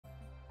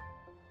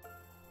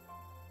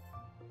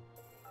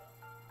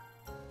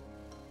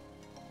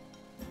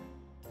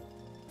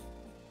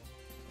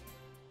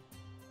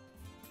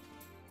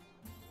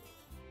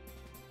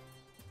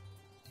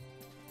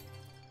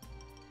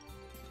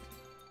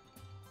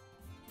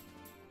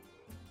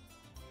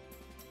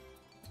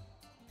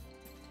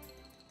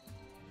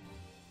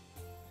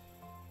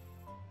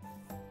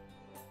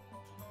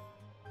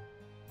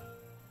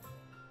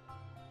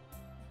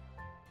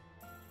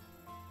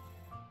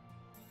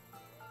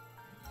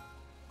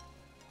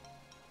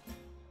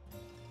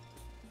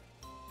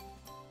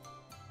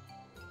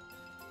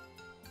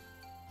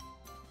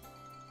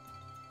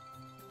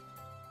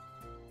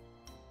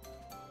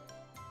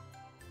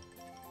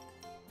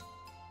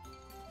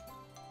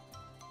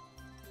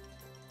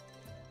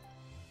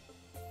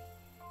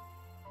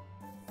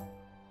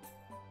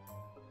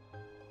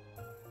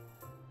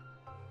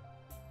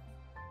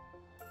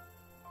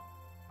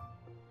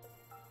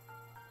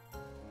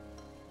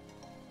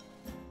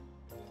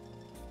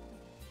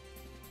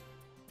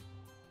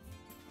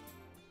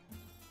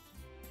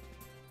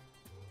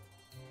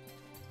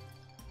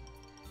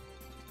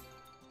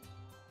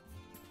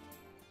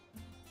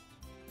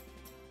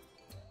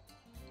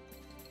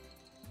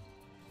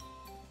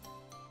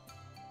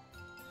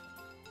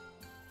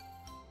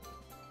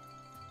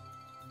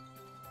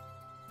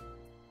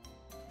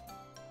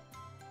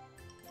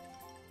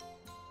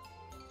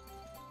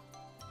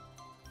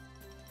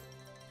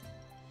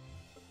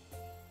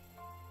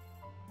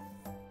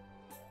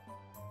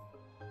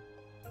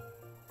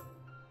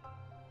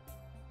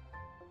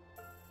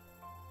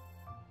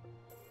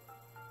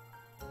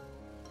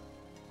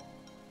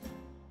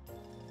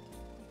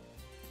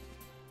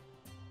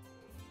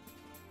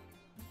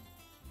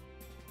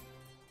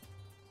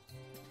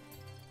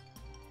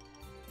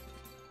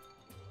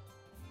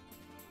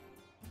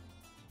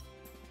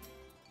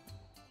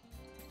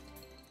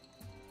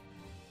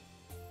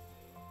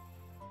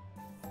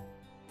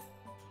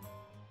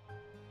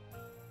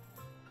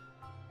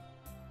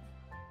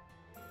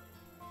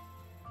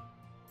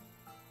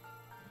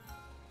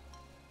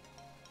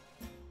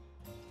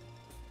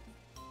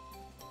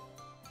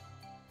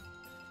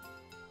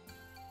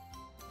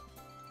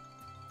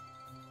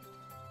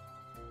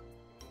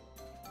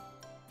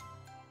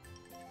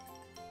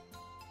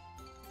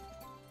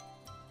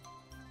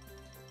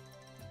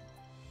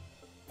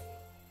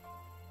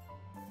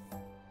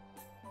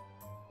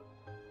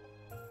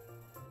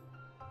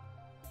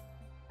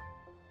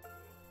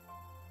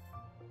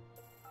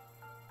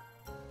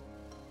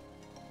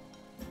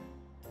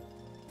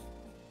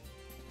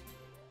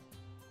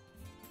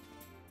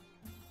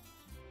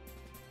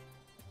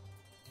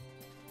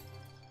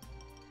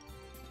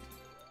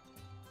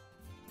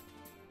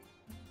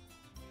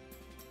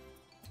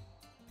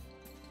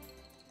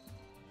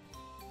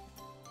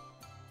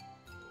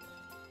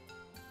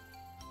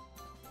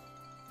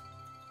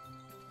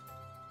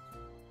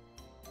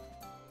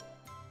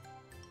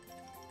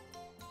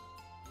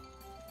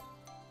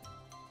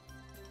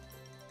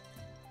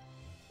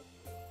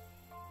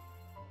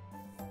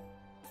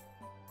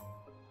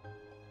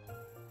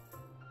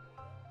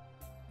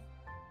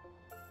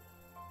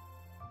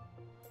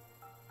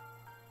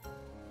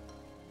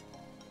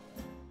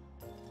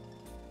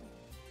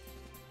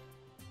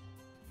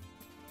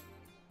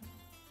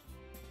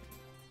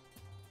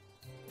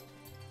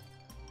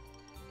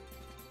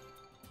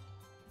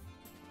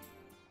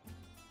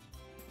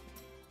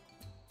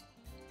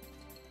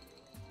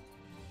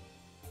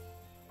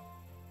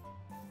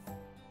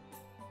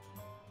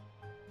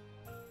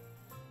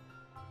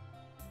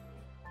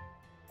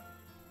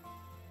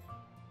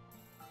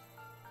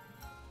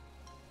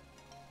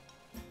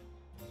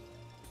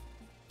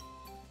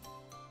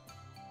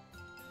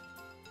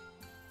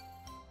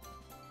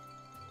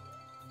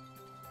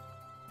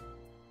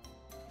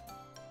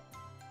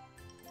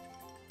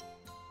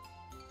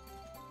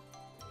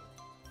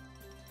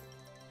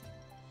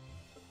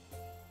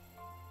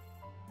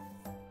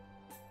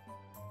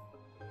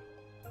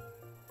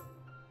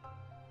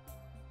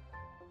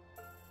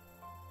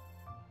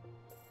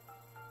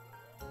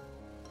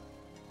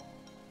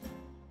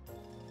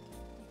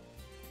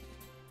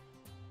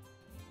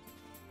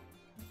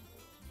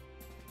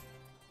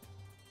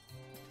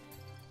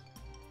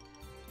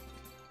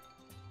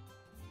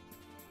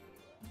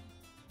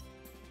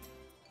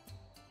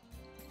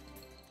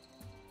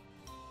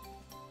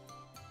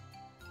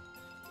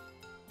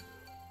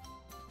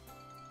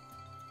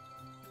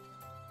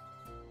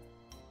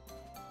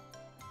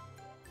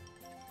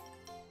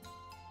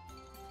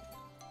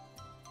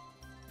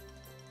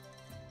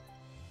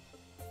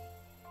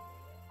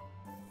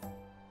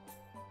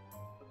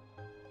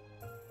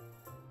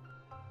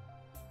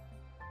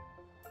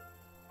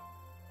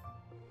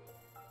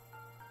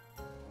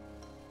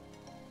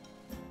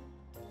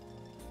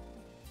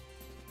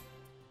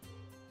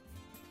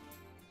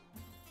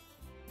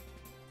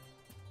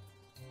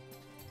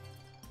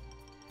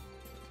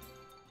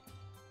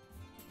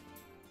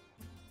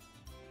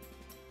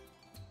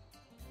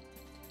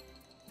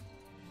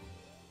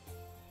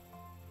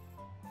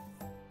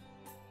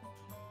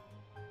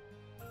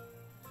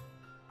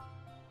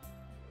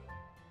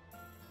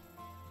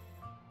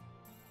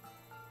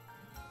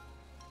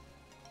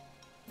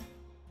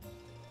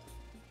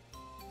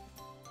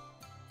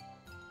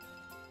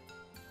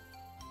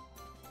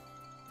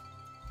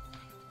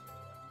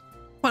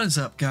What is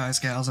up, guys,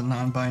 gals, and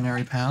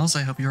non-binary pals?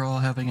 I hope you're all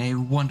having a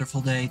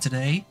wonderful day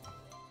today.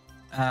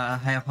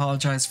 I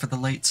apologize for the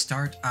late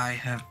start. I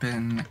have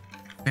been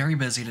very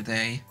busy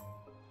today,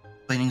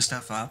 cleaning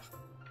stuff up.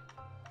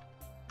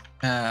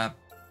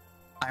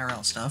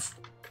 IRL stuff.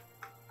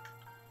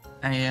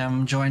 I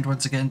am joined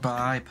once again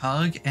by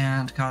Pug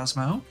and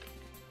Cosmo.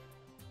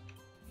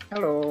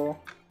 Hello.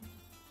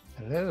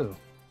 Hello.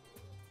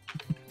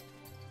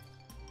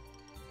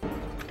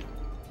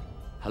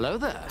 Hello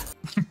there.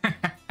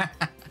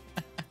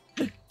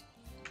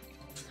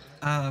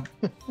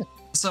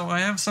 So I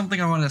have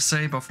something I want to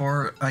say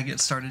before I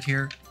get started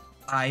here.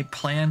 I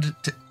planned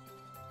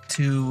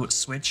to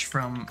switch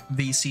from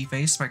VC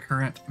Face, my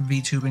current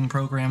VTubing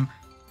program,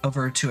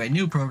 over to a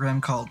new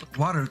program called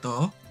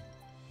Waruto,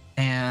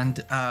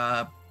 and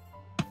I've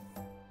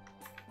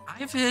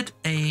hit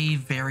a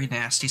very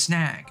nasty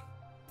snag.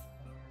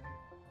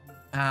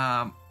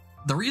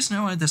 The reason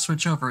I wanted to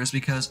switch over is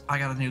because I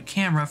got a new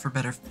camera for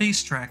better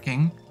face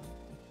tracking,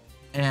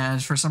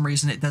 and for some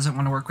reason it doesn't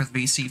want to work with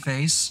VC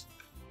Face,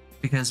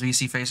 because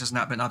VC Face has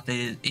not been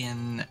updated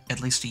in at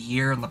least a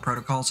year and the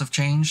protocols have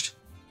changed.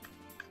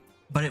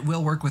 But it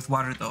will work with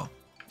Waruto.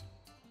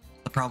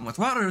 The problem with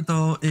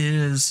Waruto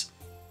is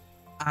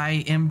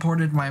I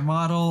imported my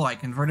model, I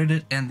converted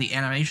it, and the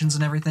animations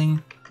and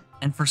everything,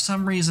 and for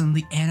some reason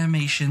the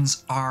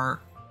animations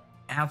are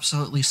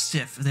absolutely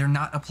stiff. They're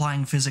not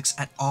applying physics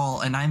at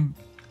all, and I'm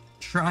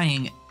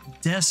trying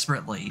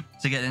desperately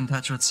to get in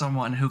touch with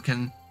someone who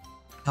can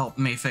help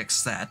me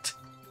fix that,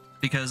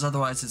 because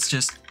otherwise it's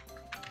just,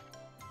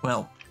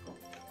 well,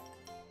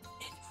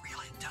 it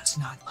really does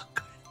not look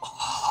good at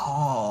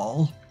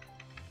all.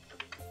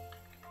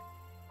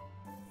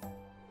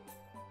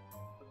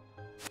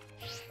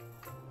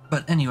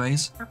 But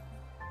anyways,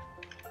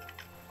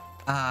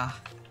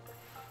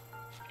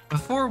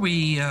 before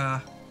we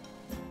go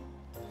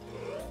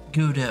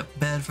to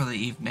bed for the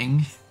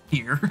evening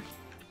here,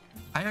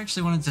 I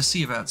actually wanted to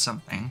see about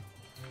something.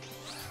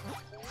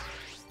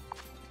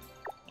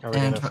 Are we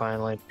gonna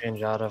finally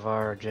change out of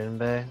our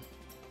Jinbei?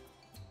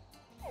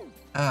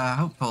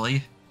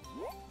 Hopefully.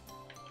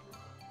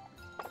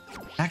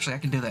 Actually, I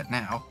can do that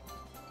now.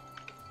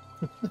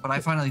 But I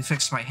finally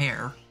fixed my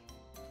hair.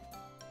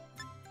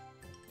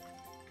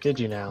 Did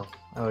you now?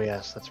 Oh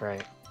yes, that's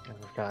right. I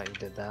forgot you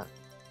did that.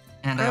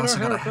 And I also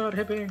got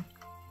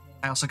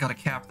a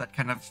cap that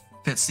kind of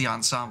fits the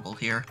ensemble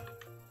here.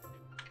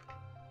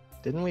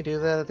 Didn't we do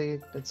that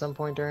at some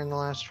point during the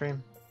last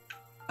stream?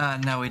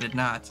 No, we did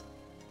not.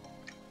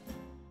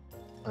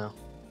 Well.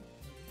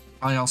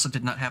 I also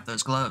did not have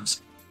those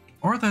gloves.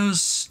 Or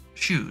those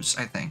shoes,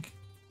 I think.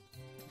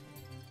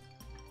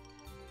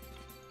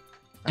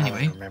 Anyway.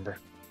 I don't remember.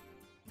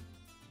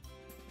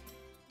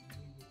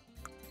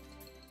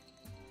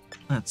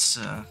 Let's,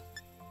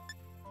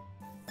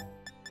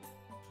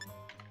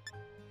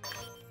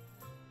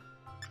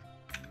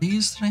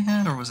 these that I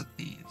had, or was it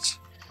these?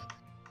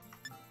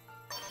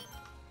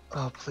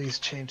 Oh, please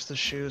change the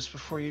shoes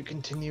before you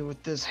continue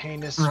with this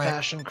heinous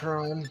fashion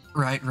crime.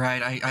 Right.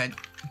 I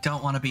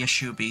don't want to be a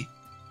shoebie.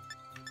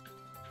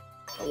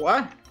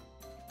 What?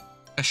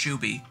 A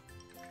shoebie.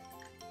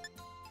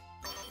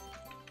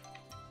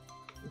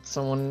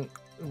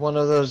 One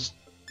of those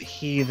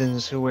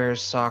heathens who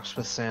wears socks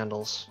with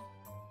sandals.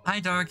 Hi,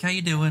 Dark. How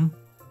you doing?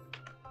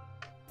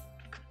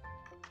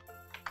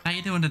 How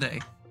you doing today?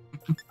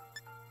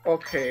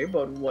 Okay,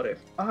 but what if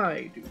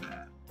I do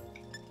that?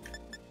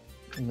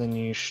 And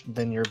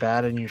then you're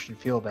bad and you should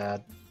feel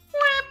bad.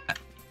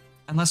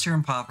 Unless you're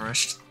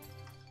impoverished.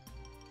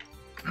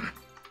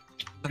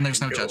 Then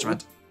there's no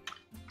judgment.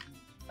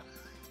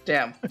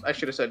 Damn, I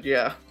should have said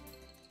yeah.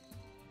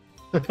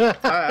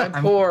 I'm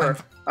poor.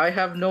 I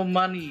have no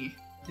money.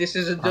 This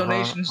is a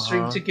donation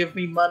stream to give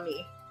me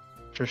money.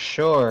 For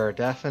sure,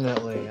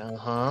 definitely.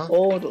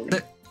 Totally.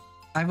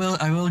 I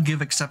will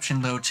give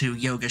exception though to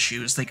yoga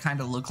shoes. They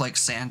kind of look like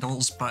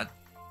sandals, but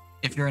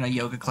if you're in a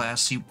yoga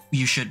class,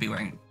 you should be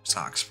wearing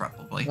socks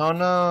probably. Oh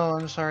no,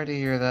 I'm sorry to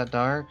hear that,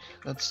 Dark.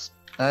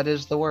 That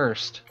is the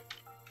worst.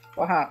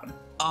 What happened?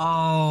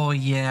 Oh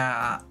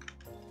yeah.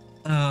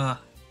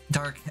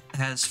 Dark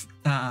has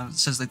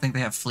says they think they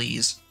have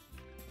fleas.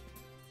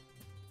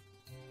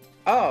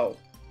 Oh.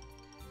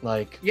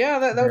 Like, yeah,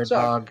 that their would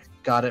suck. dog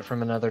got it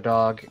from another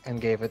dog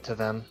and gave it to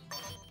them.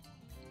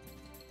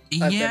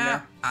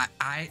 Yeah,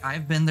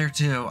 I've been there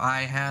too.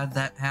 I had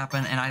that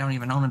happen, and I don't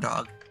even own a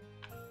dog.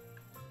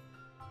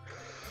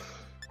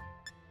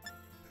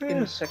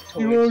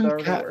 Insectoids are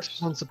the cats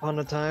worst. once upon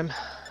a time.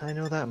 I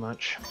know that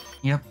much.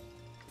 Yep.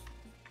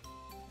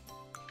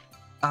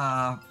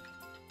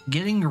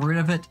 Getting rid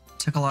of it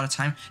took a lot of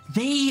time.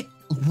 They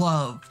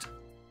loved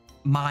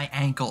my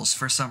ankles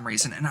for some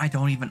reason, and I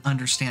don't even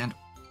understand.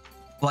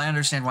 Well, I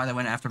understand why they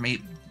went after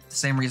me. The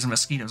same reason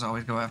mosquitoes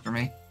always go after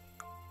me.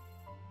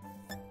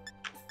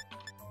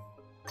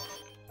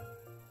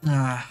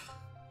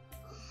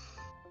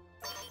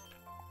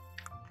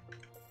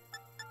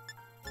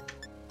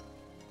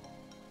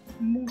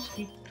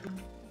 Mosquito.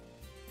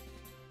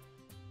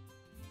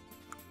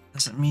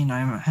 Doesn't mean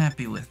I'm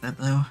happy with it,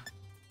 though.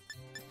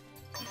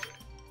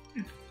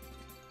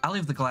 I'll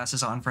leave the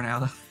glasses on for now,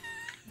 though.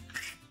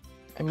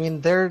 I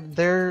mean,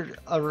 they're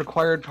a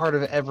required part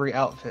of every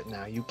outfit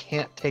now. You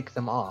can't take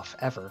them off,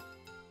 ever.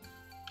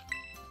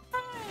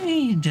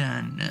 I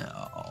don't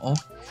know.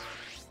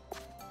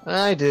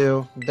 I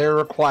do. They're a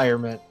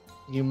requirement.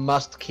 You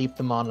must keep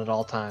them on at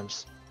all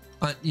times.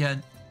 But yeah,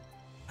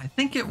 I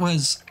think it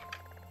was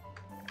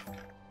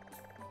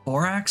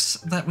borax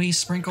that we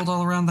sprinkled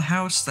all around the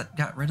house that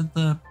got rid of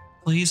the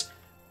fleas.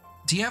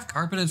 Do you have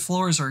carpeted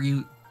floors, or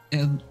do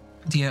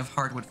you have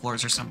hardwood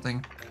floors or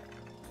something?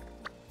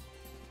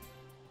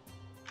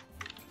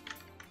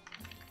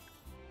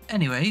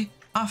 Anyway,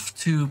 off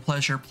to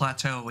Pleasure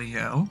Plateau we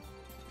go.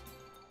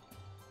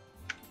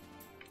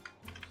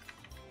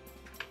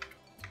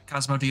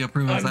 Cosmo, do you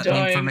approve of that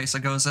name for Mesa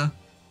Goza?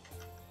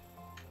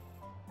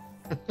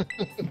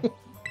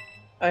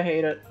 I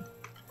hate it.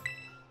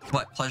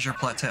 What, Pleasure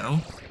Plateau?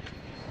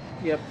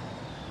 Yep.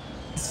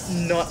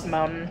 Not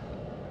mountain.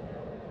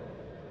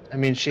 I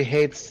mean, she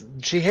hates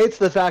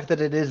the fact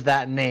that it is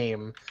that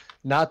name,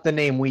 not the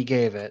name we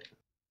gave it.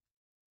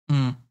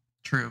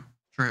 True.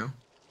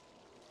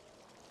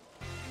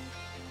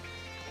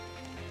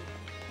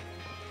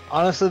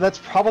 Honestly, that's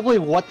probably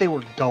what they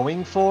were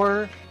going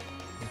for,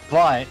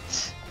 but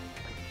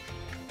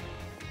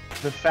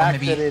the fact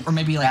that it's or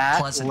maybe like that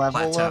Pleasant level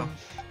Plateau. of...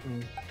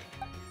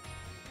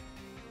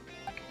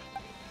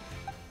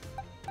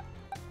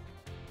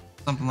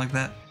 Something like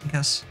that, I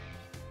guess.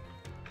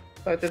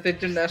 But that they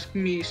didn't ask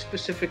me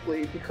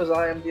specifically because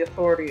I am the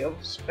authority of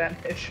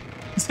Spanish.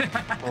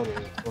 Totally.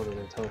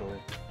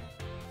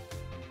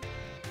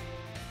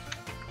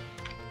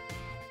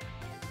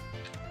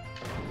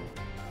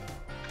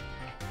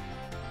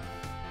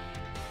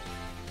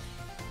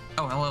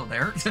 Oh, hello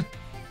there.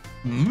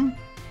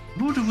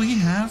 Who do we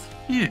have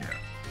here?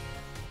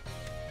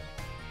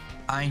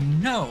 I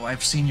know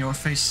I've seen your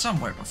face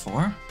somewhere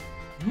before.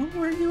 Who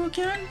were you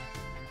again?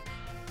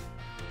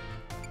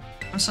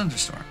 A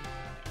Thunderstorm.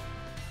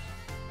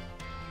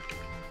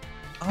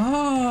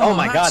 Oh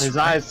my god, his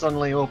right. eyes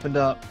suddenly opened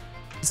up.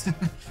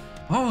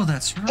 Oh,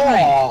 that's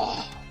right.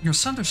 Oh! You're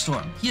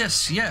Thunderstorm.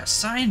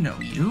 Yes, I know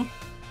you.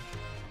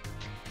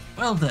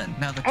 Well then,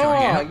 now that you're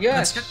here,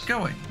 yes. let's get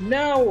going.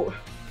 Now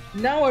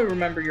I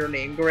remember your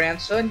name,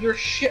 grandson. You're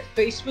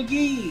Shitface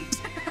McGee.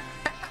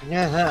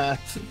 Yeah.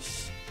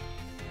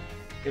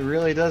 It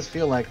really does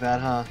feel like that,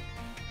 huh?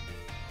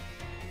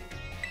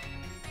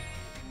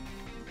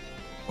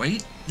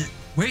 Wait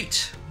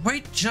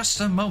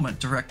just a moment,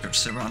 Director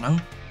Serrano.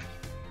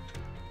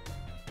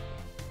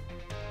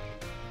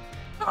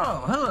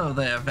 Oh, hello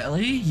there,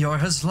 Belly. You're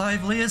as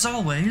lively as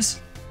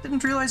always.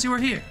 Didn't realize you were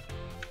here.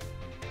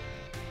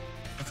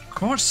 Of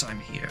course I'm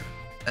here.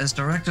 As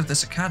director of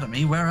this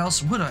academy, where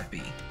else would I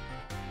be?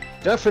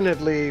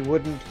 Definitely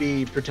wouldn't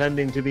be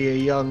pretending to be a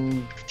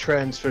young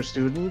transfer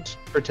student,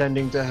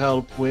 pretending to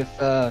help with,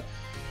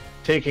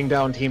 taking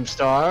down Team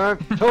Star.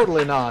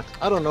 Totally not.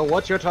 I don't know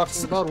what you're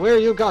talking about, where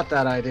you got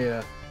that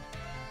idea.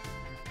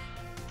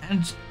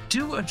 And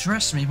do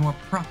address me more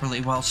properly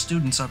while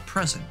students are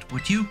present,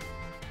 would you?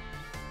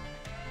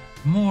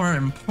 More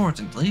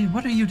importantly,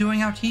 what are you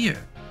doing out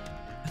here?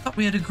 I thought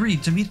we had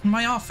agreed to meet in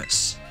my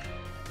office.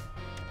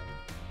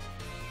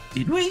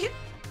 Did we?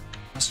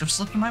 Must have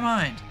slipped my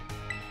mind.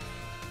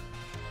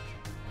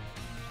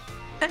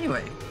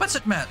 Anyway, what's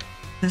it matter?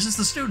 This is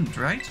the student,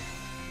 right?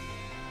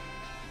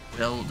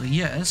 Well,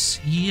 yes,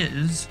 he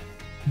is,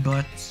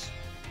 but...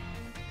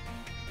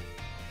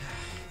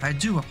 I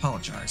do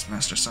apologize,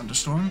 Master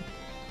Thunderstorm.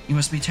 You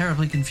must be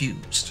terribly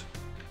confused.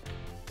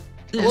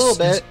 A little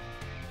bit.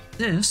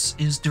 This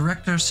is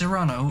Director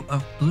Serrano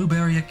of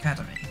Blueberry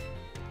Academy.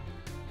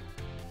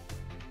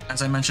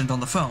 As I mentioned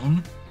on the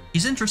phone,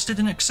 he's interested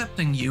in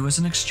accepting you as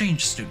an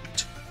exchange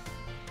student.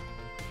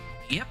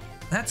 Yep,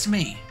 that's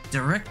me,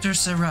 Director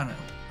Serrano.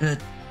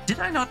 Did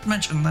I not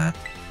mention that?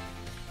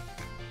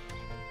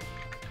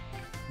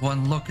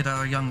 One look at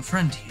our young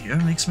friend here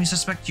makes me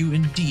suspect you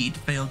indeed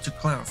failed to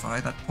clarify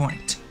that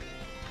point.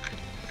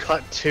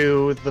 Cut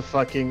to the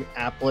fucking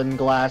Applin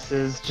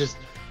glasses, just...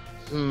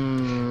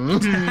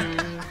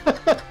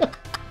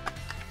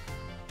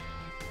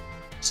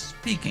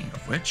 Speaking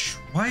of which,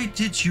 why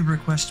did you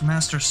request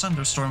Master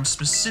Thunderstorm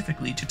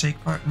specifically to take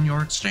part in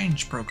your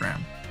exchange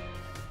program?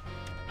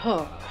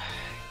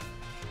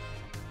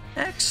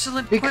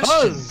 Excellent question.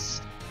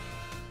 Because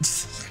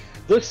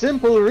the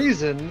simple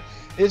reason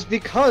is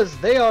because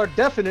they are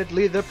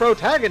definitely the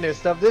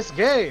protagonist of this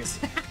game.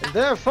 And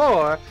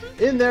therefore,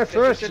 in their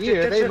first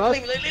year, they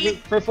must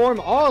perform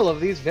all of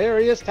these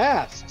various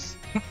tasks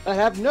that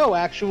have no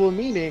actual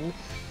meaning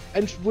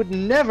and would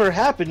never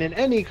happen in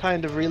any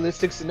kind of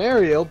realistic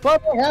scenario,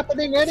 but are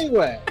happening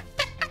anyway.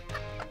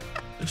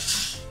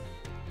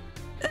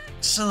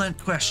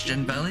 Excellent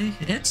question, Belly.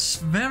 It's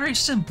very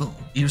simple.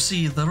 You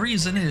see, the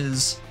reason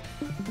is...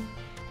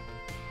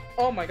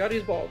 Oh my god,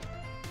 he's bald.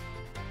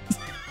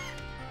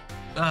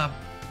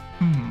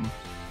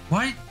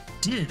 Why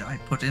did I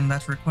put in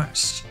that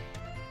request?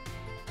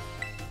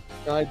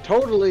 I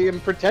totally am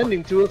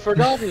pretending to have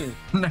forgotten.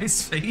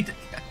 Nice fade.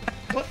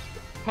 What?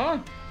 Huh?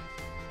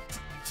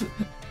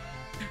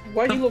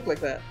 Why do you look like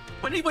that?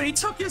 When he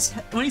took his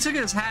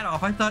hat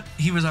off, I thought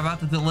he was about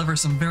to deliver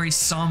some very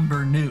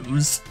somber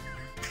news.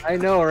 I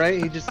know,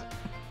 right?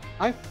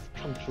 I've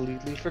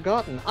completely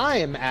forgotten. I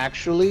am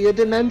actually a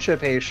dementia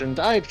patient.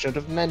 I should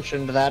have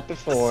mentioned that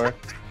before.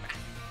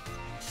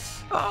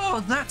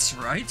 Oh, that's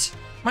right.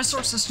 My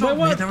sources told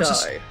me there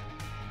was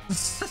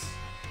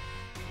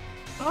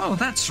Oh,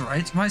 that's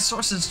right. My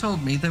sources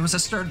told me there was a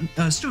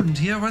student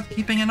here worth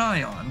keeping an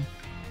eye on.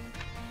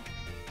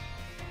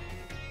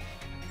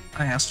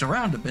 I asked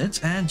around a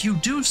bit, and you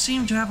do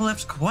seem to have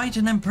left quite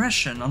an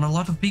impression on a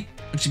lot of people.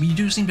 You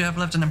do seem to have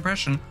left an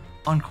impression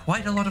on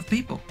quite a lot of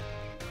people.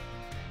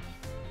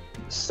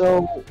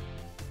 So,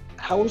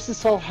 how is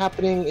this all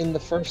happening in the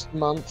first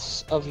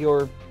months of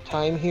your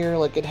time here?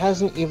 Like, it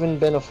hasn't even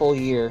been a full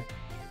year.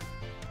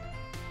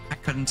 I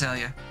couldn't tell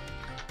you.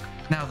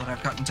 Now that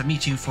I've gotten to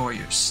meet you for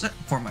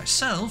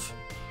myself,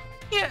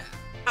 yeah,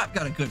 I've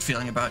got a good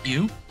feeling about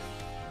you.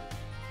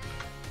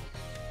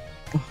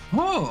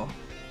 Oh,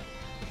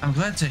 I'm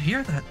glad to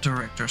hear that,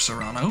 Director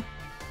Serrano.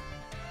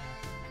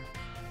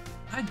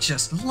 I'd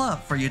just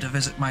love for you to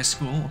visit my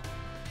school.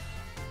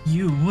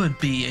 You would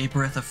be a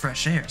breath of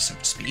fresh air, so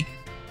to speak.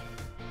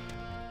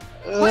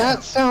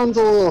 That sounds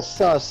a little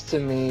sus to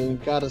me,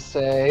 gotta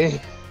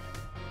say.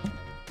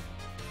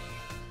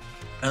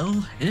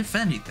 Well, if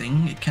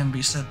anything, it can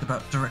be said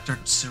about Director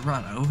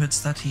Serrano,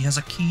 it's that he has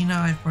a keen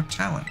eye for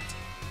talent.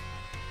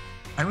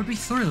 I would be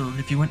thrilled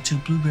if you went to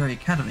Blueberry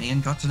Academy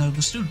and got to know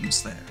the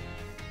students there.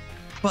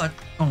 But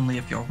only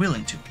if you're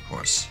willing to, of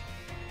course.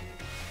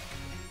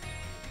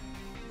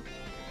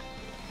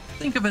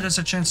 Think of it as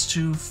a chance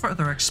to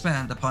further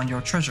expand upon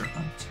your treasure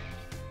hunt.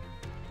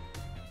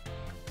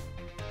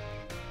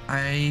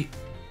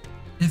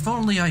 If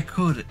only I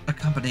could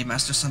accompany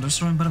Master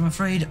Thunderstorm, but I'm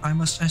afraid I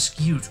must ask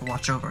you to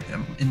watch over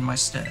him in my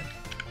stead.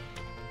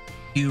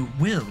 You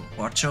will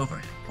watch over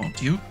him,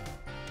 won't you?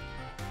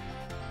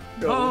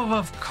 No. Oh,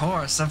 of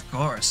course, of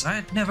course.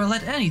 I'd never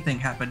let anything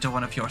happen to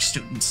one of your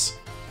students.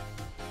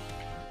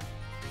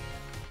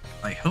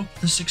 I hope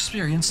this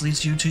experience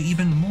leads you to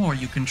even more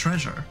you can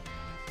treasure.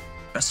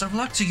 Best of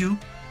luck to you.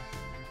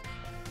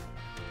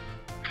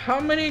 How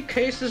many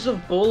cases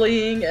of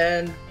bullying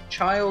and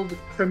child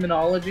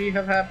criminology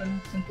have happened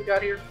since we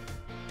got here?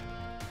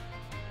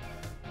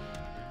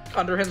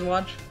 Under his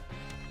watch?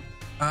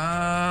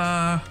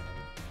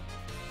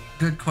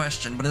 Good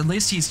question, but at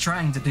least he's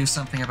trying to do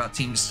something about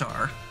Team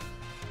Star.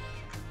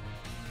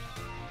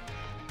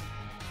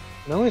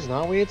 No, he's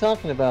not. What are you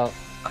talking about?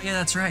 Oh yeah,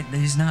 that's right,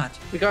 he's not.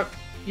 We got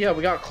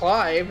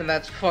Clive, and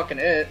that's fucking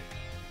it.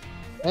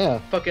 Yeah.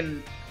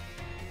 Fucking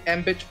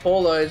M-Bitch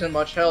Pola isn't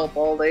much help.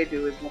 All they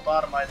do is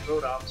lobotomize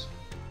rodons.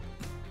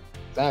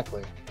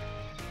 Exactly.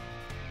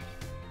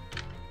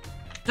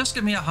 Just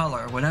give me a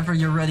holler whenever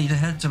you're ready to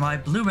head to my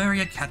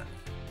Blueberry Academy.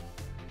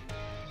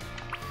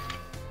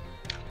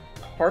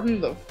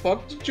 Pardon the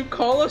fuck did you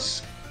call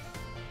us?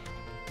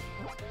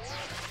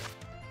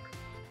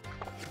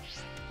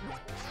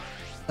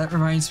 That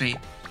reminds me,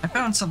 I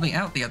found something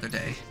out the other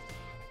day.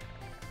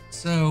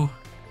 So...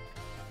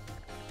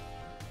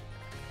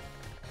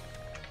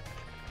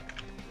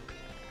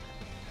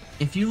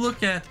 if you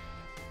look at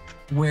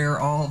where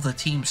all the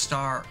Team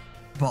Star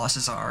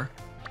bosses are,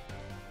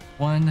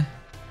 1,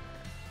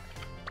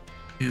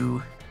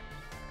 2,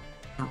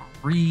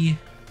 3,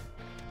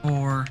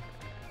 4,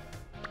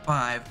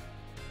 5,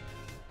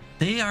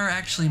 they are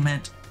actually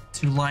meant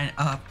to line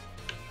up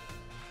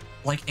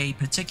like a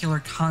particular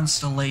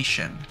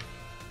constellation.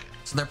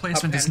 So their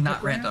placement is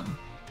not random.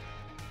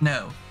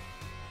 No.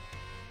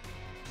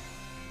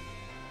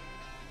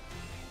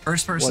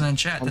 First person in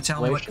chat to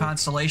tell me what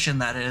constellation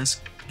that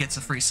is gets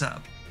a free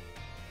sub.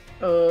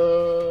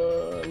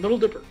 Little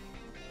Dipper.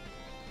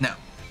 No.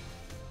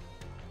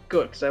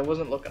 Good, because I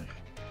wasn't looking.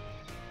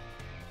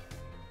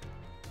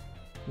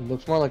 It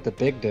looks more like the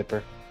Big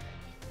Dipper.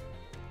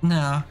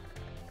 No.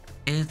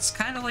 It's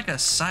kind of like a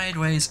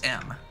sideways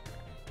M.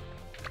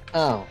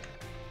 Oh.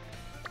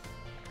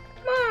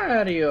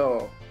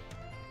 Mario.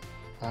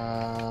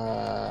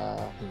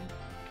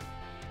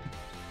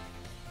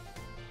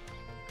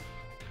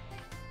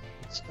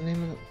 What's the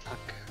name of the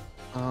fuck?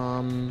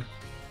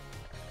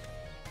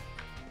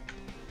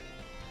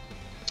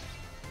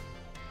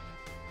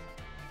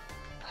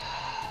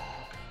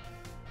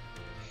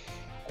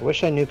 I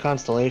wish I knew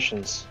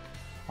constellations.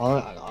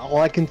 All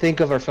I can think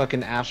of are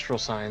fucking astral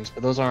signs,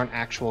 but those aren't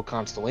actual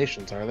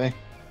constellations, are they?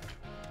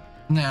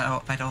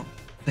 No, I don't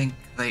think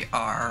they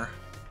are.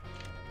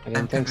 I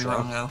didn't think so.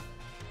 Wrong, though.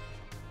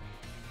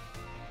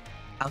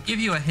 I'll give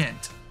you a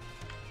hint.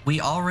 We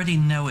already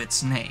know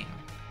its name.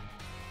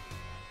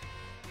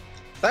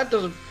 That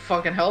doesn't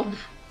fucking help.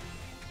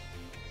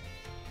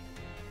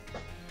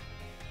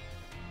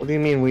 What do you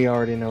mean we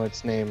already know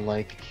its name?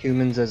 Like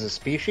humans as a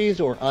species,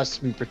 or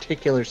us in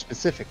particular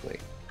specifically?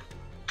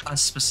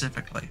 Us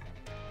specifically.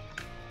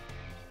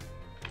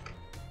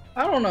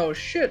 I don't know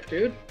shit,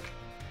 dude.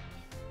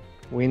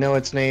 We know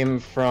its name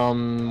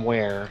from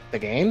where? The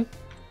game?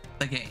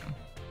 The game.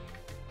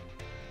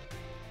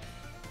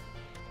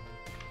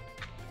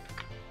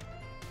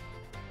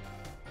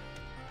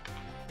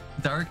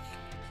 Dark,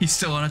 you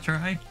still want to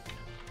try?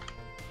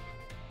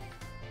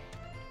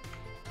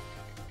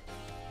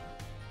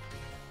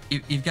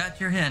 You've got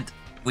your hint.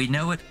 We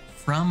know it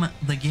from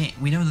the game.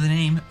 We know the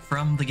name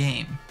from the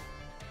game.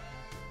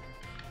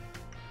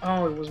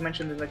 Oh, it was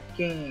mentioned in the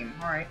game.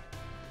 Alright.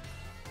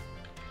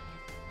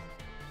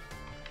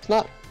 It's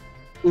not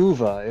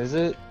Uva, is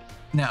it?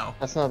 No.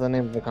 That's not the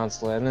name of the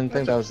constellation. I didn't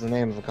think that was the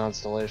name of the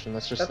constellation.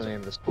 That's just the name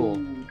of the school.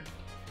 Food.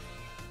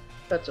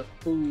 That's a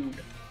food.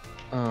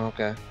 Oh,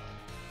 okay.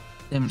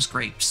 Them's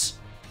grapes.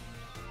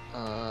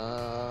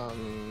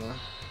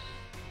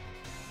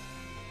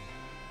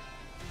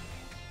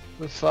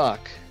 The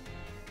fuck.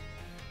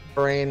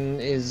 Brain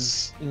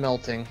is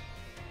melting.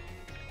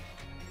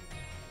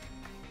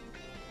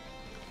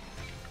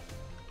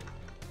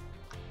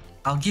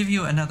 I'll give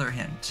you another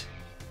hint.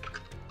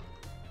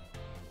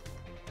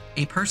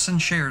 A person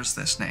shares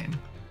this name.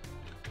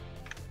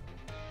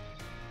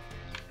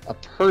 A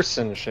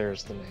person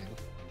shares the name.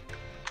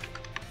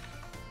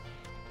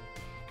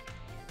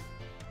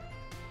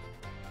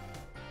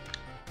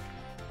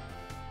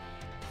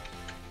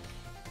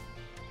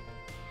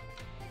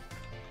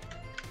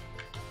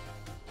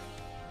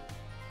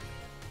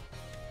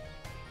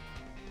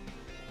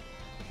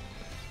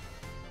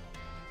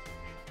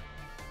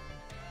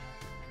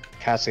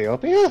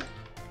 Cassiopeia?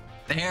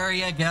 There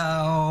you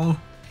go.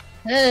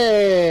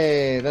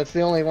 Hey, that's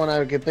the only one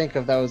I could think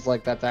of that was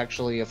like, that's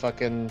actually a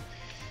fucking,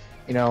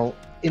 you know,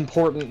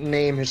 important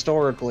name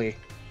historically.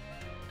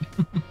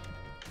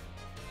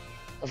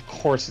 Of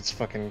course it's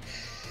fucking...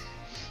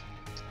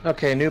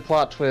 Okay, new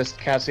plot twist,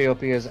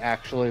 Cassiopeia is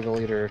actually the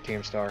leader of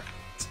Team Star.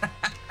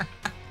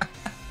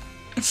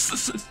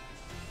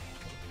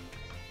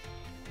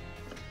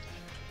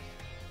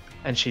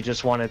 And she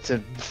just wanted to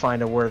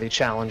find a worthy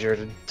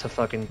challenger to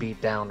fucking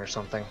beat down or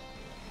something.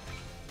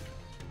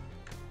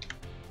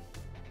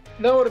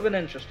 That would have been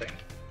interesting.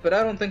 But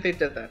I don't think they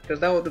did that, because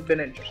that would have been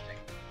interesting.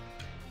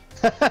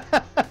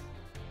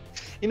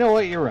 You know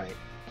what, you're right.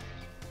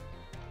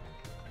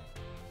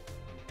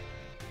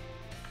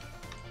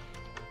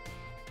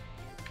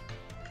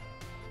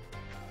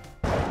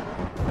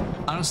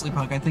 Honestly,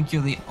 Pug, I think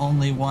you're the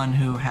only one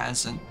who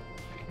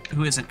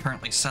isn't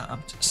currently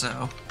subbed,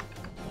 so...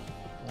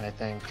 I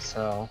think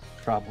so,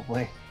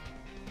 probably.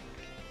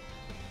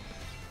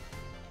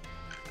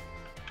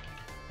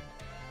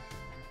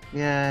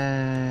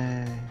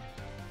 Yay.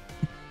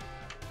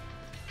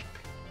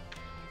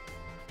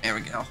 There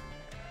we go.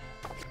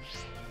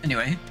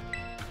 Anyway,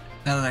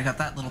 now that I got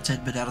that little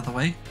tidbit out of the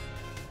way...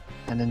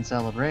 And in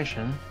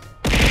celebration...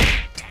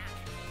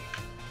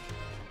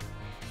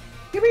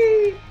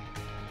 Yippee!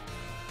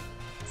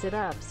 Sit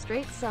up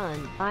straight,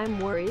 son. I'm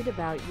worried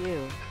about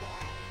you.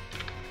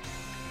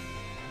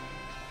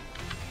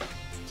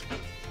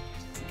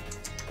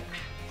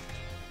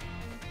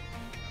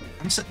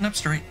 I'm sitting up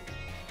straight.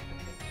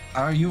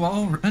 Are you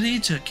all ready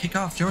to kick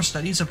off your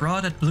studies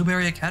abroad at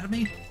Blueberry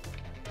Academy?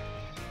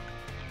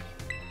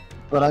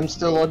 But I'm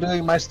still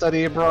doing my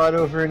study abroad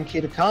over in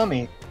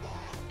Kitakami.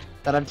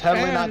 That I'm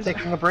totally not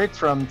taking a break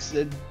from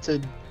to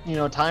you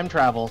know, time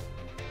travel.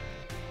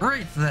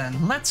 Great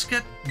then, let's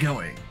get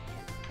going.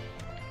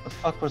 The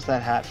fuck was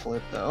that hat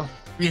flip, though?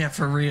 Yeah,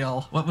 for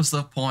real. What was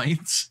the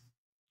point?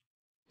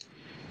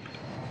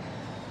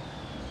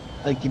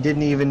 Like, you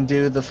didn't even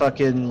do the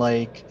fucking,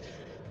 like,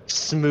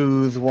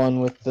 smooth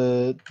one with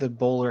the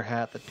bowler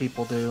hat that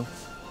people do.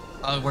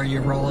 Where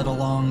you roll it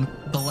along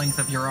the length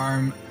of your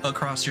arm,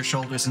 across your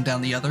shoulders and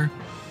down the other?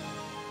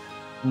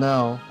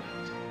 No.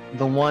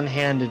 The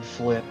one-handed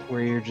flip,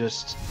 where you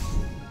just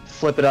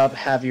flip it up,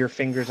 have your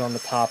fingers on the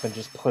top, and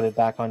just put it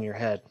back on your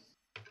head.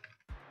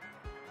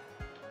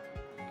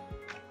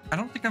 I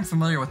don't think I'm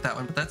familiar with that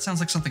one, but that sounds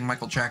like something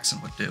Michael Jackson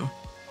would do.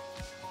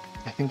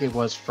 I think it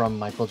was from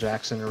Michael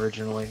Jackson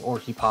originally, or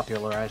he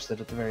popularized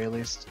it at the very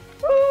least.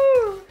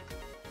 Woo!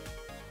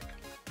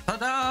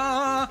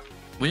 Ta-da!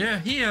 We're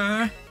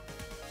here!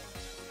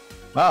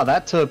 Wow,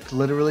 that took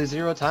literally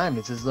 0 time.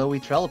 It's as though we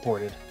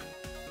teleported.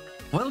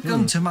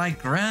 Welcome to my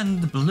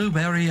grand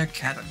Blueberry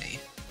Academy.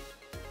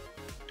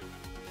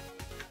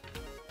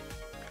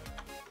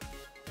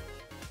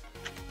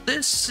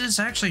 This is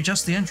actually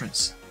just the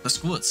entrance. The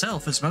school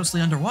itself is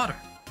mostly underwater.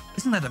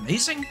 Isn't that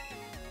amazing?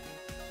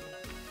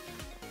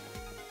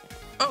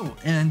 Oh,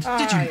 and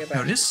did you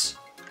notice?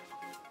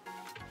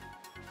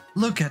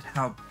 Look at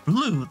how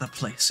blue the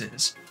place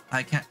is.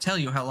 I can't tell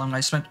you how long I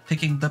spent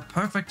picking the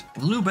perfect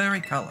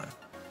blueberry color.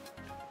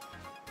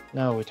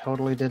 No, we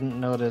totally didn't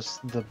notice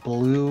the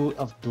blue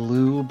of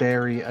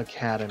Blueberry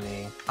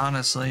Academy.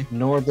 Honestly.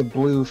 Nor the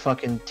blue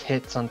fucking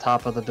tits on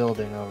top of the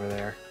building over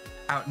there.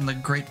 Out in the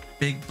great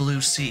big blue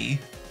sea.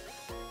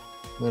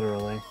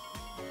 Literally.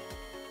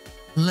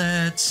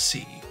 Let's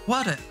see.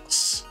 What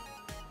else?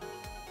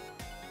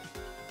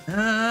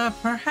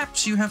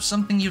 Perhaps you have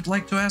something you'd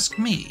like to ask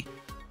me.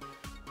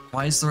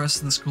 Why is the rest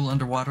of the school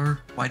underwater?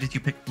 Why did you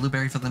pick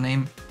Blueberry for the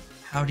name?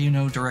 How do you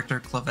know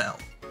Director Clavel?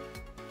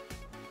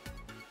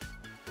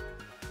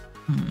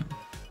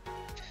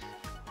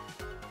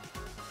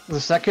 The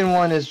second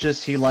one is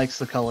just he likes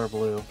the color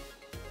blue.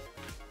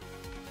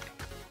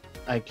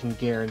 I can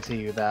guarantee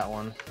you that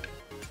one.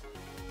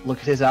 Look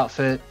at his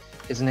outfit.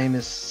 His name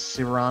is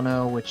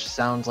Cyrano, which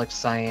sounds like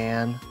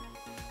cyan.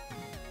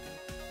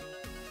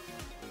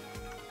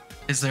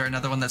 Is there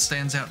another one that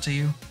stands out to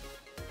you?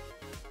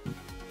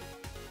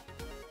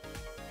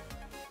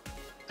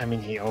 I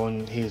mean,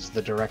 he's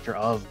the director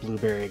of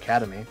Blueberry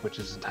Academy, which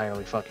is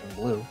entirely fucking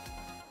blue.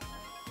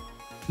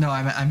 No,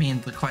 I mean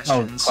the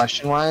questions. Oh,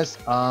 question-wise?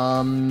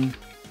 I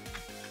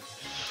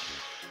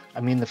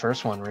mean the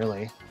first one,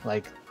 really.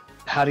 Like,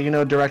 how do you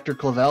know Director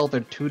Clavel?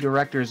 They're two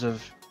directors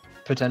of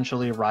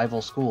potentially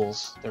rival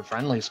schools. They're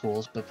friendly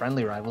schools, but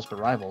friendly rivals, but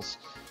rivals.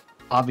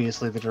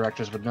 Obviously, the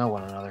directors would know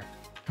one another.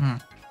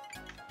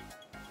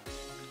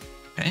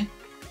 Okay.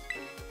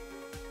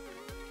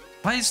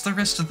 Why is the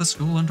rest of the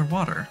school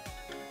underwater?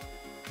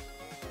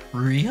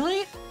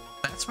 Really?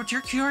 That's what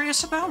you're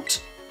curious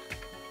about?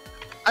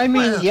 I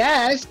mean, Well,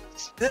 yes!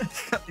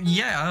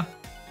 yeah.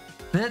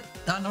 Bit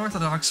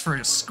unorthodox for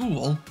a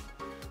school.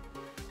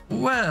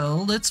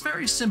 Well, it's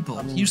very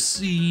simple. You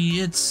see,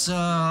 it's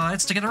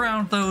to get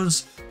around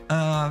those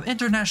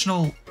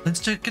national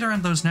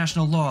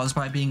laws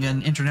by being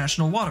in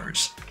international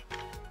waters.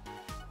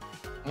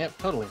 Yep,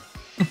 totally.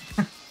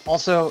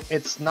 Also,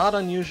 it's not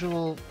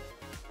unusual...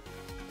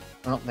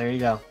 Oh, there you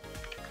go.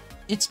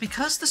 It's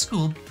because the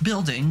school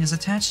building is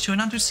attached to an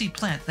undersea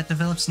plant that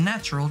develops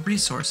natural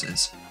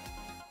resources.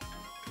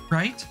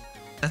 Right?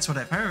 That's what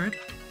I've heard.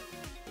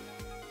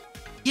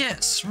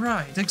 Yes,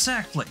 right,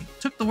 exactly.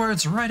 Took the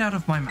words right out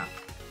of my mouth.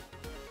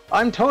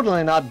 I'm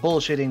totally not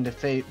bullshitting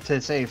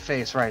to save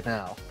face right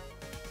now.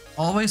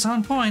 Always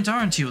on point,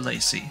 aren't you,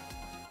 Lacey?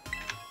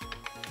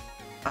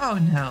 Oh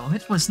no,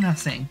 it was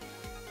nothing.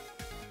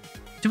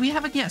 Do we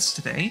have a guest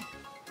today?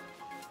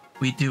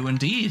 We do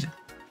indeed.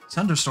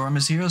 Thunderstorm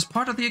is here as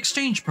part of the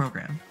exchange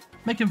program.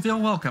 Make him feel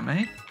welcome,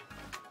 eh?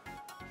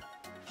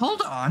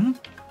 Hold on.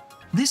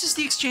 This is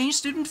the exchange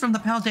student from the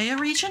Paldea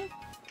region?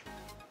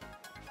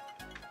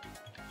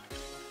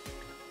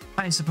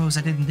 I suppose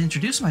I didn't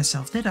introduce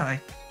myself, did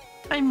I?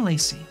 I'm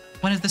Lacey,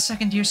 one of the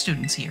second-year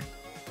students here.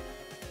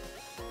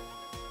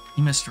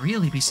 You must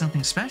really be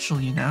something special,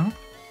 you know?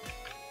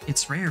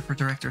 It's rare for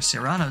Director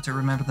Serrano to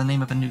remember the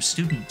name of a new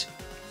student.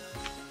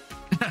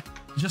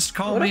 Just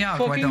call me out,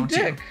 why don't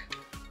you?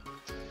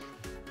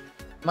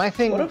 My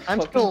thing,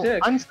 I'm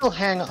still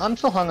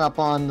hung up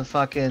on the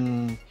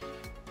fucking.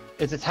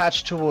 It's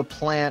attached to a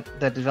plant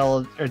that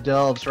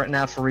develops right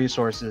now for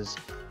resources.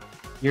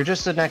 You're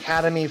just an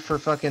academy for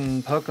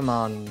fucking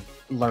Pokemon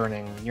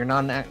learning. You're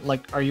not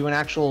are you an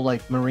actual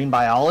like marine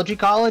biology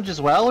college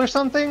as well or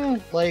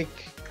something? Like,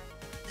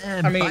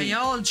 I mean,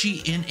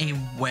 biology in a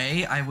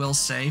way, I will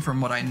say,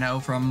 from what I know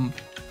from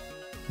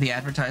the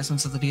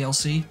advertisements of the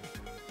DLC.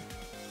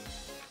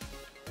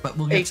 But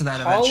we'll get to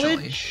that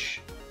eventually.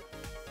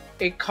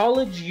 A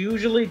college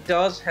usually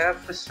does have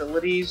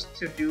facilities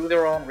to do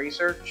their own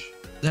research.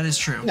 That is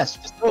true. Yes,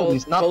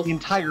 facilities, not the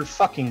entire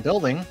fucking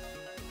building.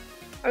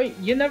 I mean,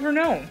 you never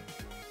know.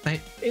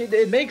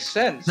 It makes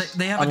sense.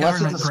 They have Unless a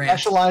government it's a grant.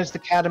 specialized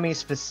academy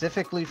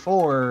specifically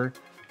for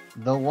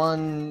the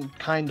one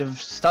kind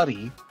of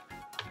study,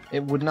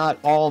 it would not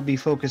all be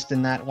focused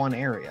in that one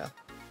area.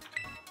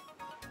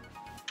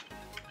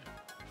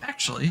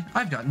 Actually,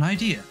 I've got an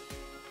idea.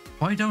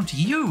 Why don't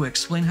you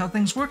explain how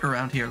things work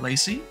around here,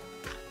 Lacey?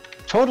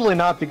 Totally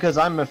not, because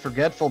I'm a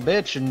forgetful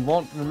bitch and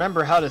won't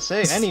remember how to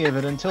say any of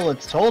it until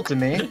it's told to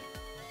me.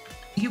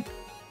 You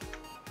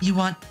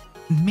want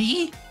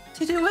me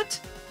to do it?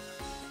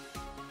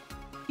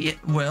 Yeah,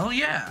 well,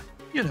 yeah.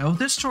 You know,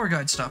 this tour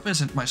guide stuff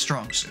isn't my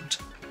strong suit.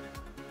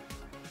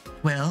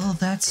 Well,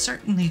 that's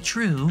certainly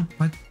true,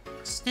 but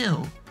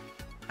still.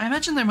 I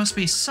imagine there must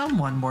be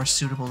someone more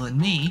suitable than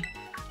me.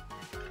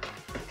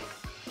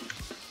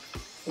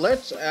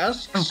 Let's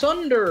ask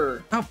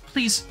Sunder. Oh,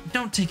 please,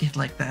 don't take it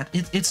like that.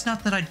 It's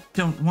not that I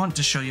don't want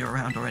to show you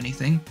around or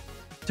anything.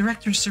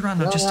 Director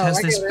Serrano just has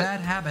this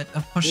bad habit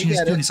of pushing his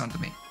duties onto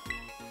me.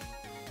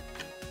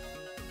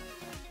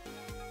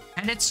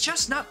 And it's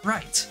just not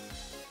right.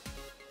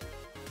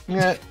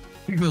 Yeah.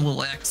 You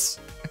little X.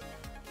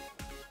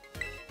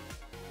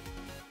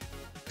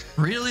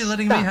 Really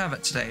letting me have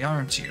it today,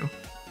 aren't you?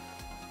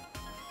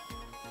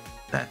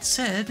 That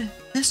said,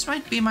 this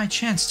might be my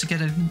chance to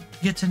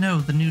get to know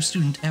the new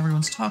student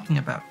everyone's talking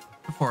about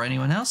before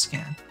anyone else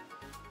can.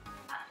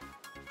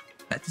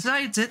 That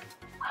decides it.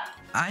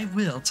 I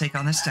will take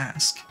on this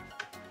task.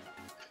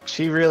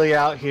 She really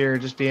out here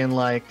just being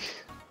like...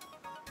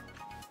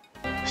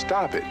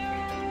 Stop it.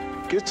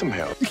 Get some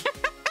help.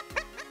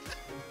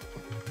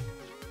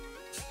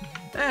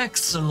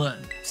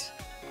 Excellent.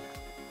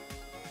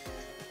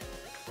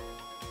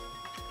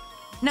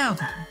 Now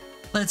then,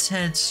 let's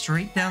head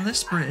straight down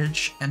this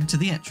bridge and to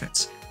the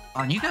entrance.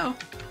 On you go.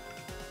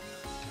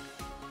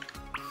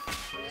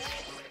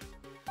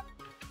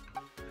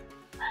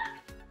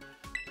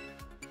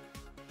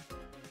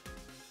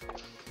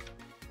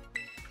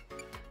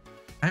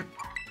 I've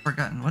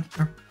forgotten what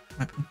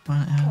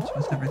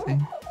with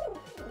everything.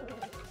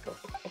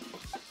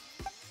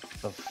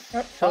 The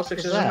Fuck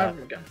is that?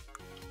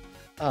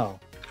 Oh.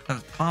 That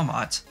was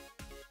Palmot.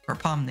 or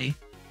Pomni.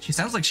 She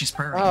sounds like she's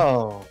purring.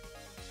 Oh,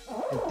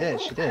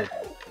 she did.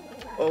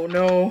 Oh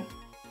no.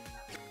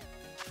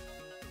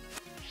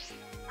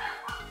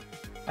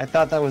 I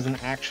thought that was an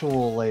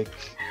actual, like...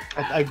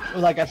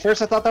 like, at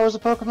first I thought that was a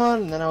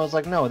Pokemon, and then I was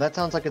like, no, that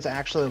sounds like it's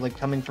actually, like,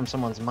 coming from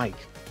someone's mic.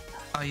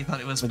 Oh, you thought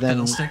it was But then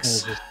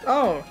Fiddlesticks?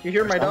 Oh, you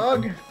hear my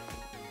dog?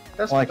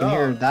 That's Well, my I can dog.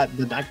 hear that.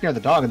 I can hear the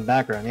dog in the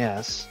background,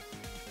 yes.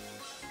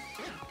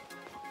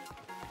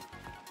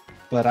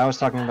 But I was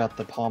talking about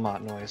the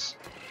Palmot noise.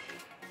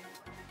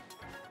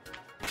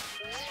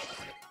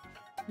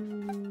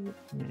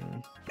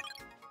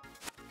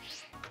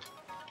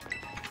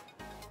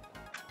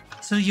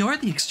 So you're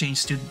the exchange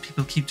student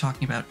people keep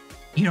talking about.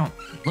 You don't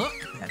look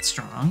that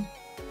strong.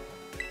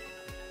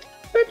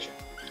 Bitch.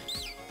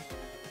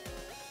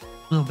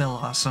 Little Bill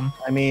awesome.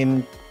 I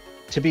mean,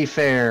 to be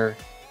fair,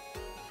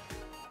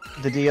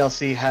 the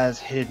DLC has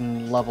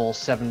hidden level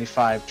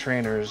 75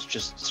 trainers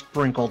just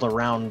sprinkled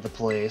around the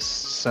place,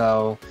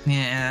 so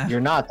Yeah.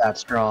 you're not that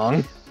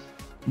strong.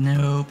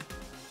 Nope.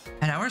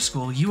 At our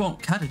school, you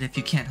won't cut it if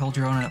you can't hold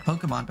your own in a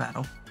Pokemon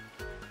battle.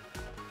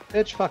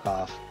 Bitch, fuck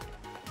off.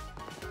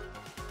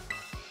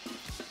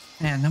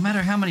 And no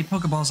matter how many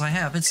Pokeballs I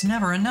have, it's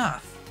never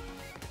enough.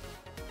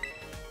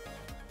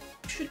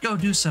 You should go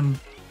do some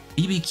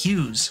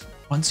BBQs.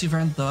 Once you've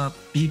earned the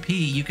BP,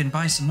 you can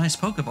buy some nice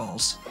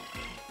Pokeballs.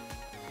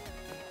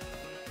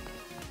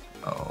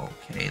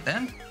 Okay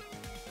then.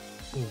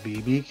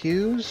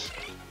 BBQs?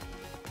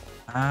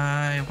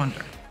 I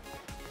wonder.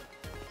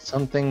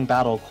 Something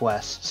battle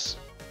quests.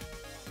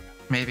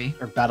 Maybe.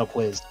 Or battle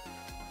quiz.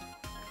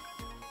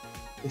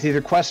 It's either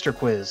quest or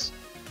quiz.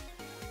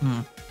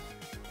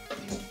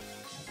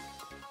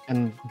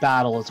 And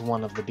battle is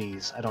one of the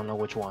Bs. I don't know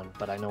which one,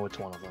 but I know it's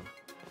one of them.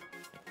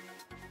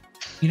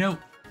 You know,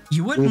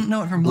 you wouldn't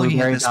know it from looking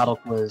at Blueberry this. battle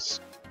quiz.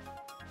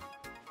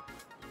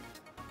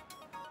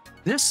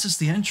 This is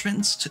the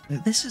entrance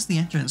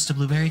to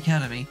Blueberry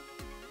Academy.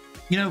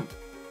 You know,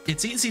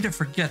 it's easy to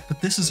forget,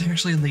 but this is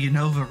actually in the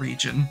Unova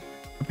region,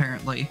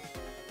 apparently.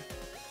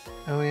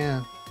 Oh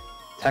yeah,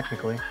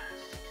 technically.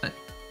 But-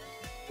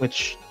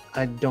 Which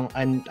I don't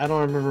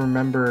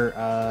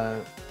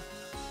remember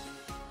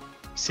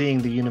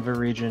seeing the Unova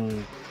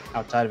region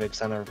outside of it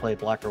because I never played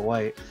Black or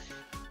White.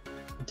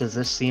 Does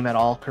this seem at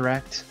all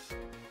correct?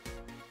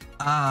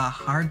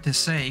 Hard to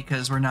say,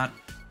 because we're not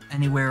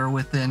anywhere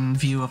within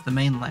view of the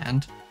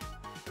mainland.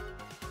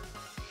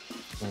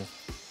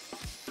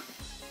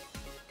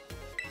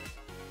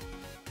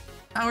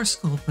 Our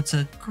school puts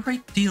a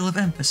great deal of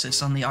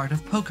emphasis on the art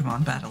of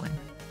Pokemon battling.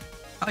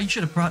 Oh, you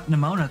should have brought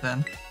Nimona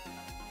then.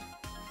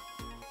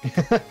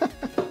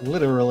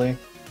 Literally.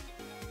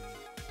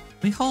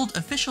 We hold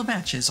official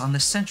matches on the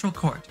central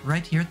court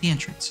right here at the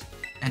entrance,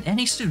 and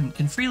any student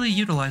can freely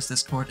utilize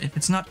this court if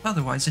it's not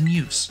otherwise in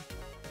use.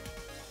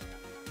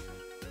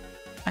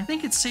 I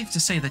think it's safe to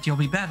say that you'll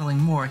be battling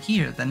more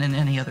here than in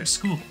any other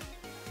school.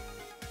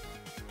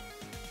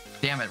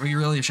 Damn it, we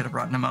really should have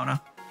brought Nimona.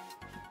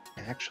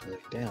 Actually,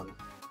 damn.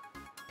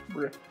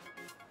 Bruh.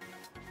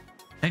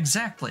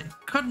 Exactly.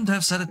 Couldn't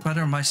have said it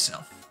better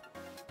myself.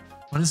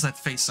 What is that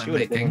face She I'm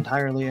would have been making?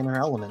 entirely in her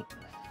element.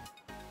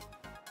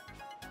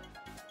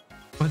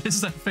 What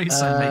is that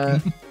face I'm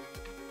making?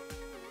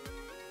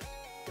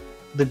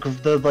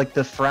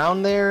 The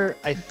frown there,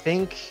 I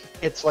think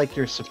it's like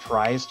your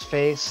surprised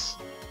face,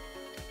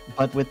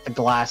 but with the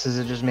glasses,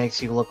 it just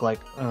makes you look like,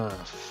 oh,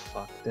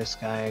 fuck this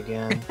guy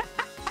again.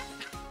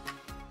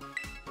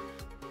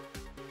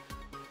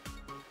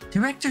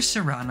 Director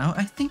Serrano,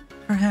 I think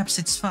perhaps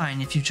it's fine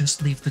if you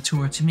just leave the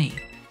tour to me.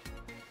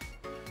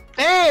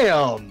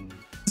 Damn!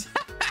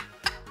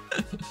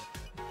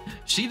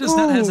 She does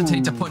not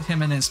hesitate to Ooh. put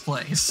him in his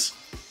place.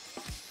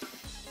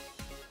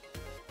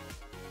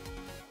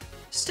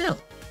 Still,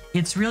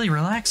 it's really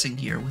relaxing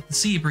here with the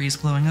sea breeze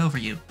blowing over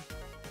you.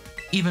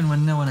 Even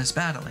when no one is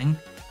battling,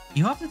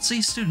 you often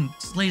see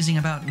students lazing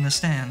about in the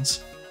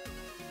stands.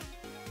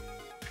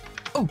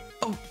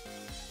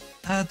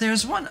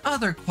 There's one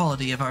other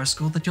quality of our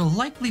school that you'll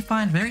likely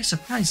find very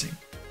surprising.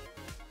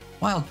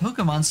 Wild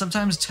Pokemon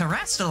sometimes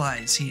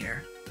terrestrialize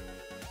here.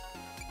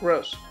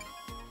 Gross.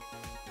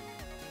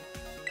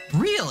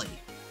 Really?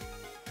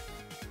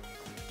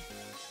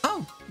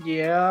 Oh,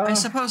 Yeah. I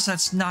suppose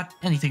that's not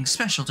anything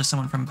special to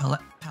someone from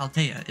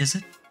Paldea, is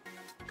it?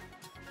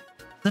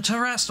 The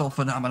terrestrial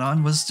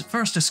phenomenon was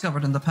first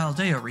discovered in the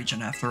Paldea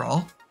region, after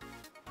all.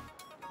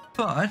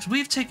 But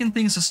we've taken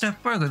things a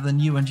step further than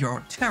you and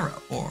your Terra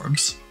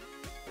orbs.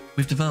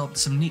 We've developed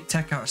some neat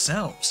tech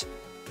ourselves.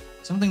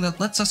 Something that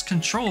lets us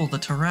control the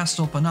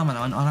terrestrial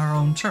phenomenon on our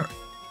own turf.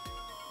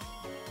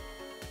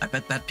 I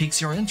bet that piques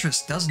your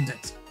interest, doesn't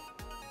it?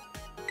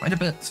 Quite a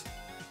bit.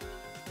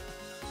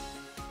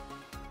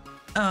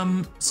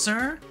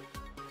 Sir?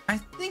 I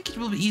think it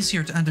will be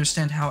easier to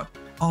understand how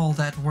all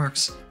that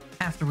works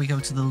after we go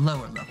to the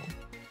lower level.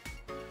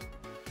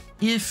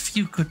 If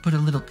you could put a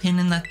little pin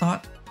in that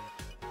thought.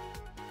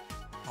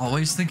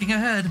 Always thinking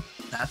ahead.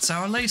 That's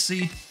our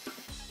Lacey.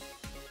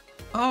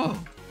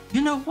 Oh,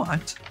 you know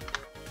what?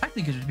 I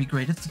think it would be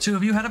great if the two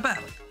of you had a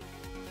battle.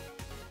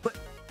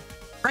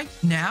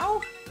 Right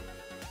now?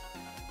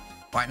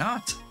 Why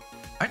not?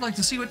 I'd like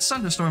to see what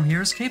Thunderstorm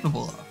here is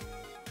capable of.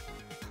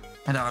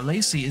 And our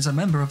Lacey is a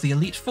member of the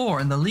Elite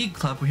Four in the league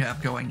club we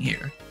have going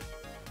here.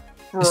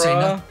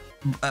 Bruh.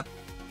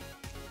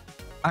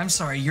 I'm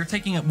sorry, you're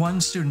taking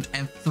one student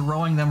and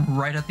throwing them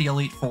right at the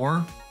Elite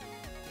Four?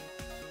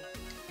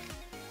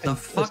 The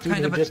fuck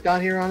kind of just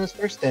got here on his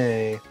first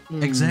day.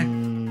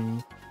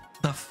 Exactly.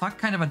 The fuck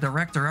kind of a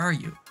director are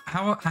you?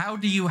 How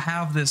do you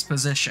have this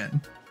position?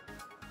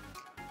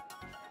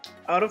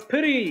 Out of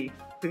pity,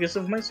 because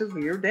of my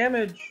severe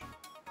damage.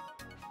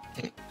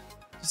 To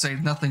say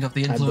nothing of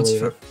the influence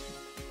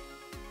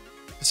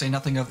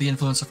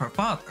of her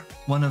father,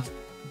 one of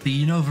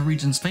the Unova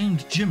region's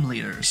famed gym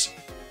leaders.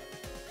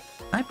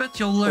 I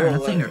bet you'll learn a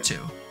thing or two.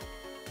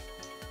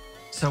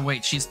 So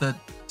wait, she's the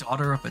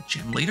daughter of a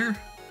gym leader?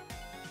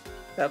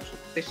 That's what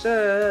they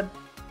said.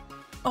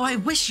 Oh, I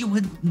wish you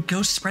wouldn't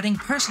go spreading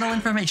personal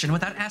information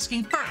without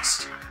asking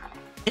first.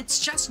 It's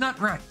just not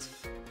right.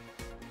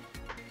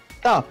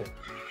 Stop it.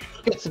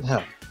 Get some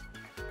help.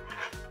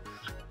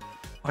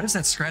 What is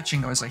that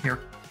scratching noise I hear,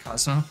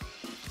 Cosmo?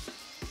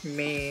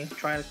 Me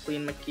trying to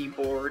clean my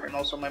keyboard, and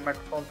also my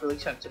microphone's really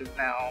sensitive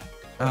now.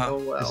 Oh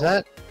well.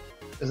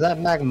 Is that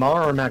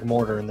Magmar or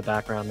Magmortar in the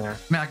background there?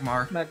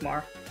 Magmar.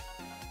 Magmar.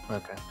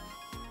 Okay.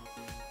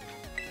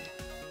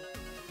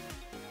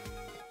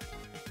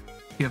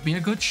 Give me a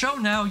good show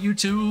now, you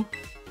two.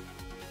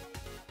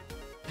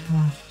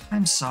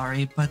 I'm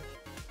sorry, but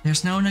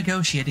there's no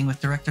negotiating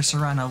with Director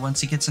Serrano once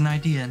he gets an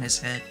idea in his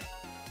head.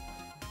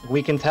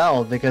 We can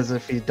tell, because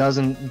if he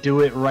doesn't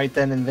do it right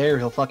then and there,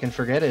 he'll fucking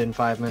forget it in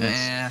 5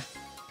 minutes.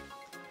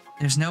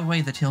 There's no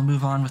way that he'll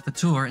move on with the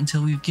tour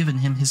until we've given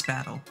him his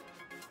battle.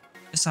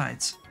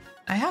 Besides,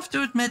 I have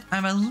to admit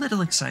I'm a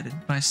little excited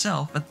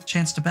myself at the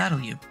chance to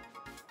battle you.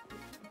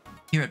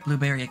 Here at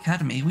Blueberry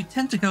Academy, we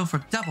tend to go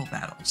for double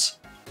battles.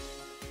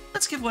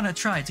 Let's give one a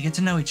try to get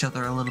to know each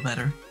other a little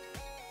better.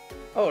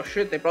 Oh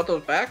shit, they brought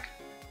those back?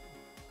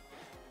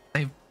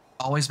 They've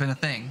always been a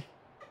thing.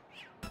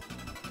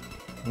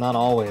 Not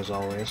always.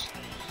 It's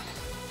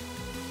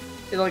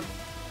like,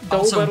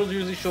 double battles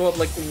usually show up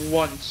like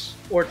once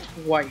or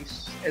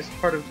twice as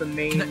part of the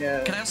main...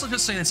 Can I also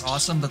just say it's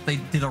awesome that they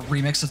did a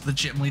remix of the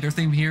gym leader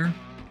theme here?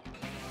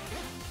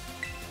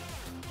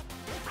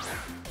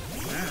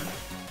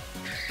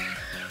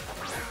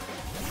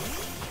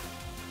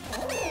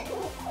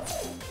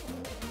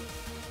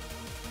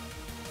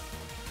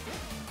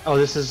 Oh,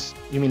 this is...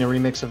 You mean a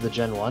remix of the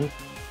Gen 1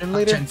 gym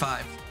leader? Gen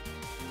 5.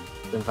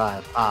 Gen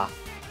 5. Ah.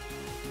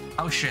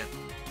 Oh shit.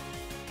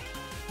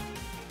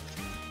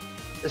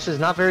 This is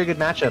not very good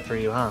matchup for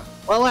you, huh?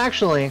 Well,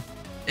 actually,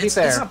 to be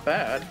fair. It's not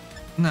bad.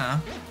 No.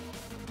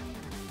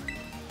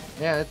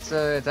 Yeah, it's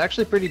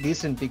actually pretty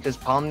decent because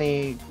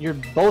Pomni,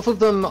 both of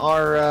them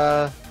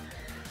are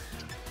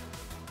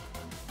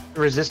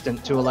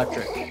resistant to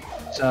electric,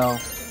 so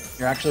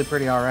you're actually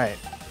pretty all right.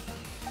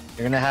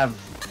 You're gonna have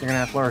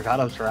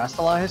Florigato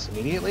Terrastalize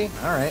immediately.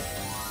 All right.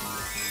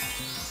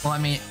 Well, I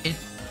mean,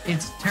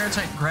 it's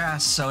Terra-type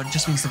grass, so it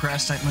just means the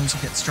grass-type moves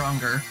will get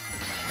stronger.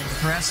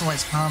 If the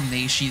Terrastalize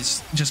Pomni,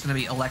 she's just gonna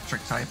be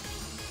electric-type.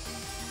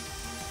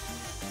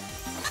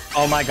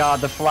 Oh my god,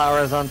 the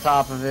flowers on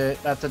top of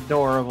it. That's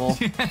adorable.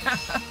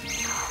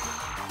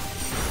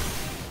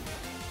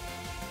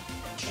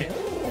 Shit.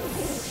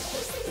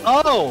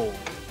 Oh!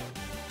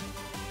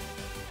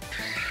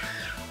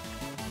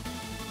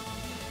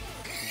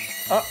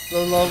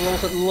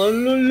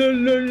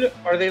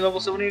 Are they level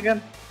 70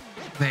 again?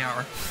 They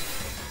are.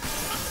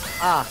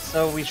 Ah,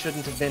 so we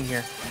shouldn't have been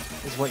here,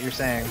 is what you're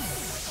saying.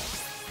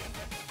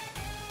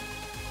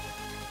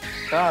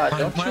 God,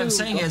 What I'm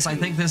saying is, I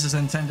think this is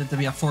intended to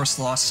be a forced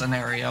loss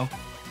scenario.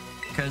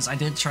 Because I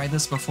did try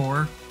this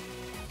before,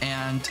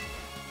 and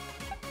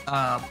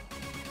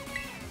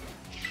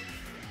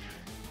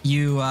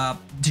you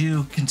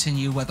do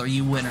continue whether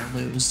you win or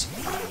lose.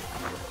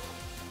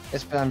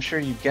 Yes, but I'm sure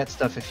you get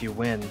stuff if you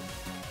win.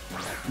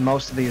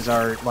 Most of these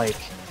are, like...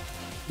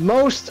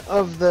 Most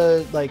of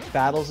the, like,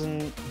 battles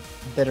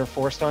that are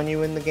forced on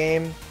you in the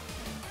game,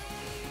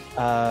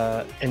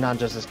 and not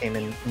just this game,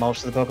 in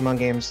most of the Pokemon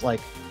games,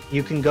 like,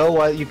 you can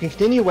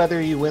continue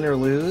whether you win or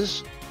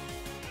lose,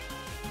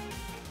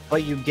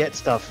 but you get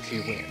stuff if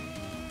you win.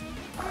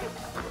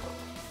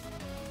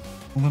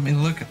 Well, let me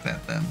look at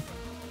that then.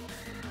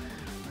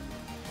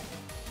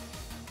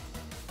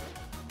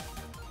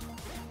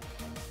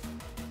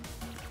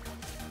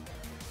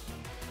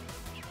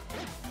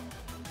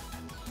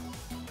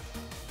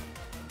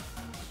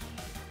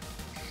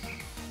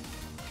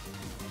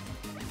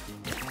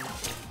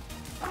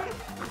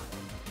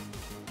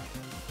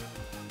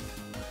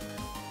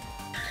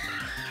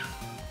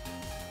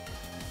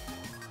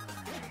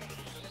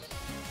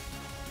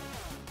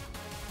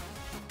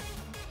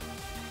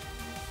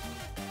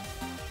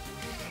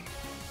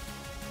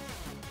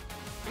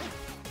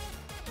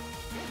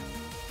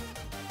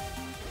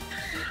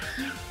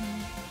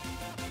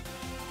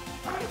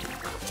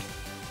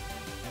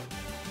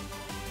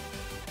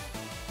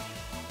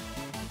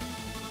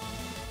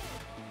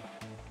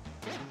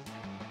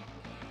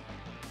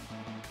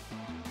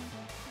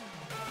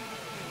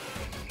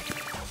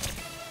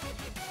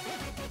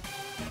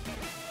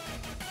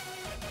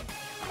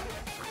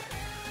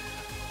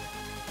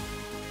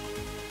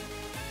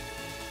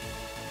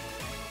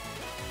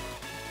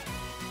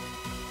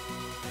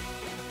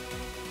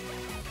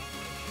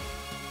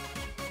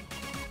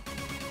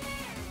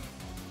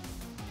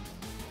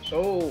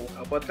 So,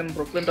 how about them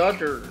Brooklyn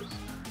Dodgers?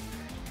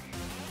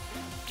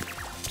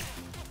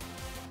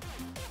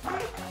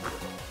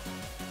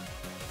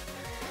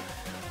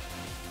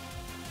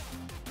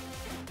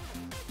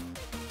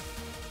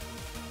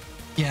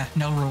 Yeah,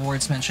 no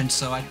rewards mentioned,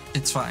 so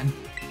it's fine.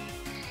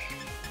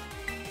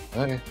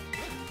 Okay.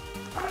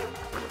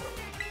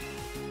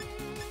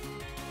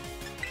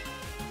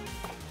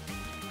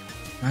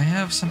 I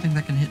have something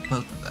that can hit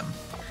both of them.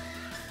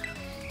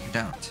 I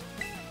don't.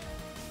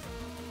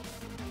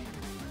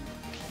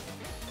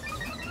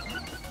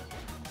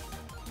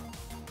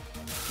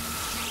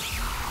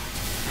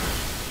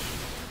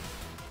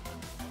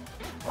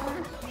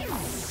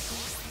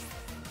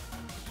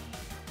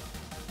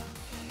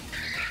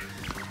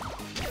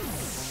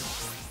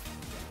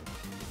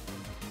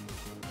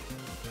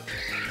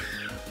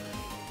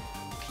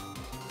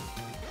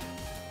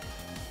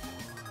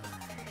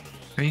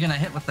 Who are you gonna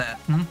hit with that,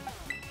 hmm?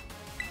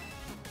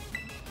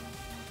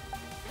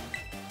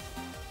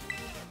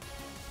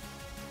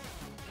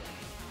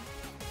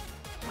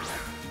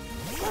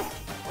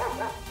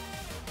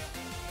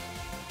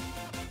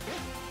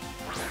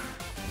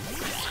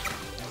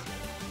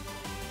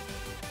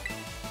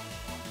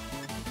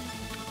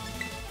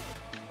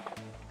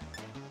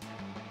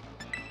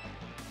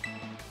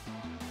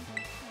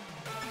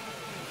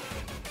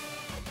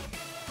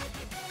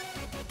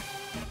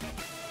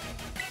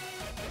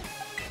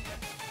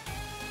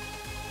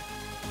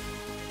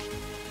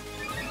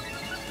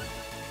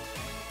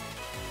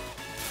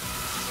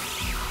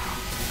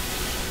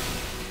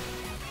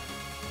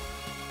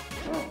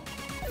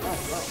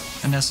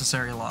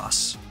 Unnecessary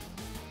loss.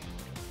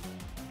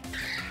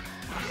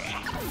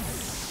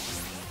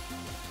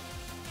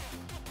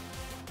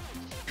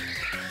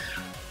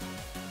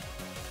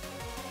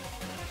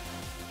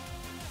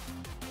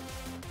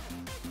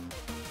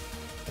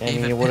 I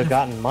mean, you would have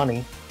gotten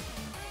money.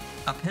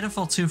 A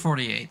pitiful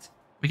 248.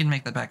 We can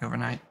make that back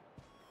overnight.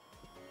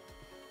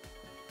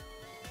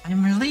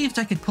 I'm relieved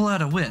I could pull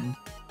out a win.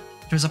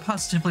 There's a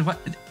positively wet.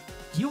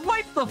 You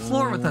wiped the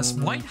floor with us,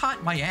 white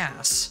hot my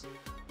ass.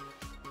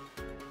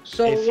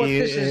 So If what you,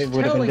 this is it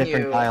would have been telling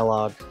different you,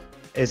 dialogue.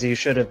 Is you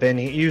should have been.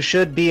 You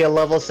should be a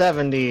level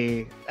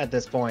 70 at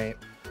this point.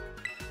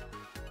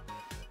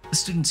 The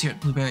students here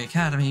at Blueberry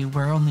Academy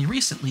were only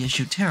recently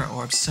issued Terra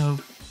Orbs, so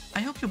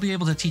I hope you'll be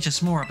able to teach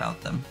us more about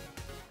them.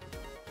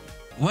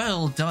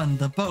 Well done,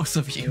 the both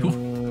of you.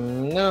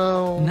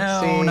 No.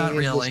 No, see, not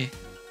really.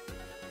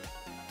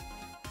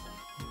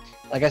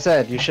 Like I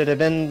said, you should have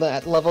been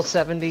at level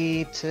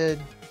 70 to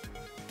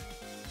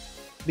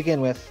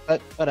begin with,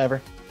 but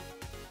whatever.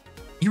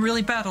 You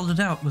really battled it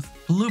out with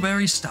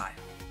Blueberry style.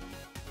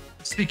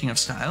 Speaking of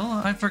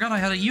style, I forgot I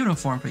had a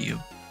uniform for you.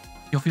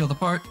 You'll feel the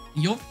part.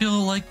 You'll feel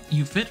like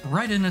you fit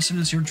right in as soon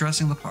as you're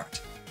dressing the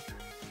part.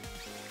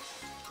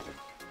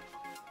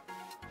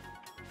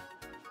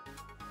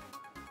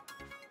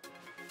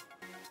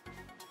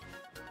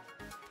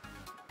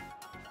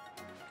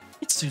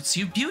 It suits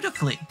you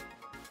beautifully.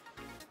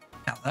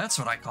 Now that's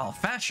what I call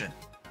fashion.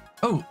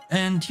 Oh,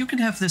 and you can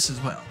have this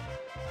as well.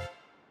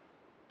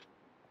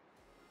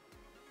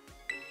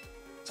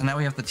 So now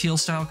we have the teal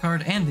style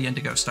card and the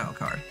indigo style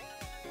card.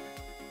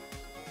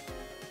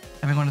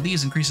 Having one of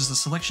these increases the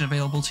selection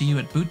available to you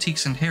at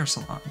boutiques and hair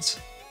salons.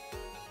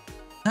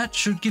 That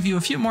should give you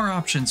a few more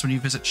options when you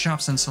visit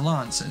shops and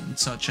salons and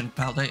such in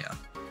Paldea.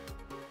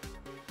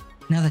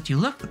 Now that you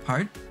look the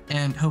part,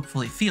 and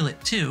hopefully feel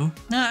it too,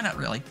 nah, not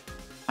really.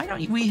 Why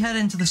don't we head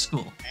into the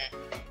school?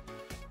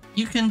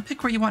 You can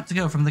pick where you want to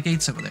go from the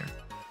gates over there.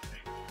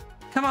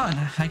 Come on,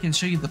 I can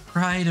show you the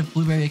pride of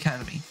Blueberry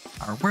Academy,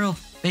 our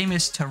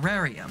world-famous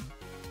terrarium.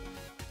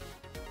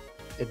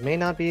 It may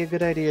not be a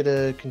good idea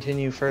to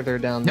continue further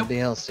down Nope. the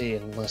DLC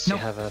unless Nope.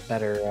 you have a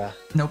better.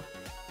 Nope.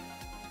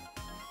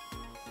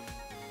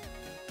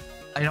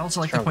 I'd also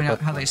like to Trying to point out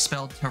put- how they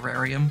spelled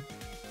terrarium.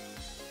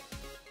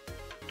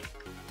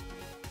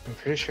 I'm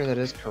pretty sure that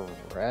is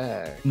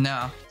correct.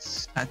 No,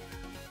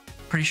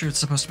 pretty sure it's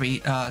supposed to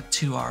be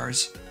 2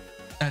 R's.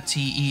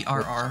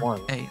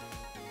 T-E-R-R-A.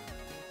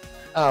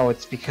 Oh,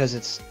 it's because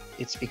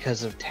it's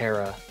because of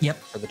Terra. Yep.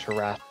 For the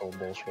terrestrial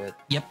bullshit.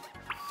 Yep.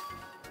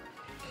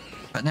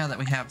 But now that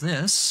we have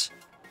this,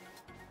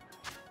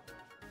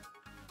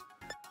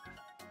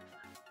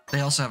 they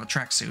also have a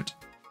tracksuit.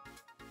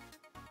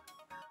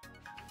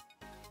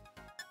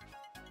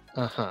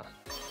 Uh-huh.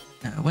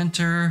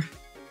 Winter.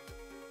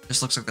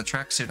 Just looks like the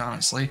tracksuit,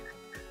 honestly.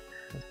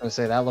 I was gonna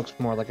say that looks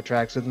more like a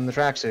tracksuit than the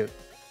tracksuit.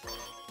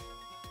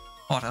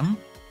 Autumn.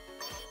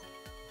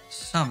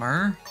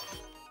 Summer.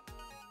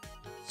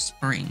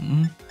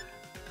 Spring.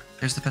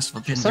 There's the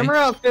Festival Jinji. Summer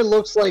outfit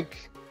looks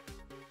like.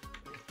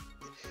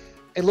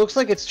 It looks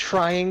like it's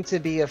trying to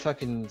be a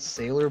fucking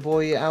Sailor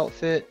Boy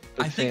outfit,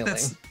 but I think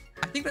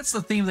failing. that's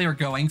the theme they were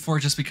going for,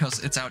 just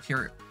because it's out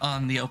here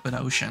on the open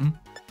ocean.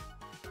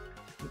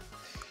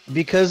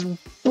 Because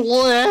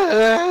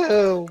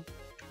blue.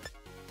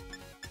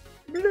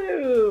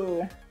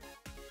 blue.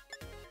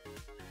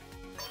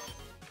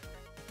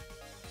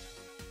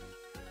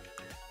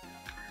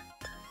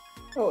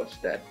 Oh, it's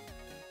dead.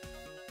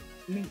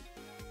 Me.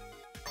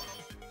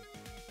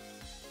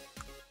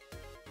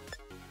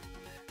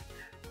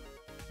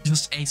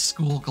 Just a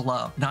school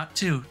glove. Not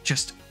two,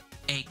 just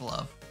a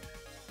glove.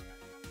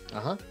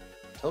 Uh-huh.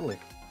 Totally.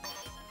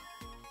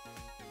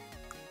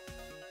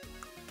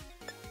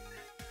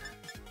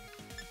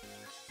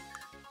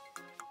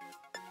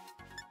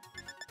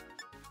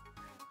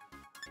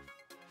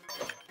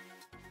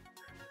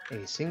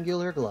 A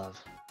singular glove.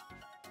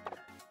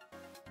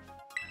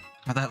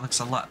 Oh, that looks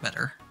a lot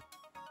better.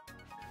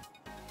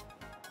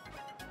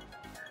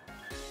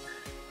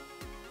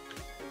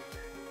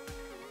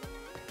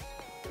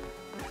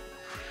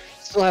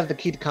 Still have the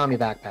Kitakami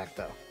backpack,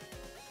 though.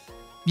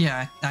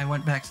 Yeah, I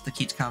went back to the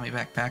Kitakami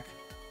backpack.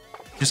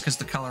 Just because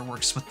the color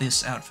works with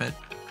this outfit.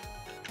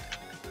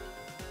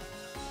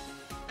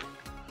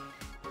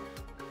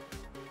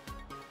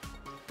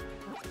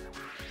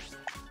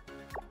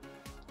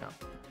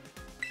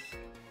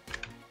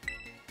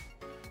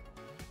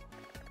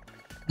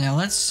 Now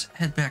let's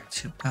head back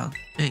to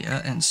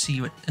Paldea and see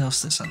what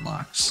else this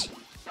unlocks.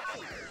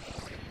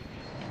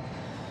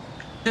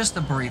 Just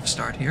a brief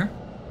start here.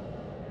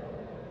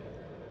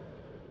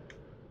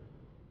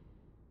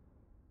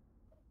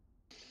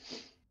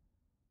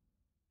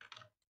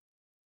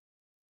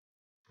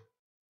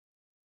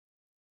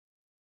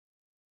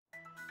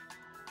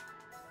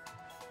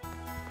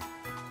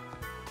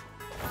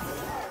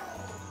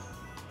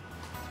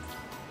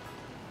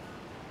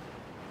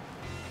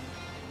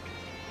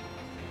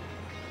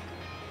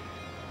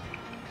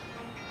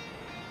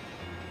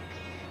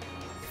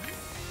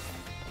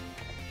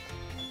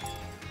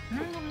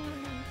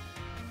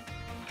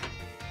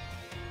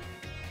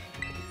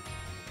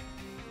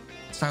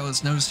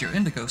 Stylist noticed your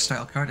Indigo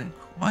style card and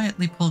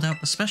quietly pulled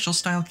out the special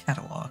style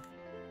catalog.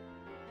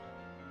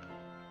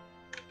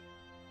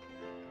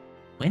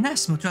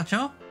 Buenas,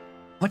 muchacho.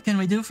 What can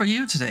we do for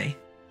you today?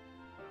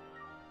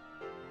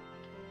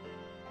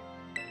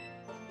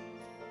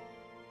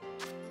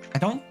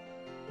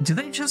 Do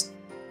they just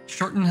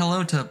shorten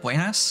hello to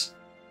buenas?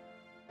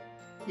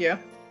 Yeah.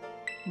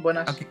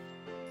 Buenas.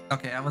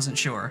 Okay, I wasn't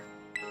sure.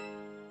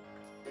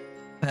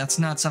 That's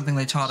not something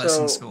they taught us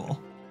in school.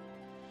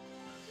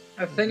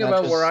 The thing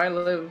about where I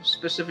live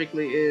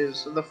specifically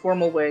is the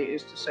formal way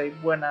is to say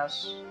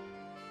buenas,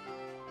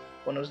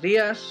 buenos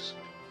dias,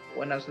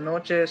 buenas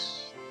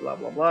noches, blah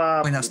blah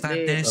blah. Buenas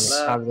tardes.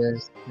 Blah, blah.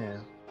 Yeah.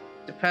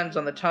 Depends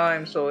on the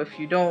time. So if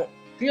you don't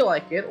feel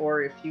like it,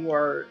 or if you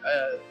are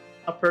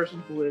a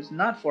person who is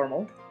not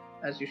formal,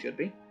 as you should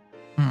be,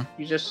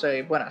 you just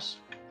say buenas.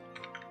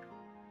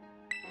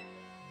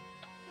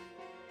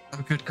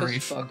 Oh, good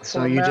grief.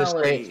 So you just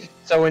say,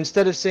 so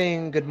instead of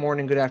saying good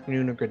morning, good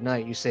afternoon, or good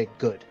night, you say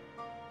good.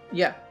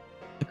 Yeah,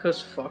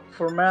 because fuck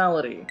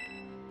formality.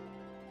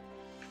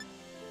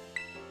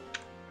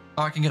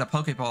 Oh, I can get a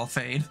Pokeball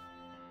fade.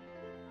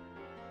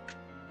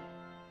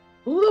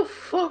 Who the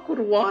fuck would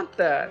want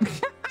that?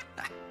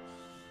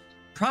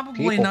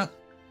 Probably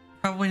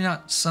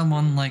not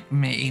someone like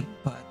me,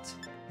 but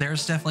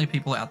there's definitely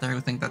people out there who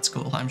think that's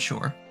cool, I'm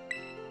sure.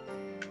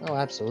 Oh,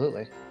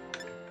 absolutely.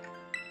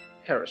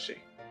 Heresy.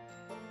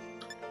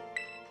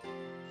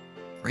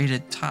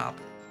 Rated top.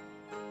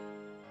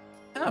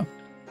 Oh.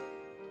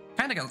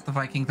 Kinda got the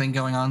Viking thing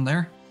going on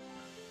there.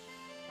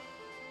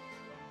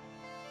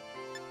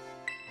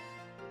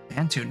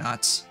 And 2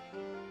 knots.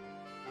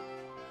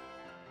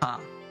 Huh.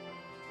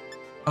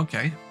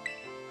 Okay.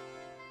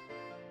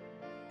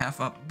 Half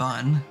up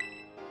bun.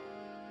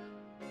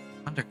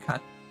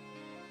 Undercut.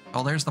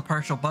 Oh, there's the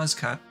partial buzz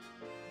cut.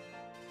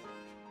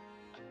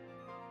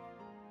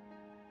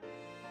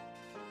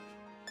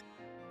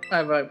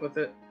 I vibe with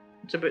it.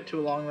 It's a bit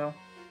too long though.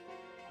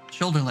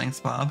 Shoulder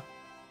length bob.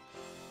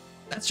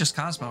 That's just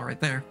Cosmo right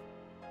there.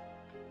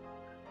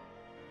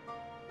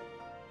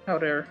 How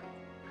dare.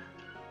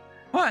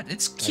 What?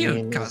 It's cute, I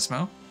mean,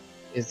 Cosmo.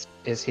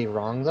 Is he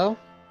wrong though?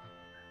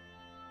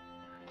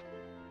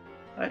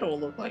 I don't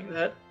look like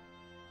that.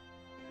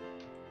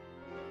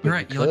 You're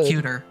right, you look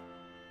cuter.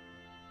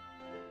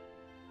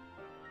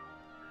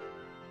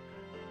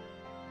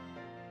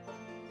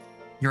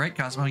 You're right,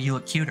 Cosmo, you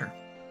look cuter.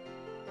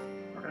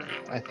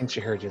 I think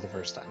she heard you the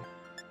first time.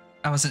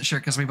 I wasn't sure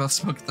because we both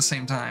spoke at the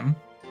same time.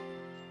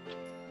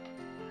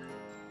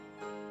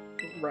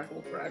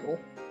 Raggle, raggle.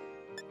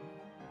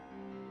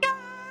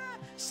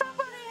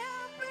 Somebody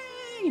help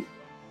me!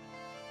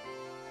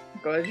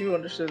 Glad you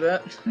understood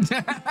that.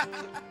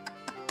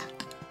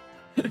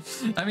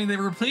 I mean, they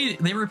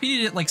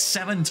repeated it like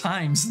 7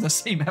 times in the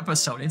same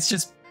episode. It's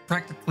just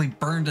practically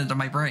burned into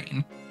my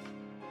brain.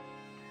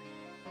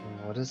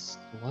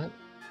 What?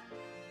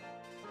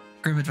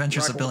 Grim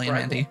Adventures of Billy and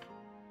Mandy.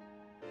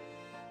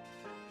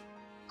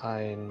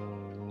 I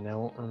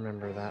don't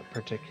remember that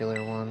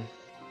particular one.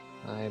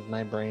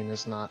 My brain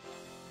is not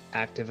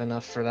active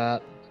enough for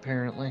that,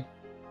 apparently.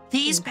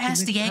 Please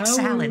pass the egg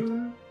salad.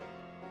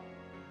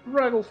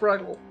 Fraggle,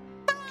 fraggle.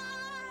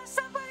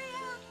 Somebody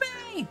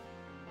help me!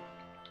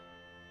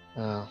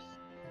 Oh.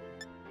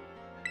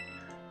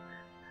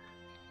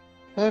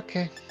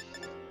 Okay.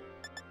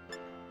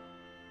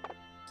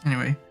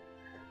 Anyway.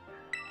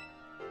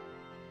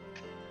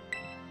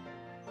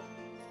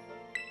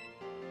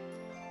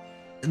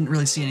 Didn't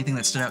really see anything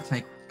that stood out to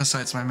make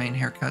besides my main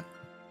haircut.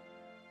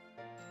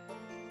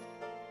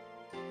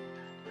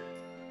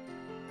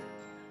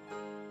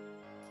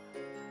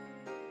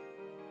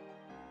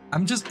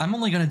 I'm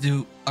only gonna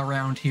do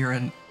around here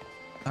in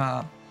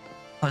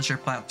Pleasure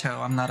Plateau.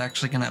 I'm not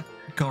actually gonna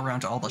go around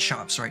to all the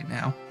shops right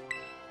now.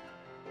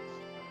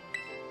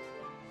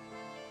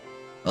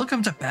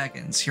 Welcome to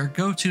Baggins, your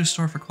go-to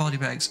store for quality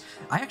bags.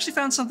 I actually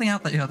found something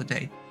out the other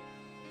day.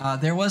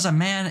 There was a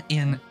man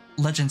in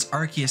Legends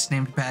Arceus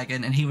named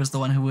Baggin, and he was the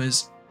one who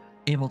was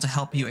able to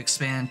help you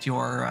expand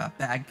your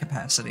bag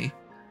capacity.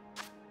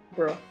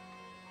 Bro.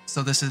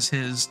 So this is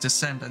his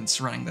descendants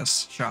running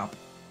this shop.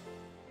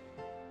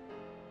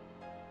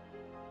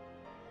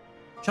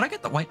 Should I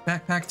get the white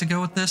backpack to go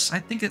with this? I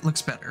think it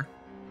looks better.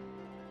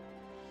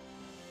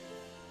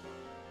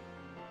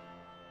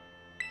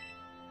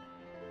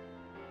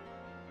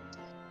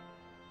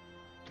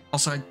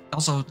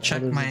 Also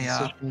check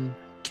my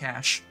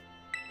cash.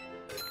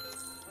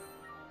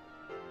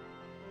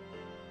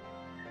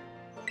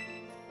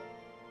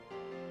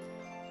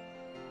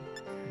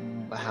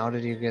 How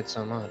did you get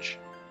so much?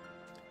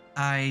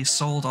 I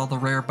sold all the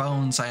rare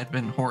bones I had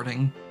been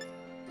hoarding.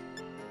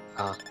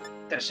 Ah.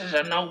 This is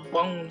a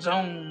no-bone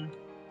zone.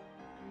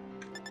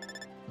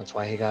 That's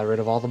why he got rid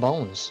of all the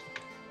bones.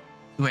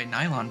 Ooh, a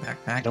nylon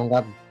backpack.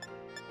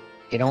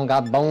 He don't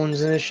got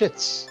bones in his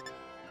shits.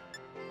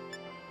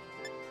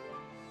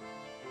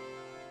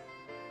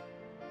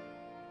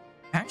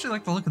 I actually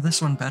like the look of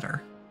this one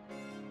better.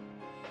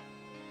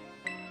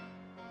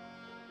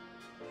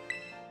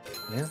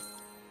 Yeah.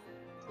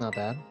 Not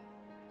bad.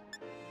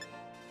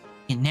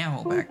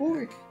 Enamel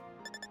backpack.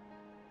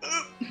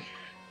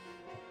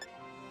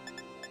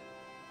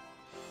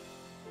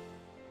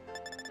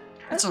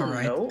 That's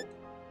alright. Note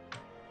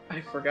I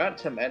forgot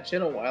to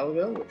mention a while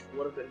ago, which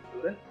would have been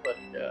prudent, but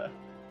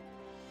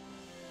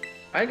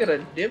I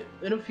gotta dip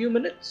in a few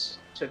minutes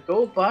to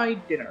go buy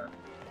dinner.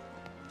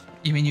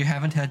 You mean you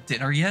haven't had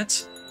dinner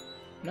yet?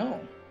 No.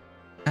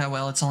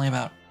 Well, it's only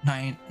about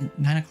 9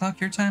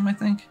 o'clock your time, I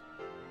think.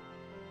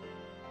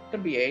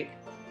 Could be 8.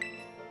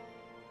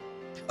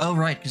 Oh,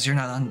 right, because you're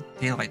not on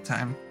daylight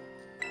time.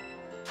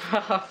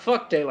 Haha,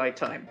 fuck daylight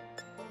time.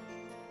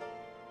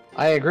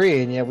 I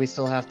agree, and yet we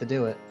still have to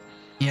do it.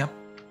 Yep.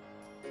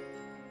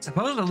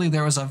 Supposedly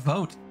there was a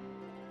vote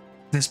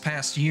this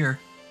past year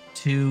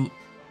to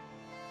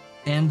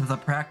end the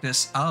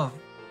practice of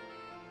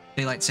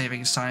daylight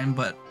savings time,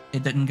 but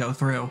it didn't go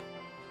through.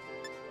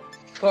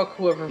 Fuck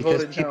whoever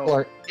Because voted people no.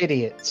 are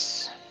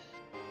idiots.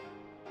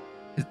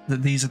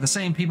 These are the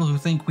same people who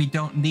think we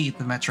don't need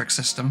the metric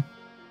system.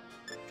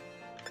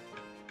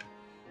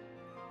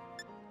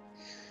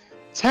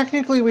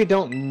 Technically, we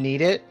don't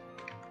need it,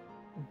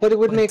 but it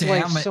would But make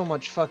damn life it. so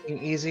much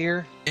fucking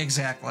easier.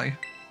 Exactly.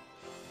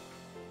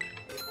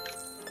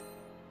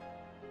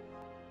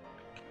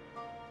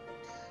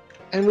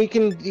 And we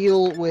can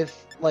deal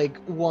with, like,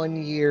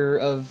 1 year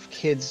of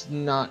kids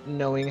not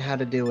knowing how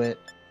to do it.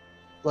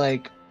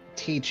 Like,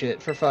 teach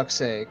it, for fuck's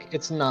sake.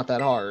 It's not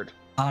that hard.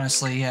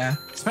 Honestly, yeah.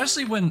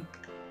 Especially when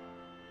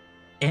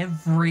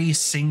every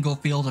single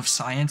field of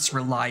science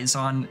relies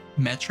on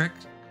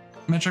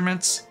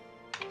measurements.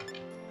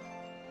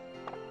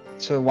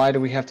 So why do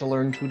we have to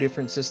learn 2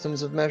 different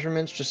systems of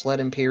measurements? Just let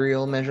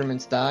imperial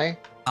measurements die?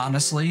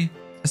 Honestly,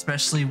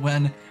 especially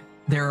when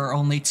there are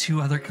only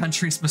 2 other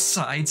countries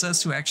besides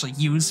us who actually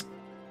use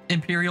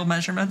imperial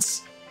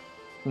measurements.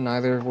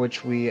 Neither of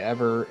which we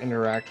ever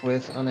interact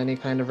with on any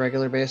kind of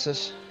regular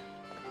basis.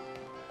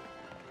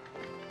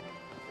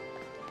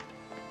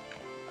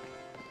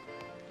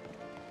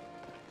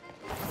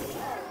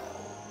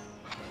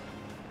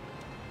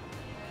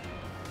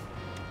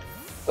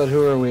 But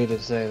who are we to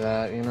say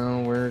that, you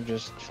know? We're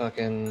just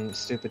fucking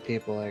stupid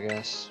people, I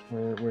guess.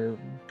 We're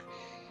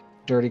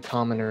dirty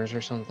commoners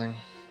or something.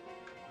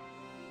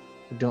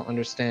 We don't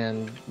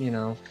understand, you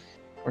know,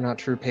 we're not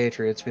true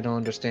patriots. We don't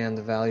understand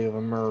the value of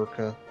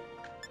America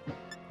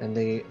and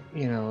the,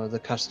 you know, the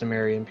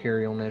customary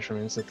imperial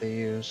measurements that they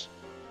use.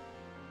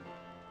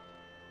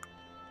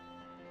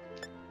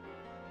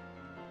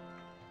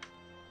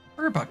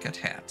 Or a bucket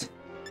hat.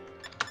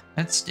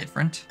 That's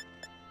different.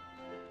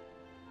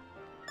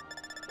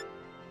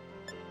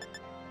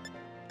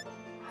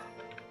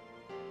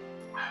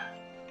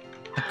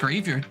 A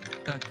griever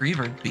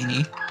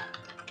beanie.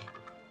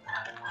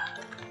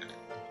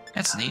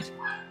 That's neat.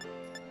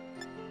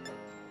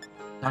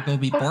 Not gonna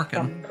be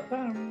Borkin.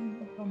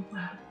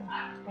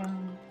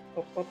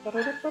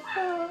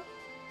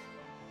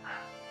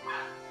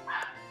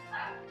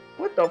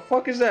 What the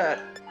fuck is that?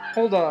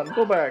 Hold on,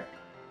 go back.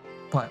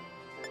 What?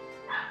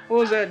 What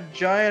was that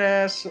giant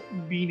ass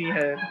beanie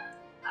head?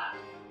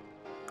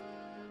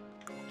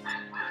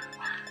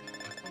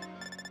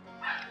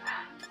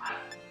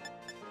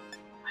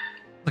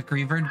 The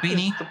grievered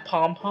beanie? Is the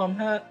pom-pom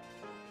hat?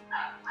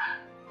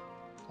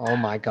 Oh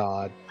my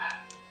god.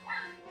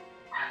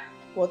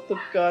 What the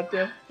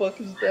goddamn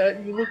fuck is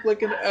that? You look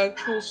like an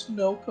actual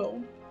snow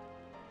cone.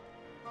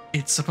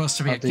 It's supposed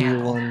to be I'll a do you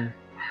camel. one.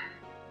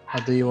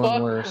 I'll do you one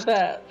Fuck worse.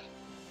 that.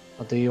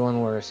 I'll do you one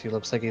worse. He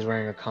looks like he's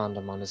wearing a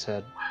condom on his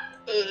head.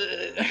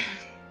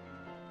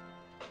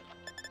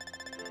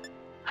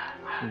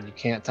 You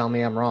can't tell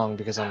me I'm wrong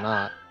because I'm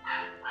not.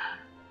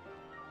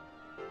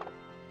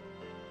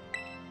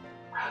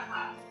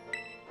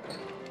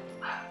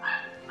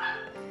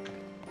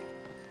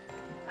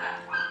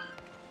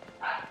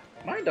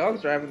 My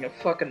dogs are having a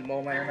fucking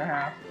moment and a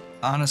half.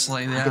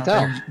 Honestly,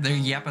 yeah, they're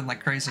yapping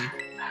like crazy.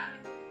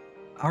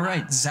 All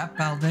right, Zap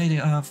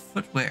Balde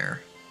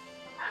footwear.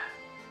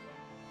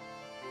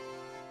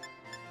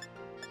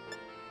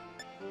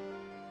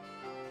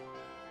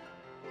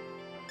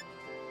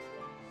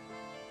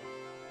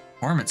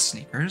 Performance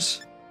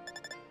sneakers.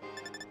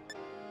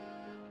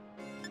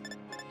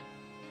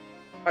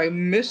 I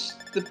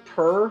missed the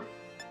purr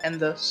and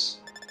the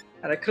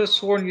and I could have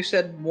sworn you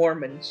said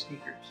Mormon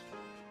sneakers.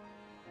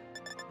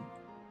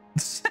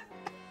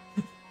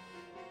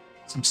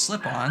 Some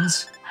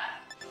slip-ons.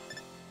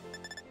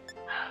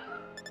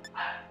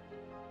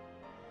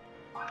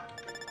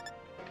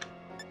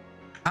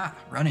 Ah,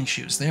 running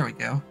shoes. There we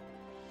go.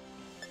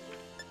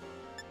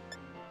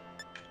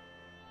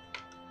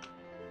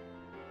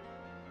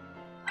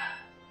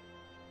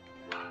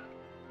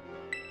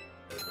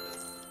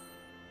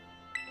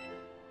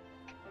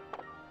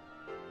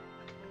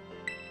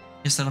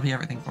 Guess that'll be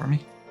everything for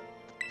me.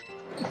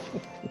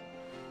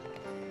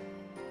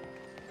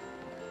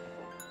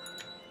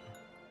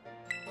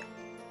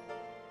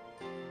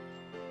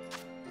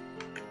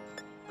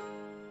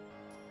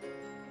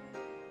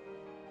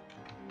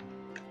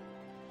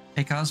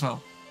 Hey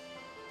Cosmo,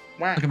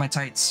 What? look at my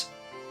tights.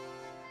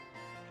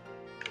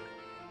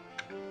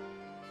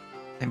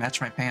 They match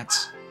my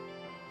pants.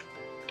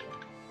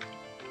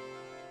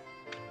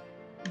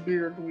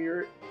 Weird.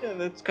 Yeah,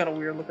 that's kind of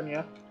weird looking,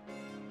 yeah.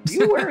 Are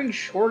you wearing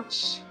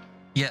shorts?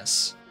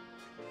 Yes.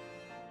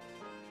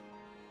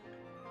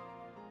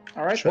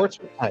 Alright. Shorts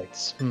with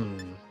tights.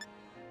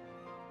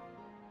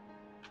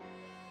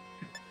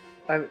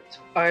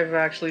 I've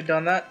actually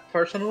done that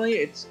personally.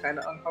 It's kind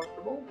of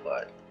uncomfortable,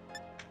 but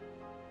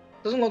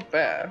it doesn't look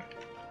bad.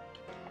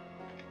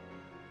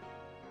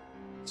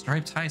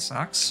 Striped high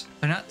socks.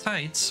 They're not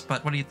tights,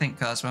 but what do you think,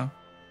 Cosmo?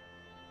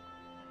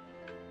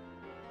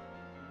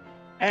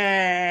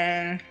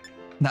 And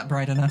Not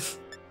bright enough?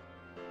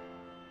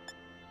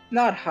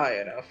 not high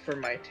enough for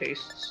my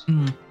tastes.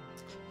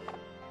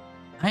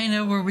 I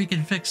know where we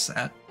can fix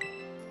that.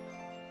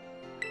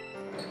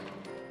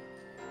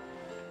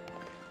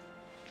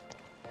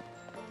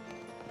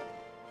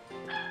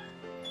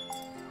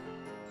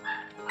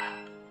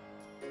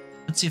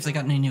 Let's see if they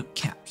got any new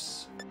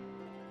caps.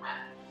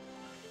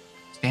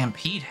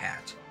 Stampede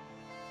hat.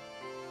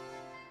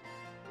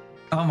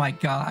 Oh my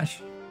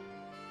gosh.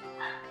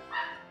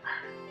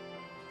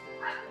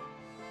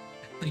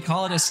 They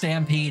call it a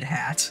stampede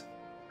hat.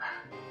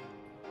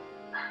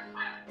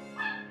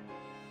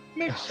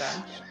 Makes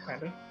sense,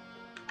 kind of.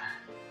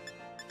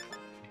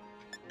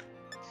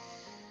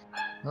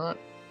 Not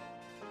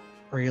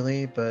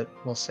really, but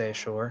we'll say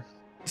sure.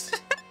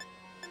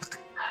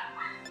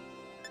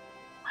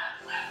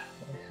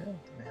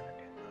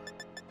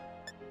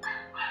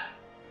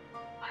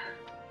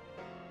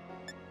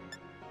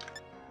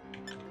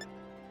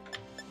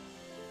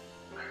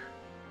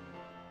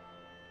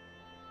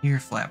 Ear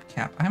flap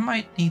cap. I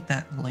might need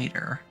that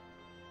later.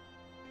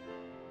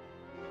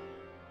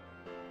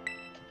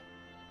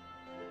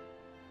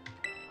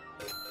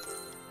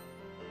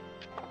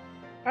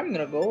 I'm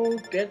gonna go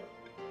get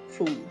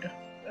food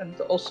and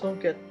also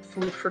get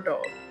food for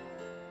dog.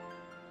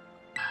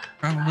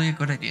 Probably a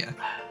good idea.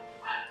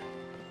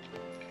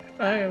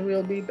 I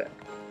will be back.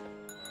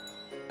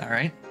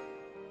 Alright.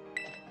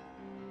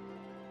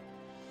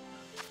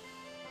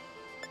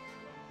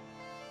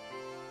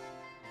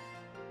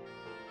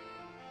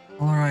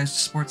 Polarized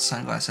sports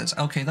sunglasses.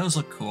 Okay, those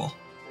look cool.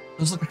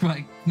 Those look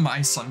like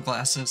my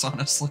sunglasses,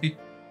 honestly.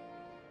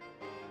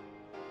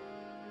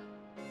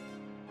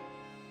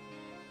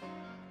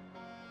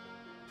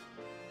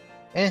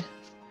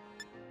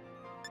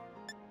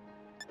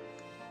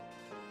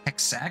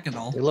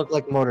 Hexagonal. They look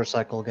like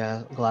motorcycle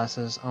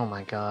glasses. Oh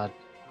my god.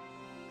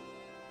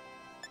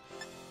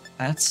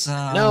 That's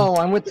No,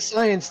 I'm with the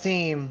science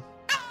team.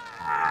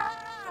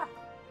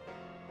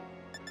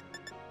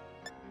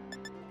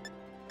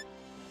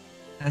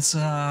 That's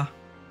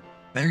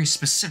very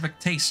specific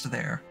taste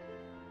there.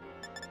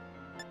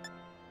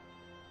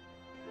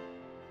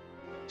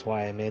 That's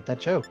why I made that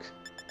joke.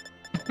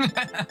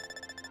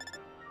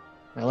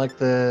 I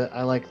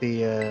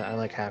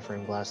like half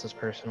rim glasses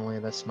personally.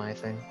 That's my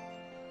thing.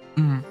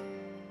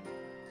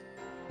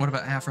 What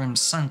about half rim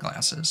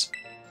sunglasses?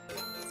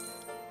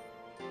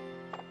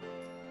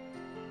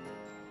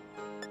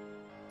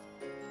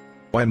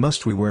 Why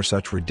must we wear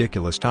such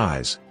ridiculous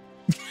ties?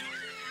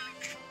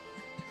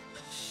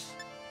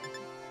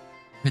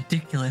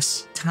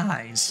 Ridiculous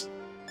ties.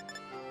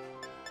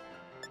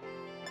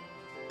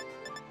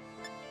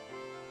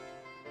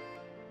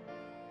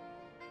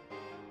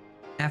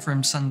 Half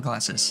rim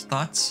sunglasses.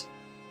 Thoughts?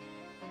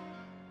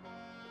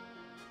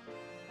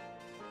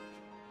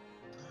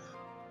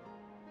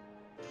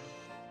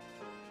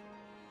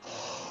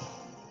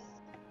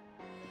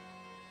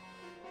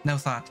 No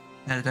thought.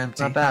 Had it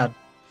empty. Not bad.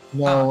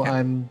 No, Oh,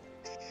 okay.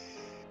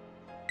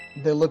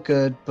 They look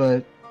good,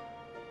 but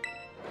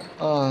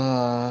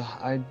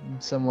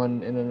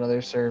someone in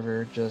another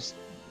server just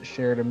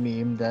shared a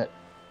meme that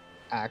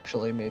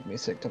actually made me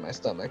sick to my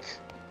stomach.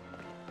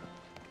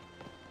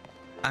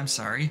 I'm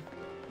sorry.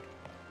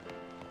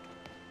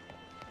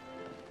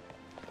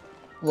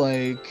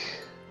 Like,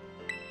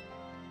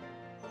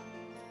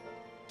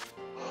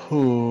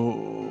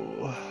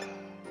 ooh,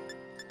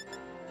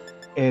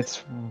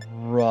 it's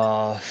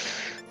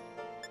rough.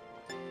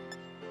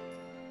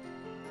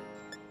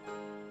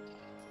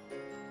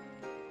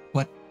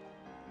 What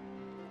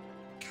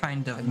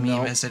kind of meme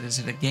No. is it? Is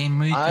it a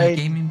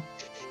gaming?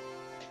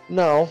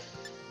 No,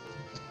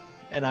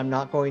 and I'm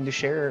not going to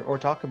share or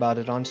talk about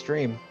it on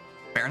stream.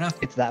 Fair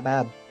enough. It's that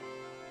bad.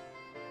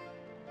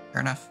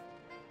 Fair enough.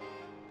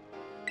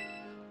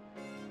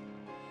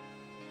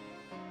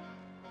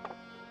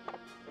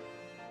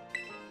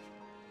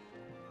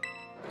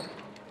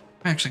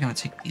 I'm actually going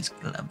to take these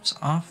gloves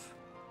off.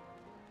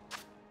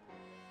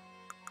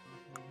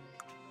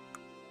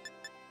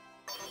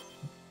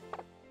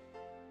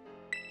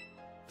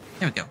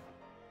 There we go.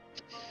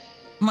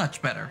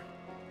 Much better.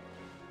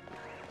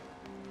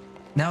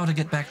 Now to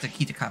get back to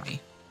Kitakami.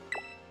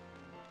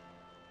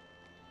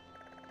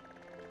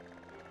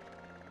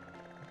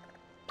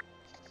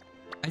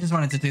 I just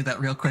wanted to do that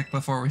real quick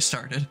before we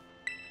started.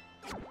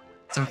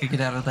 So we could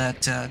get out of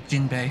that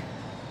Jinbei.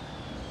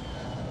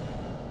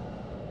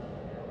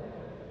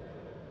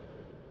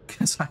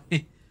 Because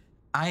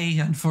I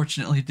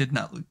unfortunately did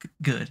not look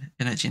good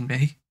in a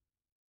Jinbei.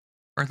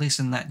 Or at least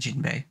in that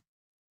Jinbei.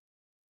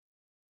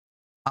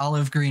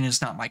 Olive green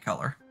is not my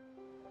color.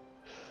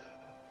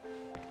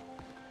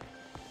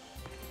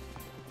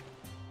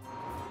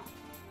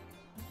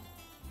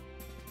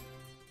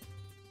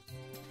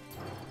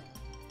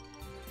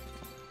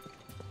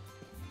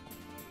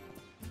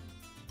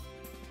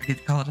 Ready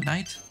to call it a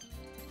night?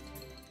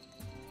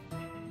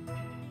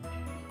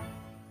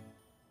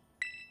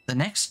 The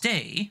next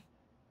day...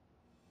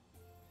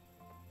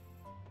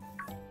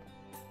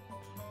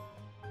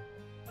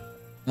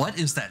 What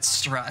is that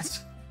strut?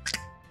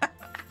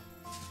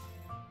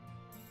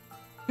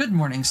 Good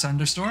morning,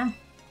 Thunderstorm.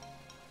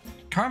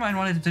 Carmine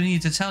wanted me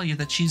to tell you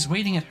that she's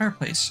waiting at her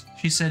place.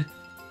 She said,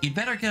 you'd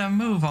better get a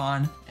move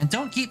on, and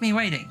don't keep me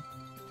waiting.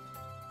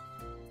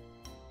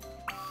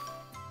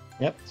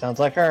 Yep, sounds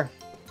like her.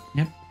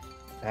 Yep.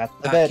 That's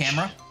the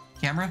bitch.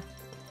 Camera,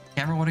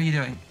 what are you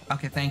doing?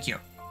 Okay, thank you.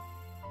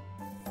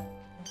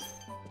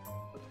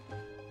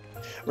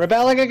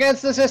 Rebelling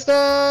against the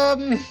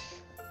system!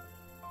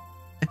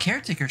 The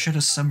caretaker showed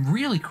us some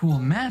really cool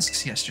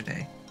masks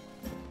yesterday.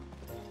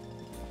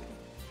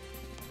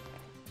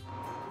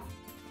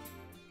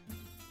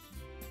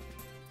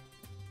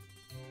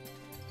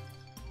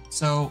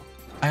 So,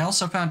 I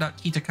also found out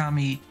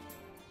Kitakami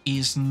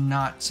is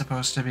not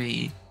supposed to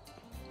be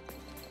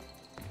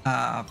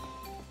South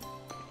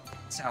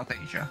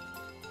Asia.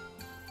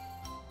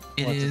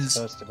 What's it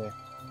supposed to be?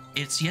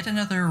 It's yet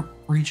another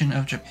region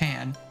of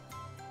Japan,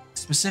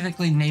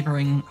 specifically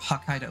neighboring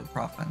Hokkaido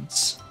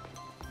province.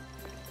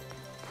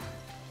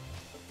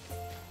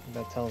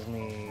 That tells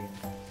me...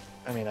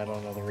 I mean, I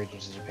don't know the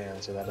regions of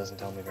Japan, so that doesn't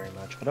tell me very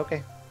much, but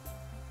okay.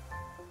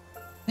 I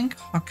think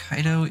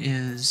Hokkaido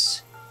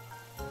is...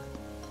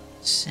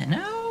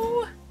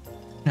 Sinnoh?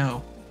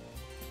 No.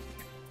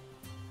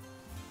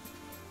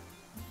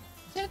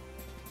 Is it?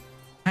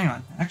 Hang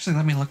on. Actually,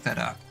 let me look that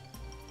up.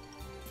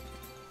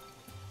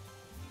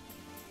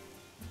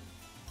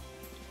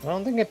 I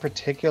don't think it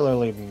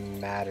particularly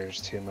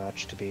matters too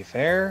much, to be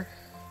fair.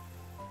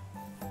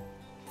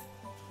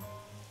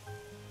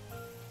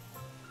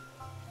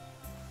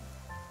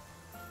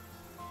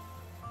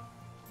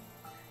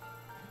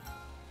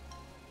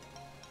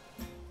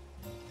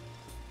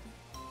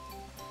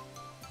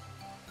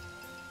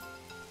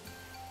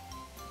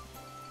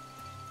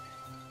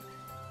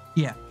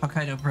 Yeah,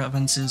 Hokkaido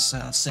province is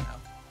Sinnoh.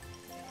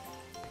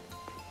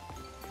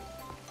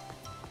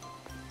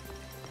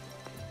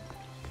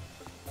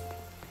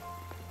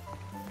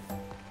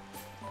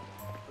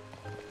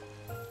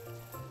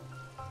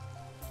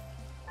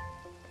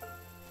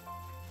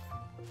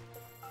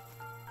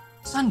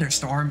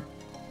 Thunderstorm,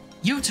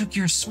 you took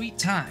your sweet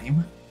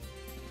time.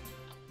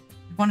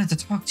 I wanted to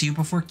talk to you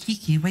before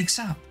Kiki wakes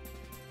up.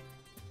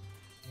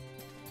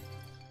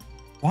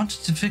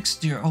 Wanted to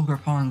fix your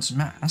Ogreppon's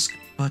mask,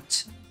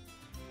 but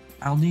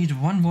I'll need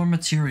one more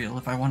material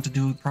if I want to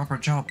do a proper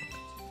job of it.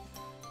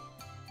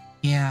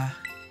 Yeah.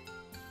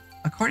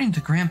 According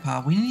to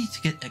Grandpa, we need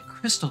to get a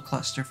crystal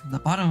cluster from the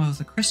bottom of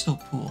the crystal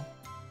pool.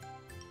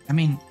 I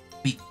mean,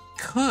 we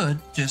could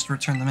just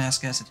return the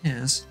mask as it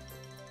is,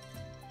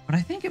 but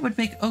I think it would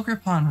make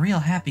Ogrepon real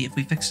happy if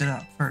we fix it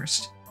up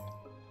first.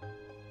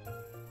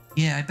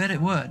 Yeah, I bet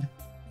it would.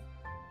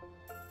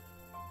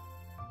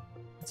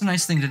 It's a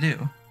nice thing to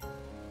do.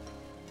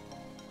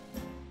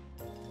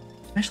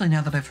 Especially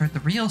now that I've heard the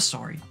real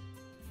story.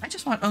 I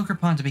just want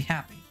Ogrepon to be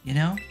happy, you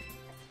know?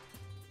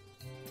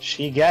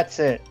 She gets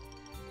it.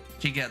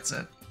 She gets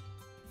it.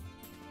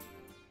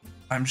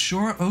 I'm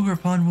sure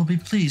Ogrepon will be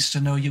pleased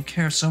to know you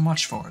care so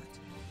much for it.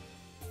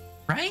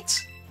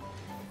 Right?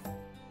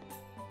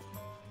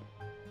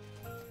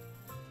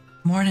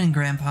 Morning,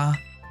 Grandpa.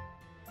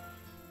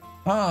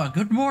 Oh,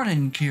 good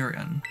morning,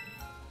 Kieran.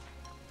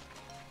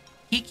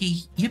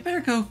 Kiki, you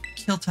better go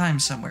kill time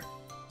somewhere.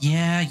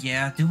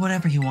 Yeah, do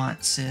whatever you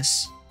want,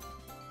 sis.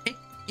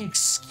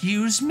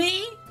 Excuse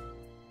me?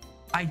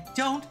 I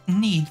don't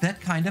need that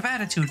kind of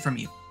attitude from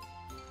you.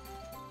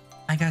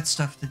 I got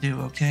stuff to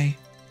do, okay?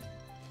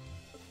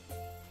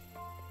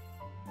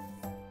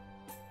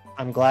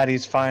 I'm glad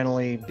he's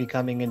finally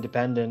becoming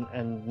independent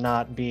and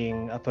not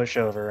being a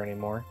pushover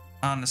anymore.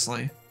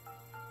 Honestly.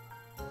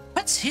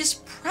 What's his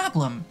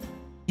problem?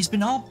 He's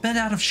been all bent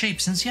out of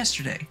shape since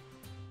yesterday.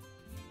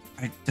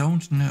 I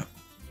don't know.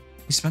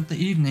 He spent the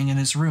evening in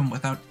his room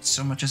without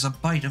so much as a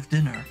bite of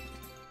dinner.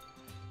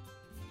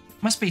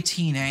 Must be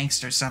teen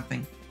angst or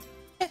something.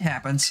 It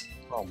happens.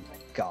 Oh my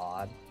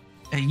god.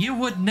 You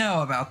would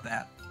know about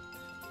that.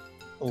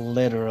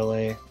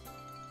 Literally.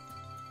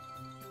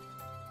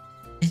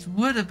 It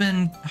would have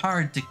been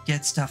hard to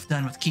get stuff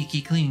done with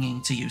Kiki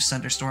clinging to you,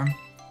 Thunderstorm.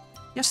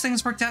 Yes,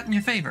 things worked out in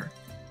your favor.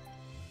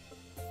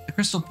 The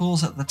crystal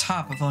pool's at the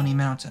top of Oni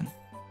Mountain.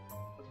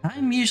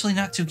 I'm usually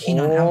not too keen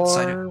on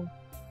outsider.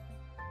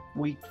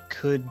 We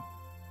could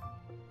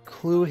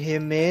clue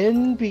him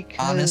in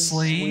because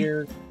honestly,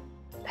 we're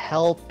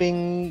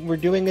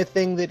doing a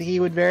thing that he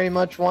would very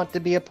much want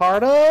to be a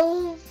part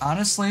of.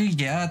 Honestly,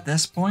 yeah, at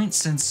this point,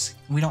 since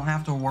we don't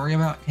have to worry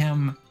about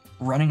him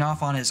running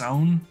off on his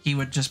own, he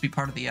would just be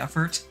part of the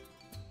effort.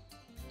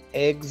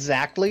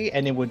 Exactly,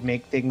 and it would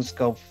make things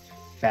go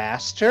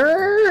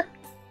faster.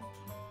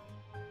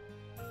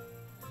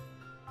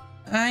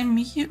 I'm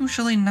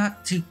usually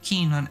not too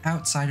keen on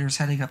outsiders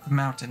heading up the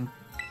mountain,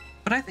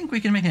 but I think we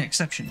can make an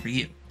exception for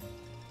you.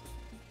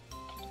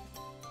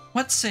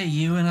 What say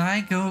you and I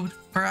go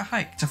for a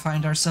hike to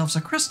find ourselves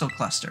a crystal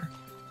cluster?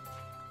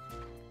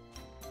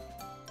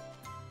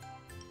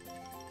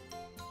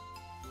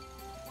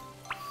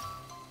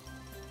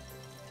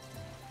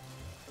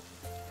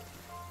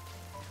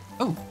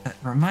 Oh, that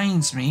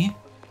reminds me.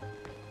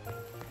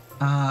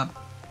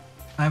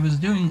 I was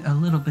doing a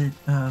little bit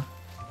of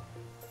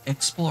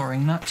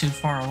exploring not too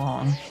far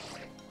along,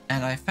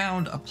 and I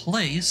found a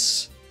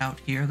place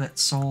out here that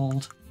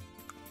sold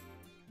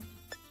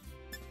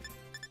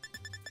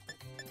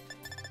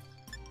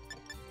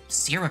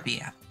syrupy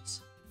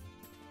apples.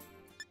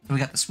 So we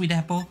got the sweet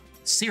apple,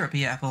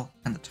 syrupy apple,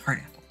 and the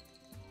tart apple.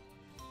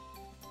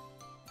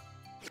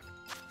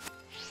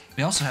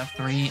 We also have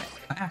 3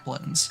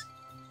 applins.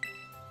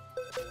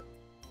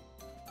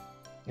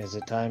 Is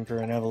it time for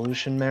an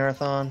evolution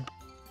marathon?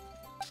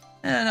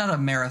 Not a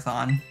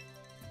marathon,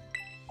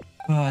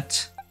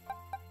 but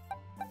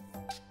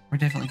we're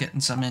definitely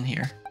getting some in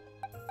here.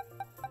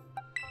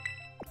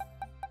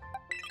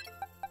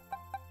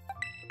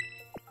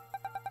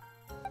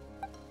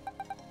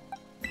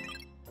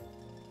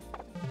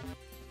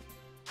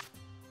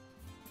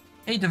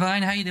 Hey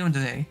Divine, how you doing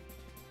today?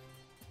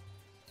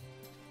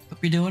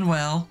 Hope you're doing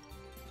well.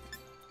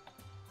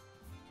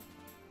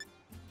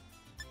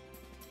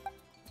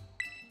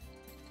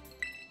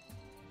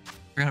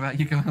 Forgot about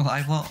you going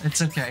live. Well,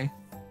 it's okay.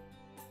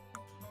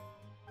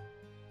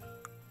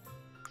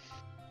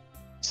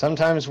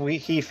 Sometimes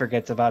he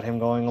forgets about him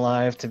going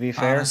live, to be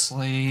fair.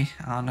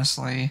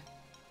 Honestly.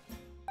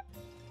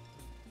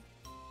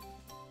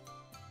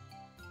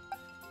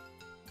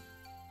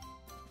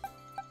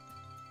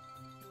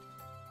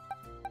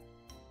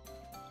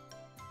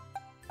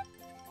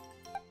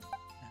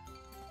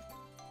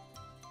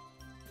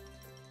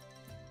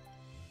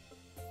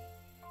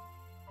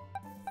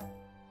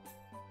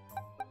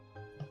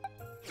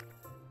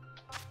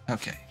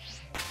 Okay.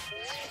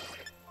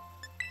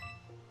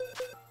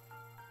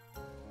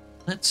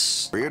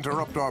 We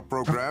interrupt our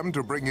program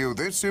to bring you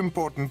this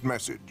important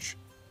message.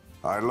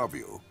 I love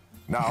you.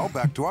 Now,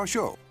 back to our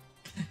show.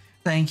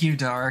 Thank you,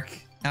 Dark.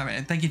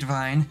 Thank you,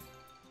 Divine.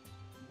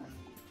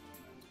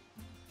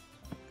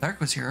 Dark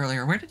was here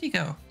earlier. Where did he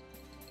go?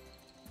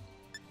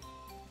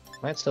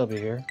 Might still be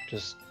here,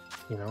 just,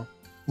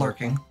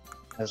 Lurking.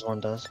 As one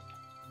does.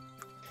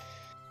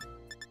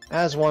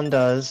 As one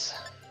does.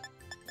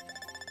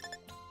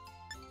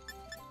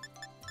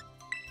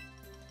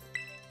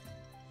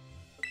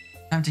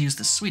 Time to use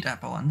the sweet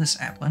apple on this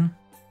applin.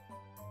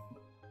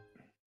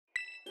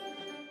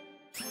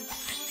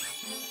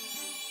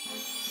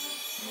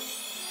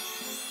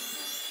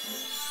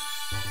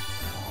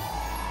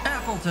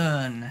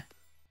 Appleton!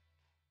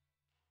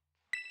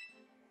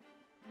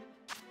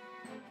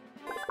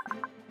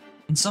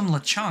 And some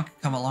Lechonk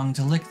come along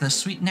to lick the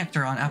sweet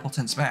nectar on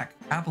Appleton's back.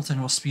 Appleton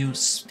will spew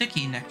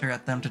sticky nectar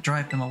at them to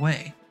drive them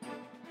away.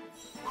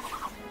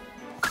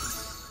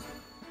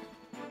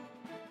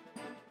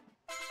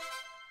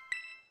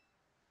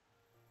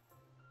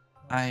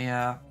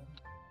 I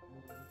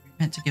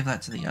meant to give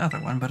that to the other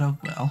one, but oh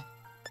well.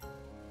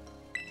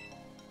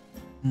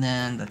 And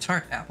then the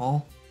tart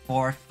apple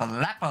for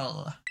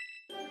Flapple.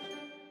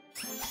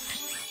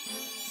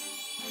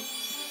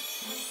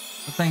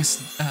 But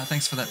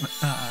thanks for that,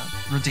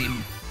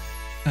 redeem,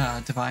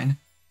 Divine.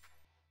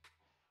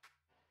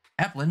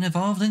 Applin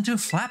evolved into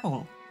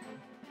Flapple.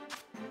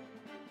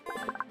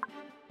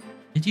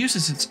 It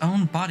uses its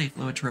own body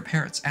fluid to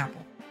repair its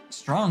apple.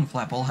 Strong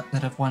Flapple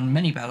that have won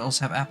many battles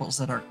have apples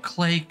that are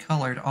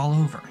clay-colored all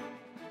over.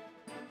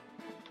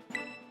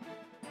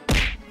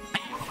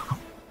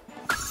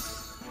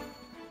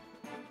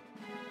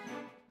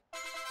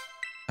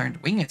 Learned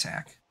Wing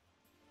Attack.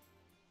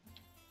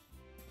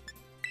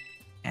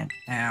 And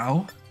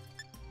now...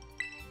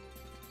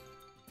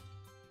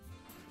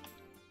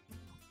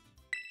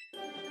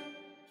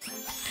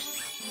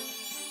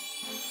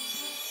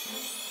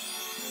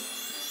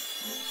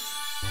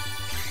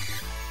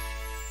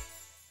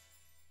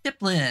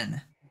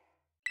 Diplin.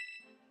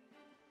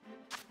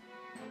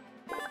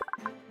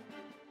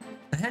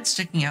 The head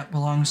sticking out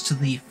belongs to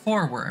the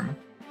foreworm,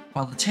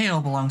 while the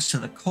tail belongs to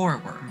the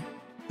core worm.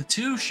 The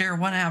two share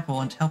one apple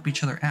and help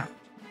each other out.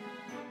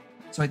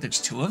 So wait, there's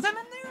two of them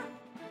in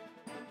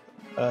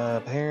there?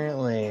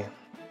 Apparently.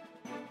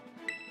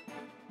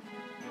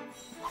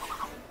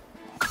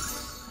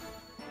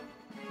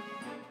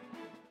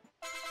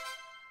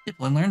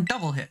 Diplin learned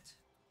Double Hit.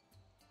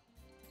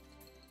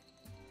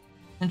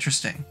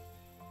 Interesting.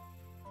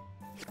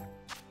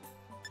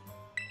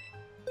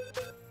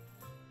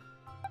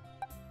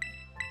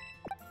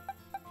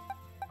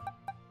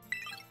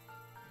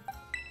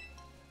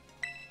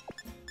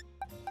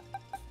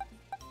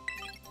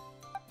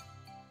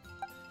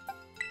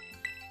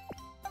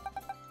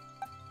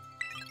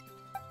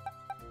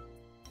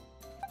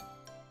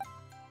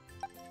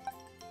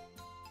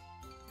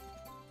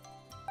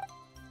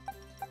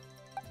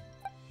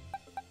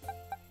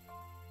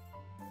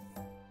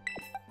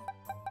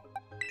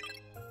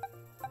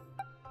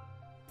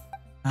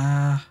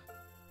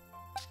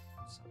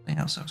 Something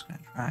else I was going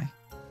to try.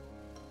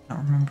 I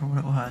don't remember what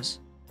it was.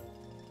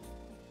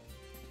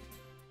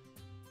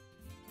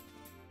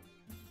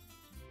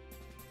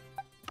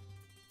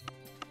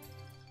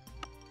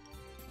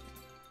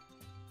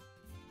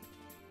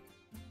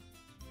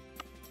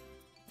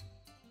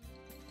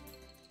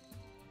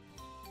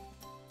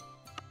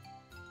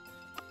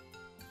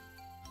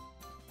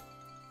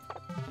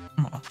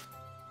 Oh.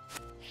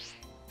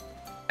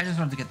 I just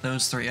wanted to get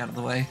those three out of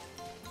the way.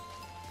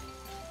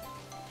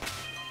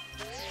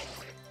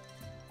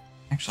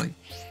 Actually,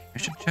 I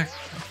should check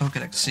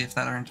Pokedex to see if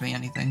that earned me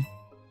anything.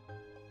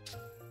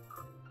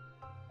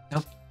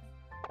 Nope.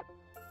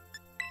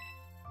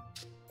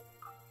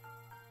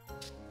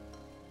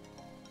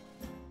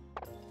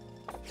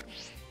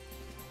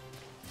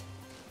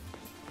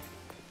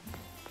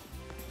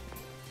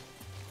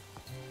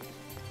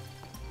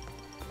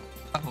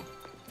 Oh.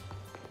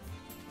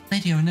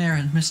 Lady Onair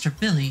and Mr.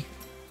 Billy.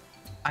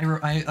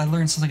 I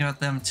learned something about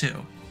them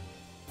too.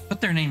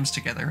 Put their names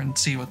together and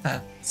see what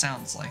that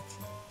sounds like.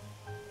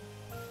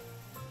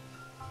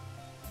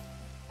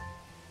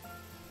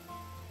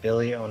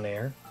 Billy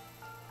Onair.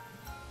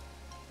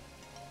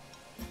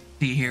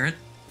 Do you hear it?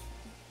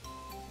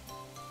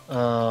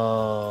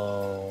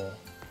 Oh.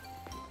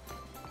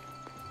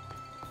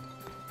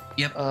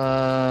 Yep.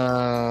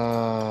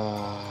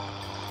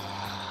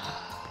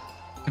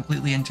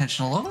 Completely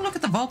intentional. Oh, look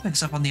at the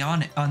Vulpix up on the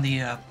I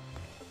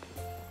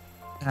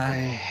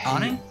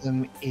awning? hate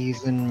them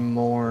even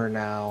more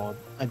now.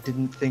 I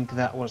didn't think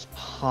that was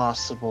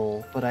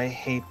possible, but I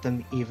hate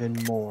them even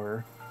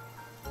more.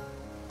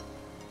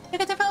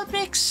 Look at the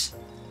Vulpix!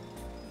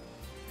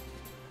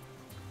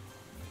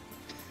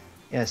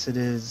 Yes, it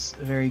is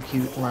very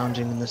cute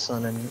lounging in the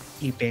sun and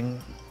eeping.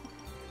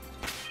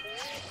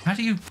 How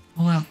do you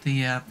pull out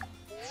the,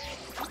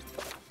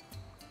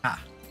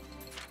 Ah.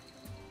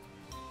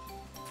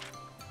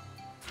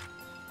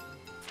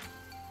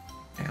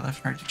 Okay,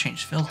 left and right to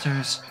change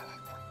filters.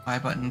 Y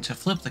button to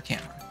flip the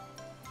camera.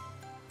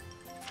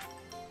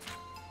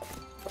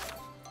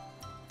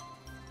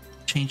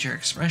 Change your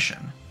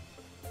expression.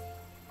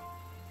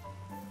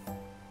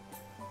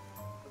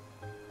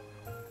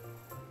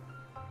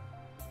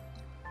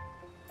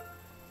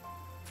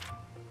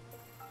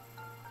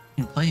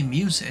 You can play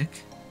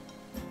music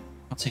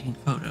while taking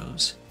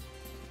photos.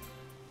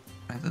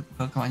 Find that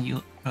the Pokemon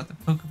you got the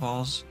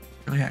Pokeballs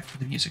react to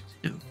the music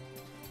too.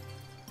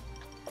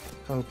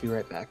 I'll be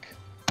right back.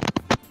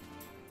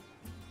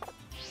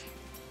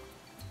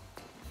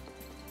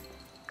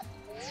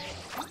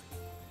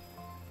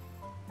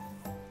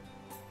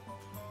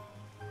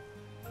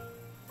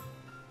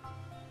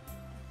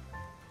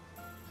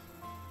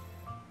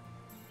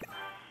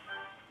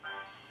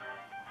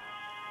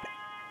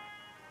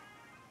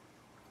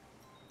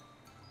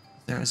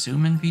 Is there a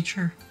zoom in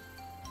feature?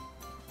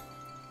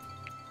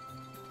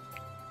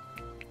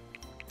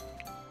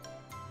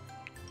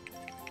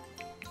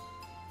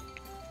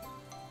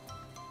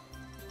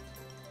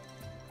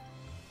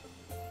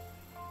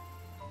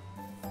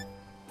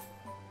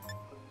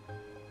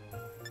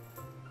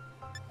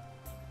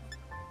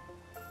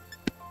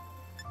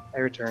 I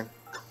return.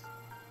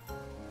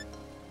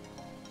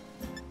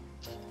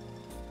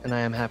 And and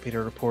I am happy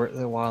to report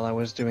that while I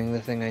was doing the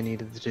thing I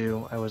needed to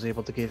do, I was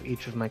able to give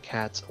each of my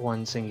cats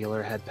one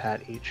singular head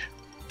pat each.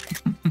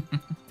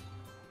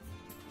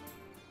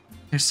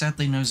 There's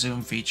sadly no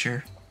zoom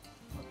feature.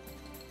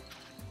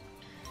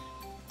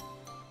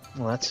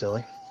 Well, that's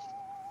silly.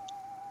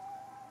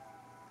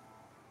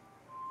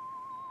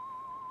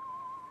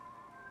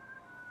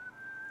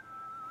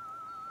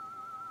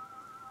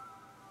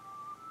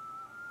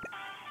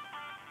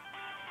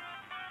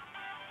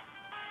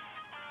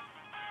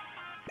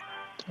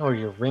 Oh,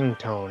 your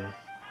ringtone.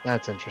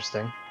 That's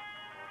interesting.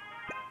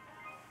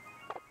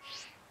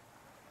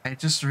 I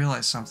just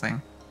realized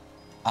something.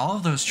 All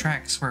of those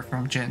tracks were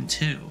from Gen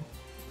 2.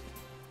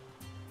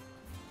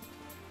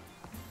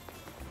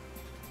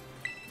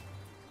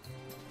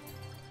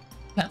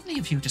 Lovely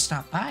of you to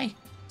stop by.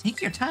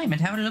 Take your time and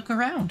have a look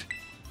around.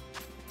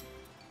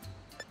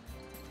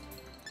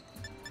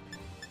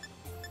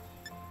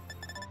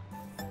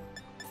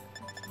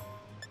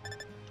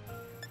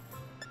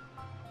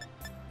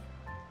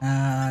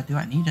 Do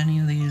I need any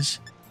of these?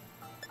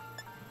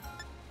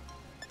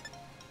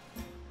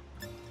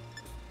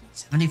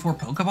 74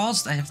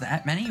 Pokeballs? I have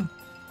that many?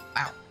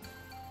 Wow.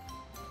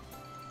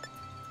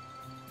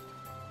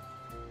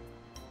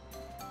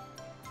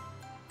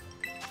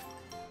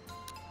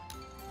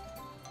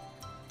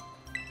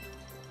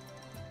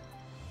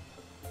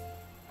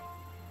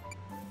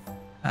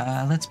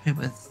 Let's pay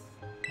with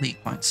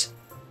League points.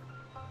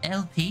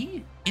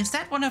 LP? Is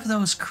that one of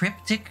those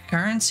cryptic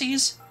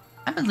currencies?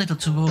 I'm a little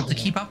too old to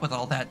keep up with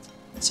all that.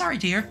 Sorry,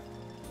 dear.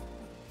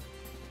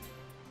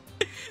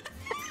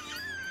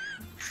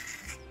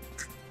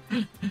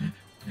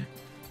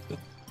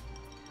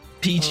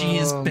 Peachy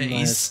is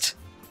based.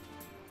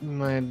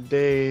 My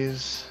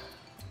days.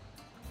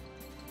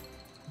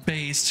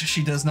 Based.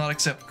 She does not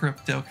accept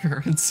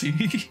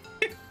cryptocurrency.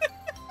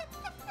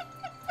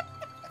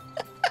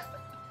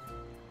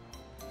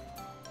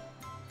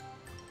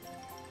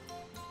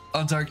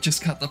 Oh, Dark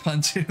just got the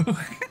pun too.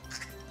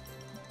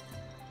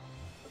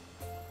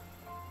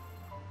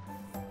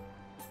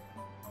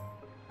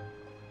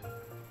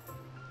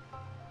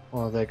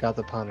 Well, they got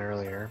the pun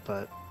earlier,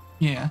 but...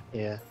 Yeah.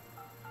 Yeah.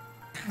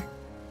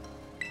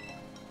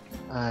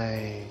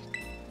 I...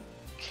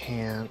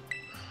 can't...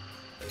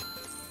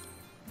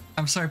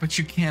 I'm sorry, but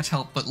you can't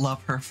help but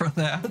love her for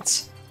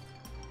that.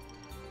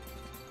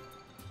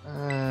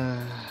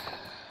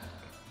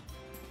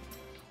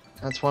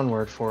 That's one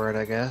word for it,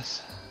 I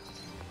guess.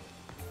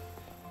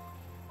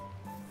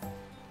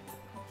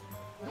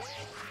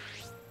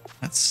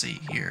 Let's see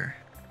here.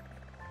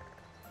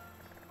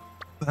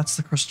 That's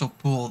the crystal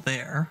pool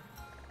there.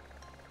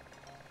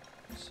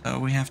 So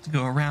we have to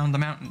go around the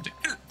mountain to,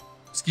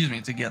 excuse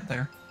me, to get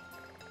there.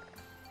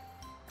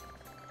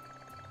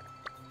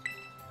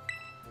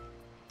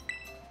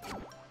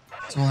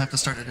 So we'll have to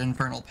start at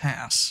Infernal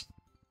Pass.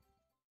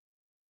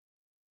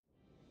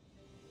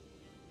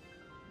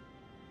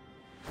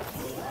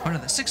 One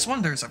of the 6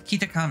 wonders of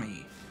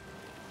Kitakami.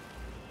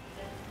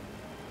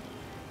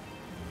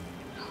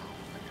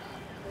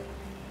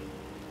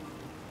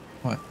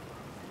 What?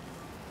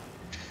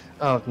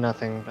 Oh,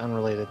 nothing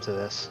unrelated to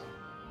this.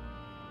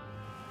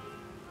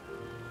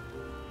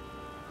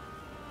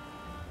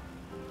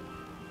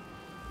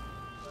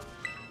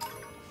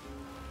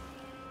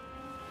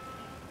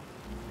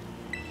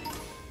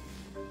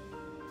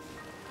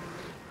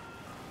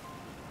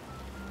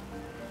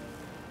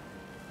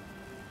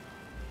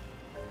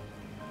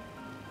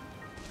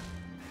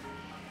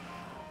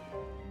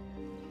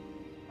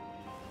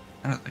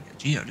 I don't think a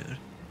Geodude.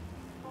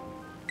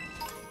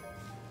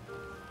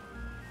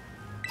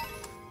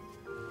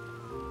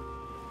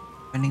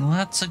 Finding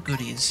lots of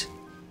goodies.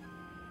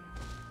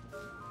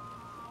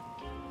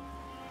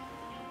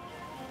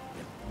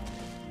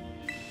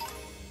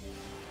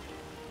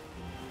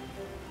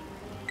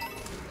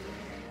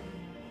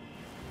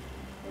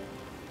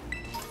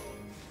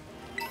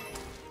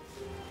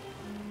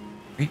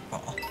 Great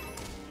ball.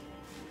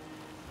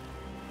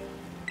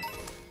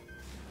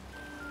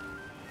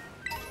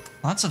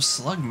 Lots of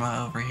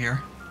Slugma over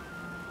here.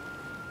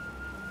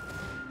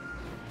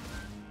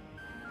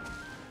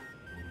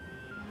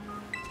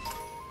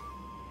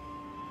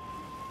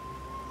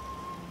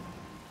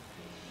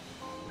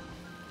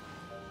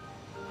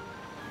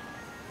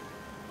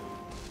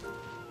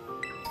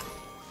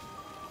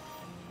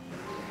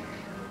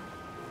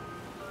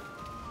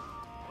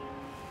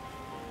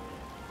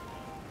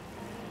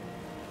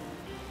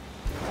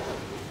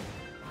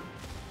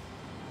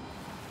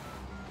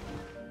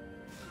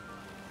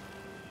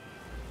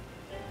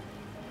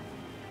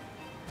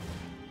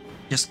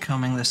 Just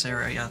combing this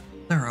area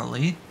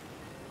thoroughly.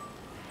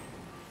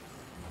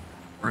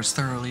 Or as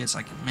thoroughly as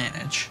I can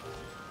manage.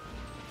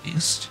 At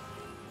least.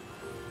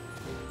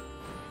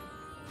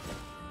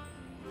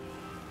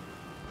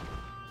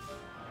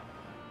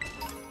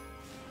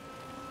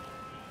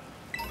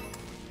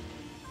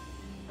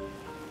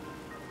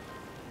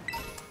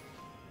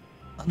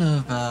 A lot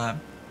of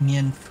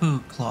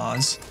Mienfu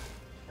claws.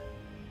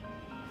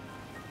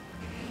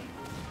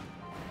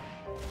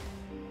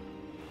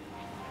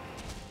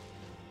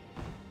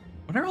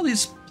 all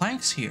these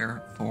planks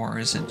here for?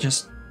 Is it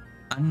just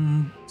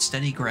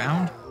unsteady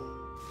ground?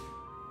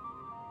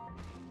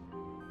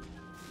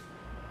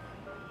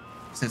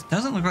 'Cause it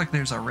doesn't look like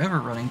there's a river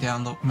running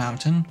down the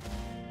mountain.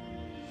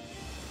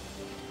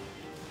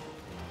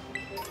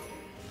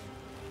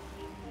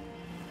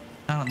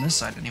 Not on this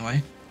side,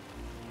 anyway.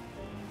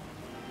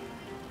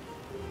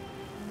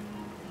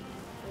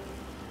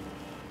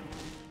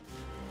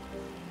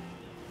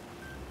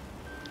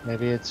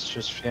 Maybe it's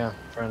just, yeah,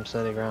 firm,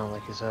 steady ground,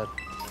 like you said.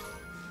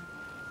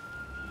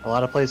 A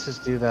lot of places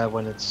do that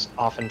when it's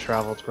often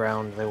traveled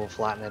ground. They will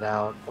flatten it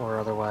out or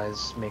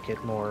otherwise make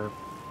it more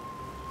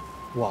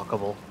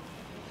walkable.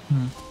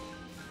 Hmm.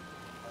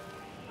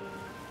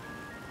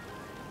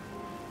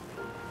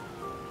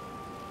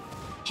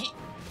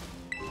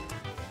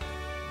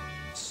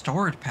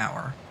 Stored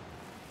power.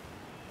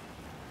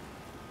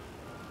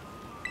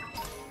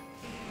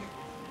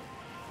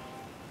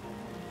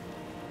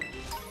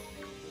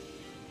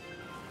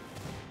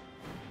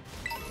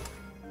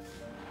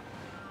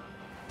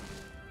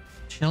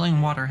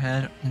 Chilling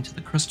waterhead into the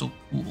crystal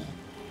pool.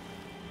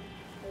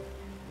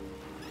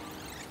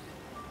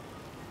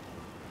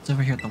 It's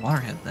over here at the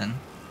waterhead then.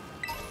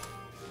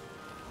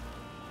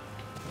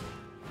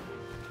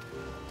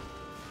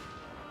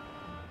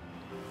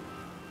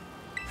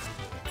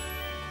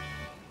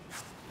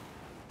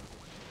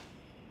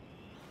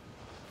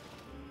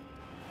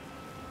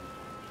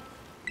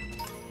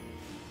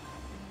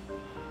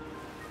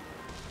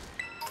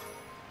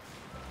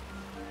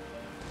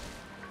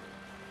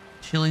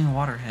 Chilling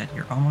waterhead,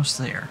 you're almost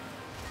there.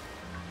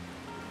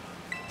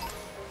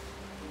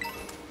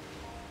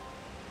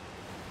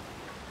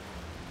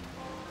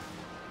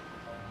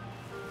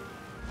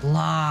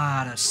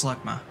 Lot of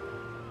slugma.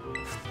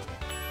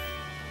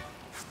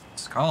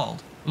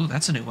 Scald. Ooh,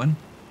 that's a new one.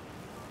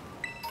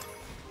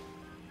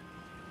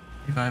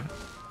 Revive.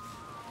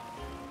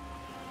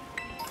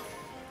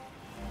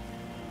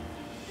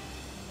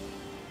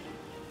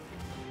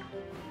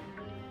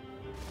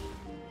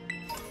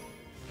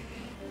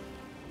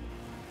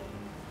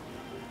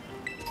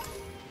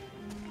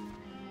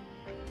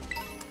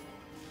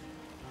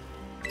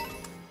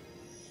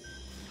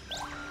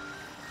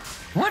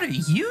 What are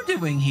you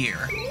doing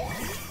here?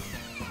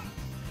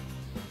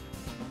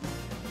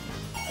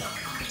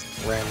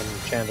 Random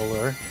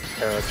Chandelure.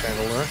 Terra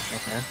Chandelure.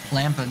 Okay.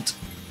 Lampant.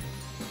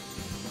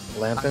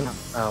 Lampant?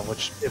 Oh,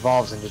 which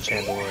evolves into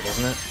Chandelure,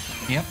 doesn't it?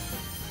 Yep.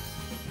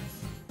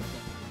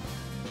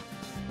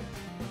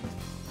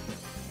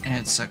 And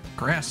it's a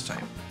grass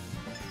type.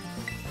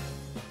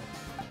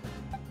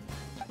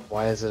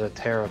 Why is it a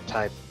Terra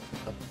type?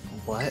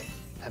 What?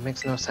 That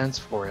makes no sense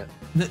for it.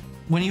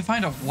 When you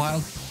find a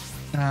wild,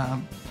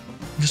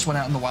 just went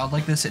out in the wild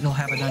like this, it'll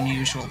have an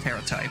unusual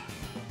Terra type.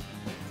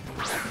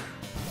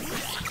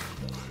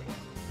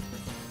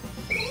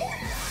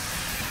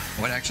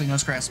 What actually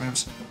knows grass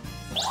moves?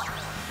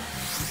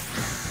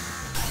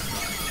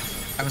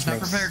 I was not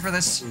prepared for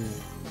this.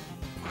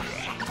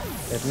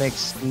 It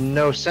makes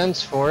no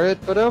sense for it,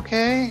 but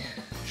okay.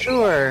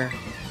 Sure.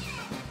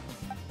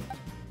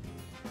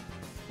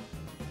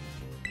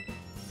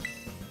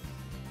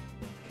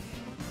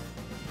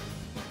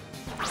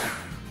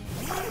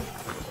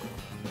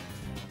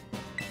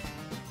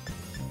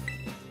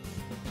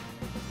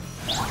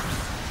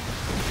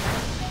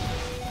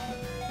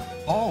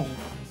 Oh.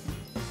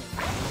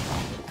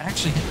 That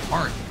actually hit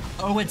hard.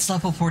 Oh, it's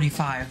level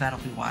 45. That'll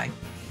be why.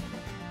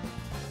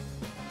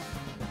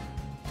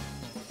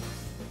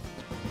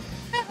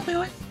 That'll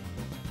do it.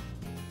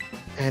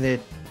 And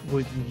it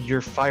would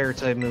your fire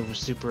type move was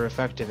super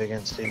effective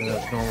against it, even though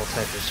its normal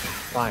type is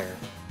fire.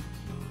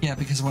 Yeah,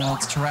 because when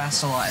it's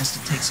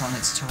terrestrialized, it takes on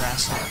its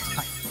terrestrial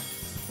type.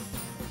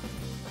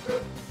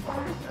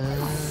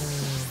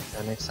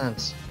 That makes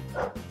sense.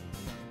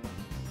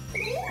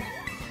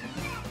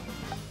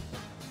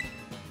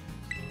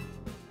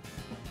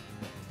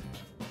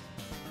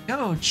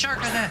 Go,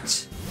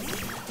 Charcadet!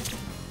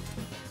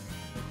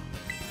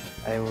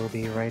 I will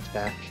be right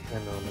back in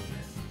a moment.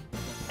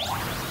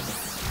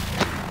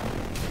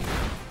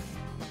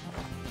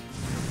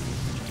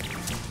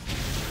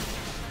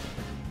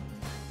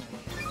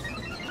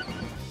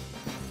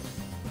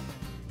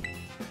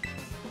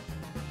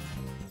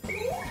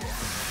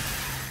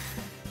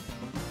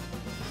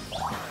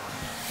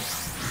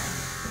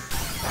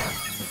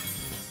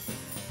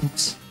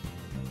 Oops.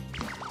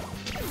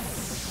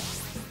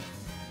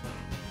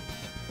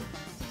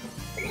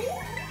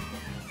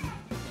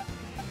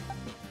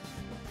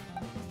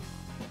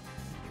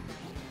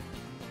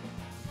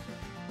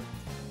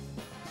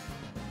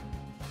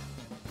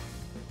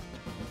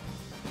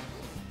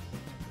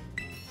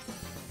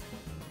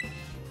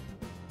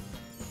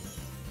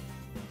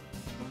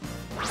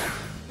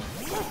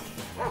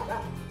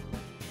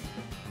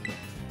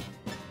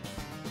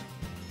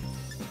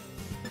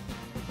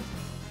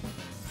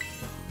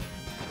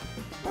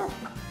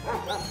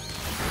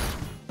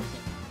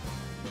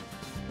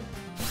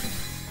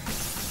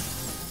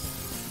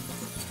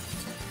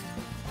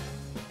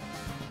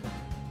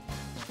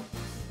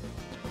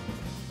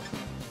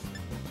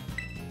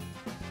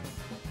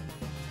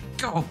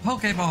 Go,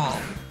 Pokeball!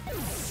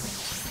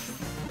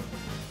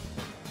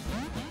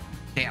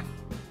 Damn.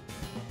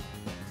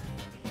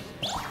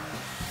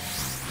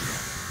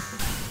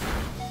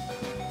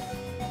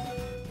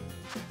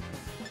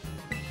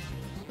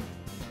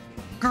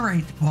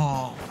 Great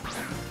ball!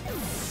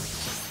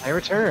 I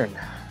return.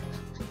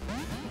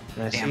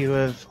 And I Damn. see you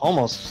have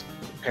almost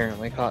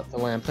apparently caught the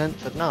Lampent,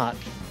 but not.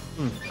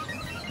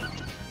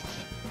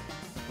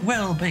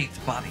 Well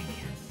baked, buddy.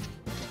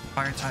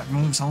 Fire type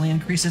moves only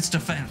increase its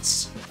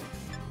defense.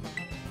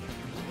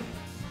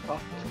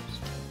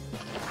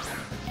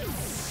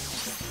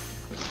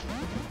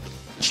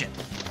 Shit.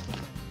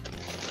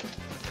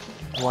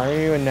 Why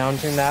are you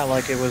announcing that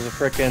like it was a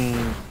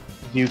frickin'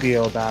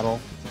 Yu-Gi-Oh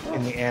battle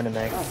in the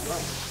anime?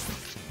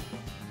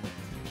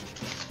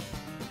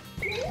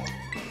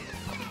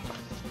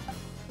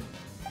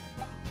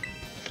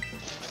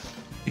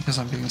 Because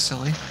I'm being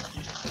silly.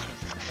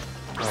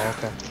 Oh,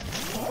 okay.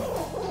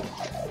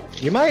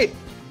 You might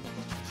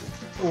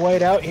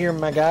wait out here,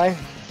 my guy.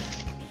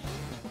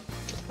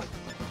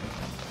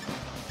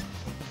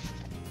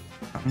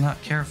 I'm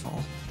not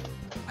careful.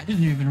 I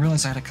didn't even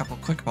realize I had a couple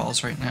quick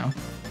balls right now.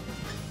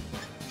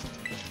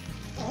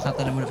 Not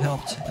that it would have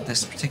helped in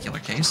this particular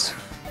case.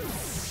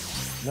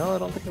 No, I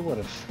don't think it would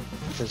have.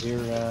 Because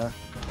you're,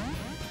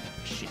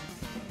 shit.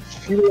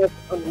 If you were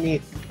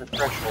underneath the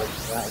threshold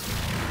for that.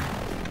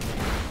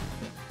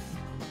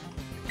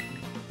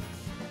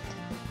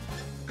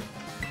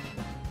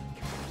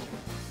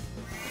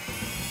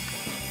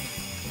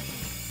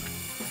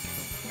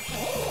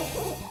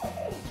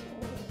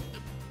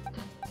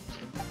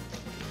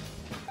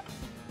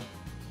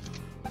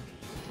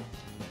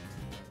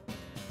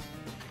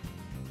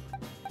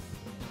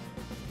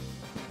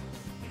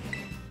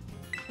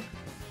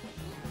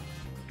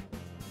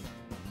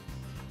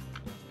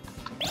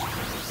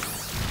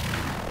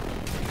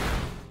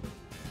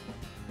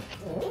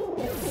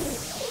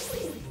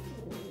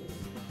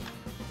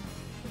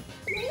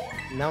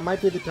 Now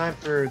might be the time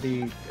for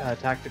the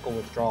tactical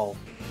withdrawal.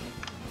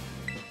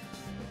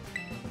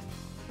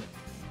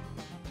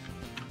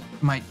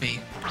 Might be.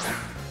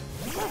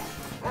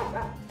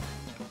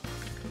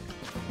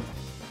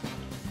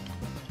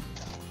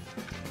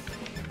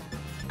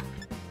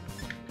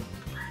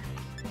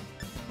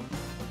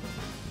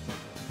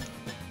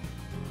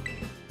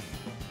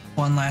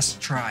 One last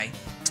try.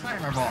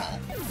 Timer ball.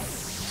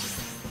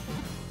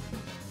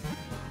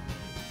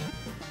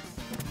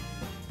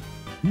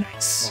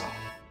 Nice.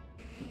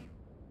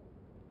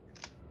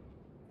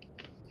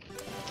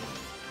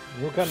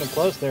 You're cutting it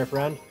close there,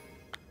 friend.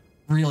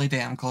 Really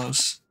damn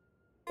close.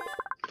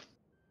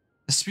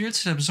 The spirit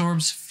that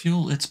absorbs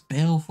fuel its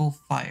baleful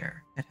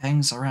fire. It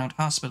hangs around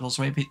hospitals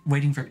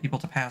waiting for people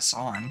to pass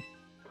on.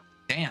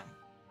 Damn.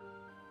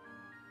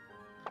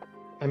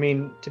 I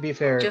mean, to be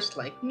fair, Just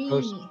like me.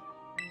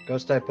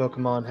 Ghost type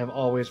Pokemon have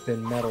always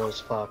been metal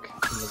as fuck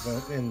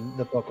in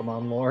the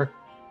Pokemon lore.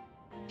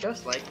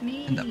 Just like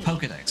me. In the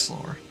Pokedex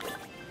lore.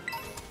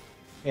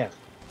 Yeah.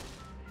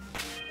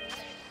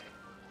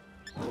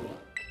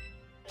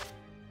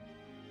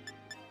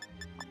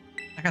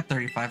 I got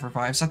 35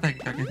 revives. I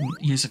think I can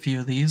use a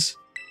few of these.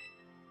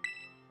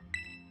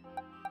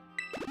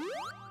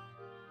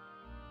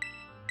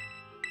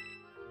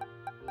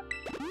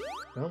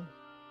 Well,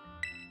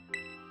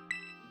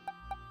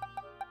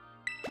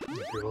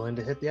 if you're willing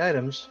to hit the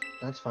items,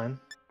 that's fine.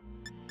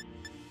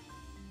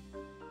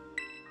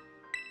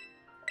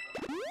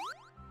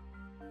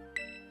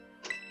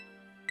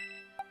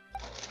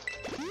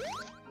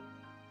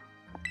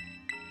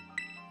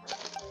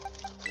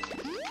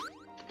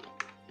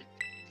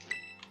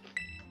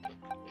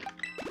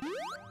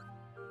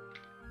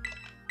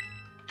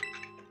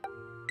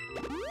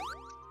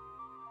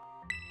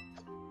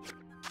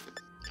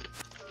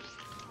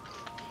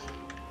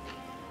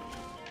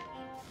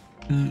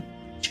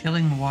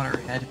 Chilling water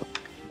head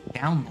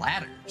down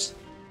ladders.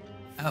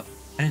 Oh,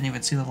 I didn't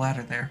even see the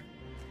ladder there.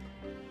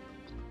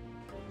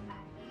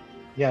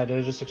 Yeah,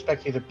 they just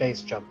expect you to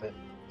base jump it.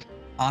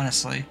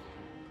 Honestly.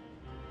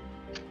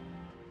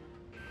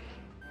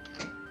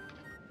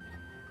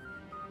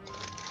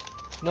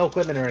 No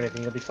equipment or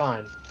anything, you'll be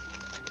fine.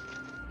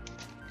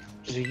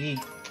 Just a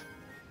yeet.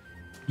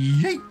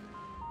 Yeet!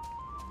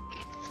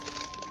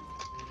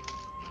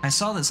 I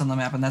saw this on the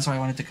map and that's why I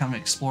wanted to come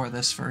explore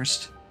this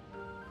first.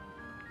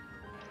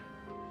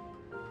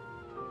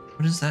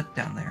 What is that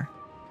down there?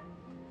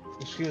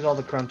 Excuse all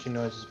the crunchy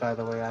noises, by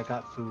the way, I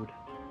got food.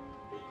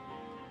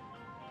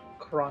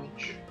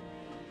 Crunch.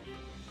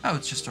 Oh,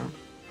 it's just a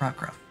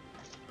rock ruff.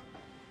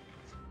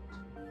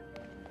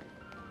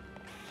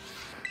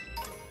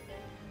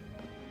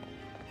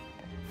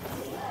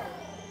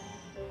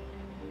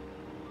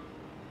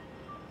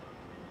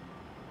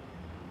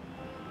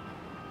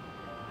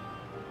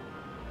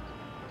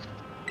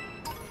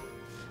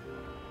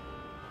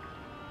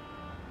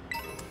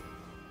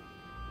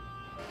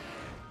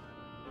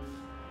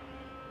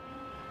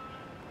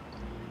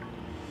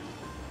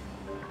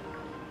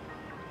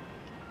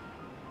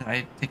 Did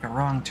I take a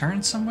wrong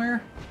turn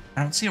somewhere?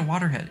 I don't see a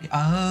waterhead.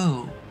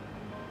 Oh!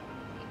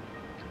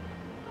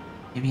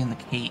 Maybe in the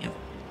cave.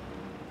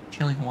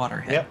 Chilling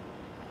waterhead. Yep.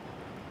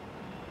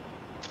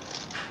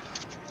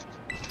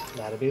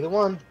 That'll be the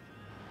one.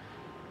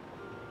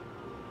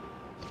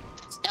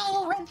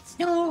 Snow run,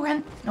 snow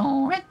run,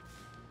 snow run.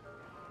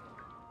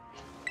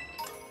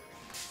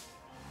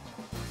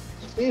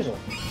 Sneasel.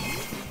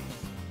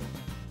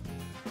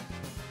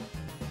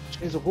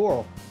 He's a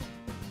whirl.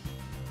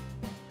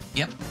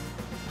 Yep.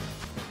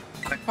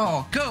 Quick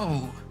ball,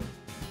 go!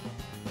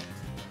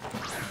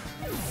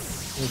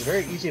 There's a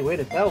very easy way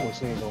to tell with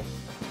Sneasel.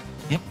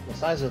 Yep. The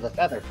size of the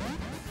feather.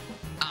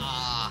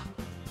 Ah.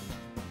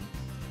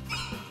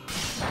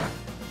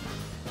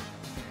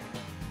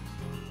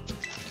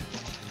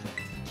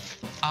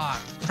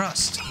 Ah,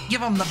 thrust.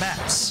 Give him the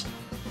bats.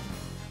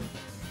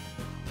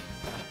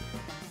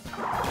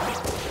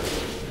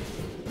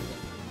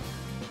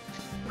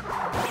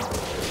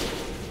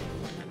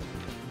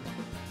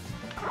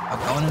 I'm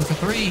going in for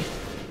 3.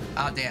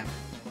 Ah, damn.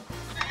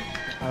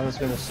 I was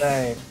gonna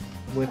say,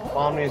 with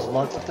Omni's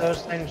luck with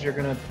those things, you're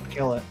gonna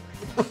kill it.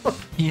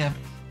 Yeah.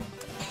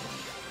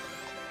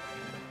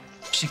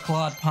 She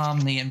clawed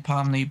Pomni and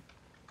Pomni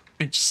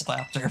bitch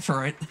slapped her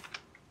for it.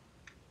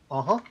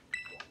 Uh-huh.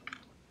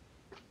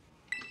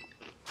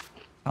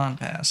 On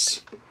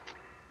pass.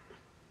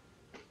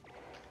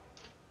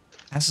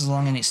 Passes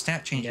along any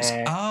stat changes.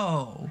 Yeah.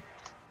 Oh.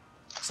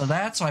 So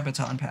that's why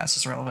baton pass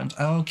is relevant.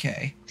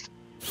 Okay.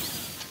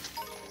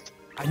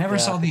 I never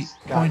saw the if it's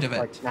got, point of it.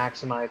 Like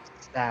maximize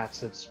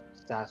stats, its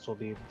stats will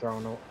be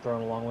thrown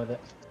along with it.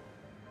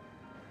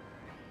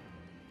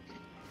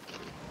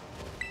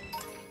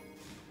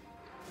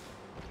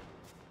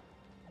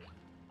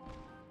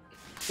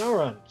 Snow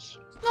runs.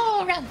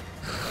 Snow run.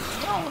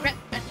 Snow run, run,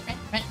 run,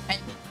 run, run.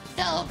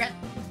 Snow run.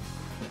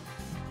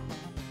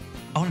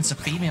 Oh, and it's a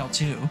female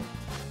too.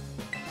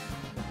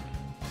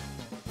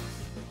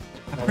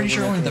 I'm pretty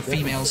sure only the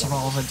females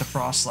evolve into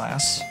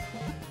Frostlass.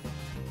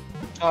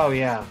 Oh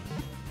yeah.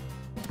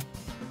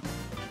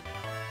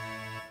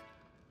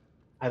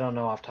 I don't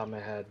know off the top of my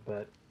head,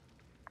 but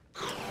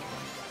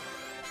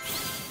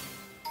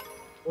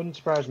wouldn't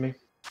surprise me.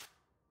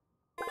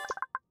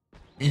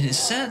 It is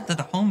said that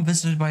a home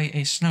visited by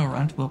a snow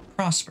runt will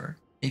prosper.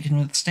 It can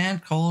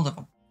withstand cold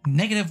of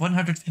negative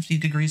 150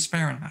 degrees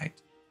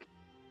Fahrenheit.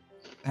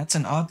 That's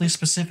an oddly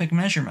specific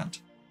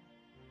measurement.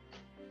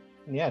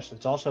 Yes,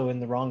 it's also in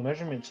the wrong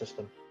measurement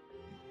system.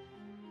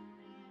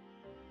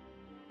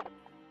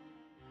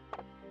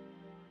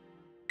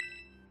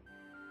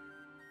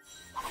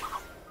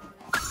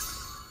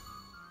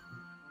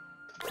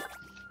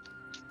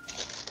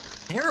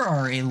 There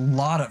are a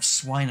lot of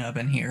Swinub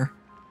in here.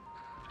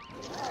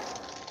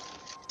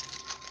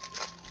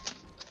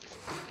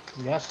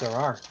 Yes, there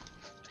are.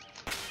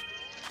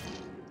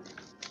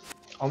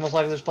 Almost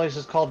like this place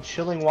is called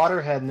Chilling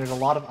Waterhead, and there's a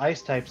lot of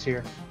ice types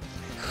here.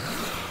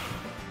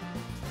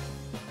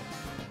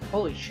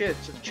 Holy shit,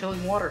 it's a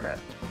chilling waterhead.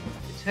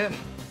 It's him.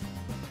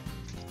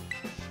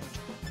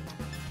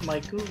 My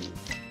goo.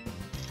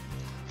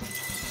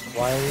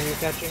 Why are you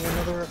catching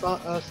another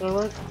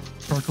Snowrun?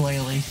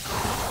 Torquayle.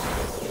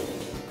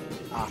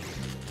 Ah.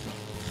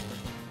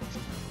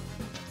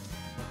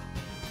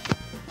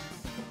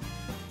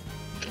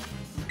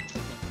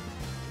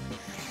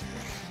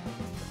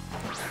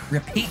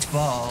 Repeat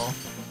ball.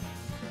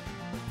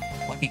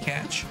 Lucky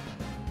catch.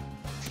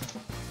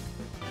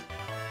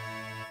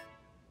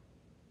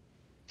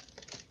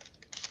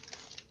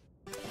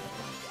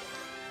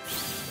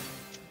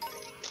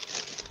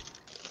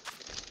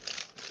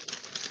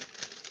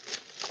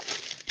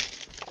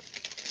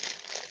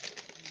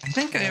 I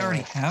think I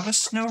already have a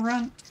snow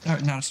run. Or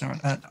not a snow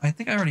run. I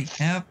think I already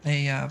have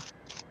a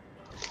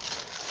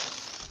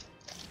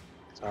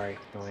Sorry,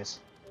 noise.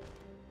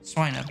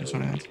 swine up is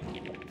what I meant.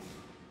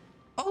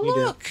 Oh You do.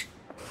 look!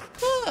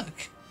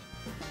 Look!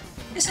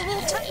 It's a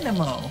little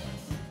Tynamo!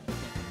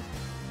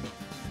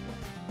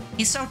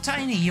 He's so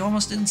tiny you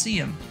almost didn't see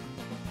him.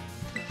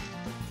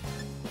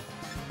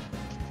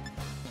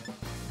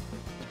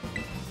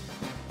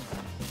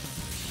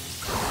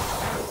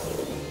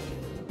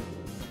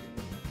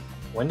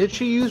 When did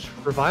she use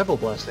Revival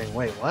Blessing?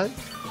 Wait, what?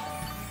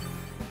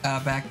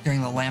 Back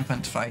during the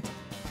Lampant fight.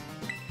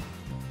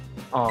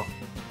 Oh.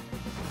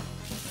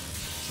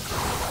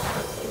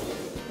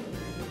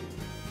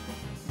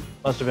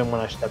 Must have been when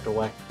I stepped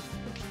away.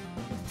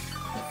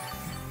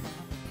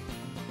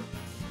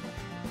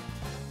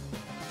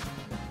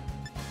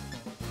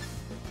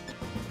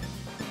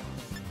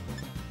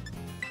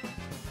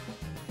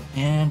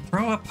 And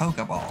throw a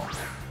Pokeball.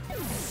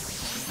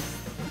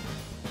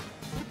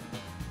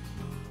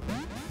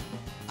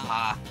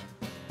 Ah.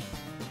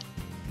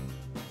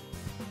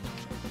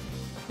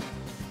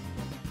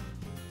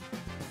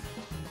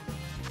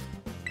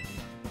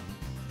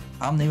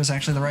 Omni was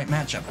actually the right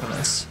matchup for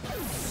this.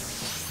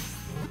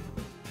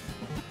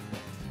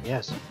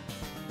 Yes.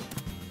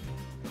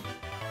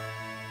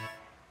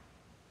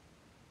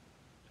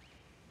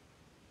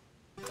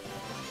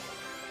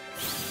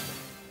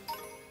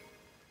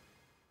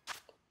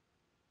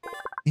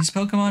 These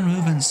Pokemon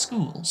move in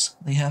schools.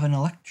 They have an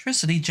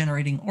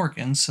electricity-generating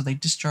organ, so they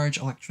discharge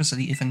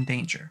electricity if in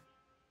danger.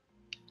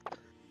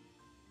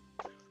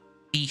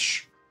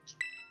 Eesh.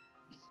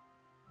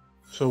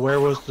 So where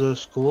was the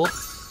school?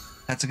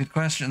 That's a good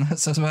question.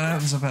 That's what I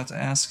was about to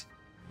ask.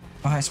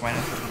 Oh, hi,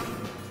 Swineth.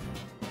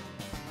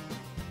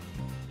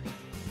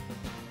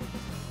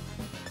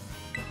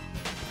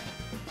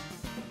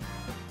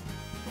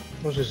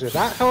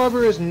 That,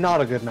 however, is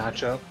not a good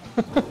matchup.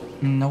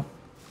 Nope.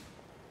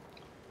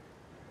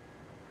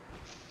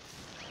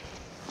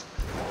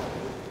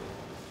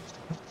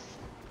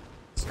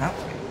 Stop.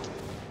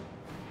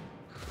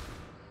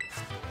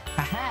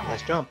 Aha!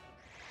 Nice jump.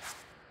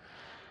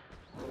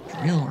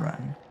 Drill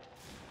run.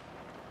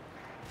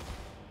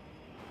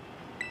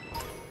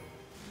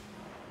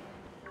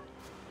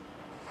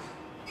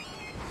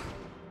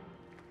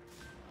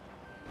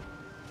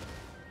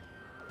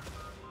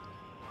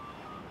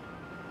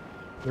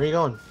 Where are you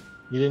going?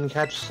 You didn't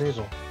catch Sneasel.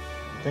 You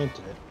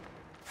fainted it.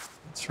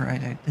 That's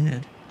right, I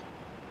did.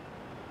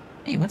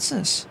 Hey, what's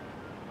this?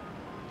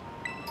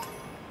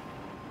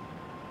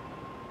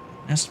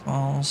 Nest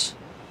balls.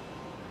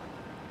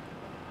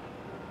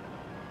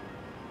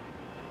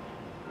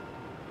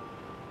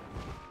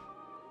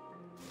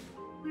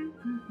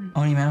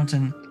 Oni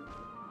Mountain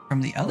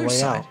from the other Way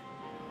side. out.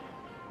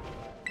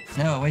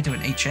 No, way to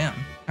an HM.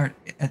 Or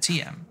a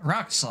TM.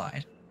 Rock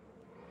slide.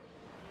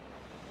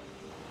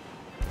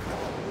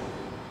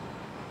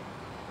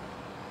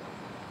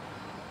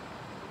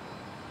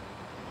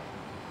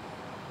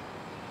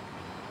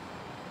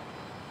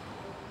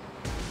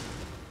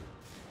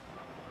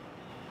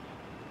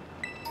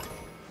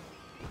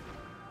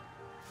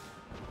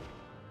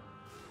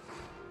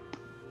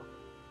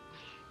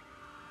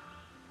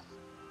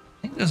 I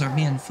think those are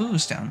me and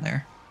Foos down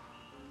there.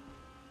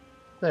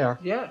 They are.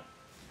 Yeah.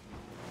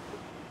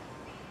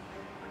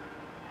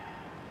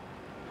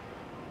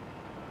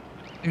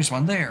 There's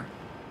one there.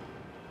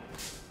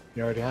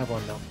 You already have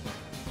one now.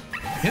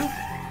 I do?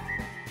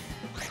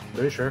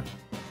 Pretty sure.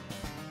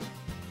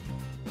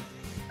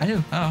 I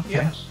do. Oh, okay.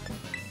 Yes.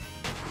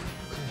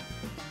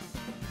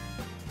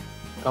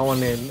 Got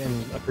one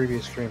in a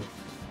previous stream.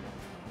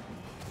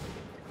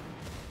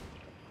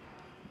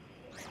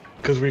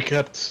 Because we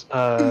kept, we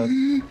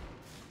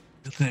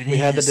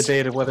had the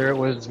debate of whether it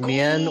was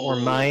mien or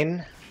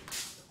mine.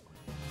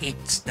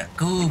 It's the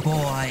goo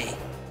boy.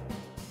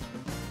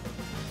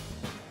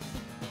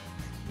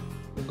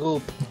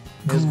 Goop.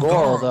 Is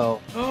Goral,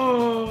 though.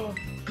 Oh,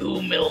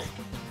 goo milk.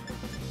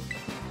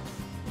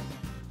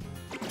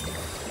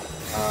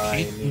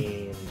 I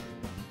mean...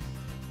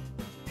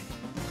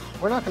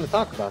 We're not going to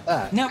talk about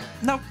that. Nope,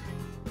 nope.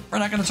 We're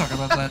not going to talk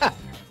about that.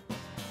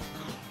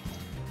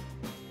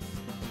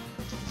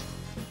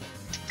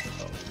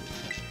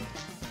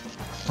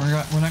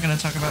 We're not going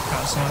to talk about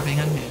Cosmo being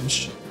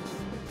unhinged.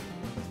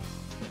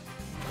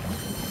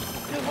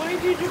 Why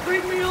did you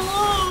bring me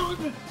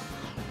along?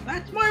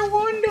 That's my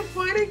one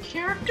defining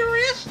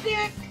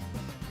characteristic.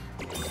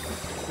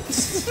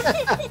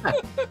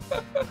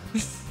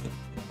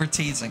 We're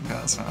teasing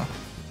Cosmo.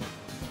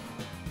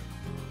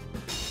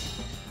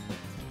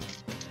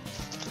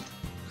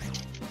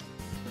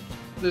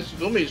 This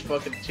Gummy's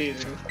fucking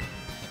teasing.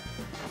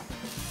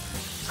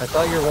 I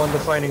thought your one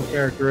defining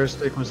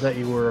characteristic was that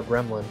you were a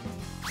gremlin.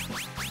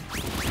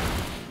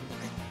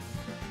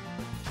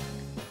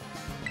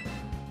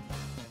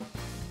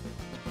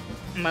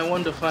 My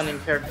one defining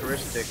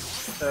characteristic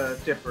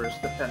differs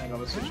depending on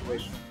the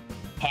situation.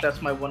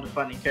 That's my one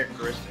defining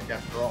characteristic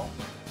after all.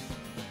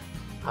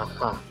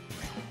 Haha.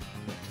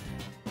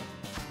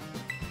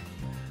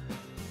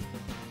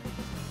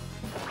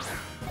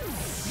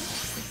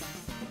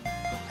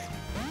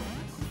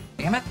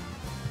 Damn it.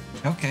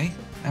 Okay,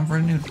 time for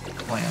a new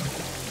plan.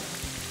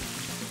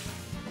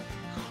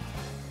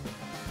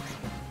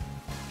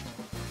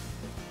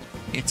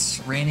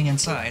 It's raining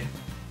inside.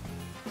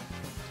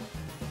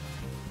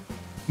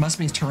 Must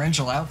be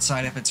torrential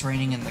outside if it's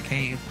raining in the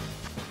cave.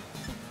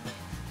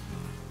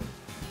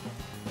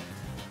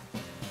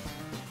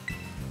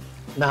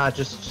 Nah, it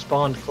just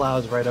spawned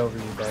clouds right over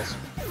you guys.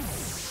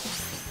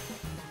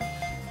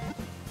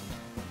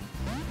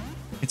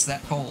 It's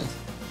that cold.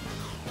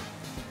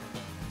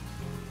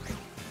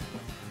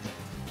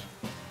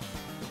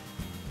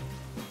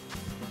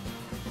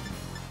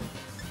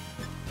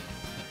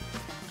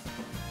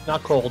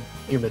 Not cold,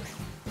 humid.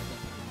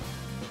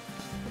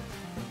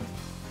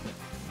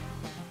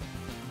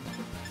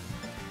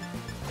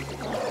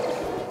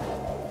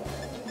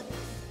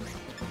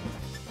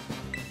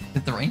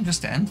 Did the rain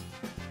just end?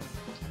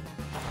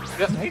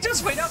 Yep. Did I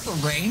just wait out the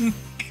rain?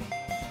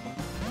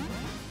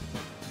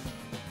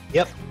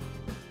 Yep.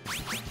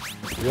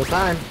 Real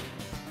time.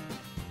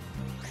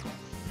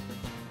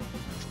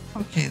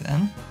 Okay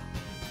then.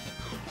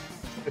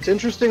 It's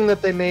interesting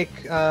that they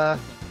make that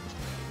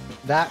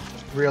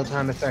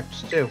real-time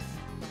effect too,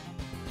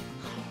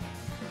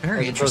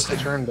 Very as opposed to interesting.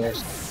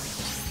 turn-based.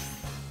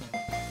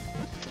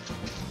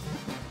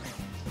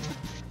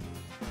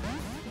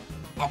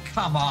 Oh,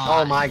 come on.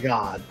 Oh my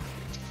god.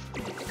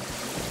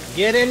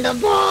 Get in the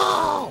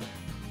ball!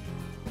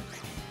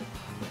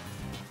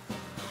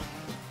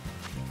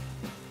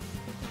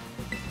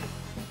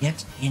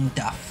 Get in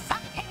the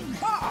fucking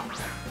ball!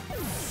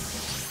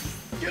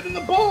 Get in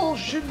the ball,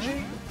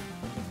 Shinji!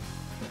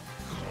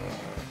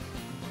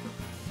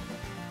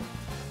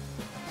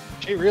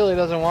 She really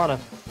doesn't wanna.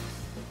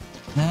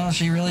 No,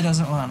 she really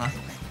doesn't wanna.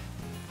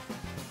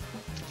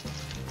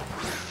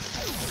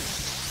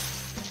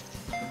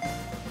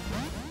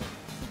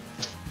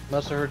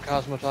 Must have heard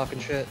Cosmo talking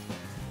shit.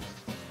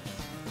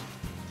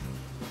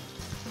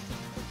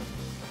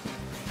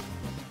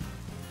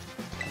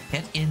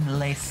 Get in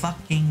the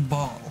fucking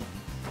ball.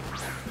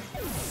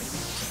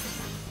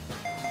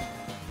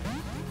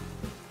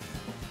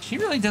 She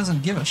really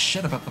doesn't give a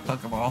shit about the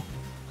Pokeball.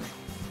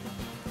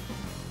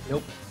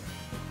 Nope.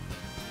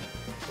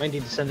 Might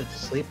need to send it to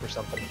sleep or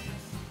something.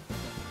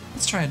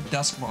 Let's try a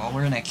Dusk Ball.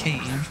 We're in a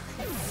cave.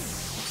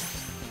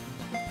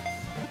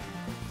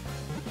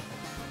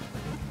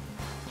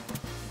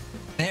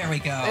 There we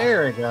go.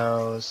 There it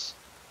goes.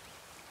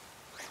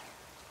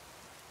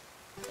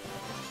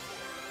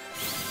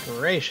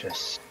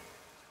 Gracious.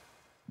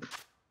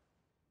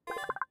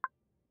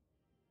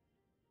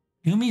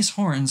 Gumi's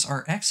horns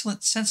are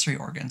excellent sensory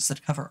organs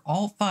that cover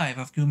all 5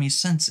 of Gumi's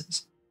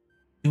senses.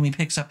 Gumi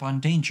picks up on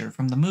danger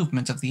from the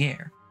movement of the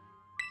air.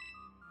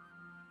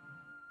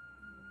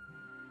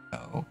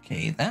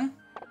 Okay then.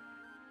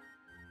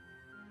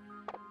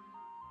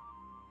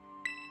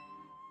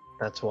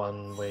 That's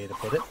one way to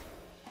put it.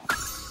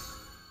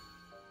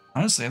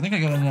 Honestly, I think I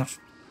got enough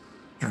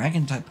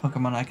Dragon-type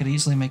Pokemon. I could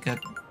easily make a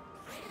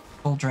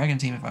full Dragon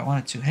team if I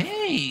wanted to.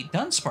 Hey,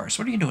 Dunsparce,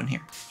 what are you doing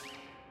here?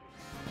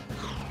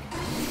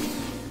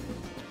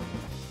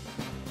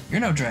 You're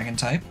no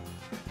Dragon-type.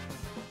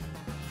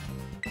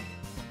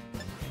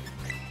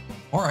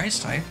 Or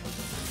Ice-type.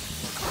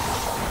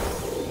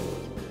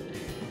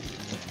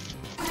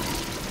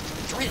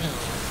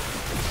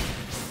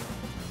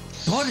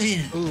 What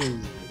is? Ooh.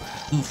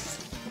 Oof.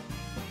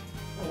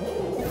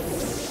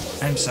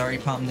 I'm sorry,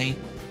 Pomni.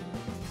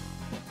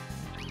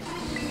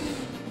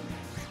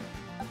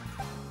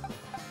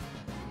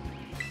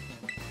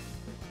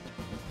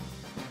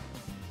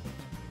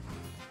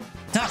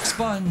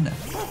 Darkspawn!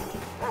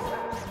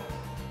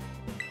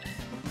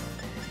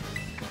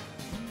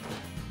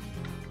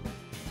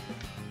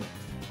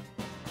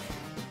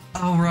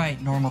 Oh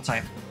right, normal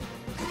type.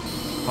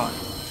 Fun.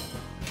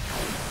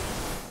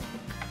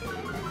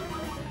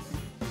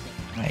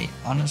 I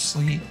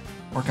honestly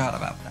forgot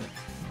about that.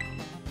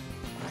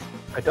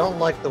 I don't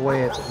like the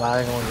way it's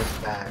lying on its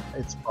back.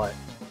 Its butt.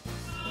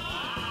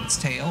 Its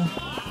tail?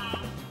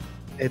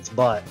 Its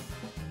butt.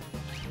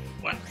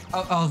 What?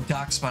 Oh,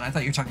 Darkspawn. I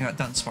thought you were talking about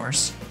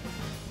Dunsparce.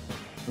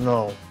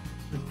 No.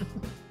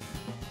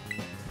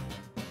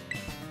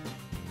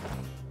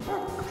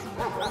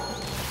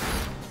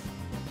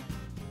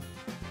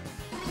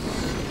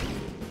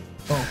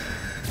 Oh.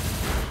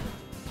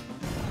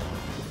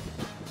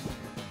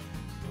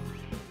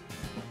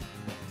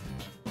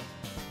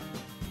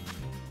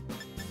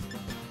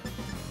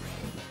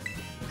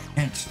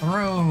 And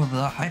throw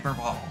the Hyper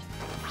Ball.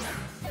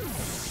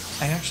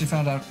 I actually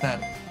found out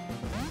that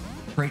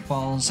Great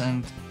Balls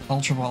and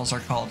Ultra Balls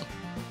are called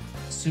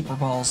Super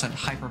Balls and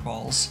Hyper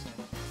Balls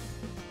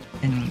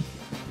in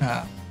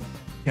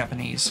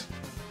Japanese.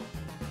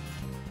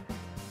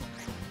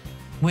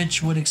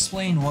 Which would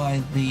explain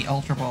why the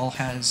Ultra Ball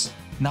has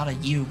not a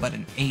U but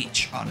an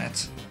H on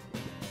it.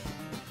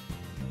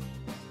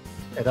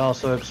 It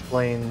also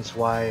explains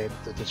why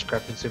the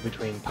discrepancy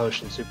between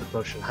Potion, Super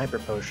Potion, Hyper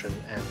Potion,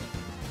 and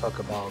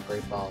Pokeball,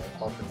 Great Ball,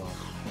 Ultra Ball.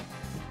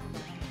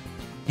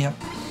 Yep.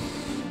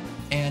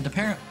 And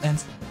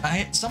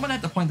someone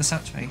had to point this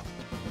out to me.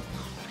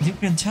 You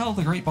can tell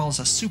the Great Ball is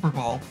a Super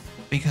Ball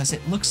because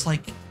it looks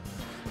like...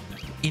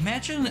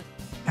 Imagine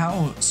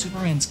how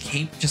Superman's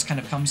cape just kind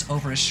of comes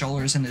over his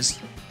shoulders and is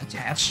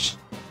attached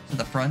to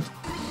the front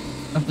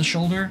of the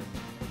shoulder.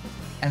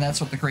 And that's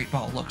what the Great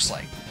Ball looks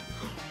like.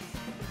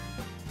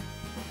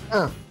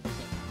 Huh.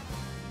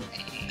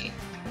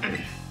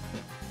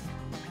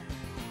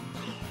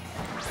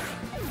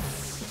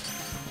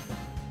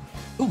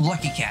 Ooh,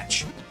 lucky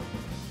catch.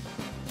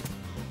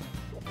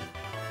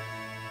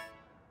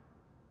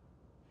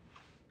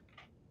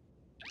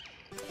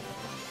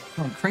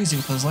 Going crazy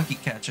with those lucky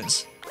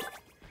catches.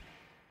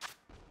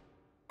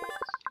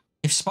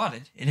 If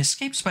spotted, it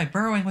escapes by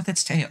burrowing with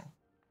its tail.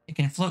 It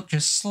can float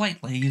just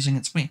slightly using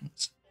its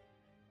wings.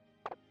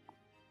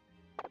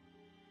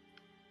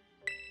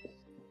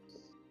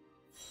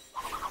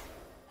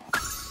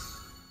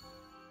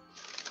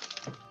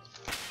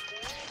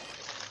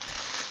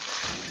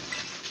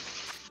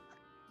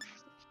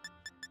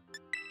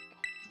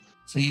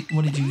 So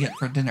what did you get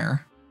for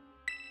dinner?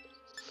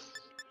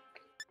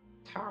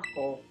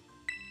 Taco.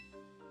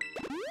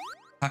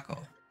 Taco.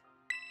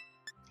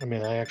 I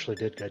mean, I actually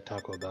did get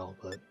Taco Bell,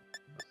 but...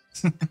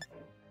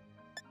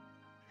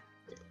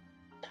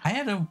 I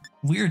had a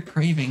weird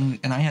craving,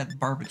 and I had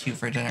barbecue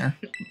for dinner.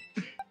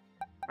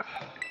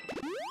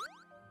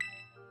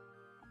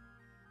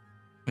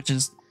 Which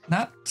is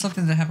not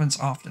something that happens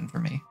often for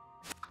me.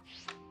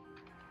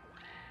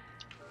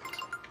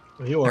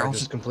 You are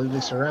just completely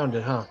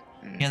surrounded, huh?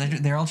 Yeah,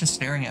 they're all just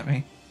staring at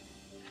me.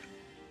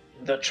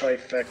 The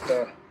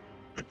trifecta.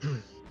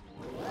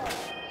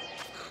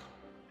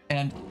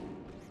 And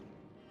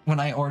when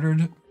I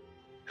ordered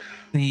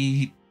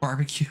the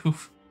barbecue,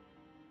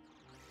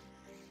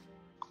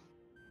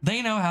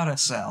 they know how to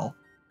sell.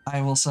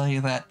 I will tell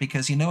you that,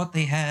 because you know what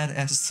they had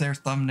as their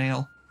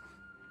thumbnail?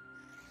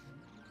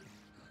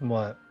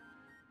 What?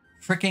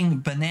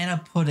 Freaking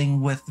banana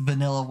pudding with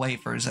vanilla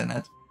wafers in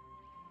it.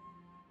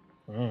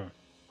 Mm.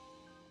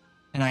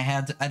 And I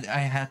had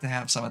to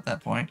have some at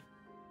that point.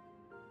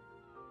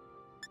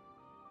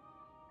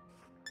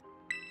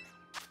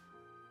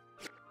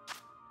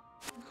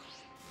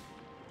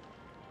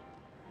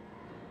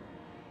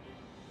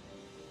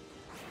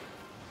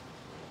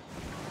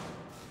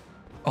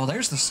 Oh,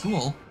 there's the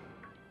school.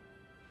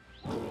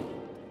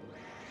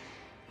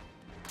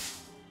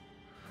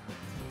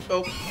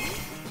 Oh.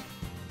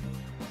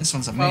 This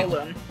one's a male.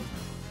 Well then.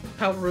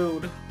 How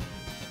rude.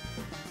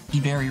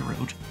 Very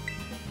rude.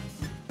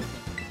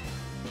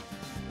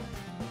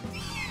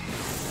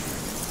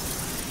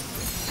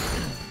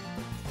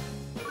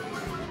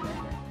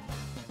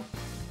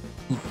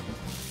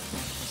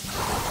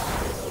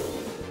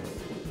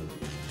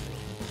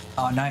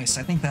 Oh, nice.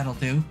 I think that'll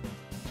do.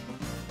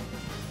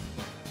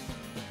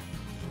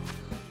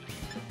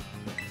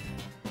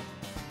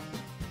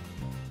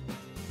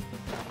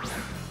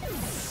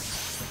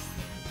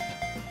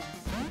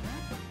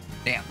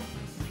 Damn.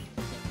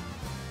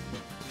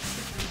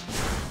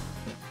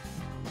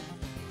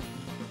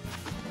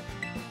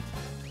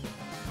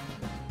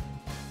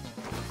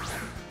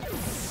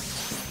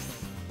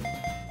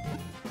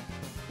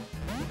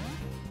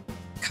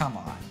 Come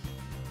on.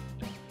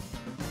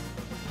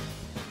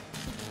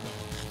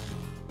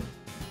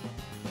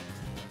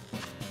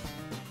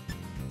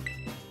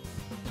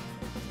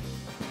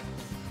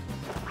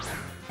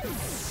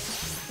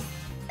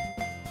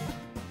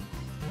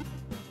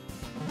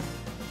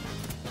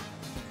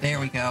 There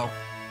we go.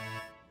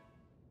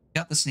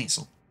 Got the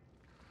Sneasel.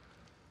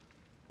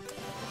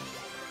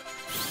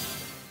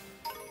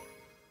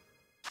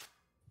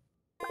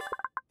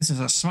 This is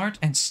a smart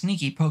and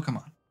sneaky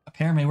Pokemon. A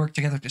pair may work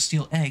together to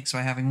steal eggs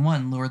by having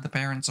one lure the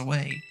parents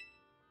away.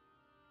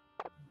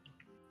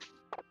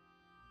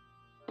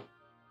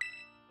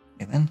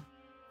 Okay then.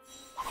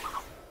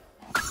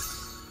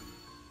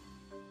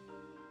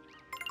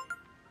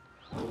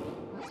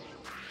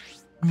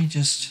 Let me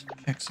just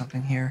check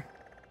something here.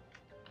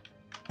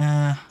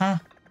 Uh-huh.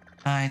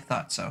 I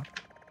thought so.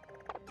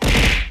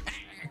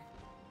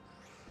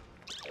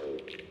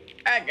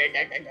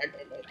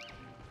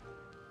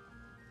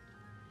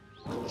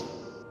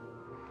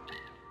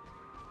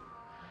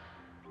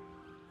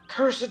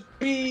 Cursed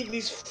be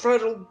these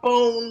frail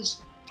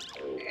bones.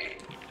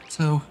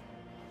 So,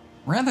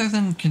 rather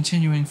than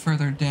continuing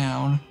further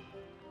down,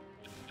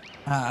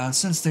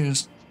 since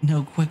there's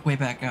no quick way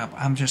back up,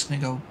 I'm just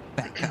gonna go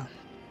back up.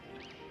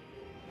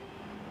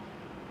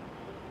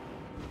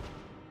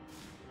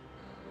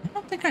 I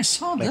don't think I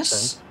saw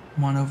this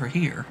one over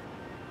here.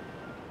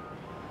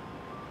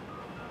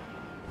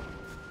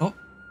 Oh,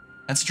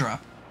 that's a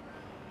drop.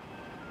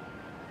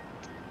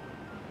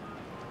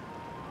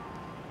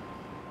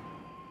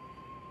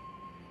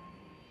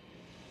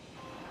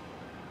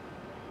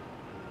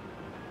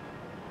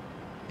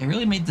 They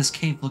really made this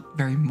cave look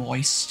very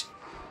moist.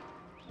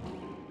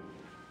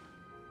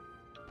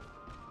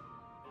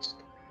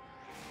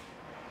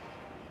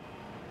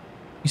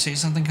 You say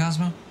something,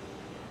 Cosmo?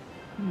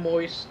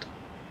 Moist.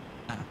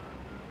 Ah.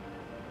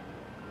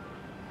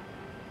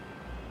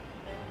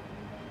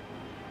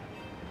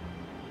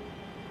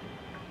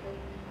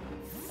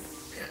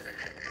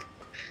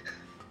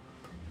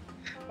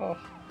 Oh.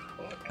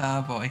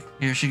 Oh boy,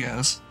 here she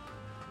goes.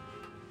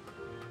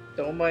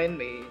 Don't mind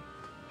me.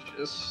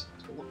 Just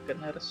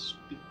looking at a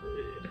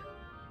stupid.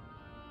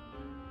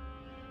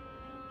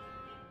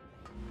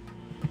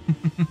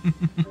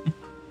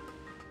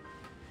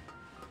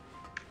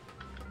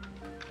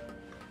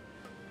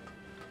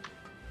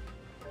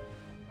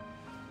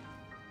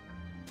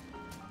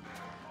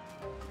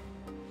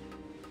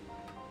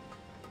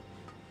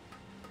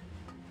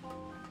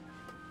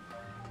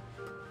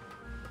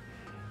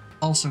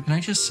 Also, can I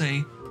just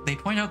say, they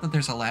point out that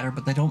there's a ladder,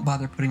 but they don't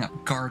bother putting up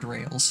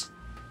guardrails.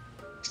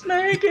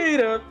 Snake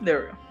it up. There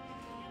we go.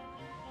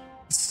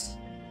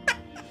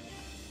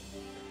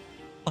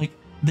 Like,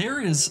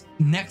 there is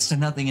next to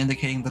nothing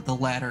indicating that the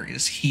ladder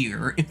is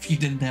here if you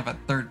didn't have a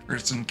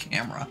third-person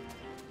camera.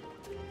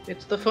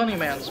 It's the funny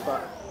man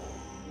spot.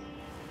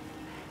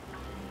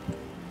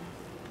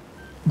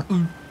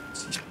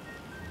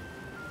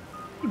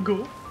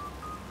 Go.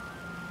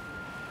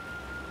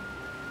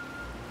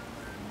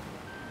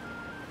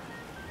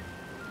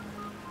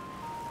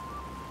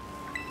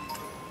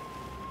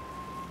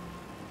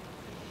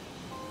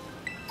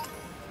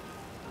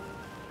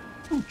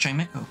 Ooh,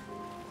 Chimeco.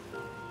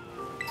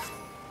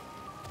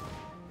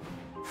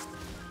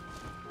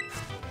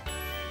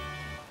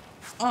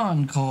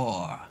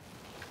 Encore.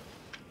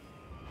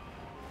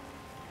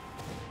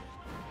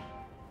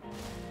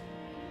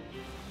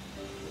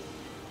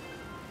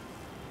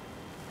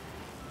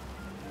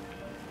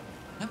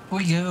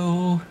 we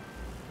go.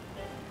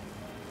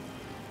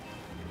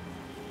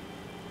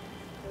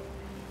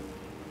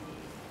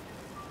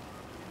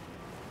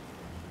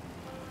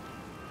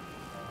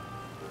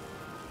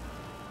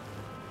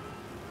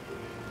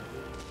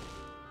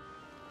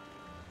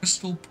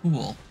 Crystal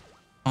Pool,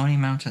 Pony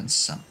Mountain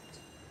Summit.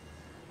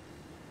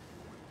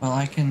 Well,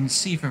 I can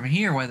see from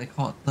here why they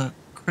call it the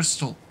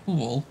Crystal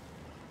Pool.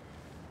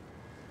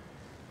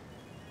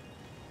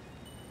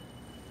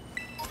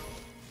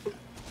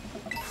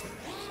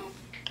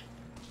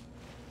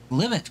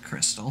 Limit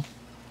Crystal.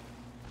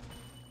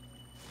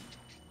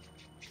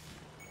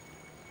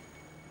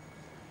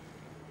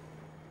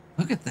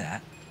 Look at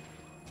that.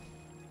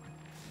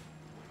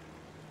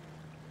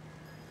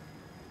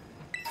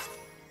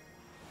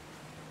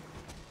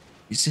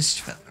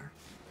 Resist feather.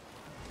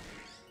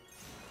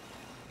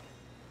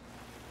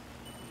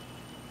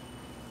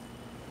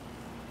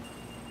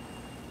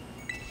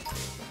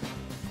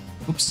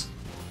 Oops.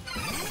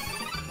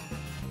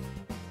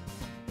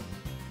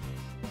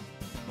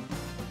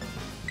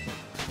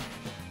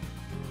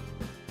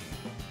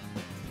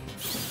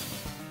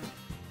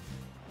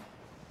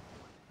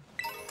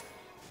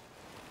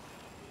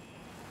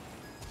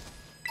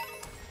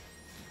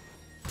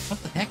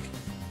 What the heck?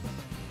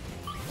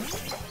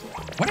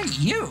 What are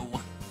you?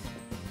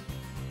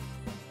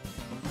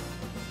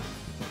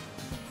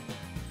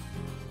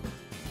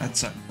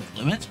 That's a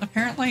limit,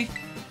 apparently?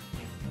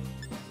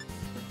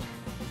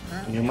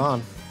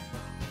 Unovan.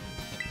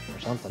 Or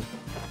something.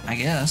 I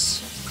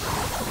guess.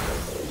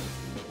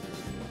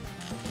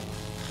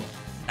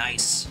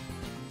 Nice.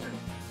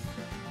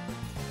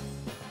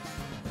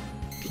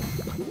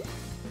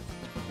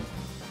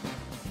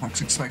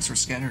 Toxic spikes were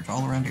scattered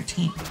all around your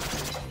team.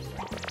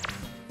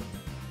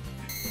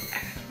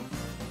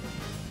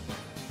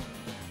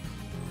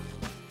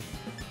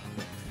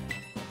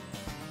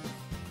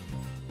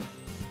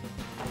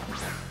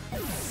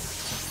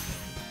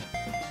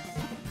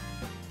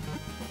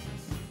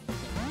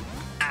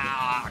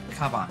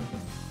 Come on.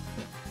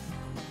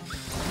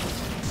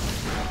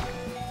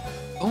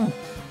 Oh.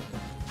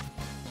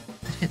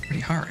 It hit pretty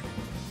hard.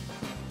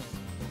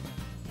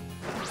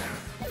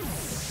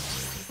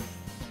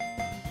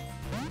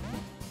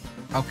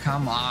 Oh,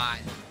 come on.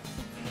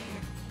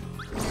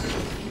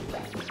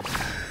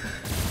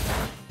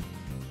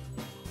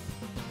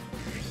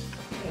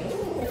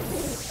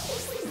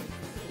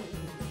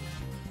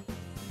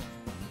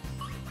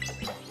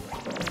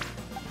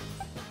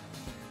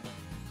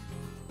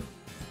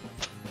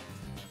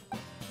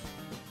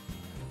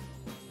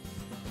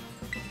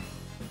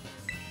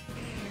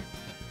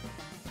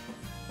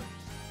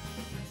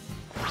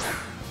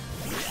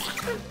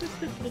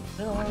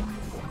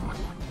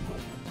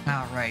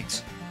 All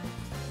right.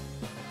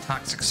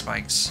 Toxic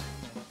spikes.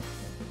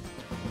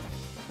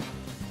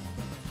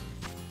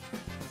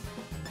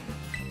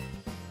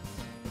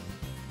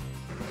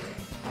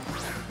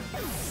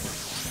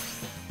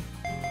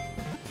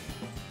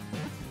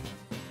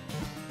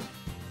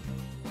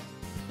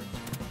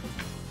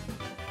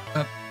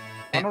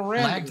 It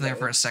lagged there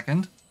for a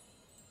second.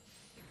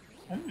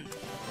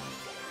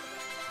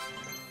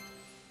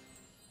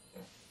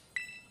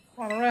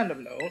 On a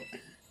random note,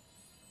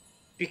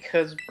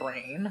 because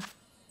brain,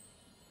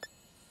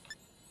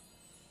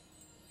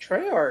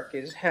 Treyarch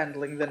is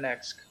handling the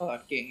next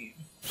COD game.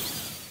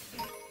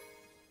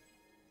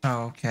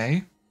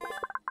 Okay.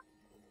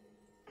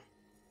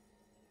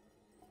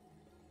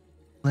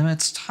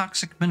 Limits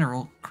toxic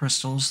mineral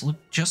crystals look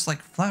just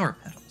like flower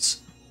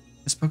petals.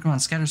 This Pokemon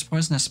scatters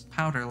poisonous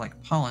powder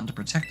like pollen to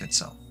protect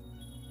itself.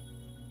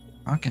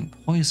 Rock and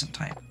poison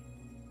type.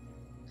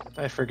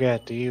 I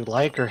forget, do you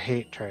like or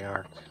hate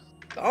Treyarch?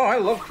 Oh, I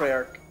love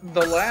Treyarch.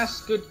 The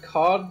last good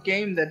COD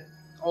game that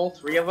all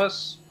three of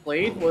us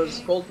played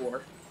was Cold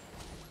War.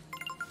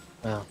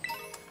 Oh.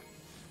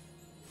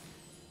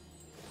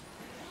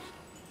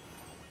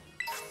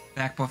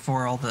 Back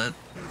before all the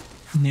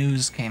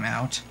news came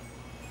out.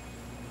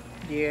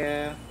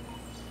 Yeah.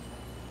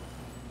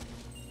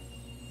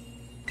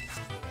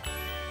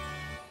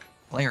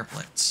 Player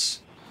Blitz.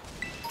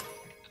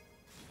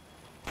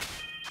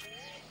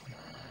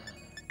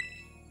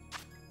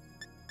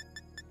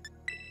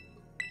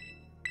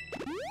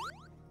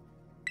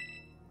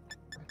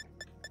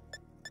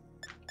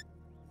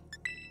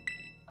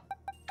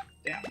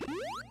 Damn.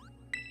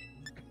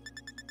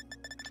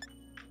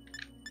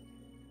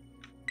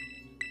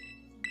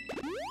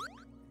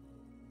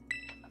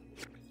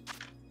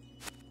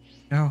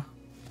 Go.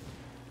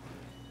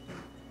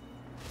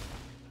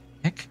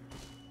 Heck.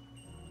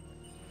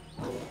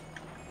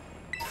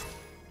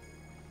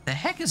 The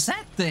heck is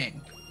that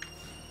thing?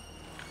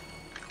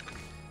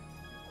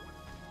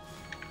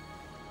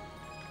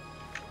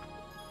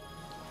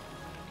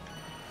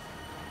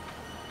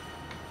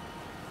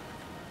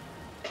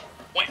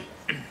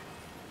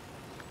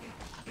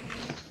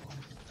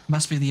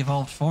 Must be the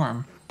evolved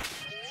form.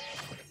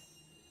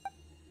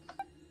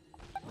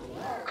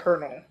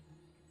 Colonel,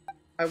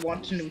 I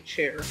want a new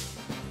chair.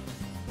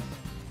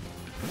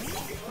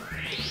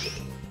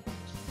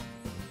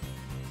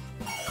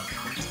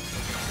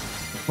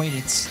 Wait,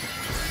 it's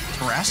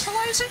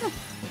Terastallizing?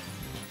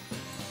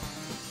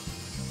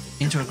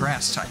 Into a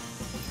grass type.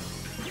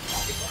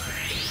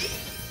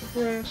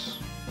 Yes.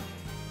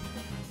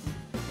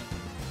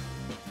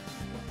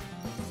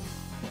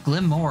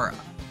 Glimora.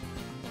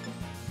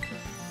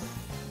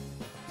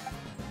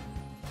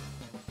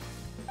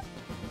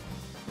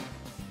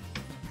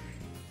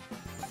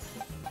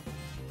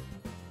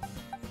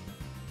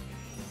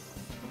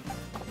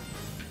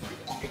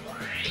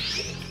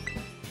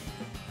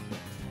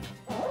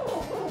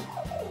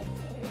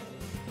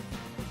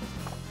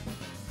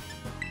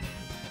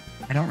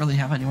 I don't really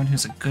have anyone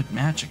who's a good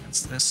match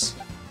against this.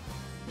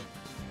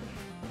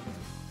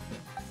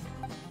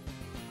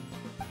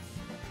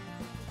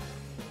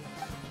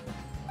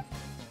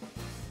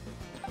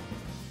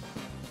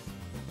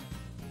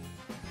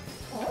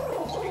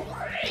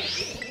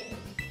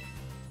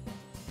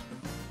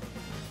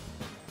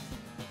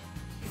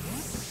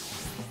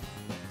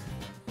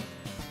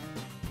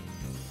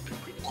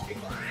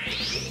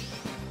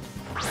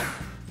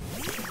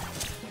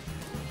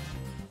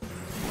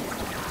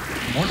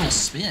 Mortal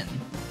Spin?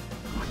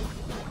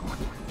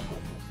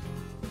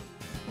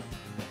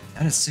 Is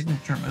that a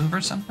signature move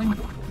or something?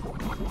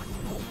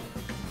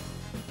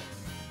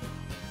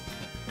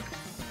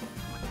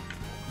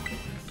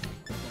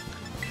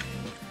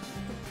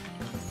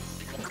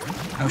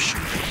 Oh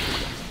shoot.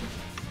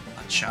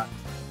 Hot shot.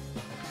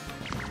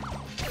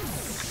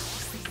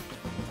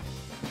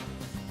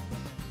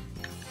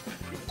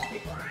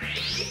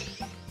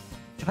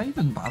 Should I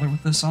even bother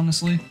with this,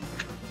 honestly?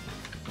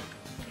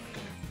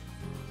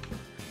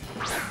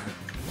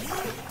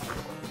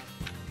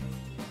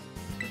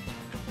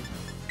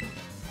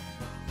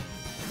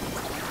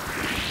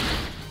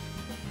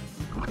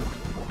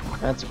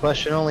 That's a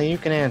question only you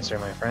can answer,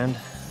 my friend.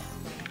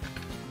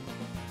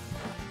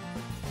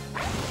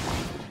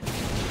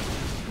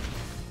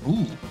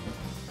 Ooh.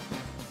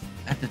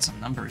 That did some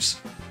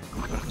numbers.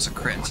 But it was a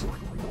crit.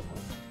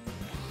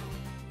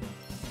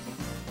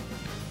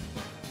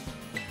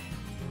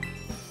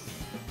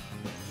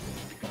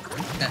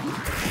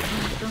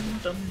 Dum,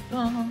 dum,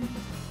 dum.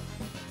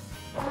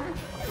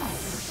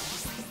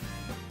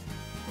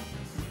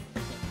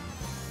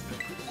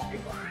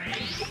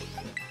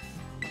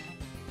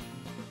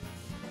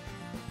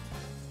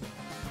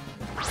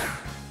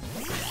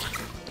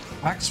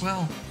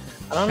 Waxwell.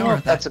 I don't show know her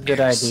if that's a that good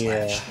air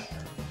idea. slash.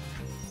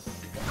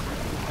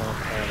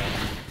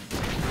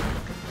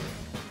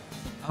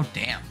 Oh,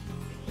 damn.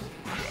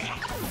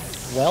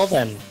 Well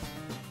then.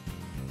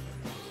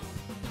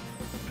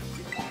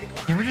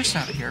 Yeah, we're just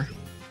out of here.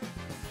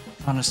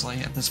 Honestly,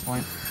 at this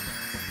point.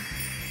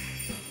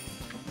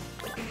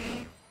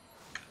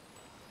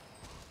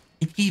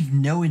 It gave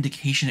no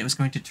indication it was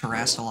going to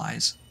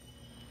terastallize.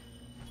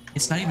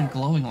 It's not even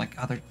glowing like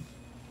other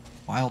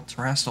wild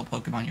terrestrial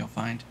Pokemon you'll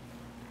find.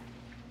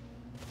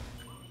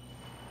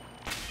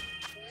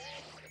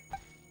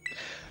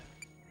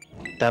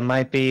 That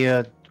might be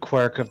a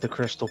quirk of the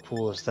Crystal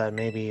Pool, is that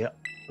maybe a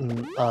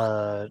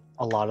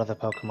lot of the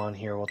Pokemon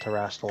here will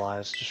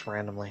terastallize just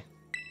randomly.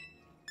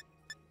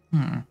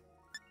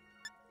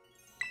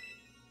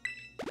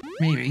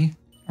 Maybe.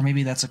 Or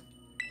maybe that's a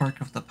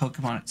quirk of the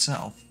Pokemon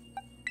itself.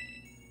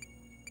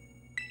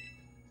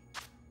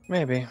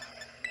 Maybe.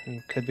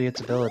 It could be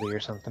its ability or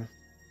something.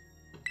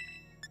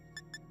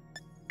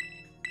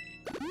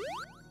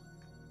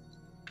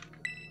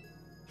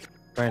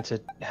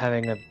 Granted,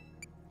 having a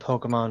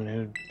Pokemon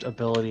whose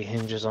ability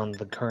hinges on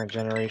the current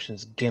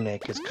generation's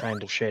gimmick is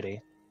kind of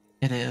shitty.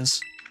 It is.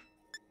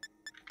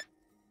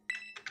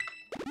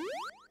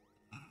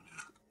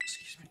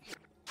 Excuse me.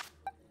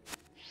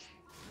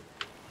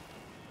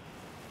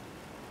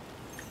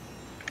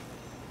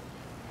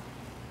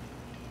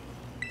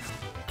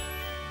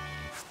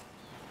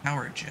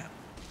 Power Jet.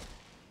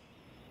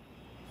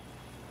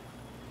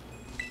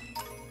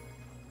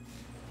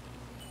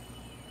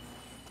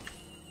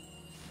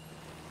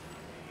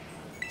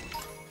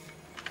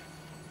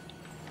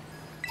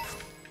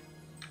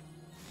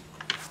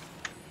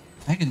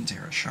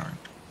 Megantera Shard.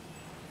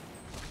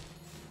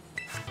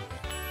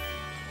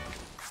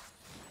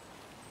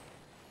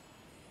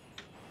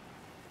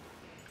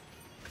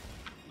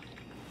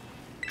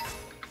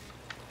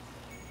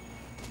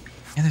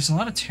 Yeah, there's a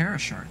lot of Terra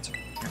Shards over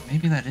here.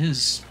 Maybe that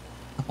is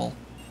the whole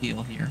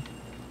deal here.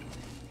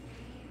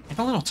 Like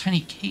a little tiny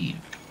cave.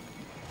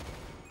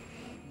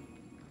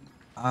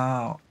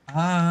 Oh,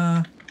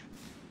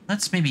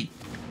 let's maybe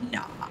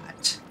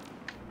not.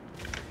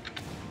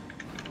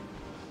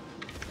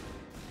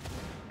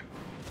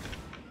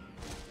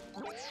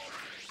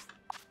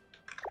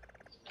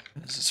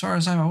 As far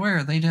as I'm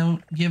aware, they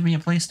don't give me a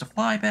place to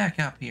fly back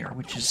up here,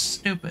 which is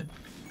stupid.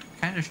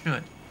 Kinda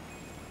should.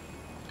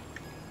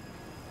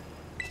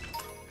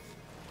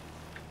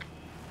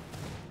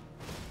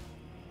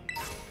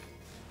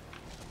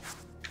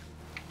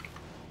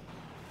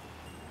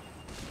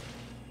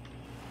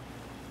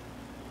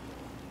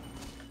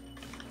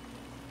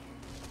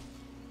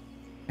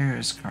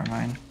 There's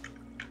Carmine.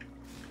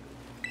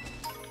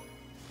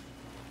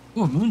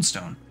 Ooh, a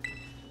Moonstone.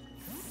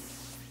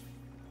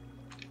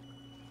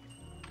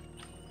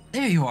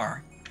 There you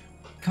are.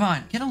 Come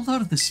on, get a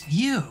load of this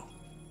view.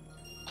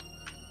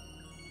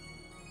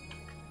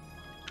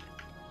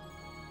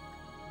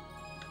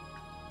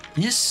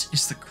 This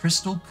is the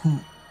crystal pool.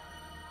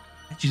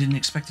 Bet you didn't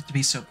expect it to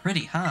be so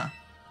pretty, huh?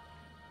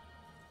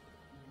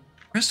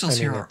 Crystals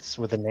here are... It's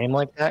with a name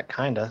like that,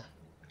 kinda.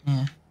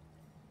 Yeah.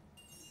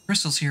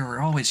 Crystals here are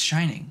always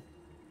shining.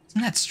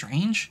 Isn't that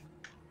strange?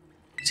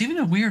 There's even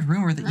a weird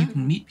rumor that you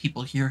can meet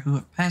people here who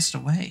have passed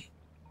away.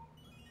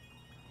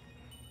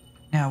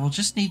 Now, we'll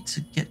just need to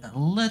get a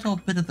little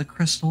bit of the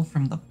crystal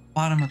from the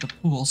bottom of the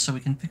pool so we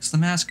can fix the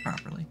mask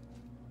properly.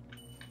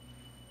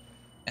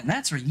 And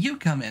that's where you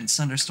come in,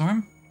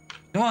 Thunderstorm.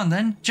 Go on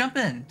then, jump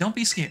in. Don't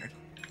be scared.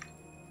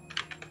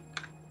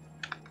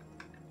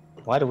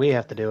 Why do we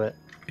have to do it?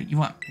 You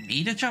want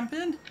me to jump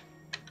in?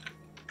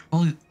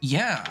 Well,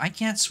 yeah, I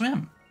can't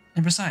swim.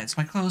 And besides,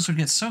 my clothes would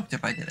get soaked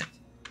if I did it.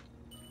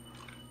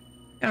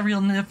 Got a real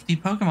nifty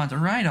Pokemon to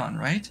ride on,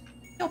 right?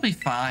 You'll be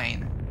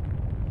fine.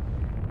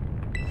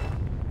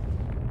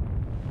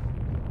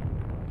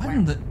 What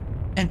in the...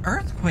 An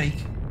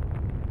earthquake?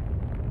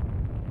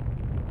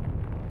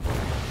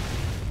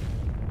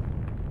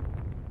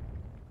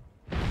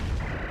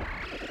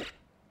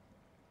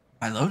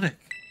 Milotic.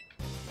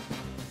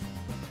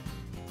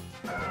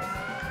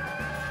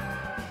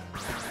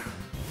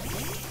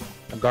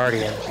 A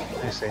guardian,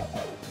 I see.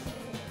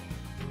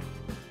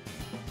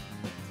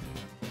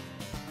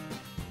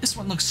 This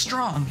one looks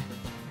strong.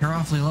 You're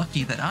awfully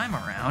lucky that I'm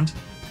around.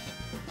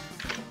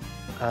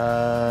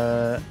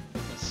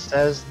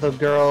 Says the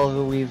girl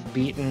who we've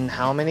beaten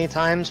how many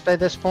times by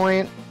this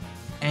point?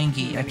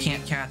 Angie, I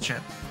can't catch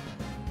it.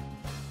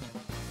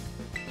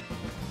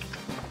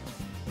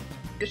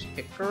 Just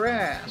kick her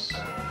ass.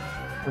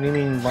 What do you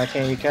mean, why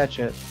can't you catch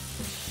it?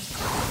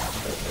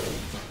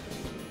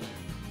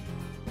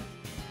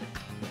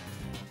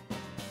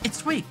 It's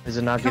sweet. Does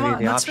it not Come give you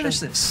on, the let's option? finish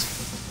this.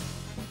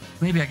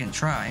 Maybe I can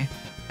try.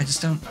 I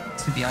just don't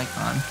see the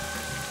icon.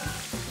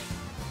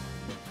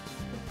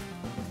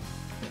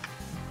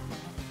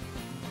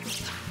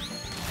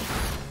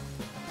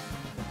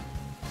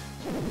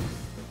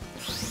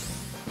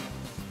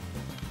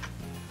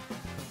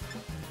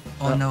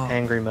 Oh no.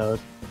 Angry mode.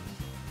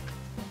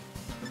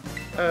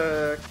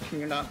 Can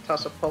you not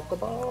toss a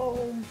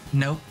Pokeball?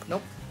 Nope.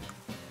 Nope.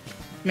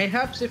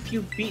 Mayhaps if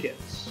you beat it,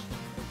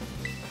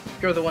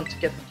 you're the one to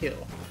get the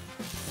kill.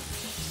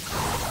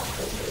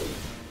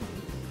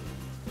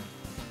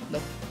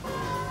 Nope.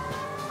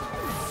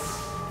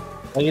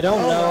 Well, you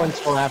don't know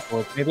until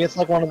afterwards. Maybe it's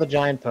like one of the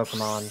giant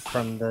Pokemon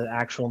from the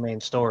actual main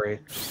story.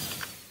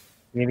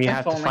 Maybe you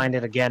have to find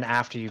it again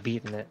after you've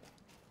beaten it.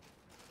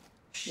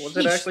 Was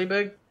it actually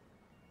big?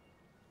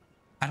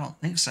 I don't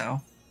think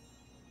so.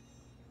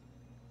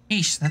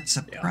 Eesh, that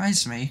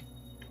surprised me.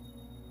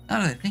 Now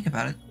that I think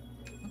about it,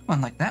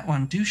 Pokemon like that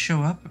one do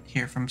show up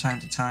here from time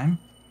to time.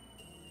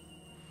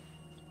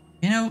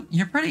 You know,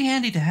 you're pretty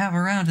handy to have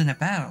around in a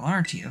battle,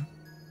 aren't you?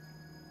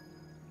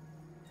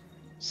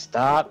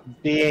 Stop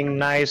being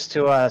nice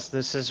to us.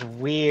 This is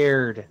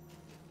weird.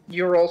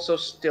 You're also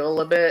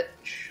still a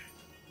bitch.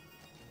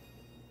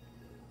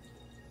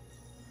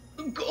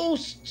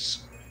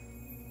 Ghosts!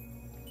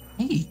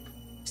 Hey,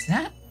 is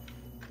that?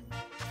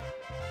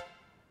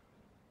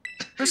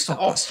 Crystal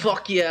Oh, Buster.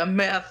 fuck yeah,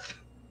 meth.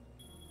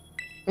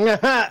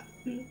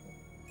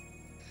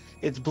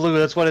 It's blue,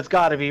 that's what it's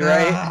gotta be,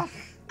 right? I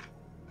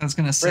was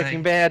gonna say.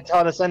 Breaking Bad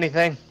taught us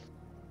anything.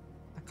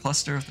 A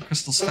cluster of the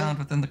crystals found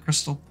within the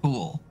crystal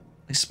pool.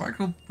 They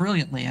sparkle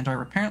brilliantly and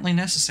are apparently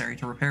necessary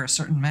to repair a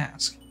certain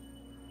mask.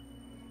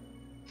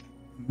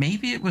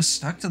 Maybe it was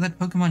stuck to that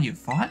Pokemon you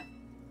fought?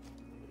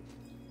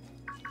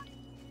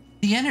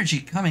 The energy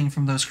coming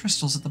from those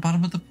crystals at the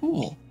bottom of the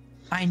pool.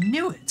 I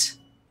knew it!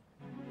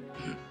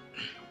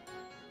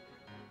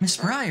 Miss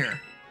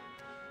Briar.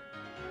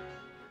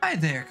 Hi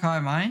there,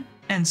 Carmine.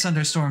 And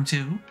Thunderstorm,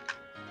 too.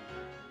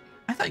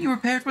 I thought you were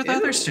paired with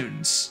other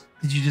students.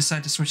 Did you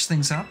decide to switch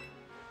things up?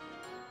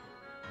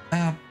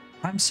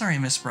 I'm sorry,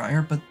 Miss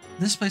Briar, but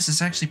this place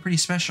is actually pretty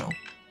special.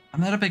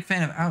 I'm not a big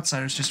fan of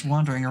outsiders just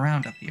wandering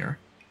around up here.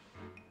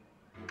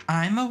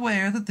 I'm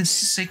aware that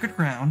this is sacred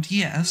ground,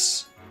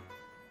 yes.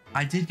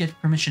 I did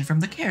get permission from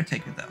the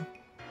caretaker, though.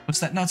 Was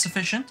that not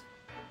sufficient?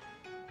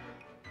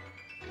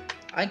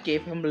 I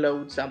gave him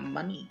loads of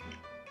money.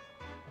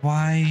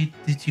 Why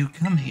did you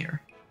come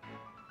here?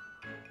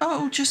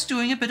 Oh, just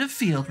doing a bit of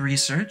field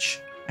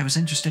research. I was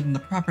interested in the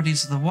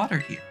properties of the water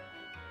here.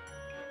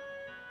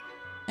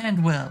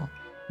 And well,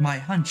 my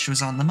hunch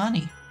was on the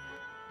money.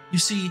 You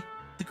see,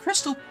 the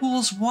crystal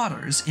pool's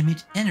waters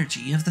emit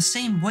energy of the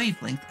same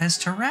wavelength as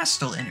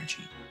terrestrial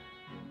energy.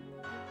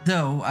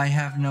 Though I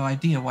have no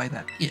idea why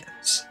that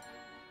is.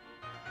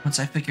 Once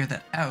I figure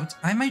that out,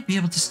 I might be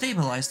able to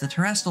stabilize the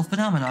terrestrial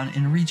phenomenon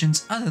in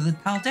regions other than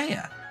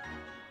Paldea.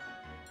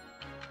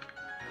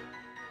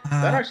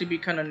 That'd actually be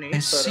kind of neat,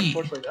 but see.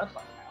 unfortunately that's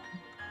not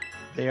happening.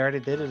 They already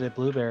did it at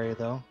Blueberry,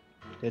 though.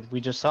 We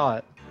just saw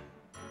it.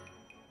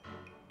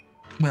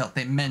 Well,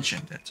 they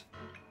mentioned it.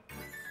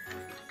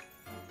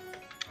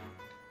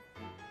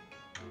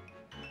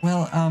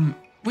 Well,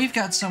 we've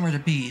got somewhere to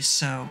be,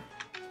 so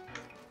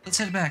let's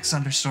head back,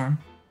 Thunderstorm.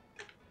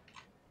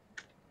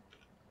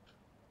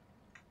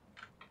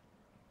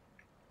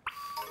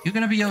 You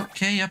gonna be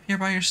okay up here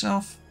by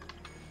yourself?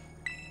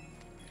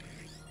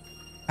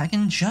 I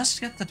can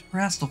just get the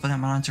terrestrial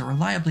phenomenon to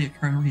reliably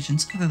occur in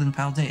regions other than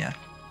Paldea.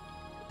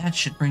 That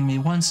should bring me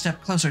one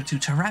step closer to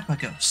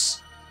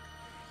Terrapagos.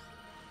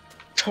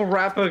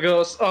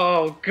 Terrapagos,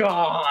 oh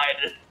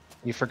god!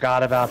 You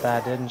forgot about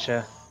that, didn't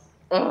you?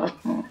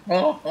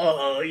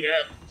 Oh,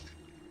 yeah.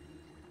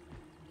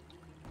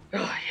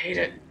 Oh, I hate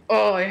it.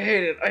 Oh, I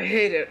hate it. I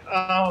hate it.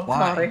 Oh, Why?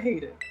 God, I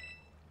hate it.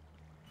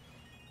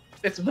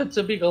 It's meant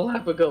to be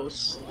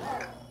Galapagos,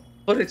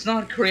 but it's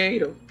not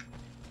creative.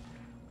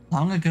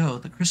 Long ago,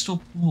 the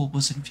crystal pool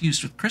was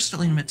infused with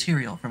crystalline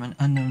material from an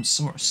unknown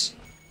source.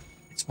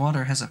 Its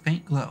water has a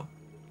faint glow,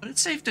 but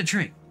it's safe to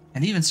drink,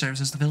 and even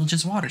serves as the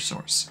village's water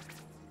source.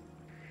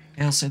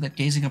 Tales say that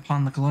gazing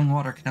upon the glowing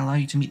water can allow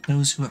you to meet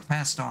those who have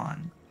passed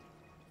on.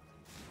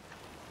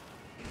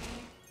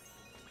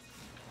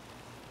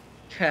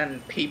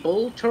 Can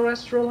people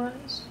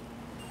terrestrialize?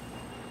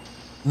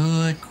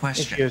 Good If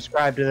question. you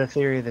ascribe to the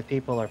theory that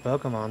people are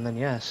Pokemon, then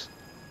yes.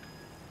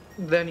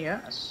 Then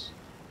yes.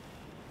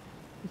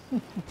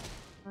 Wait,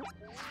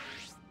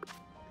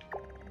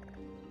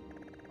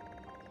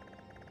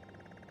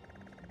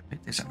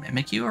 there's a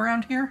Mimikyu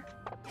around here?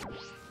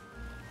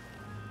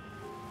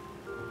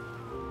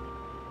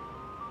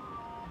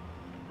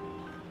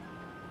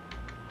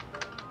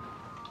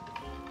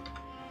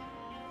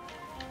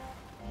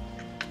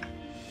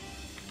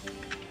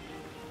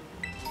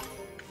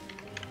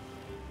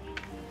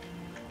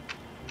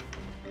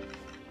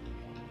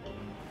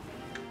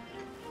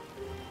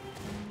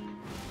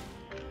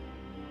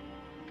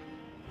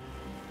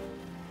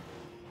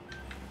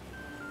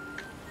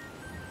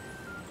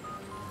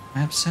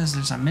 Map says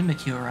there's a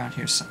Mimikyu around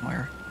here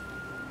somewhere.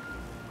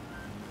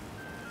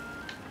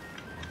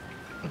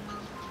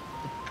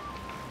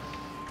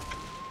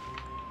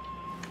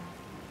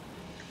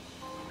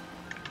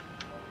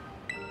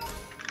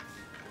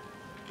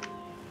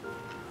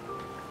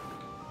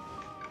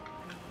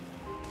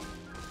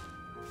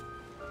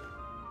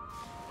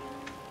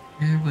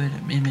 Where would a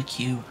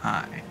Mimikyu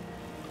hide?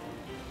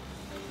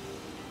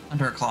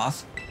 Under a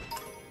cloth.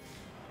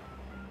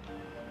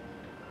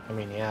 I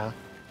mean, yeah.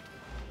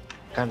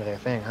 Kind of their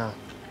thing, huh?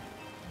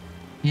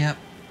 Yep.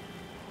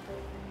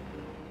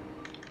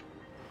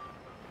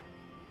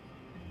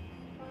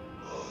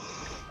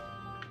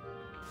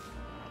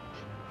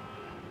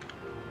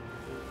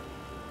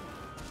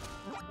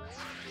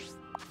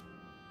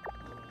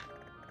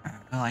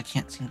 Well, I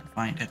can't seem to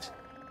find it.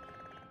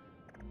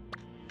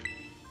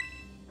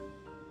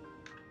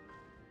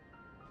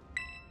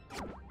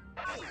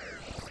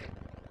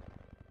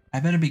 I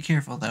better be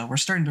careful, though. We're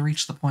starting to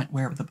reach the point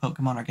where the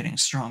Pokemon are getting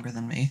stronger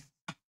than me.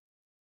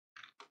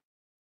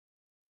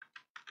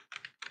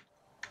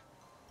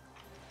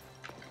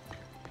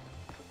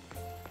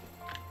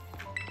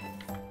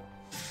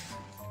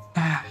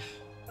 Ah.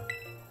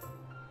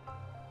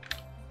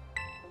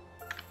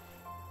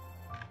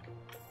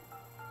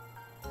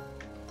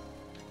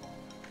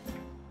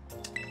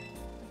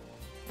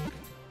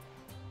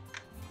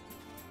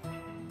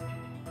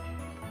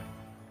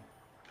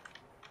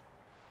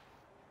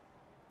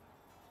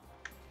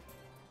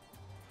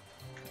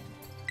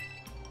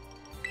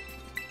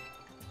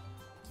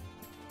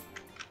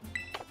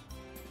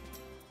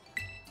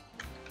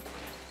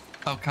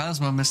 Oh,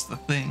 Cosmo missed the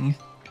thing.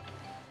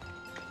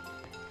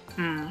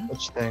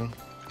 Which thing?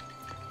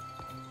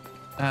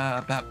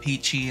 About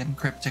Peachy and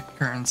cryptic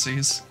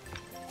currencies.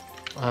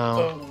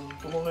 Oh.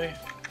 Oh boy.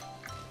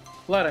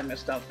 Glad I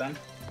missed out then.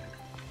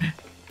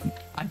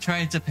 I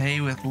tried to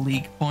pay with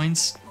League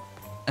points,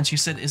 and she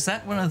said, "Is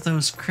that one of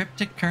those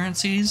cryptic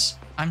currencies?"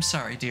 I'm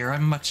sorry, dear.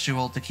 I'm much too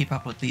old to keep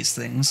up with these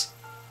things.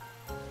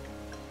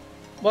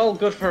 Well,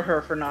 good for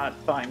her for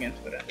not buying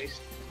into it at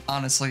least.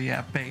 Honestly,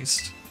 yeah,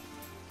 based.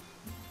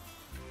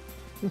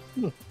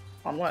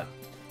 On what?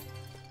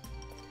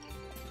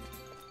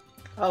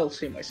 I'll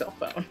see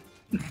myself out.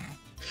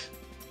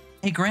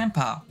 Hey,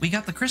 Grandpa, we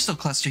got the crystal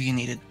cluster you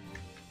needed.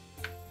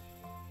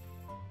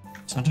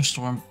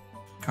 Thunderstorm,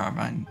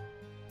 Carbine.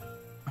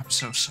 I'm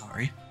so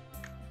sorry.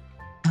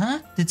 Huh?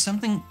 Did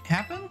something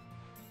happen?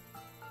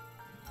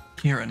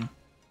 Kieran.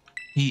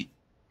 He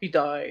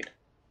died.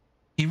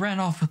 He ran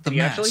off with the Did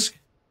he mask. actually?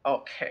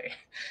 Okay.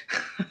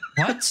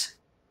 What?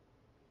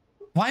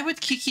 Why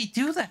would Kiki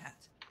do that?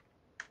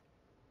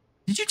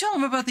 Did you tell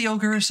him about the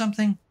ogre or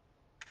something?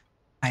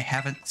 I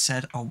haven't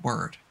said a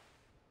word.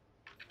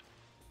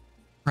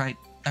 Right,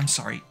 I'm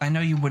sorry. I know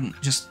you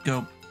wouldn't just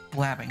go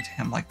blabbing to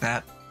him like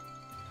that.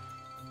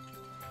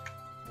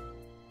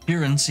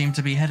 Kieran seemed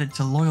to be headed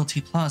to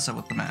Loyalty Plaza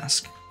with the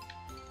mask.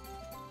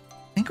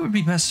 I think it would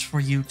be best for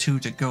you two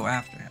to go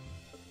after him.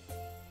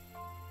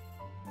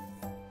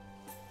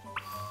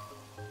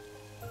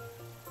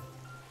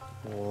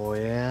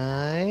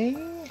 Why?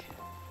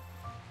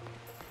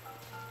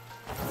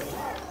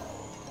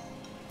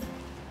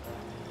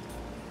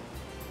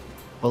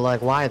 Well,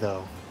 like, why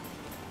though?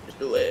 Just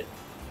do it.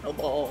 No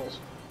balls.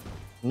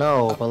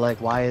 No, but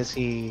like, why is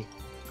he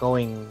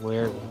going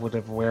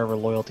wherever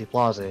Loyalty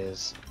Plaza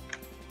is?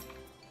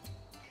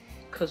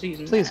 Because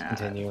he's Please mad.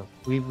 continue.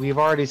 We've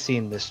already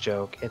seen this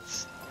joke.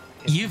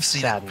 You've seen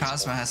it. saddens me.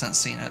 Cosmo hasn't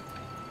seen it.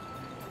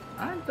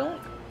 I don't.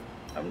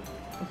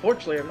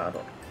 Unfortunately, I'm not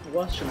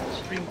watching the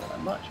stream all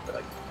that much,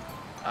 but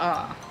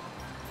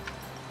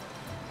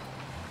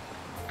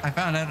I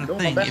found out a Doing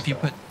my thing best, if you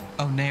though. put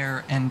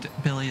Onair and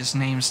Billy's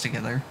names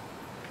together.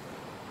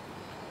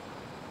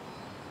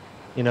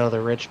 You know,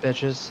 the rich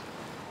bitches?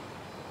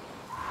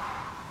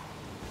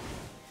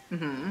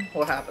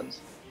 what happens?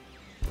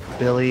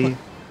 Billy,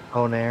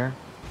 Onair.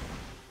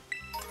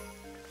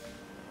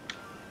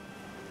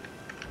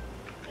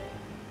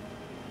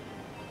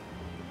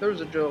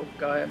 There's a joke.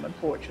 I am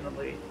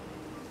unfortunately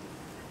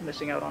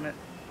missing out on it.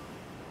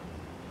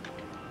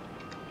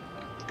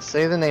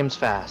 Say the names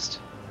fast.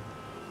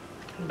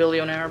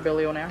 Billionaire,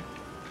 billionaire.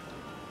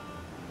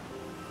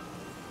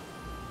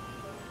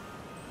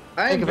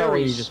 Think about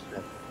what you just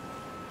said.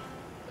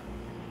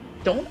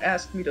 Don't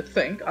ask me to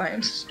think. I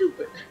am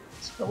stupid.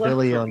 Spell it for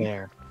me.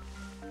 Billionaire.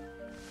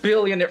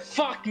 Billionaire.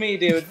 Fuck me,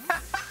 dude.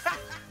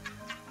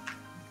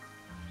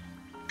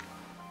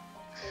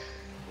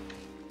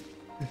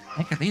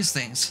 Look at these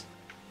things.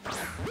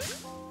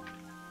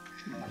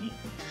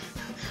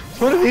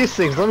 What are these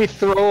things? Let me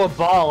throw a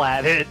ball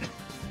at it.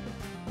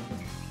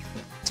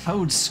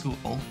 Toad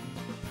School.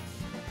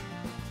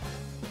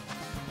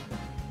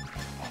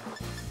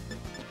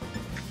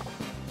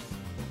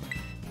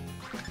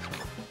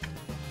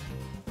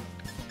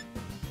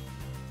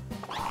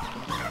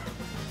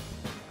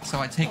 So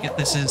I take it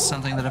this is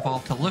something that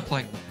evolved to look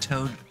like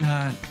Toad,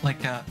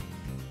 like a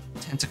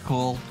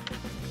tentacle,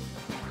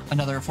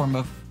 another form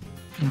of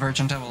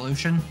convergent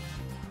evolution.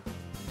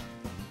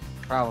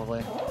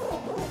 Probably.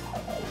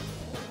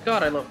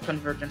 God, I love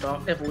convergent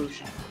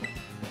evolution.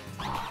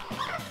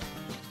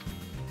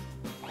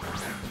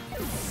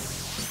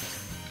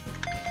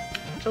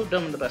 So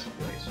dumb in the best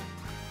of ways.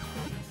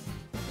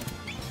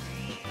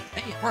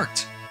 Hey, it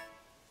worked.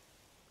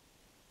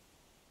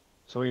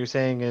 So what you're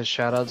saying is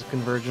shoutouts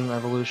Convergent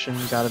Evolution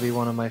gotta be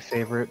one of my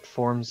favorite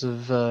forms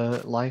of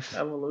life?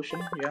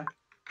 Evolution, yeah.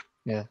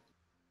 Yeah.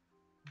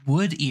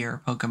 Wood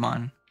ear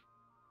Pokemon.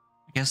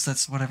 I guess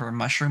that's whatever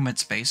mushroom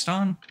it's based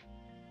on.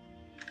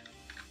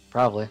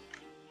 Probably.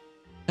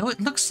 Though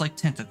it looks like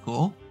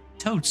Tentacool,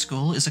 Toad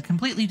School is a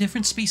completely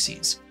different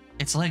species.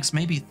 Its legs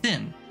may be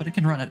thin, but it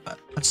can run at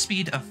a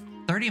speed of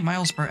 30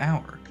 miles per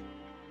hour.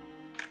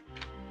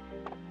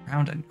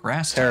 Ground and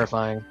grass type.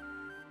 Terrifying.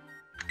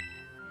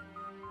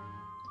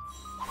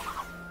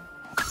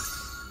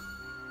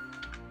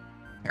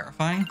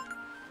 Terrifying?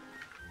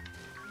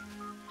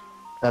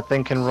 That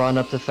thing can run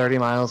up to 30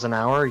 miles an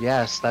hour?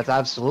 Yes, that's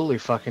absolutely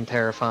fucking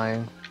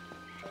terrifying.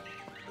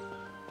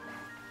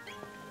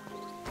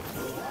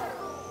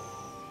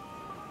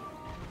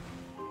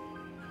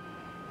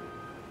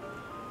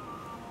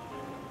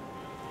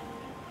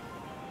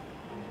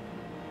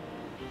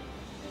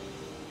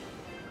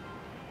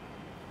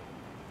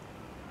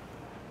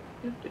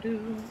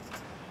 Doo-doo-doo.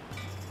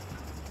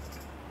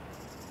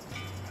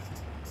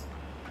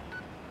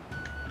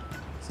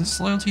 Is this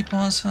Loyalty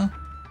Plaza?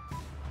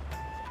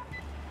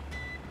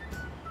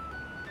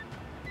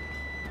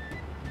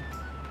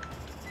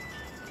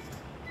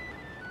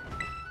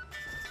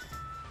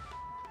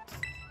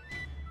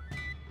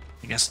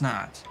 I guess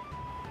not.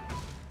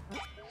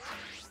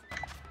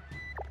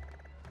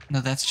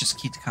 No, that's just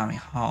Kitakami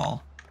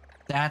Hall.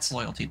 That's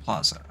Loyalty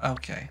Plaza.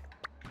 Okay.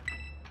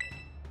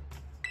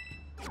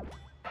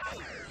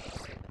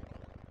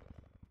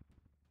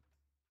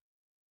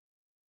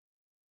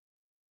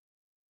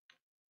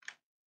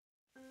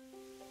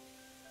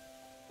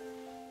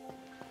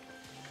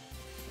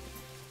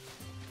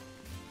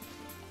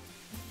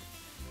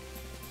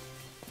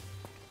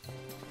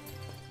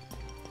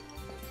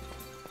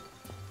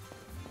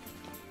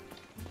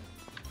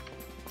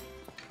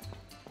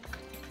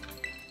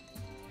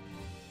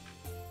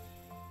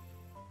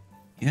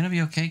 You gonna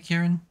be okay,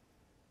 Kieran?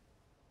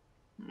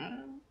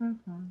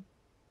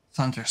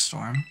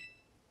 Thunderstorm.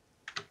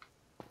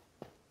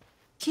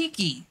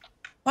 Kiki!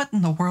 What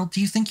in the world do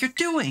you think you're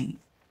doing?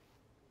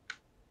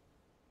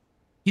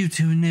 You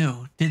two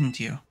knew, didn't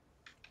you?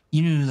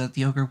 You knew that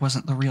the ogre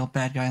wasn't the real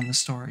bad guy in the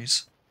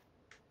stories.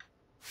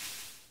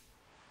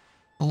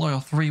 The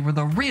Loyal Three were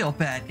the real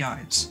bad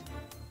guys.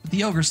 But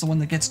the ogre's the one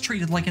that gets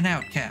treated like an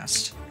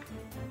outcast.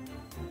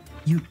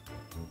 You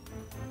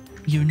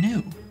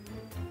knew.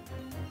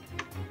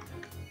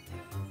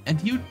 And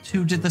you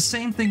two did the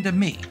same thing to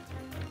me.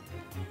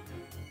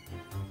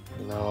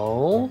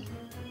 No.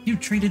 You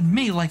treated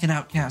me like an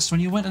outcast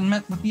when you went and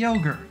met with the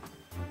ogre.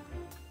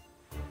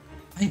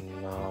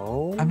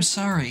 No. I'm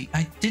sorry,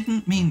 I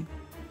didn't mean...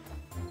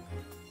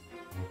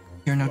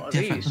 You're no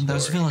different than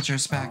those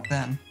villagers back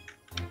then.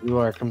 You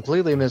are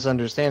completely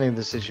misunderstanding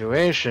the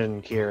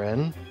situation,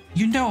 Kieran.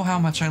 You know how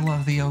much I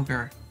love the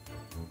ogre.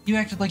 You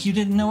acted like you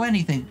didn't know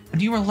anything, but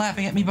you were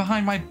laughing at me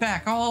behind my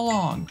back all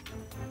along.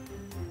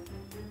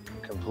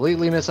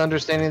 Completely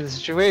misunderstanding the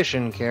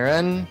situation,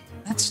 Kieran.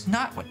 That's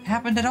not what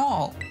happened at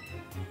all.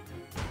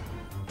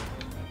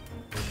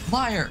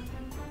 Liar!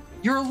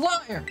 You're a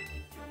liar!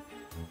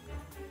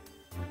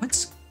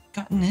 What's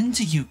gotten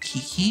into you,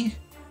 Kiki?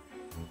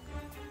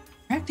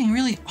 You're acting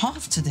really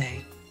off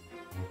today.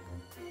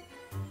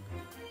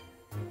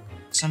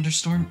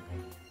 Thunderstorm,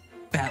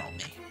 battle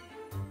me.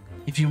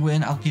 If you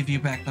win, I'll give you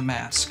back the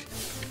mask.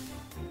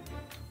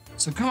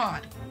 So come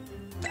on,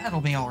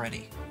 battle me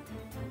already.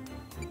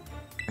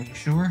 Are you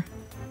sure?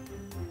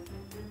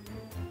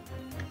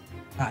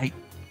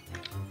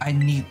 I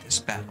need this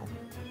battle.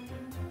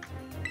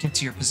 Get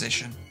to your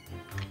position.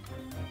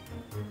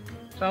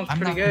 Sounds I'm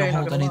pretty not gonna gay,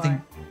 hold anything.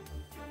 lie.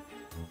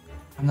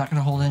 I'm not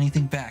gonna hold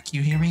anything back.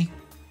 You hear me?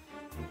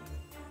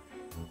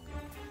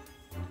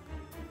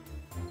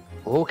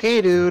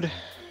 Okay, dude.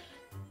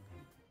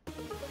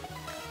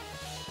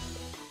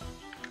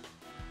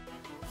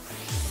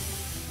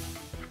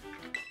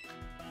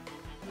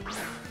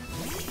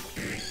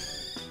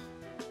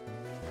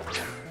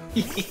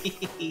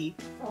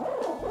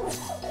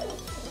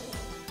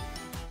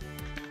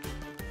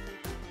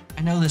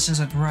 I know this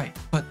isn't right,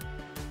 but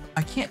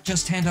I can't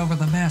just hand over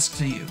the mask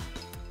to you.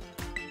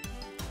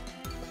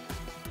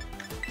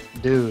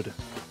 Dude.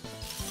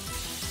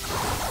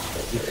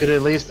 You could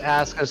at least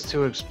ask us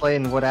to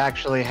explain what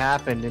actually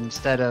happened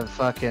instead of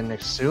fucking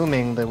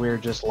assuming that we were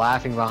just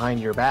laughing behind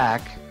your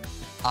back.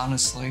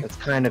 Honestly. That's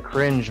kind of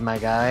cringe, my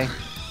guy.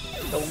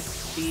 Don't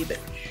be a bitch.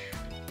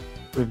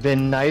 We've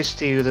been nice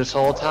to you this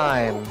whole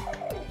time.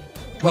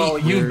 Well,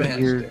 you've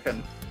you're-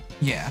 been.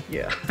 Yeah.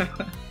 Yeah.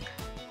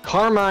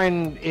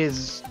 Carmine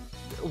is...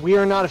 We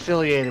are not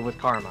affiliated with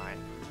Carmine.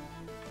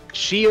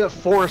 She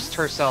forced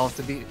herself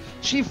to be...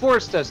 She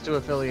forced us to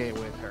affiliate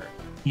with her.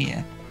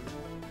 Yeah.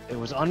 It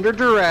was under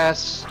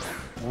duress.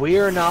 We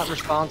are not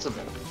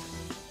responsible.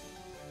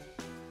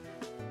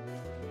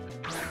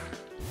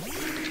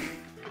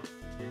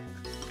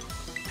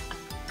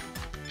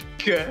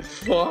 Get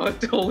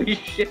fucked. Holy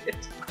shit.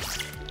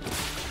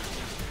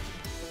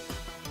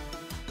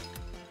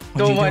 What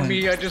Don't you mind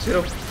doing? me, I just hit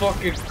a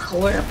fucking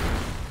clip.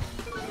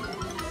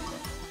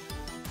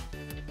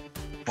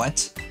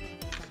 What?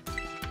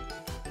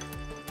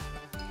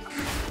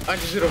 I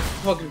just hit a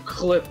fucking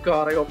clip.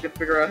 God, I hope you can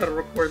figure out how to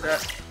record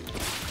that.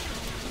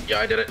 Yeah,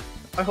 I did it.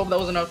 I hope that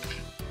was enough.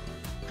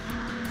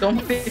 Don't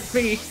hit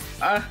me.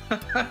 I'm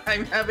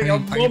having a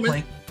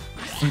moment.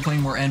 Are you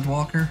playing more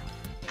Endwalker?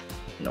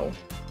 No.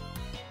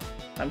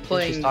 I'm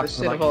playing the talking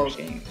Sin about of all yours.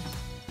 games.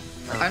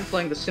 Oh. I'm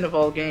playing the Sin of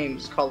all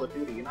games, Call of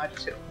Duty, and I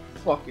just hit a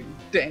fucking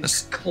dank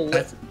This-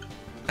 clip.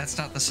 That's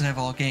not the sin of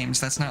all games.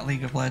 That's not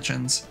League of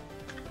Legends.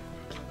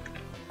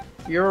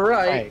 You're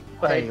right, Hey,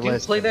 but I hey, do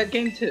listen. play that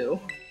game too.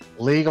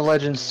 League of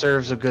Legends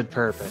serves a good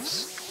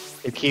purpose.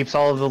 It keeps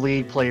all of the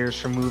League players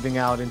from moving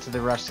out into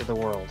the rest of the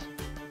world.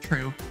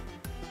 True.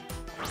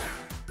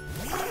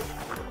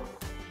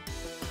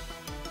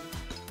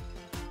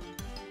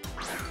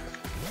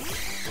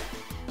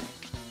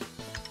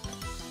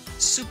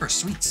 Super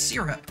sweet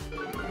syrup.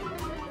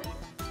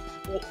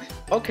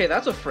 Okay,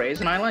 that's a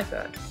phrase, and I like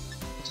that.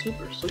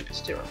 Super sweet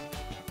syrup.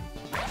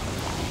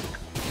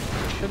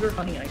 Sugar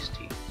honey iced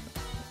tea.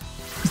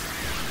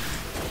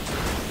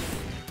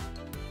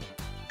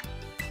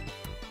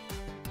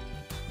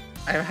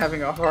 I'm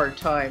having a hard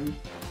time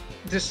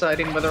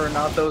deciding whether or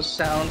not those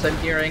sounds I'm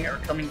hearing are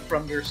coming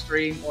from your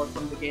stream or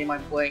from the game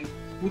I'm playing.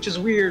 Which is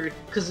weird,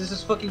 because this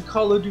is fucking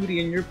Call of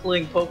Duty and you're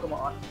playing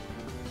Pokemon.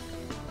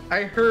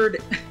 I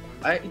heard...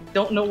 I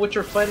don't know what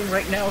you're fighting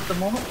right now at the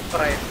moment, but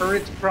I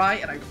heard its cry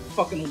and I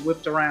fucking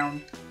whipped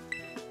around.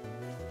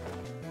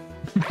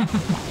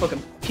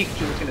 Fucking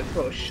Pikachu was gonna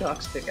throw a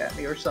shock stick at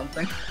me or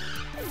something.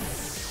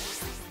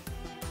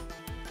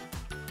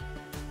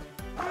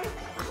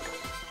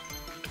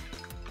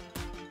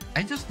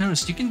 I just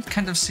noticed you can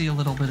kind of see a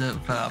little bit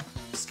of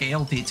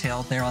scale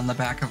detail there on the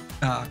back of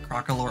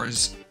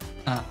Crocolor's.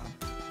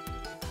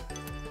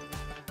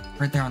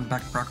 Right there on the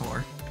back of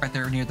Crocolor. Right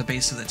there near the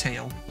base of the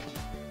tail.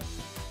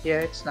 Yeah,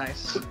 it's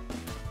nice.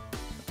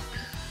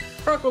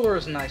 Crocolor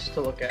is nice to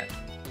look at.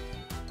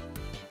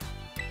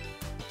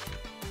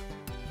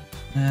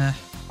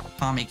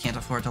 Tommy can't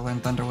afford to learn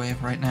Thunderwave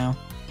right now.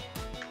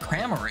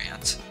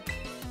 Cramorant.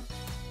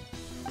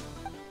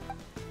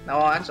 No,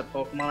 that's a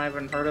Pokemon I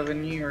haven't heard of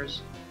in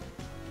years.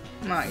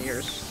 Not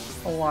years.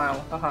 A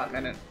while. A hot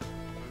minute.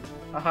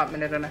 A hot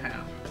minute and a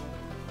half.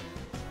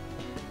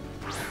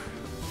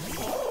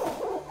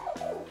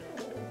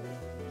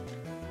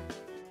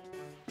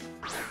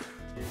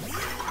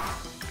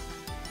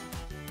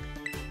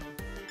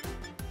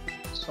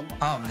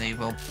 Someone. Omni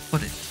will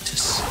put it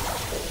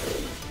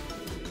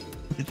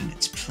put it in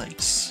its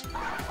place.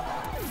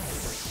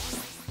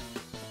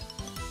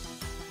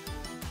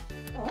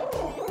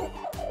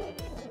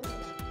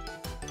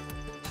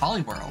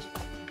 Poliwhirl.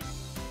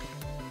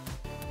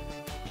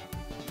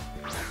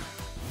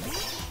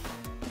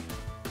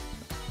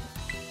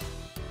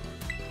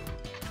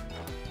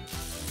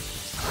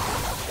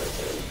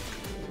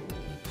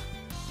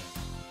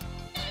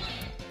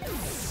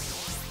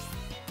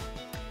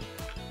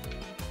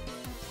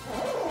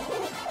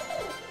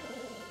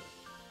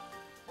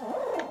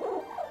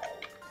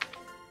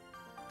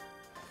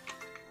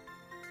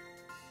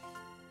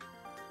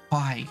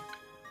 Why?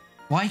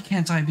 Why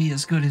can't I be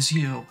as good as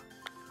you?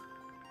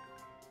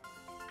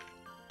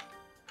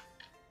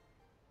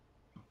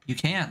 You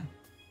can.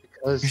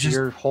 Because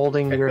you're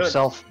holding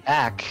yourself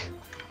back.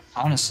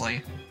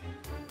 Honestly.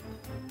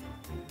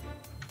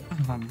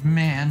 Oh,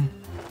 man.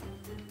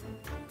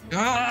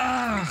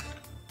 Ugh!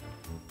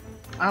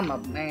 I'm a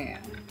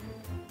man.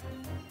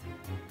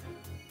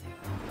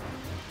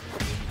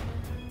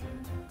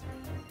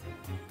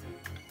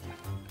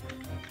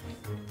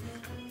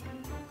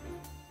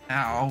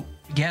 Ow.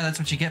 Yeah, that's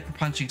what you get for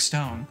punching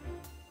stone.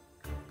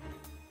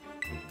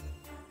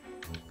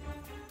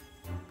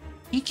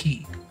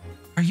 Iki,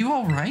 are you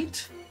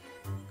alright?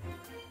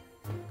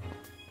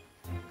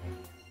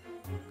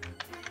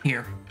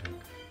 Here.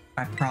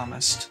 I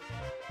promised.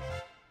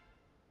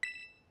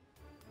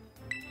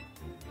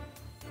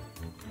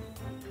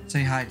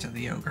 Say hi to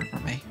the ogre for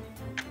me.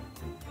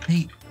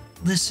 Hey,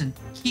 listen,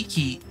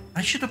 Kiki,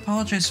 I should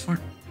apologize for...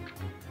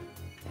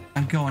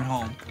 I'm going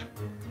home.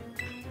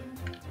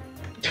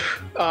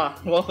 Ah,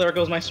 well, there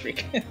goes my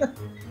streak.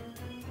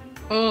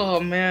 Oh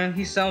man,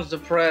 he sounds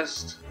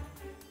depressed.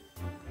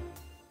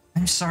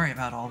 I'm sorry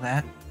about all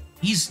that.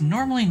 He's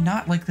normally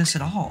not like this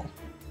at all.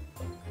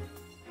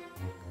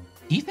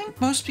 Do you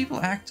think most people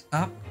act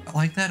up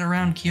like that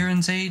around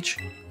Kieran's age?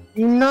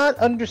 Do not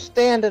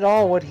understand at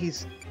all what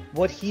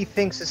he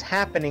thinks is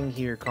happening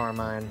here,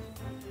 Carmine.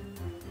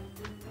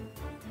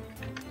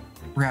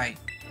 Right.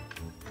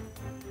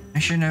 I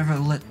should never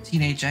let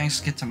teenage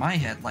angst get to my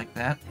head like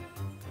that.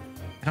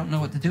 I don't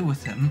know what to do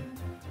with him.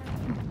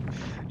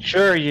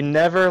 Sure, you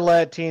never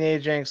let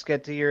teenage angst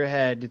get to your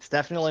head. It's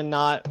definitely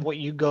not what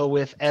you go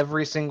with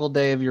every single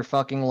day of your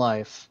fucking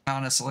life.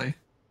 Honestly.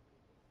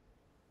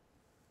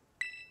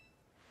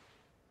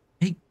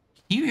 Hey, can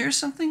you hear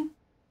something?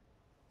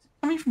 Is it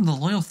coming from the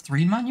Loyal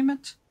 3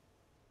 monument?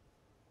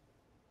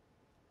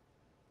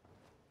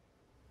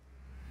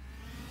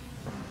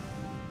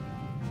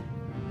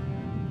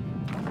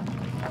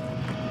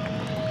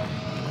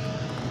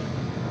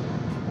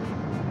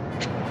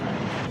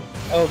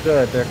 Oh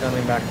good, they're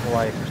coming back to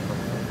life or something.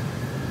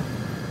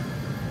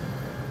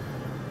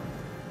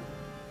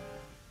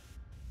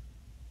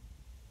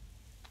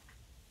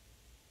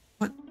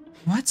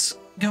 What's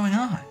going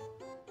on?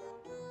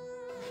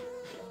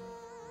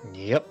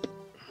 Yep.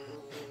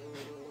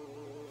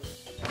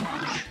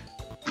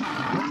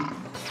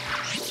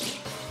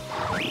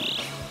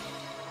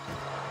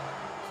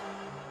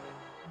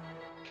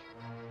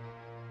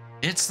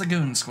 It's the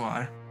Goon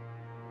Squad.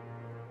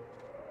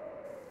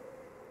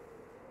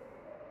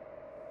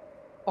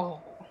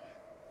 Oh.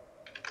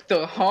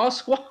 The Haw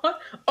Squad?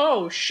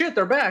 Oh shit,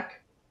 they're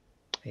back!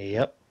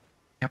 Yep.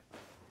 Yep.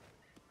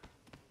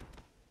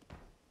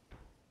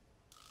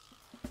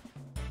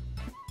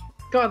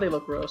 God, they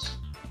look gross.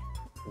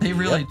 They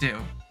really do.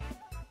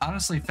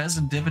 Honestly,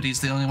 Pheasantdivity's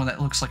the only one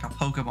that looks like a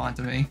Pokemon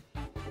to me.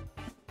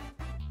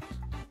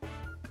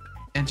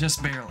 And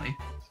just barely.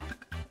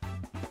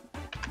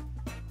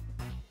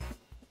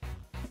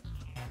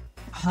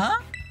 Huh?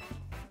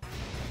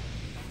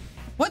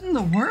 What in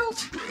the world?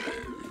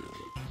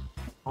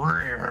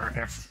 Rear.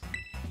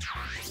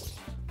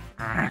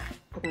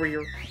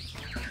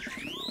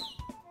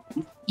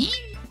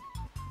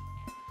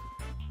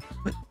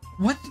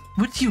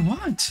 What do you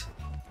want?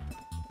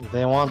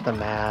 They want the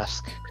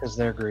mask, because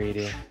they're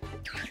greedy.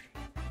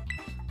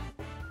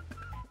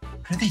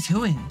 What are they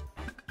doing?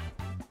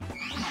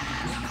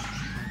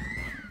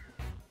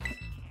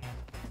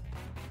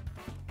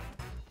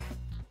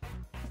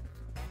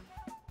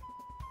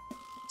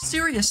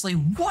 Seriously,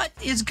 what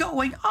is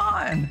going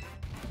on?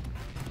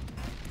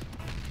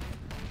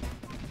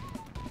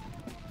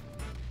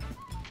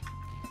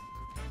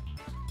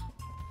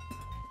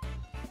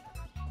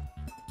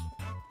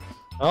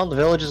 Well, the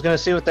village is going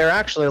to see what they're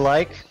actually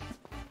like.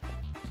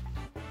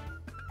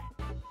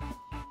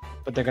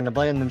 But they're going to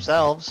blame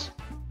themselves.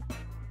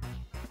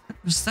 What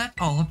was that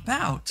all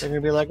about? They're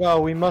going to be like, oh,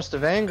 we must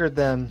have angered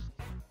them.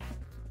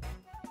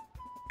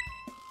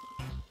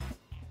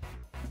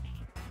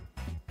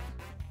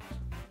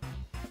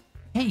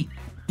 Hey,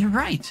 you're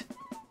right.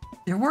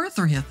 There were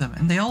 3 of them,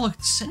 and they all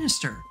looked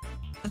sinister.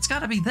 That's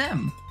gotta be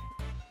them.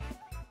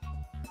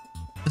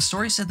 The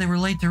story said they were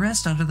laid to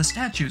rest under the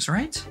statues,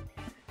 right?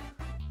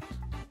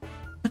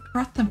 What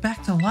brought them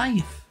back to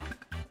life?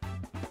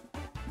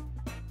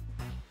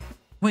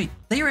 Wait,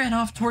 they ran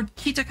off toward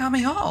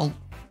Kitakami Hall!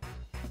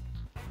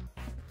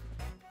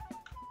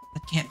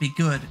 That can't be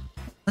good.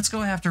 Let's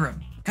go after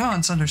him. Come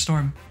on,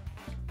 Thunderstorm.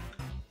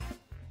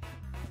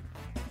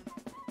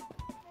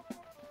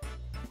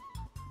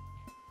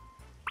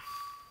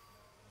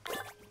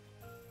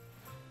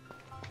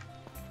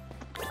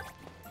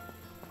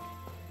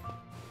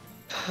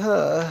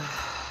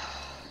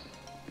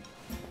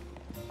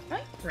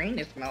 My brain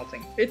is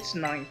melting. It's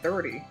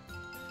 9:30.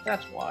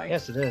 That's why.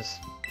 Yes, it is.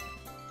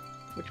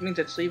 Which means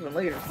it's even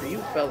later for you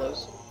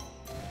fellas.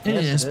 It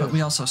Yes, is, but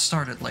we also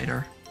started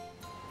later.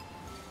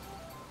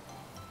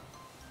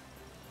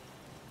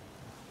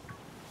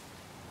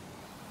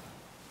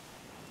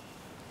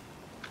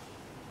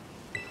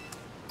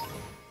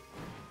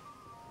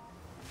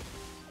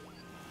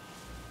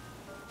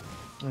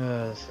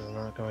 This is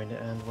not going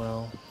to end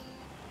well.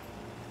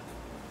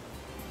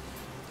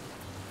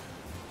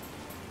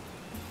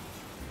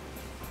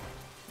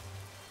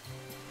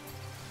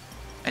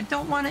 I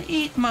don't want to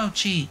eat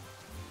mochi,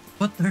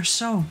 but they're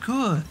so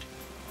good.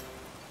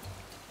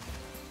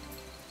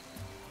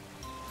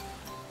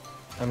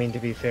 I mean, to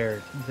be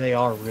fair, they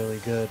are really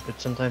good,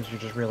 but sometimes you're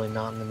just really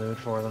not in the mood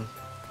for them.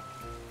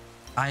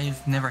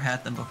 I've never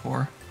had them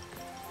before.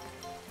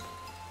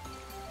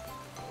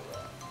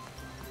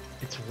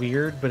 It's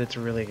weird, but it's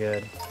really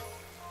good.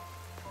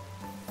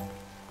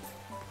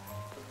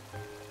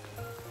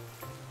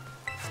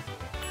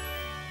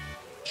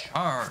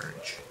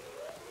 Charge.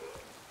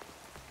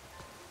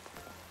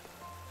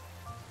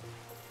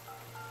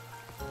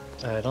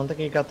 I don't think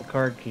you got the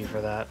card key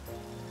for that.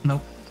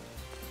 Nope.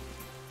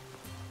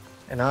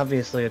 And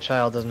obviously a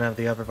child doesn't have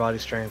the upper body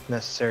strength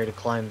necessary to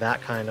climb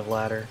that kind of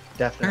ladder.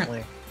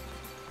 Definitely.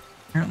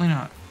 Apparently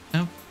not.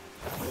 Nope.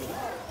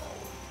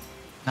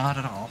 Not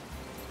at all.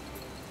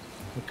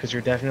 Because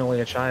you're definitely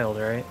a child,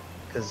 right?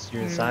 Because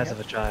you're the size of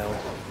a child.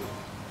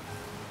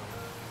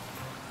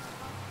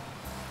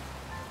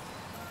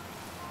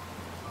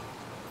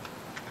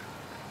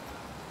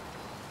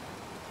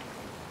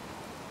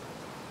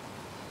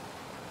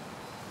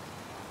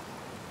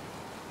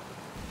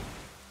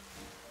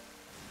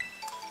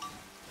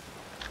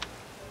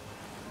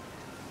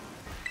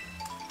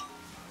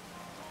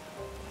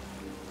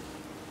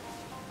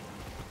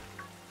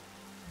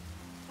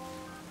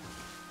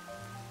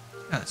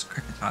 Oh, that's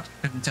cricket tot.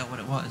 Couldn't tell what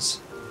it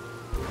was.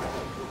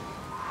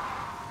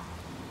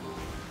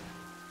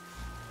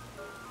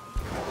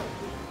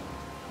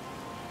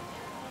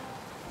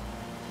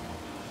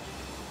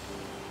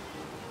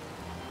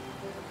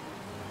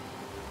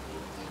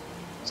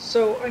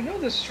 So, I know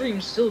the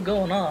stream's still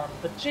going on,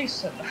 but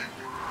Jason,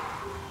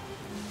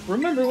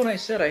 remember when I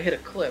said I hit a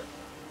clip?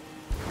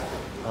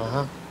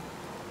 Uh-huh.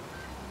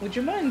 Would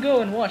you mind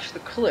go and watch the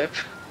clip?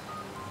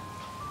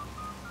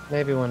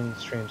 Maybe when the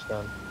stream's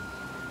done.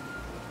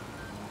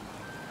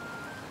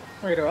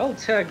 Right, I'll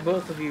tag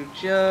both of you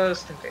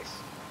just in case.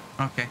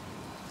 Okay.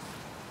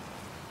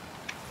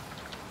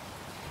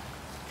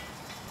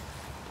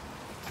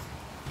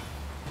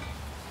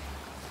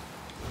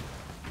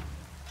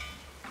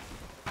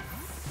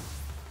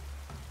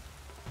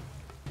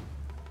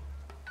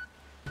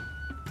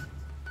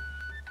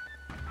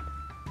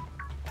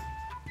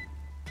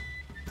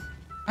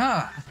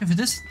 Ah, if it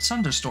is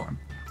Thunderstorm.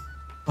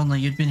 Only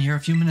you'd been here a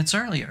few minutes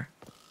earlier.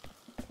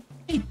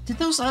 Hey, did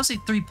those lousy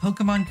 3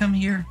 Pokemon come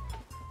here?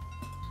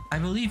 I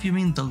believe you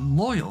mean the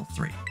Loyal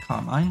 3,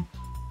 Carmine.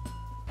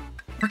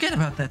 Forget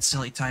about that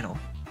silly title.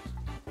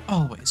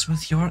 Always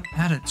with your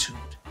attitude.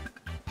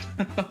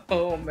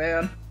 Oh,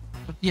 man.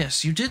 But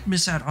yes, you did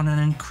miss out on an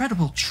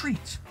incredible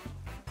treat.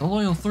 The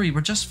Loyal 3 were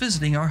just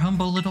visiting our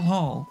humble little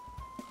hall.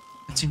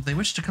 It seems they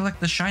wish to collect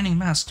the shining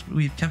masks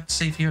we've kept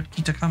safe here at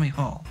Kitakami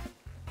Hall.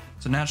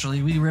 So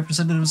naturally, we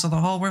representatives of the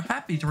hall were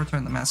happy to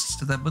return the masks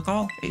to them with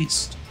all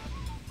haste.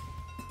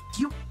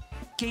 You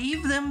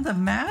gave them the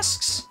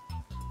masks?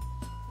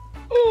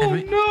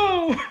 Oh,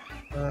 no!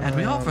 And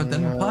we offered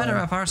them a platter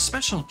of our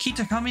special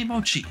Kitakami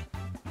mochi,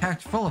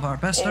 packed full of our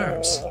best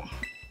herbs.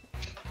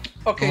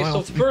 Okay,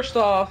 so first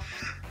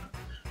off,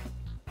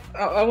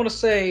 I want to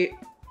say,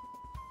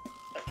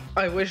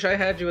 I wish I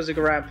had you as a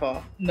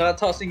grandpa. Not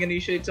tossing any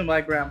shade to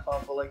my grandpa,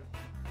 but like,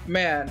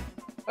 man,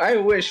 I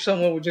wish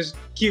someone would just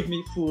give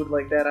me food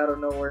like that out of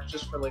nowhere,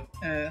 just for like,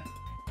 eh.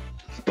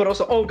 But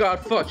also, oh god,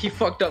 fuck, he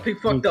fucked up,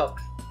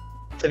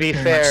 To be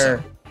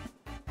fair,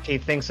 he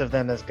thinks of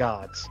them as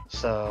gods,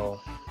 so...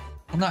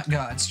 Well, not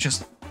gods,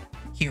 just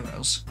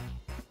heroes.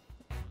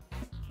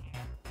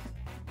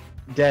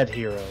 Dead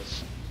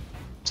heroes.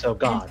 So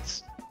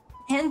gods.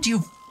 And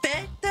you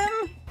fed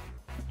them?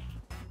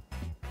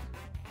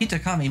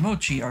 Kitakami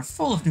mochi are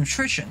full of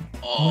nutrition.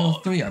 Loyal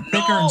 3 are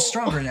bigger and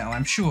stronger now,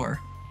 I'm sure.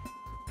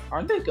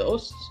 Aren't they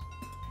ghosts?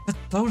 But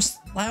those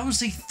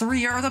lousy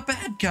 3 are the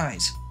bad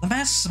guys. The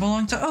masks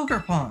belong to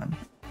Ogre-Pon.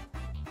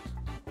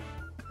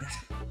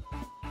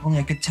 Only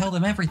I could tell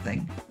them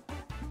everything.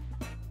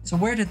 So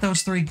where did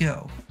those 3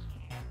 go?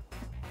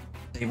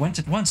 They went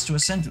at once to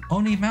ascend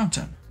Oni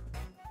Mountain.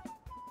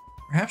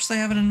 Perhaps they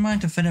have it in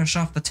mind to finish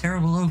off the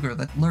terrible ogre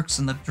that lurks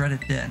in the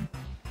dreaded den.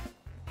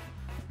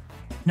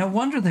 No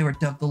wonder they were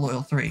dubbed the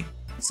Loyal 3.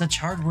 Such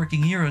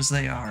hard-working heroes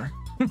they are.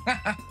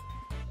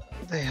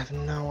 They have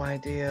no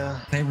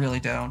idea. They really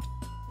don't.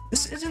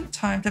 This isn't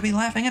time to be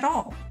laughing at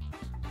all.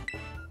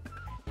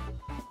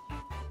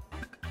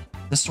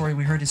 The story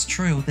we heard is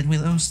true, then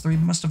those 3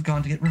 must have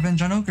gone to get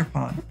revenge on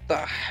Ogre-Pon. The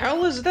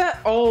hell is that?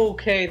 Oh,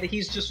 okay,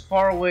 he's just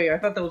far away. I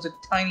thought that was a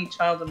tiny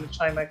child in the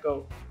Chime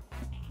Echo.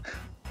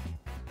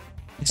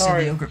 They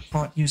say the ogre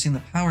fought using the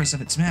powers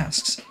of its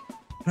masks.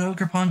 But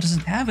Ogre-Pon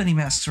doesn't have any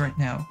masks right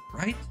now,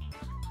 right?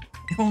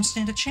 It won't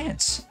stand a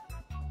chance.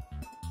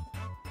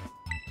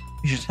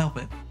 We should help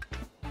it.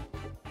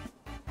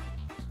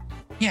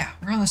 Yeah,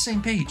 we're on the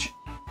same page.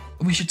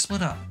 But we should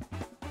split up.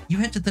 You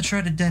head to the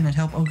Shredded Den and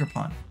help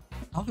Ogre-Pon.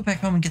 I'll go back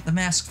home and get the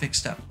mask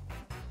fixed up.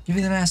 Give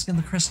me the mask and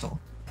the crystal.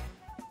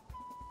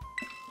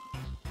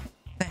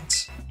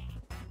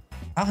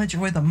 I'll head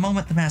your way the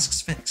moment the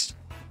mask's fixed.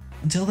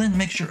 Until then,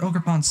 make sure Ogre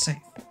Pond's safe.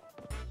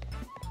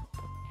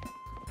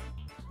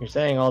 You're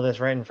saying all this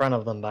right in front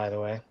of them, by the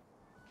way.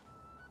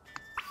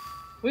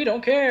 We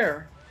don't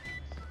care.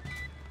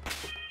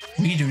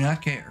 We do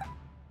not care.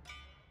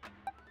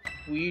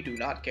 We do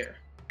not care.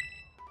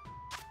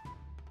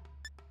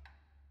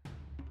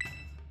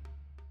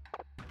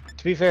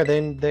 To be fair,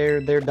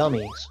 they're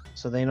dummies,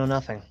 so they know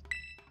nothing.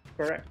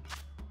 Correct.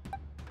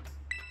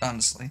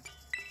 Honestly.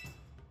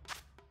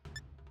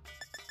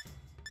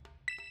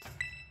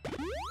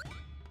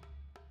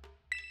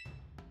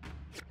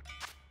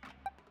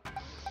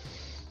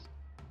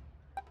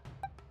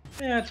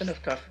 Yeah, that's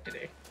enough coffee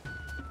today.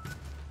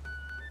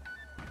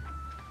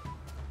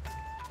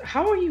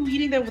 How are you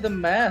eating that with a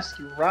mask,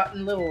 you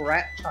rotten little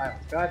rat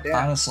child? God damn.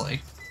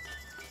 Honestly.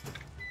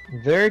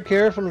 Very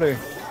carefully.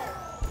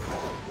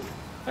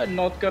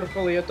 Not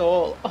carefully at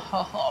all.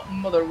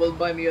 Mother will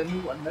buy me a new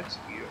one next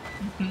year.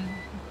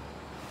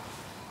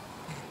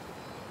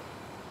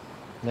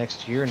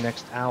 Next year,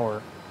 next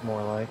hour,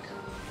 more like.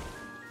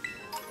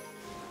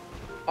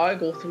 I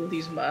go through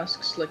these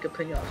masks like a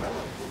piñata.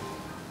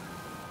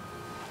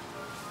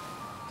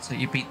 So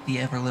you beat the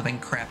ever-living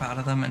crap out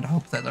of them and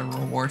hope that the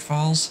reward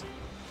falls?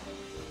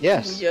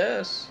 Yes.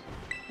 Yes.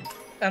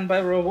 And by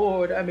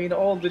reward, I mean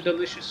all the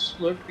delicious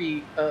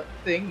slurpy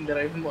thing that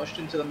I've mushed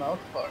into the mouth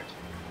part.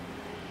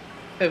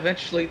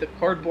 Eventually the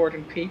cardboard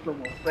and paper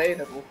will fray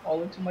and it will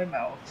fall into my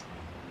mouth.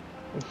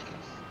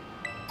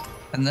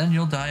 And then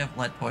you'll die of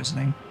lead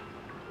poisoning.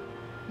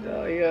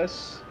 Oh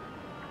yes.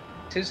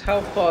 'Tis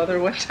how father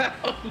went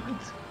out.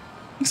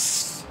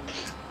 It's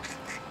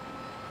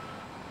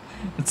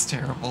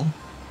terrible.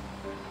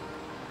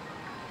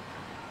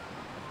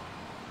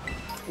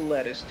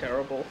 Lead is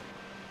terrible.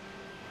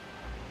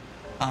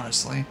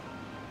 Honestly.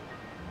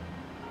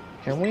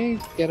 Can we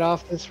get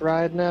off this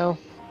ride now?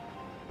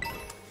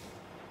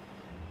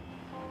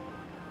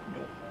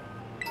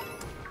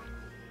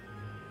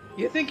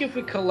 You think if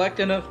we collect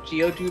enough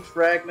Geodude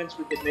fragments,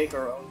 we could make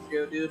our own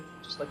Geodude?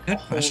 Just like Good a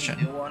whole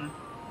question. new one?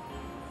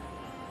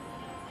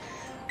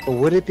 But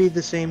would it be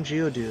the same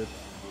Geodude?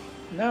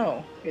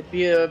 No, it'd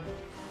be a...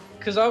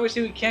 Because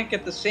obviously we can't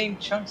get the same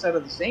chunks out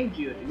of the same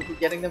Geodude, we're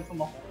getting them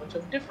from a whole bunch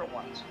of different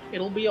ones.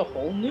 It'll be a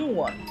whole new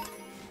one.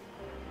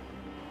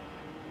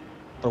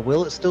 But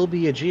will it still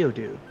be a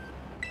Geodude?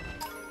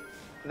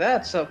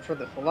 That's up for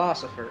the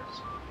philosophers.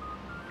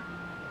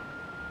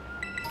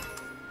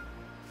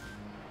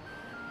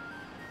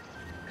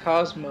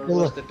 Cosmo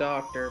was the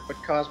doctor, but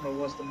Cosmo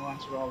was the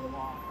monster all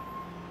along.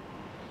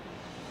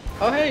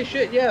 Oh hey,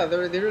 shit, yeah,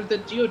 there's the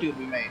Geodude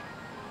we made.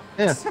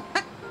 Yeah.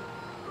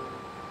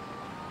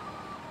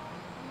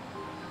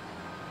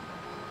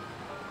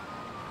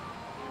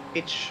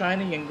 It's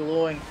shining and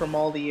glowing from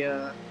all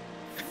the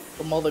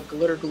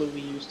glitter glue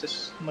we used to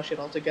smush it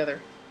all together.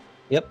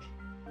 Yep.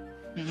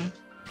 Mm-hmm.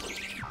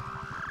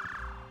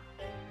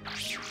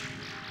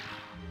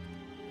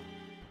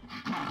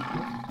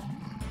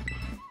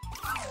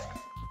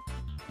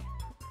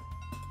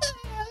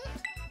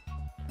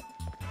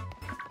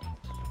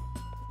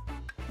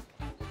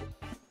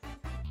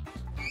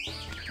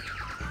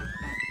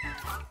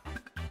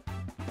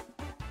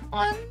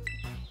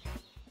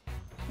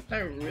 I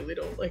really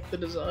don't like the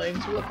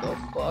designs, what the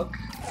fuck?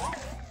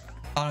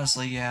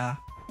 Honestly, yeah.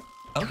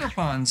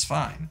 Ogrepon's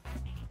fine.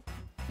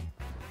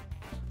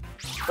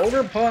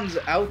 Ogrepon's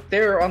out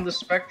there on the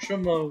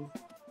spectrum of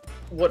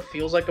what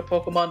feels like a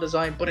Pokemon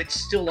design, but it's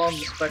still on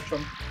the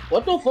spectrum.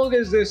 What the fuck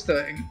is this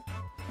thing?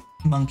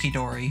 Monkey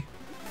Dory.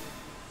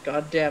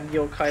 Goddamn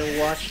yokai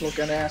watch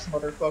looking ass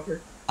motherfucker.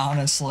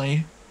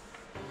 Honestly.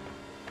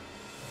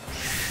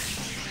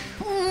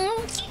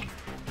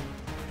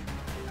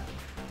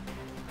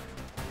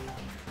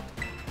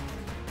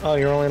 Oh,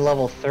 you're only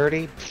level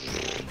 30?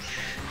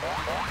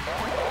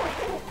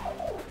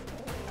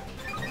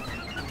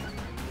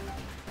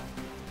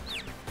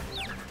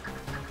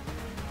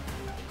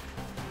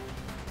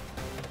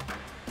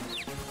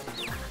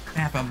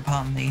 Snap 'em,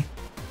 Pomni.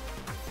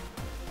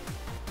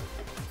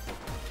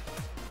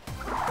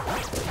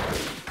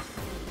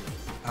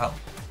 Oh.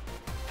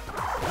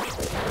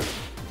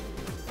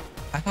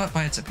 I thought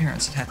by its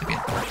appearance it had to be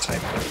a dark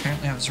type, but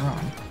apparently I was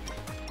wrong.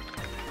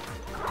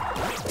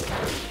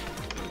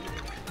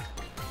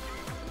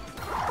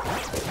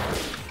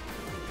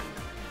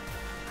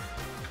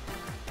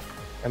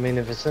 I mean,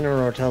 if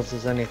Incineroar tells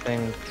us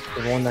anything,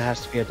 the one that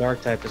has to be a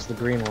dark type is the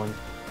green one.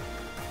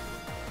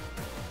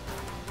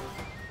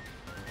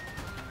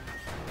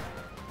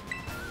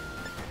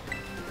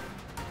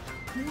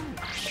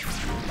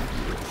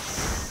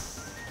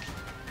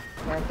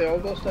 Aren't they all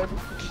ghost types?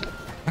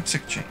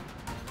 Toxic Chain.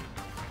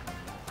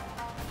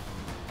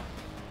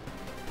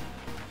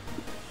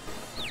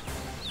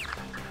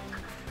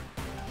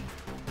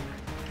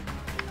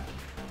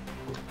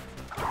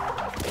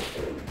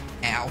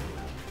 Ow.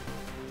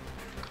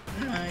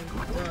 I'm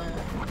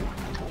done.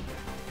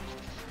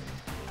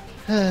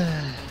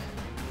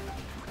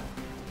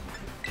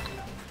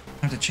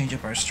 Have to change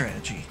up our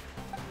strategy.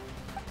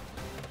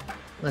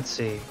 Let's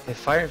see. If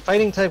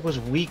fighting type was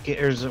weak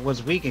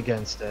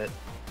against it,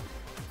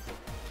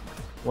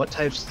 what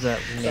types does that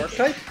make? Dark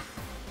type?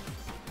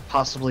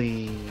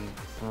 Possibly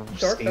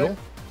Dark steel? type?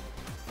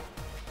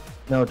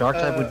 No, dark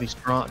type would be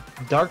strong.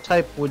 Dark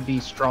type would be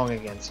strong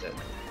against it.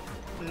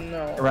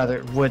 No. Or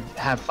rather, would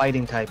have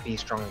fighting type be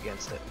strong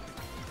against it.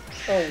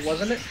 Oh,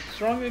 wasn't it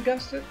strong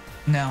against it?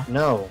 No.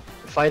 No,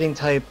 fighting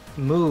type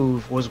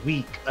move was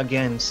weak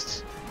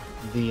against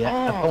the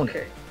opponent.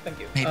 Okay, thank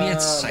you. Maybe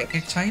it's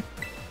psychic type?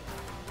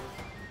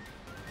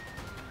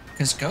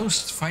 Because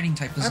Ghost, fighting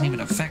type doesn't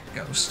even affect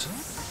Ghost.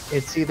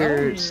 It's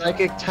either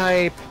psychic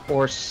type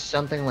or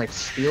something like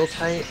steel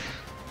type.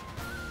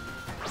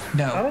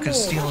 No,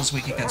 because Steel is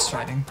weak against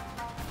fighting.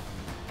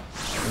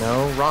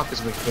 No, rock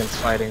is weak against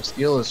fighting.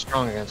 Steel is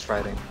strong against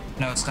fighting.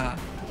 No, it's not.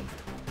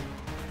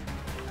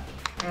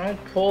 I'll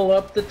pull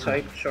up the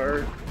type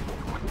chart.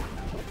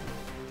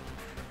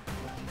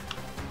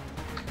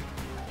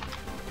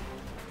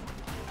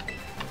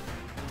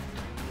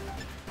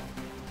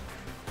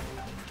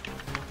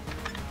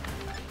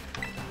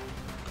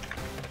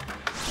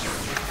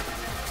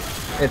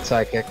 It's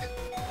psychic.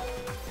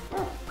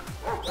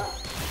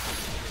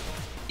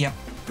 Yep.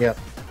 Yep.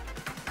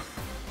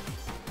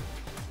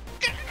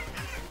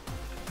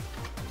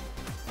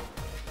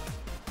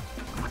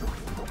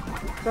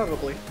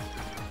 Probably.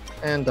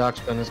 And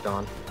Darkspin is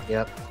gone.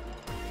 Yep.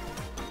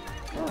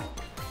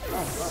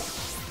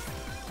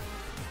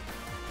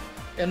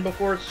 And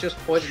before it's just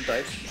poison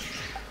type.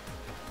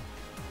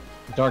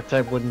 Dark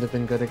type wouldn't have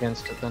been good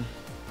against it then.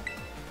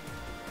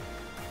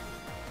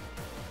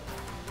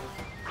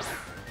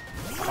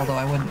 Although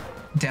I wouldn't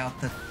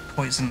doubt that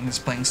poison is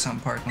playing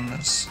some part in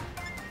this.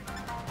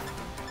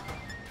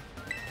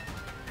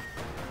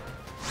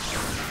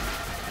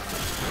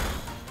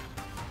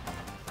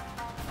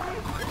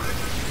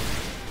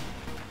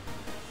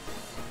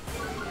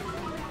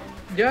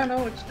 Yeah,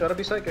 no, it's gotta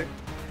be psychic.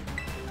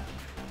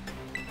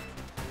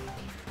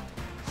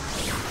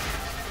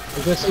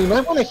 So you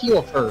might want to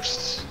heal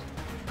first.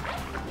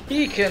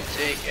 He can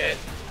take it.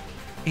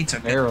 He took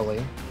it.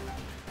 Barely.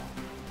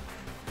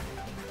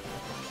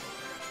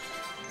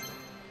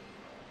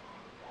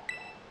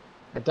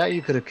 I doubt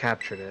you could have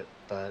captured it,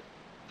 but...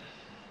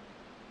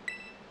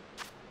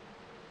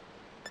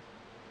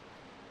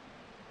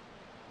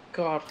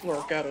 God,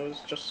 Florgato is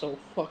just so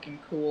fucking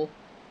cool.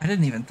 I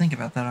didn't even think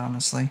about that,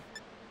 honestly.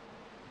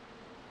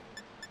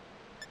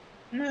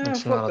 Nah,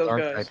 it's fuck not a those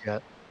dark guys. type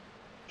yet,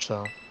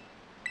 so...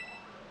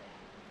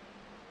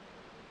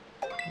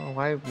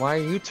 Well, why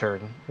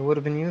U-turn? It would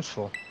have been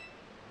useful.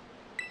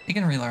 You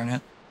can relearn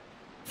it.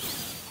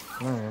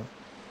 Alright.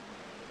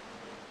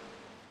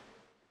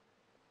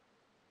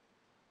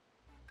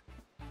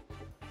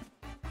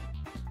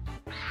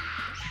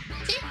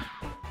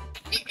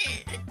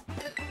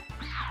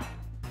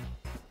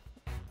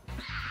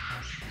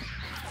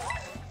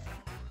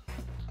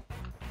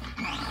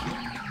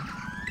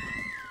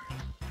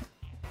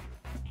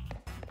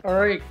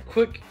 Alright,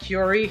 quick,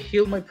 Kiori,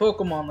 heal my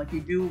Pokemon like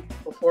you do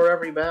before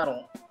every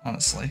battle.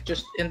 Honestly.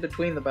 Just in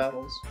between the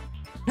battles.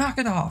 Knock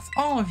it off,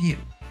 all of you!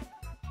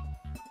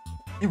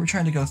 They were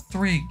trying to go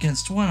 3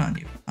 against 1 on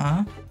you,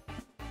 huh?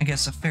 I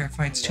guess a fair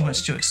fight's too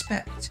much to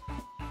expect.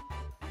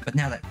 But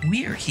now that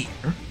we're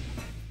here,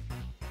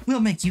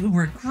 we'll make you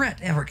regret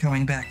ever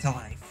coming back to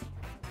life.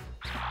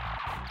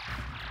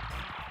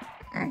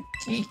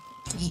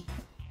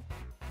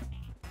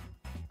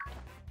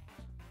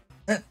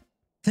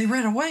 They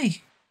ran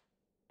away!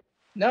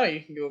 Now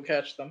you can go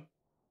catch them.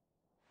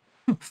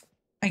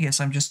 I guess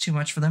I'm just too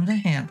much for them to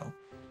handle.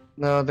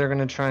 No, they're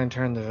gonna try and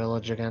turn the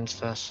village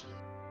against us.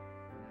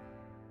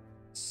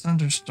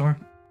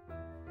 Thunderstorm.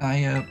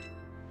 Go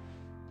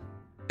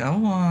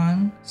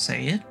on.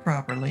 Say it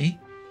properly.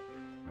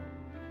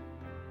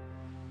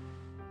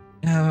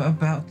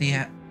 About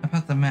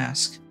the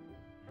mask.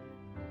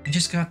 I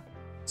just got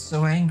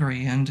so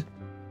angry and...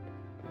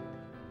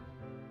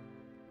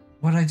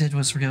 what I did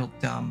was real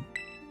dumb.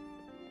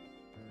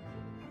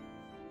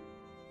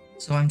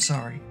 So I'm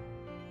sorry.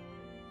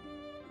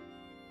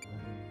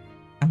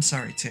 I'm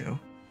sorry too.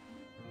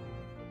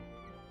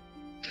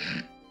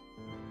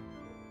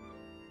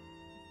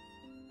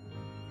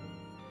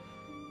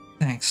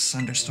 Thanks,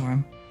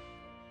 Thunderstorm.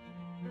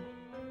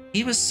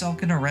 He was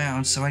sulking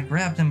around, so I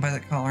grabbed him by the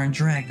collar and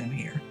dragged him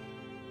here.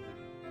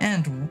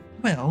 And,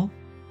 well,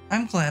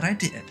 I'm glad I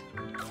did.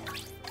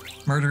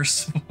 Murder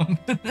Swan.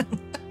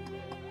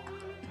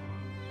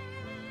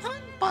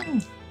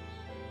 Fun.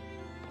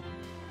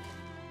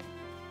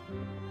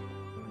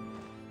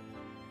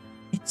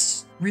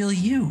 It's really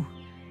you.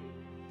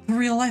 The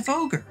real-life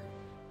ogre.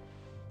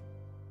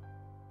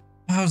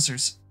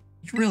 Wowzers,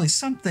 you're really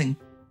something.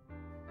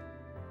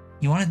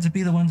 You wanted to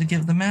be the one to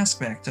give the mask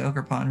back to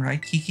Ogerpon,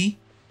 right, Kiki?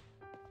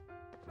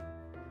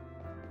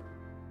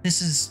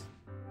 This is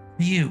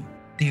for you,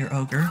 dear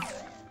ogre.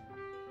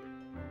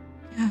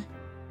 Yeah,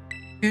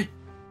 you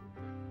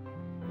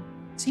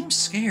seems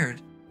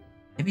scared.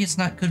 Maybe it's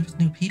not good with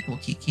new people,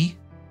 Kiki.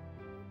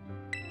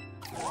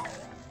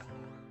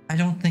 I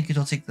don't think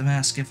it'll take the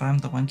mask if I'm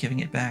the one giving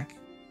it back.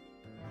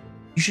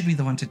 You should be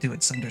the one to do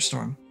it,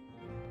 Thunderstorm.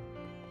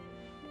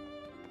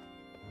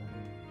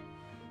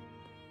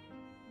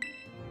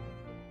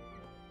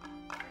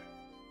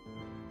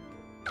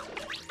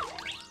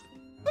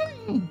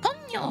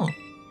 Ponyo!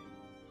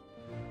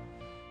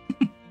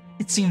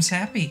 It seems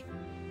happy.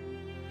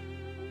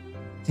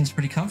 Seems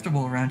pretty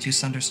comfortable around you,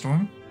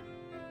 Thunderstorm.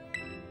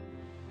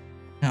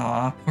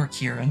 Aw, poor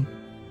Kieran.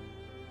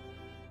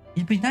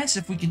 It'd be nice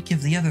if we could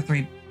give the other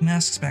 3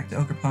 masks back to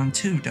Ogerpon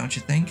too, don't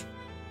you think?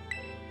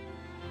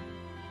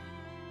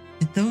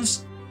 Did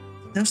those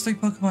 3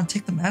 Pokemon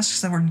take the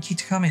masks that were in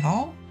Kitakami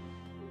Hall?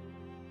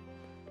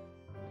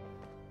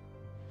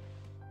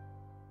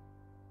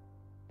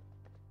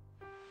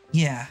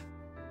 Yeah.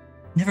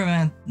 Never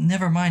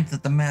mind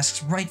that the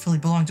masks rightfully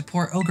belong to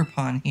poor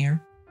Ogerpon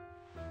here.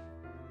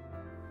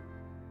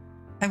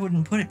 I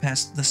wouldn't put it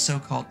past the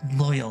so-called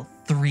loyal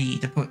 3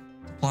 to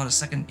plot a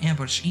second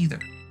ambush either.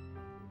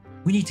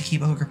 We need to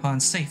keep Ogerpon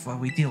safe while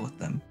we deal with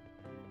them.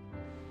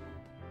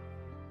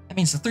 That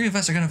means the 3 of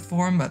us are going to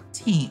form a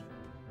team.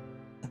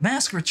 The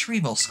Mask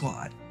Retrieval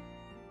Squad.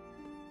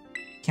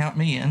 Count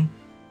me in.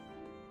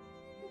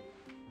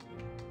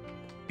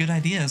 Good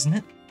idea, isn't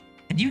it?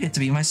 And you get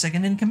to be my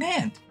second in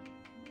command.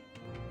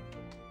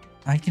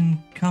 I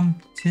can come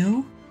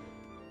too?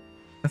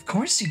 Of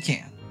course you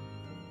can.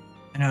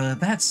 And now that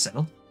that's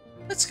settled,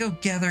 let's go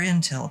gather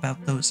intel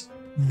about those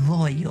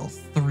loyal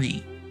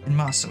 3 in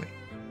Masui.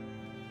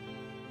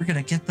 We're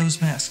gonna get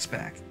those masks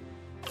back.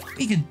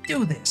 We can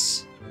do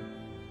this!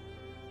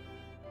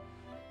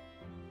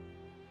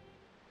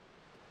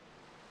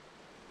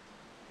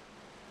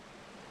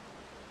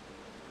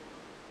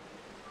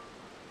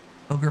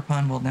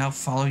 Ogerpon will now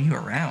follow you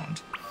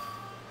around.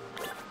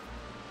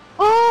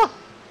 Oh!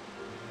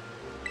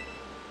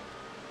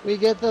 We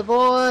get the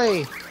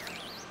boy!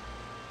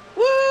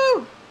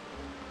 Woo!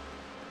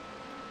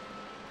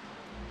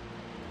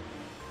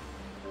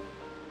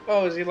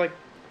 Oh, is he like...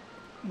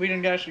 We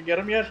didn't actually get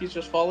him yet? He's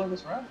just following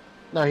us around?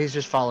 No, he's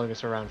just following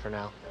us around for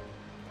now.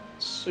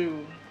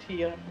 Soon,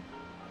 TM.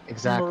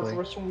 Exactly.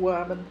 Murderous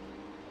woman.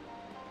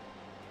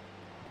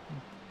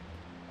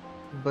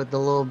 But the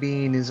little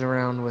bean is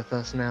around with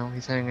us now.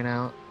 He's hanging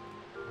out.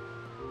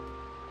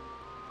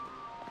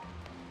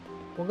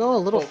 We'll go a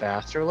little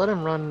faster. Let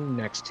him run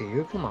next to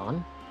you. Come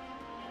on.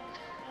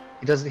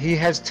 He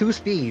has 2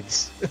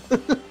 speeds.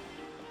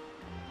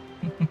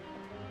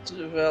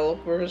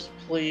 Developers,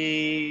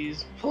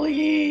 please,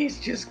 please,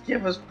 just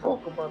give us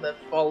Pokemon that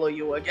follow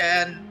you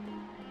again.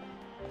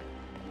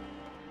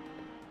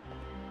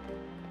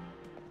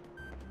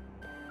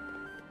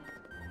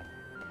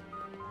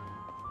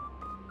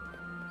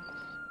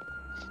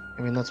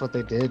 I mean, that's what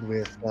they did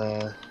with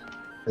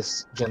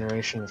this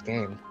generation of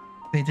game.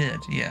 They did,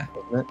 yeah.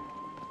 Wasn't it?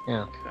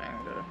 Yeah.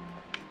 Kinda.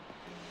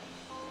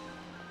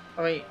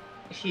 I mean,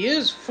 he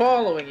is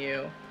following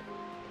you.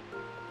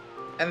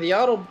 And the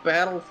auto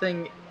battle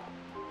thing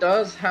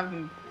does have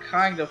him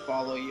kind of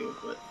follow you,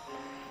 but...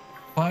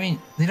 Well, I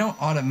mean, they don't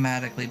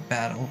automatically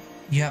battle.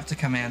 You have to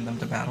command them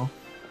to battle.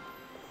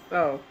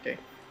 Oh, okay.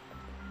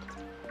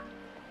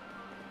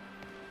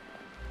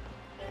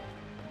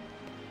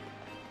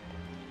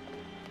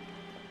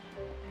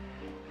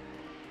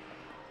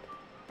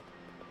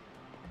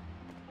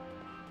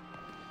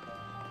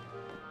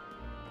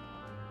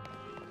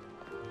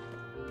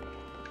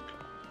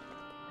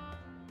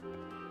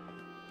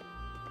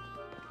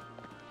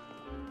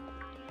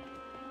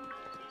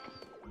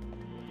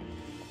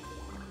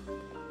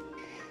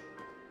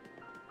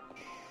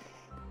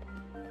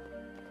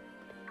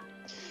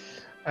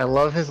 I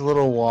love his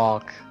little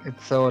walk.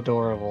 It's so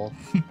adorable.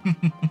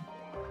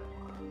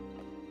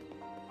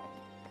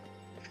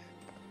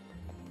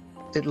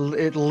 It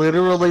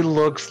literally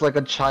looks like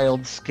a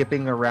child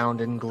skipping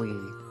around in glee.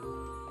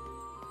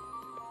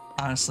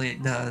 Honestly,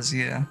 it does,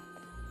 yeah.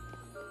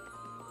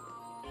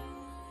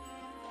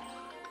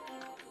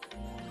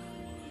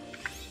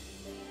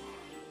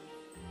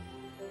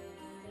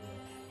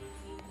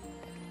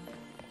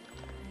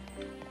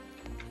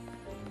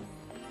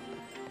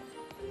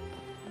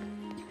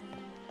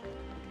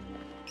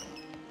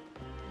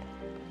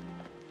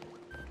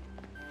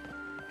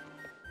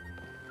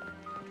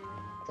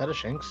 Is that a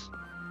Shinx?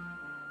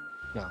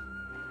 No.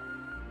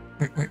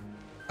 Wait.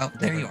 Oh,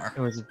 there you are.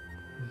 It was...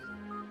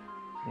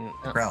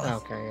 Growlithe.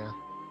 Okay, yeah.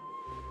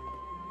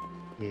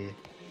 Yeah.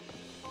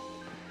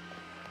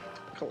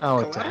 Oh,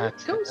 it's a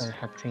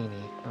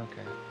Haktini.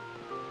 Okay.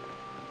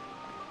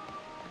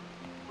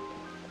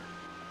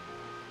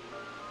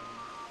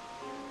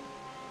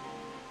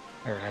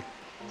 Or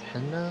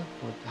Hatena?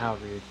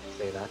 However you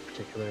say that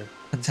particular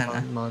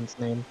Hatena. mon's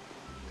name.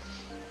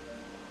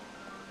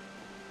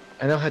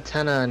 I know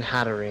Hatena and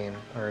Hatterene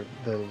are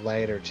the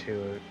later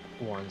 2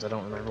 ones. I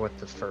don't remember what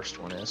the first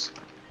one is.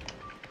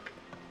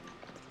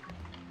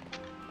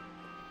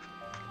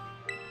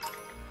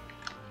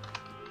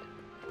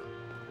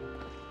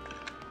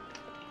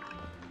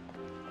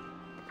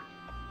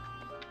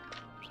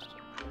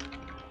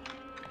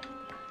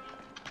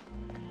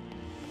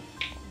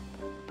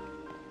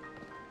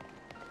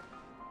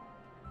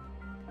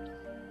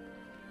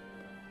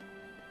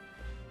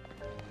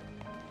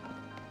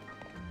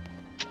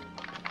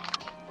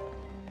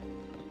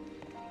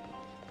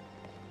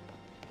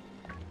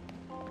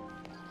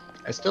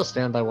 I still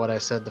stand by what I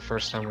said the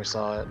first time we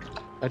saw it.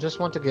 I just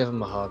want to give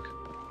him a hug.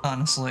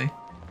 Honestly.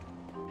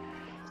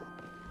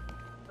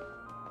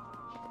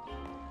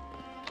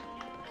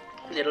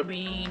 Little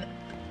bean.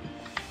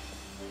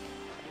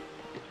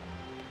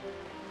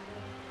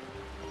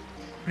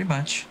 Pretty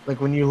much.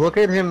 Like, when you look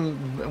at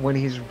him when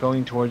he's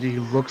going towards you, he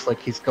looks like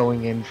he's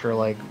going in for,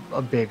 like,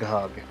 a big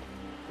hug.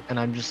 And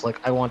I'm just like,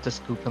 I want to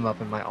scoop him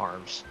up in my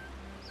arms.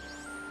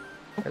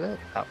 Oh, there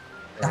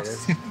it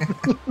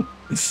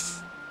is.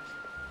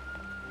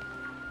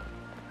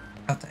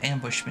 About to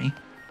ambush me.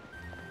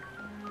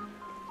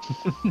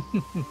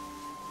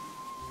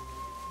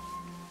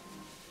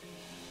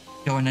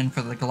 Going in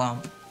for the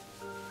glump.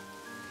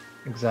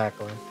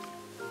 Exactly.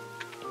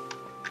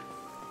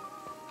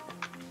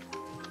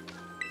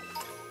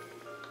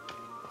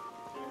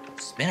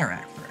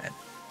 Spinnerack thread.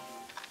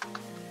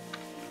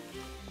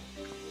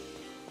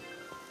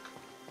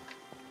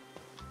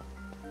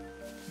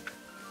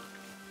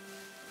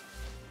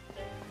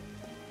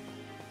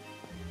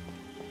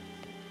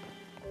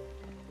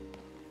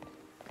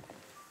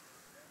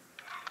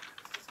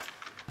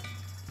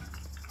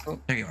 Oh,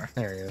 there you are.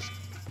 There he is.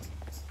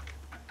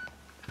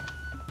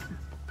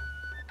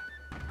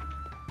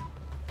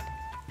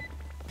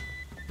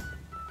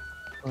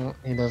 Oh,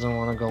 he doesn't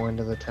want to go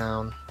into the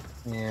town.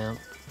 Yeah.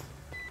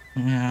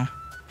 Yeah.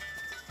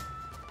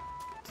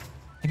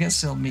 I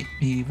guess he'll meet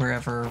me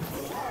wherever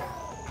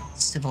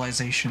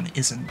civilization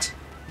isn't.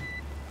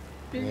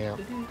 Yeah.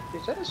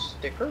 Is that a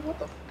sticker? What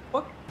the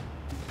fuck?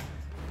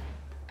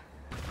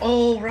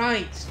 Oh,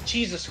 right.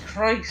 Jesus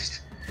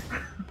Christ.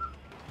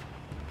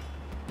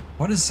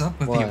 What is up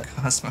with you, What?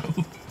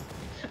 Cosmo?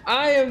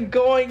 I am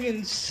going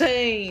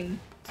insane.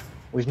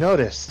 We've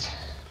noticed.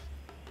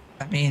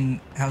 I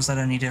mean, how's that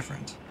any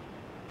different?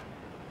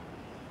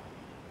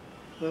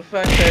 The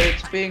fact that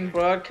it's being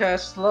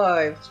broadcast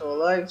live to a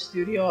live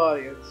studio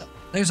audience.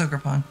 There's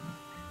Ogrepon.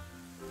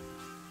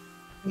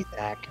 He's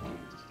back.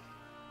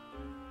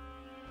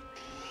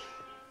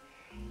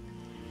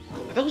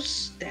 Are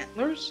those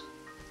Stantlers?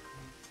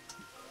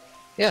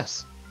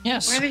 Yes,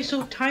 Yes. Why are they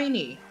so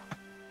tiny?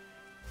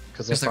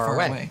 because Because they're far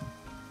away.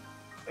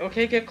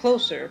 Okay, get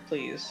closer,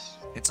 please.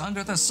 It's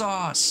under the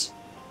sauce.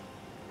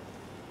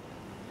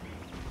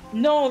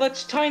 No,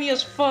 that's tiny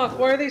as fuck.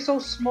 Why are they so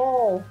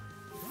small?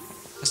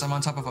 Because I'm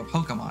on top of a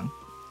Pokemon.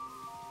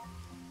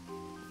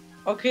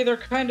 Okay, they're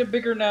kind of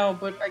bigger now,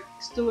 but I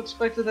still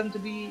expected them to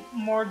be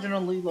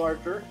marginally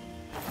larger.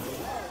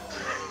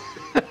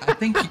 I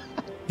think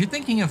you're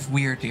thinking of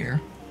Weird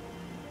Deer.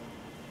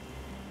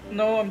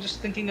 No, I'm just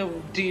thinking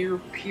of deer,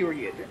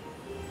 period.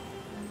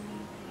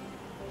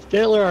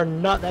 Stantler are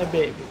not that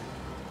big.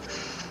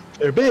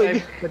 They're big,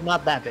 I've- but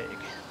not that big.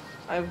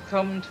 I've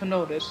come to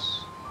notice.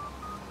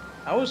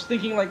 I was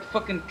thinking like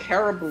fucking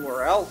caribou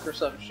or elk or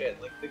some shit,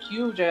 like the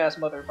huge ass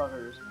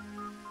motherfuckers.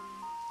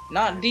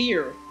 Not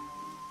deer.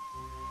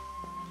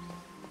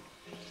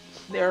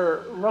 They're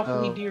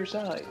roughly Oh. deer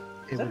size.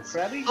 Is that a It's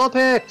crabby?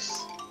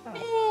 Vulpix!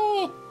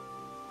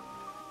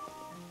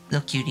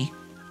 Little cutie.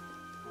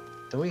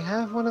 Do we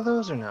have one of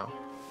those or no?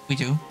 We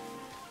do.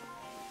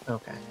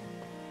 Okay.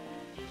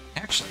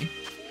 Actually.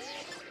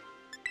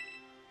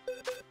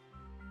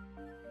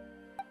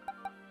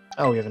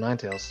 Oh, we have a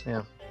Ninetales,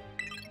 yeah.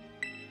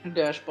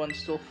 Dash Bun's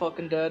still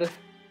fucking dead.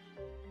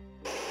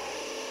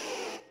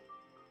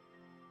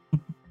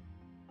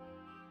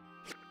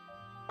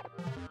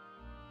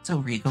 So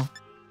regal.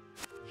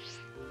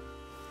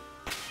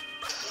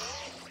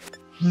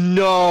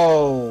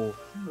 No!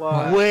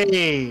 Why?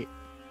 Wait!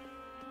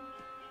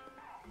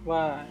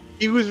 Why?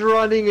 He was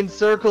running in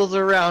circles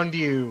around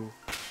you.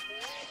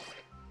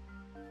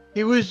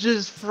 He was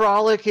just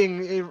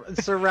frolicking,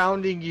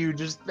 surrounding you,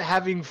 just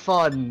having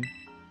fun,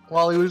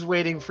 while he was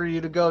waiting for you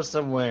to go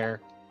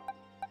somewhere.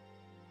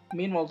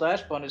 Meanwhile,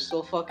 Dash Bun is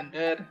still fucking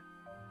dead.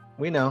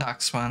 We know.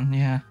 Doxfun,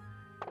 yeah.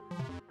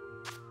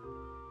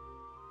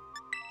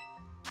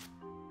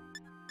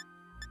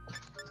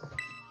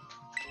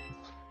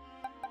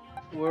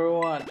 We're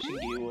watching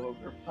you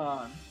over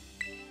pond.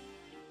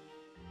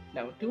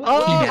 Now do it.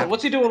 Oh!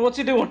 What's he doing? What's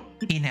he doing?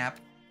 Enap.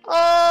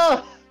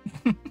 Ah!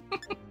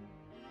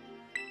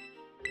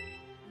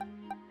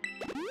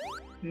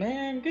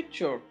 Man, get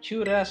your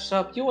cute ass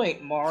up. You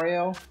ain't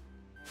Mario.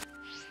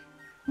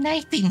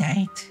 Nighty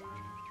night.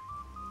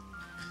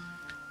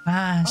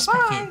 Ah,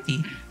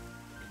 spaghetti.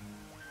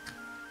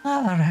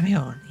 Ah,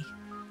 ravioli.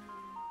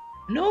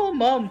 No,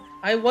 Mom.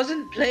 I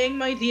wasn't playing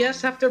my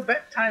DS after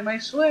bedtime, I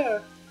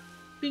swear.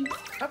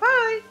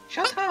 Bye-bye.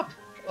 Shut up.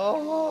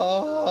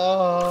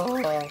 Oh.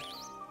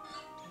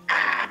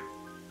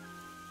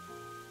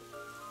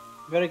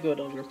 Very good,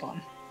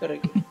 Ogrepon. Very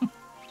good.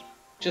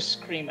 Just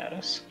scream at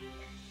us.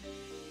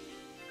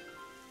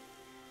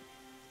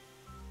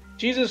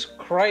 Jesus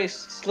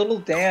Christ, it's little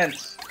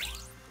dance.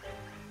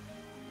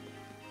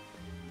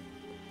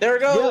 There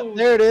it goes. Yep,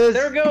 there it is.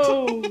 There it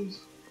goes.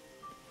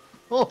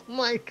 Oh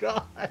my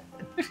god.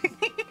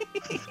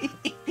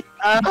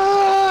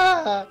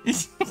 Ah!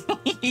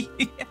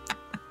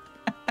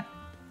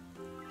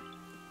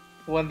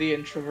 when the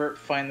introvert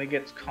finally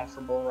gets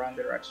comfortable around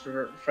their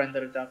extrovert friend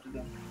that adopted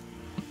them.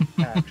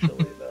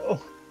 Actually,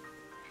 though.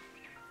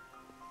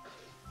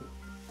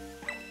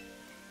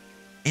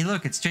 Hey,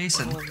 look, it's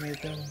Jason.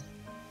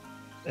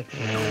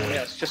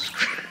 Yes, just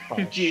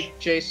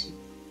Jason.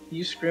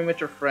 You scream at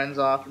your friends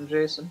often,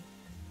 Jason?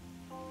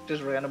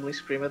 Just randomly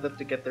scream at them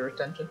to get their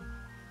attention?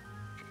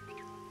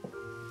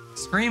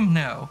 Scream?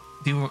 No.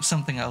 Do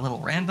something a little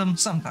random?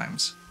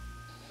 Sometimes.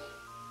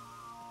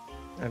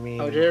 I mean...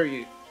 How dare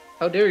you?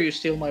 How dare you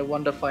steal my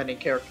one defining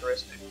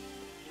characteristic?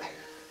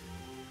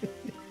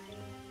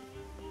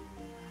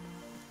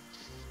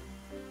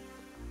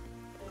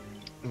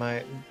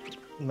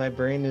 My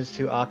brain is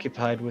too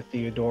occupied with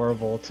the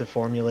adorable to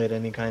formulate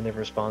any kind of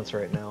response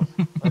right now.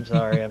 I'm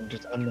sorry, I'm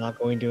not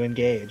going to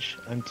engage.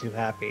 I'm too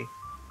happy.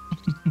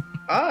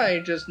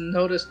 I just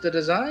noticed the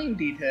design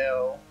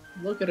detail.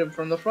 Look at him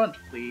from the front,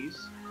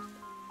 please.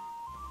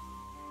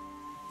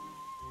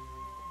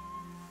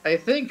 I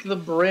think the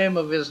brim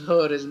of his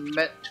hood is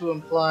meant to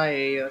imply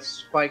a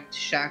spiked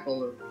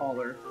shackle or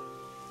collar.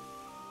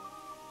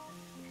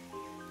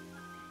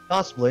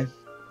 Possibly.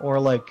 Or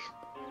like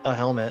a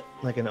helmet,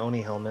 like an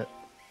Oni helmet.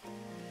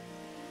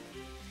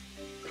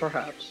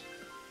 Perhaps.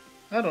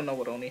 I don't know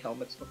what Oni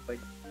helmets look like.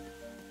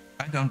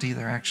 I don't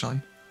either,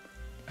 actually.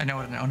 I know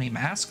what an Oni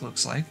mask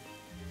looks like.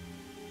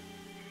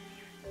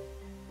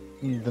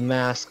 The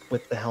mask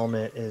with the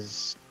helmet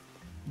is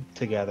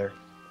together.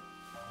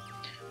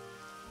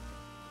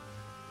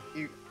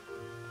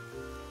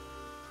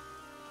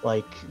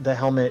 Like, the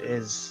helmet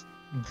is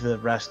the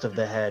rest of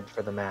the head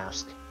for the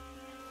mask.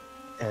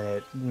 And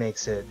it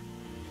makes it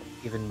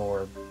even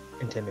more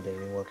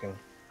intimidating looking.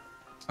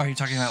 Are you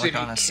talking about like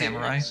on a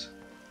samurai?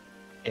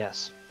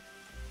 Yes.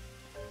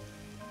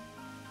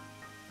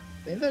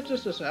 Ain't that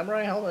just a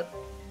samurai helmet?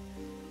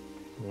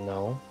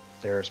 No.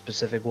 There are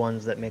specific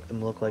ones that make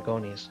them look like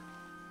Onis.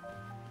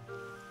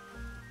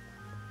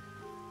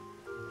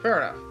 Fair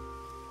enough.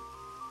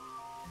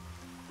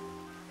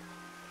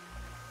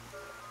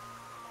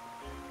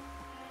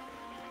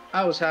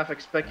 I was half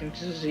expecting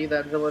to see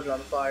that village on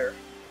fire.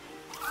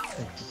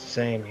 It's the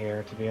same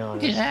here, to be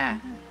honest. Yeah.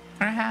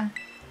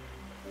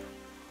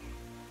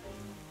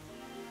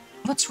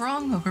 What's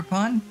wrong,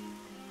 Ogrepon?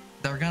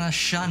 They're gonna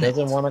shun it.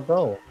 Doesn't want to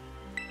go.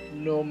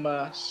 No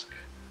mask.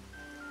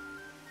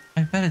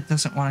 I bet it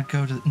doesn't want to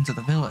go into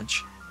the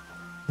village.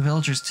 The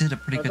villagers did a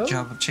pretty good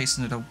job of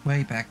chasing it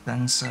away back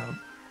then, so...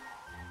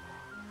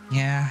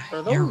 Yeah,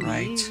 you're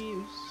right.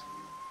 Leaves?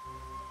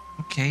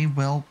 Okay,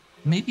 well,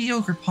 maybe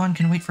Ogrepon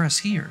can wait for us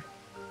here.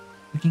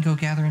 We can go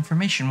gather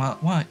information while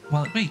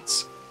it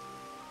waits.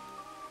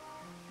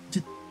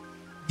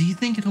 Do you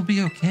think it'll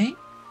be okay?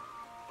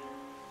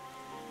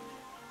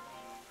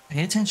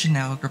 Pay attention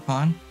now,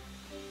 Ogrepon.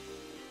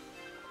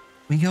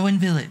 We go in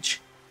village.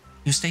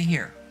 You stay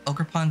here.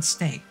 Ogrepon,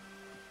 stay.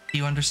 Do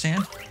you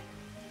understand?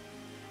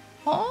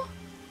 Huh?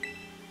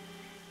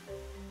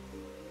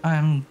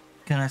 I'm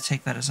gonna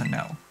take that as a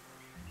no.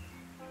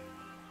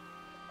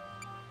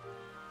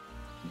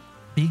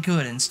 Be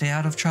good and stay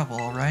out of trouble,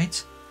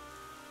 alright?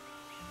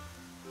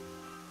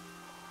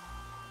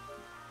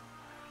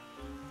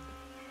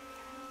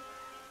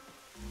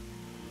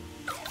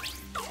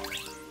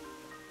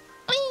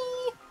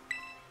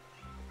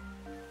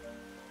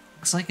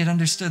 Looks like it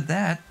understood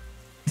that.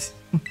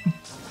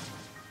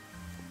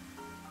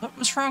 What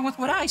was wrong with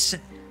what I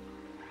said?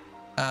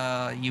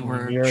 You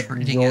were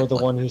treating it You're the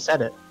one who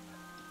said it.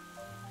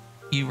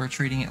 You were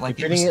treating it like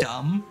it was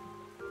dumb?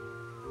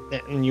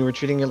 And you were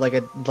treating it like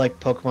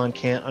Pokemon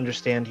can't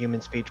understand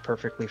human speech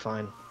perfectly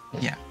fine.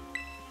 Yeah.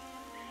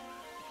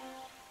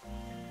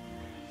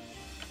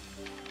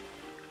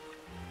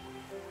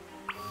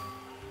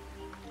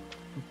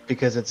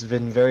 Because it's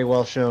been very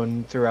well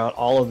shown throughout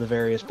all of the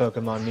various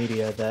Pokemon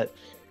media that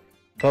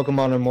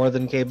Pokemon are more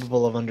than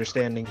capable of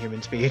understanding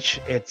human speech.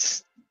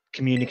 It's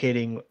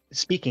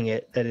speaking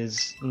it, that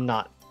is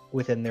not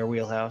within their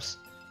wheelhouse.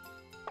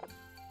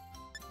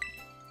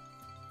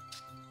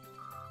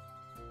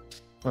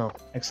 Well,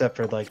 except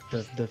for like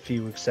the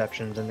few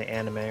exceptions in the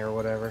anime or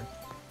whatever.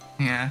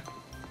 Yeah.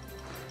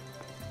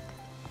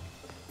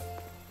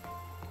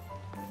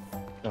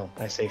 No,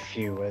 I say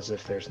few as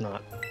if there's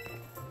not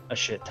a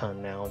shit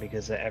ton now,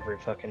 because every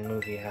fucking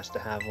movie has to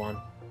have one.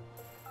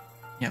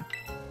 Yep.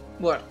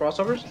 What,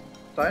 crossovers?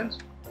 Science?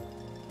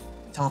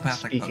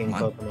 Telepathic Speaking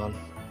Pokemon.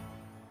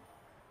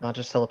 Not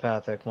just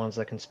telepathic, ones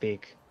that can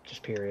speak.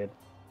 Just period.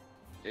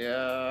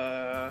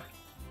 Yeah.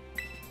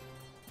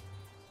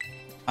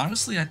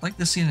 Honestly, I'd like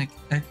to see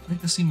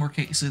more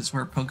cases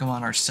where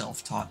Pokemon are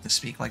self-taught to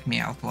speak like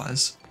Meowth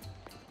was.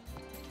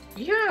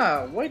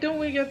 Yeah, why don't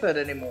we get that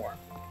anymore?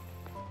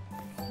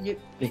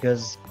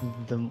 Because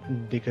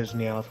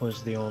Meowth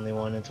was the only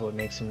one, it's what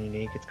makes him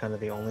unique. It's kind of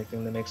the only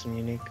thing that makes him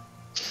unique.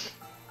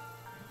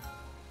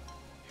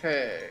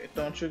 Hey,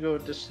 don't you go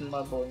dissing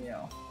my boy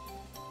Meow.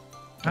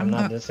 I'm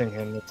not dissing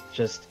him, it's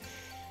just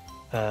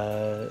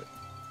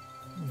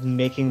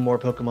making more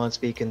Pokemon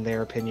speak, in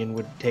their opinion,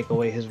 would take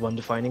away his one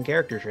defining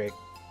character trait.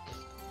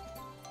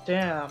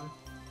 Damn.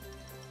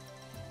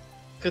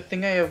 Good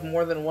thing I have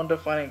more than one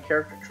defining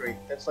character trait.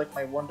 That's like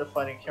my one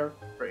defining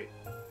character trait.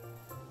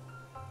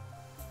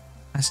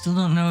 I still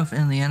don't know if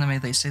in the anime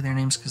they say their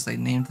names because they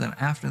named them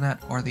after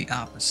that or the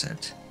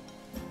opposite.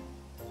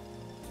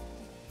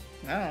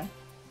 No.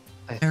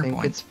 I Fair think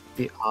point. it's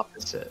the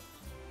opposite.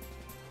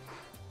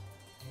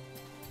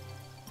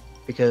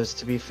 Because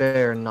to be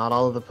fair, not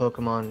all of the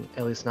Pokemon,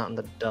 at least not in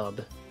the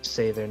dub,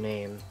 say their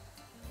name.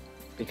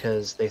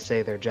 Because they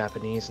say their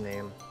Japanese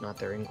name, not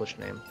their English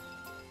name.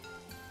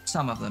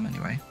 Some of them,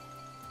 anyway.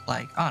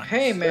 Like, Onyx.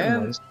 Hey,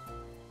 man. ones.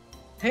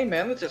 Hey,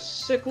 man, that's a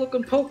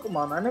sick-looking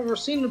Pokemon. I've never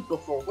seen it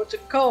before. What's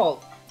it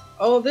called?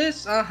 Oh,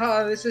 this?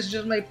 Aha, this is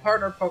just my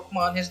partner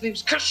Pokemon. His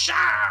name's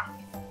Kasha!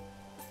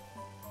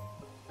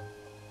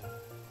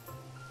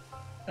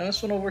 And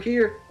this one over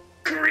here,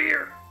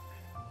 Career!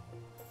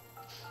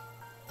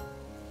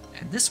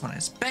 And this one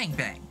is Bang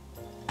Bang.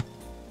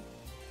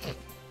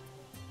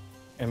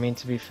 I mean,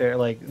 to be fair,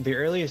 like, the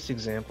earliest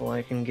example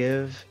I can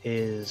give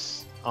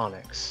is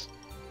Onyx.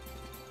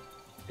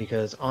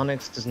 Because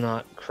Onyx does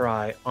not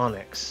cry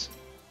Onyx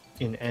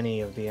in any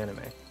of the anime.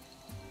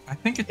 I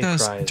think it It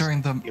does cries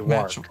during the Iwark.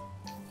 match.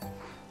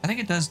 I think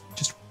it does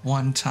just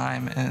one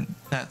time, and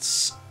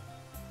that's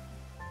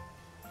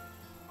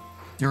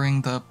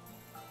during the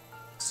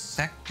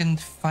second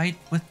fight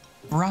with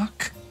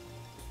Brock.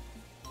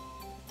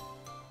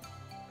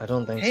 I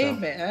don't think Hey, so.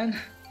 man.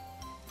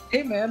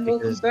 Hey, man,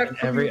 welcome Because back in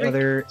from every your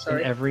other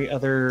Sorry. in every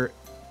other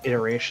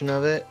iteration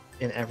of it,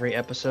 in every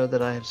episode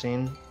that I have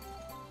seen,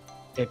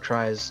 it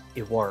cries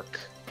Iwark,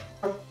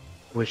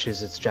 which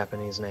is its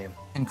Japanese name.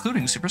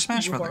 Including Super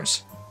Smash Iwark.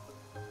 Brothers.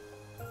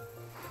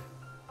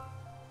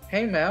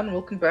 Hey, man,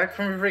 welcome back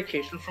from your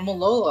vacation from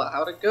Alola.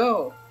 How'd it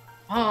go?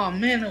 Oh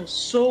man, it was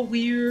so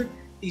weird.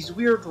 These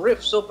weird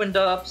rifts opened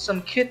up,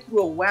 some kid threw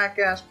a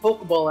whack-ass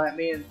Pokeball at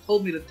me and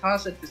told me to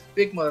toss it this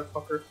big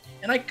motherfucker,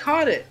 and I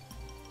caught it!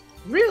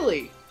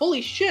 Really?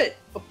 Holy shit!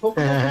 A Pokemon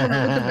from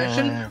another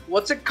dimension?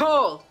 What's it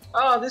called?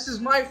 Oh, this is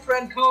my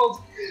friend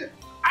called...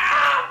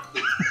 Ah!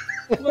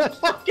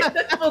 Motherfucker,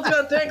 that one's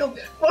got tangled!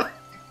 What?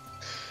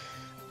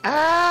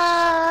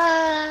 Ah!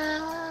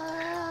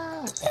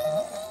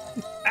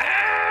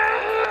 Ah!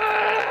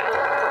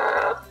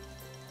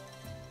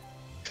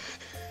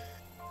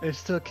 I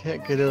still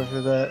can't get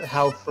over that.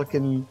 How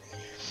fucking...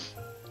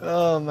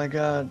 Oh my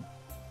god.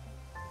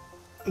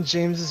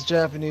 James's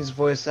Japanese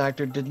voice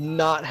actor did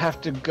not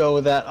have to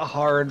go that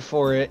hard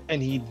for it,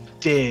 and he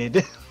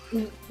did.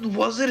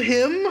 Was it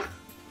him?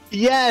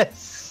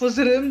 Yes! Was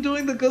it him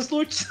doing the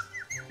Guzzlords?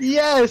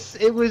 Yes!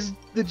 It was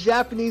the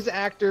Japanese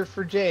actor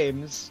for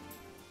James.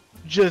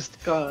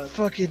 Just God.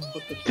 fucking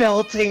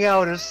belting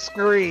out a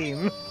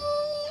scream.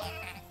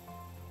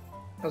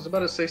 I was about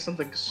to say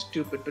something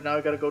stupid, but now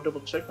I gotta go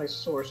double check my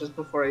sources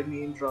before I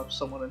name drop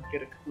someone and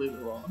get it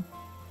completely wrong.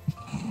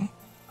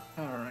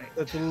 Alright.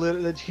 That's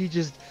that he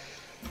just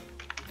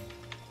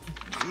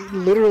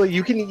literally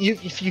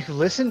if you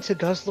listen to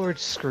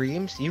Guzzlord's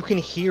screams, you can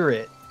hear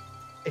it.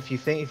 If you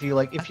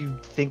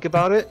think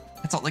about it,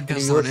 That's all like and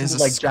you Guzzlord listen is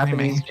to like screaming.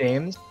 Japanese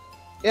James.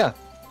 Yeah.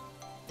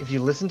 If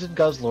you listen to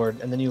Guzzlord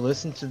and then you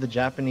listen to the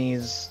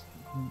Japanese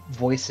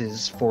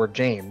voices for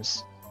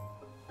James,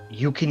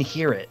 you can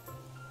hear it.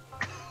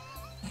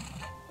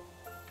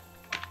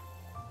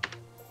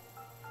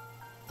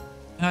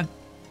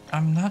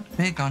 I'm not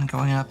big on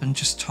going up and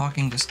just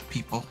talking to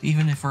people,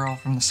 even if we're all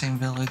from the same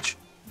village.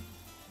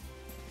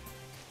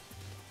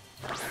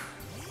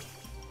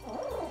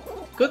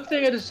 Good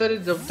thing I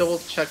decided to double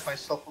check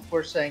myself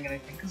before saying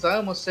anything, because I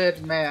almost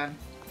said, man,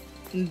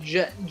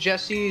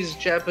 Jesse's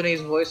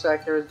Japanese voice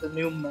actor is the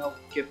new Mel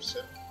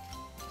Gibson.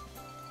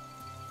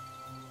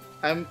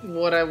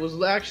 What I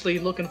was actually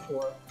looking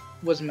for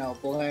was Mel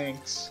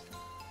Blancs.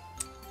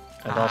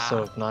 And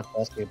also not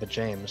Jesse, but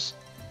James.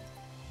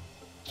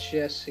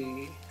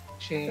 Jesse.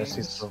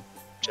 James.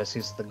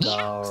 Jesse's the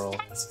girl.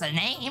 That's the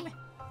name.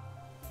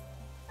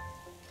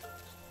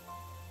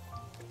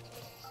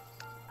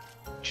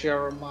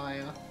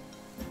 Jeremiah.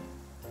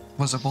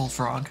 Was a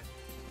bullfrog.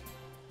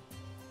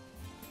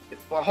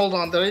 Well, hold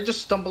on, did I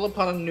just stumble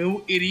upon a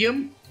new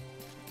idiom?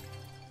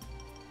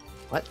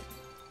 What?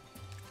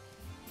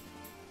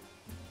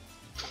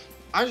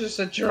 I just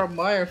said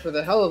Jeremiah for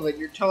the hell of it.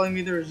 You're telling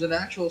me there's an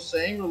actual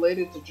saying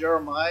related to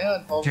Jeremiah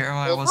involving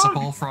Jeremiah was a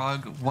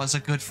bullfrog, was a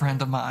good friend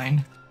of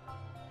mine.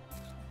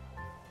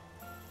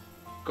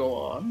 Go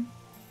on.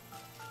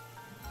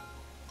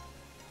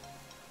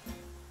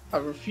 I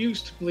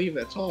refuse to believe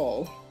that's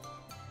all.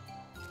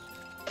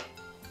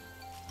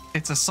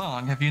 It's a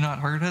song, have you not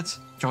heard it?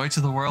 Joy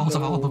to the world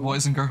of all the No.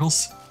 boys and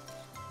girls.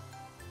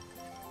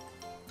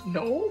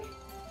 No?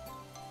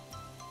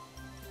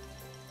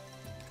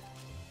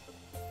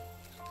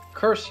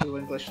 Curse you,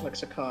 English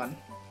lexicon.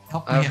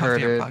 Help me I've out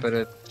heard here, it, Pug. but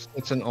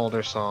it's an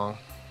older song.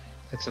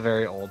 It's a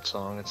very old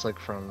song. It's like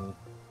from,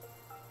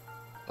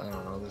 I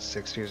don't know, the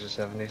 60s or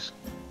 70s.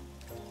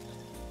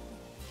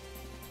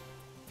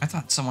 I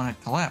thought someone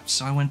had collapsed,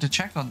 so I went to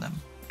check on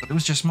them. But it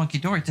was just Monkey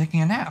Dory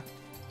taking a nap.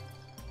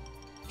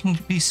 It can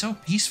be so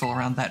peaceful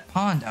around that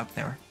pond out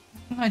there.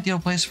 An ideal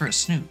place for a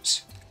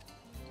snooze.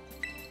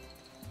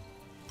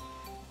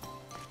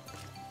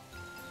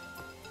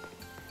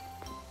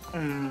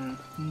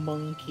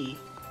 Monkey.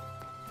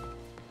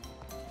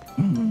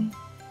 Monkey.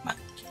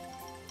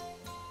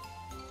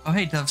 Oh,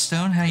 hey,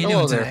 Dovestone, how you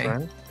Hello doing there, today?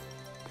 friend.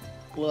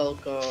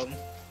 Welcome.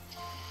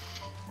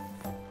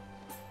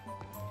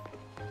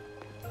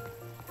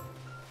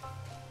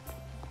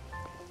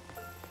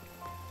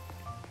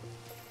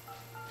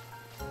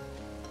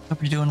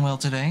 Hope you're doing well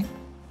today.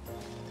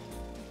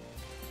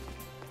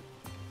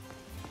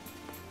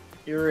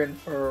 You're in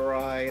for a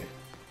ride.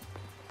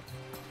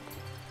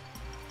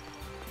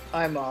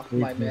 I'm off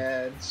my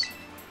meds.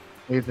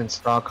 We've been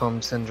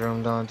Stockholm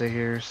syndromed onto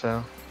here,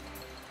 so.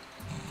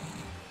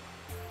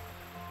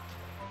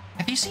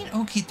 Have you seen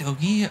Okie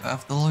Dokie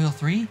of the Loyal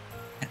 3?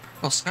 That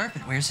purple scarf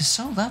it wears is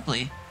so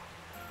lovely.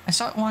 I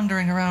saw it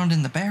wandering around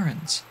in the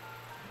Barrens.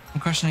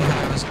 I'm questioning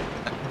how I was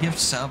a gift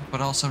sub,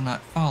 but also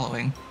not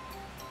following.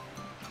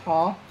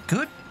 Huh?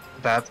 Good.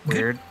 That's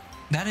weird.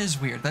 That is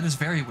weird. That is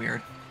very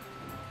weird.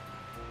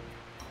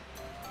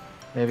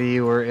 Maybe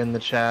you were in the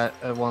chat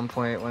at one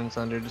point when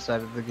Sunder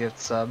decided to gift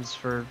subs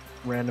for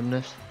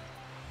randomness.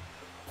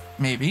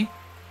 Maybe.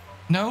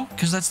 No,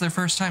 because that's their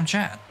first time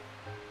chat.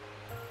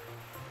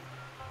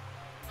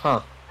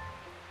 Huh.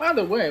 By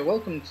the way,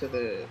 welcome to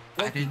the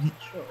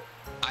show.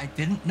 I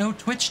didn't know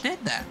Twitch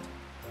did that.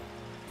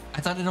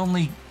 I thought it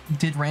only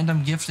did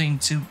random gifting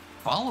to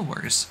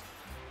followers.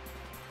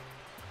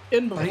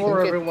 In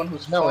before everyone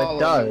who's following it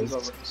does. is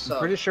over the I'm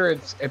pretty sure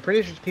it's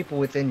people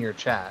within your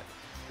chat.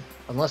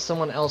 Unless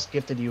someone else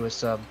gifted you a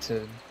sub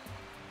to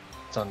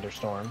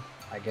Thunderstorm,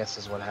 I guess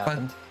is what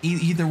happened. But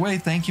either way,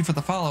 thank you for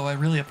the follow. I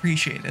really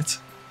appreciate it.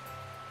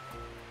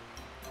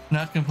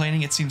 Not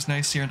complaining, it seems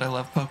nice here and I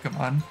love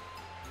Pokemon.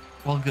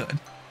 Well, good.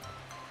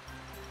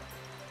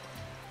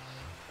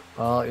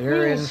 Well,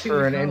 you're in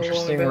for an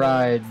interesting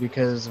ride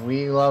because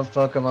we love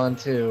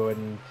Pokemon too,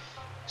 and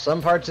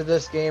some parts of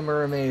this game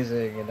are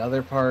amazing and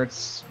other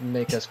parts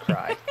make us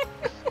cry.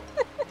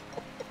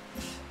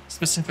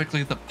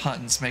 Specifically, the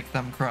puns make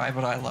them cry,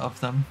 but I love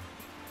them.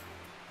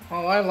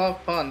 Oh, I love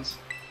puns.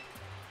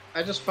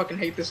 I just fucking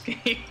hate this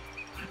game.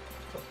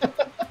 I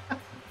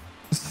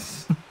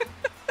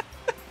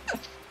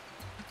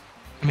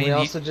mean, we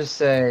also just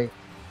say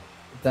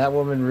that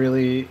woman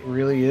really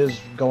is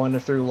going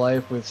through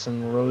life with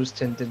some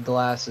rose-tinted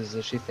glasses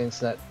if she thinks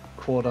that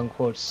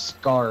quote-unquote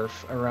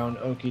scarf around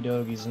Okie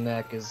Dokie's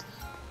neck is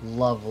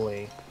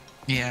lovely.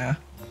 Yeah.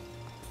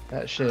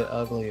 That shit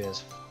ugly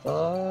as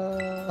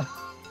fuck.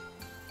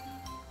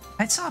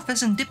 I saw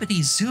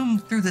Pheasantipity zoom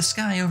through the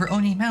sky over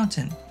Oni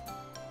Mountain.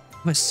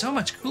 It was so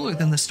much cooler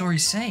than the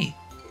stories say.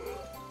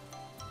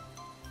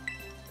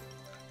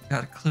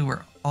 Got a clue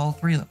where all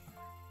three of them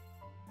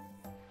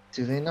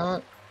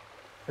are.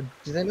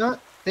 Do they not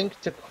think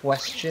to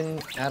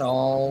question at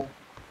all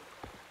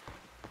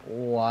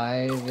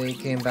why they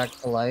came back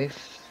to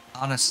life?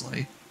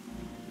 Honestly.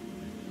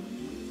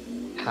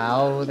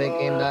 How they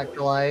came back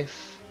to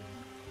life?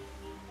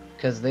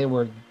 Because they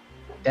were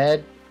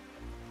dead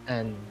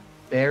and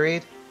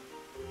buried?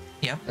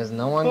 Yep. Has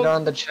no one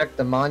gone to check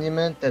the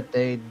monument that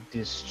they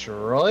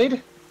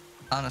destroyed?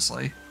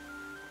 Honestly.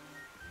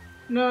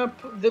 No,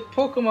 the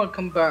Pokemon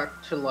come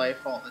back to life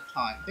all the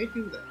time. They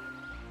do that.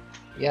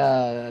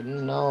 Yeah,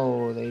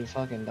 no, they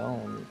fucking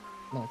don't.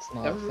 That's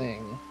not a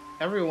thing.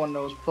 Everyone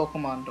knows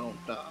Pokemon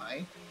don't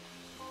die.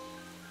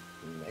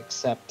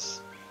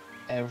 Except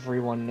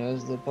everyone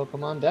knows that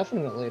Pokemon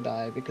definitely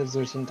die because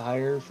there's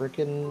entire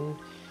freaking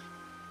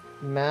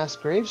mass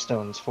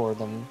gravestones for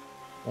them.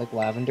 Like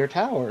Lavender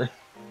Tower.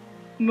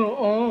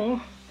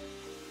 No,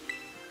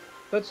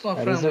 that's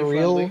not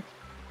friendly.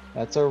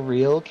 That's a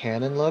real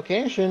canon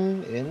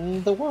location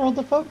in the world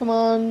of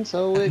Pokemon,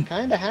 so it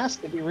kind of has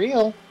to be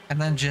real.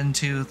 And then Gen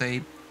 2,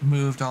 they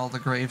moved all the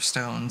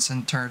gravestones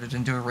and turned it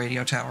into a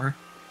radio tower.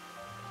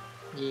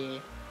 Yeah.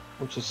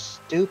 Which is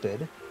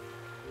stupid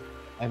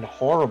and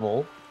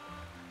horrible.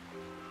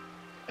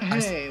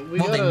 Hey,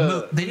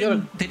 they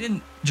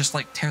didn't just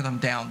like tear them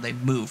down, they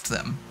moved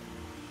them.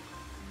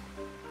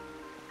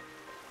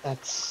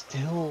 That's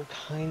still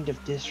kind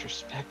of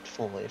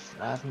disrespectful. If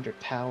Lavender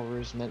Tower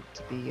is meant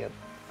to be a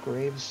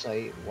grave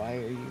site, why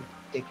are you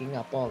digging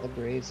up all the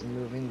graves and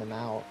moving them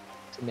out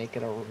to make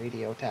it a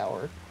radio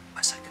tower?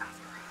 What's that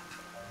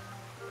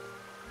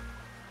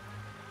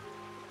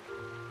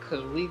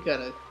Because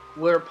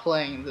we're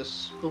playing the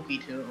spooky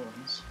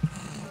tunes.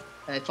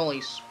 And it's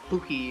only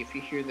spooky if you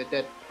hear the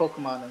dead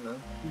Pokemon in the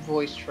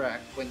voice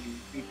track when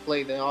you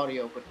replay the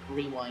audio but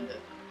rewind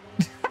it.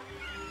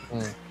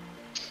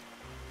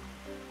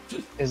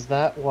 Is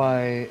that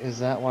why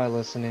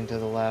listening to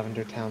the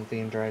Lavender Town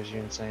theme drives you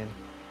insane?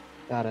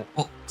 Got it.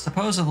 Well,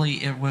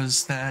 supposedly it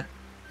was that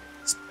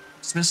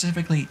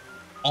specifically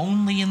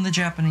only in the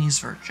Japanese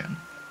version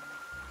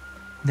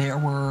there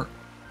were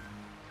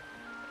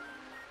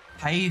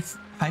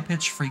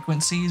high-pitched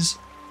frequencies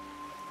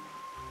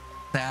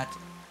that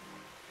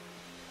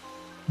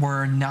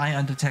were nigh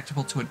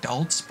undetectable to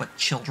adults, but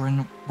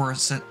children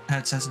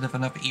had sensitive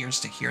enough ears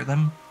to hear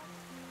them.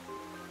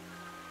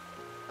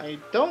 I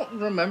don't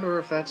remember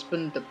if that's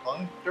been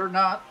debunked or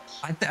not.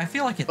 I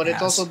feel like it But has.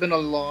 it's also been a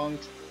long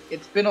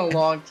It's been a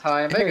long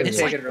time. I can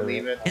take it or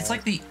leave it. It's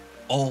like the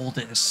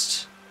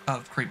oldest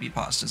of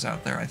creepypastas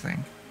out there, I think.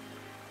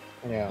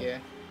 Yeah.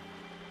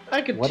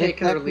 I could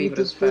take it or leave it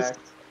as fact.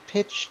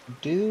 Pitch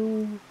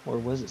do? Or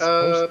was it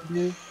supposed to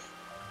do?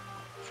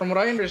 From what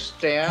I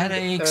understand...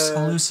 Headaches,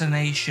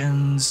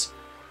 hallucinations,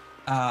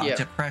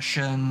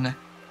 depression,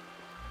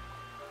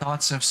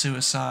 thoughts of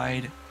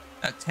suicide,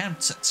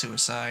 attempts at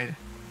suicide.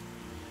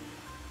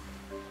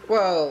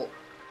 Well...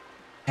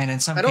 And in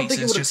some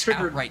cases, just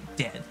outright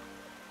dead.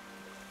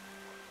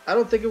 I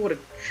don't think it would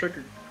have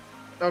triggered...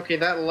 Okay,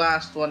 that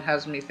last one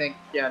has me think,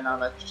 yeah, no,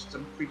 that's just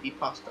some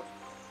creepypasta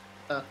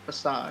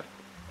facade.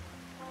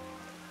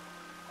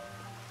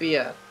 But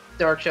yeah,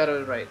 Dark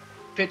Shadow is right.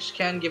 Pitch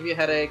can give you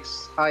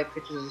headaches, high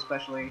pitches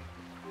especially.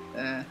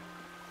 The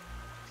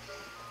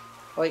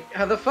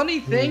funny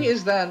thing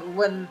is that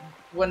when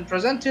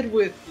presented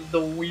with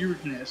the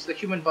weirdness, the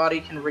human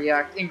body can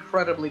react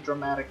incredibly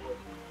dramatically.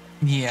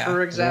 Yeah.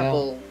 For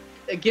example,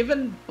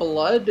 given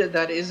blood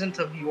that isn't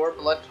of your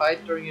blood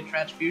type during a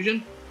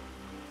transfusion,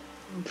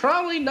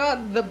 probably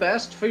not the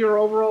best for your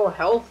overall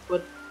health,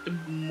 but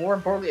more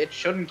importantly, it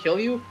shouldn't kill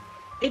you.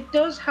 It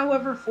does,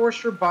 however,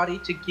 force your body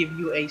to give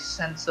you a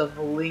sense of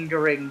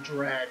lingering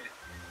dread.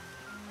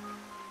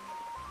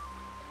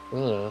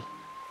 Ugh.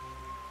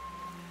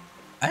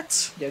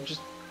 What? Yeah,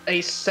 just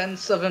a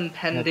sense of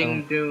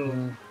impending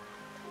doom.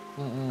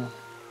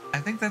 I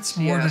think that's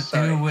more to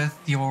do with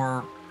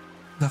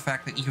the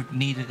fact that you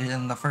needed it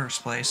in the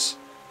first place.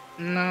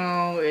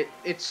 No,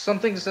 it's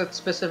something that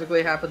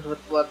specifically happens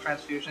with blood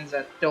transfusions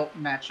that don't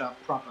match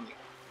up properly.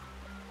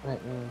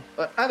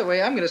 But either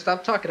way, I'm gonna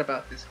stop talking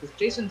about this because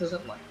Jason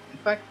doesn't like it. In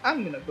fact,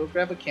 I'm gonna go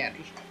grab a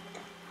candy.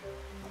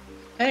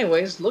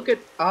 Anyways, look at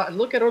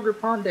Ogre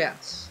Pawn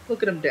dance.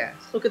 Look at him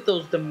dance. Look at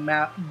those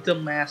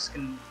Damascus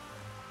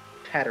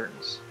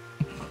patterns.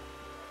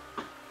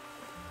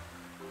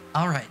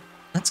 All right,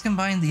 let's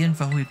combine the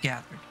info we've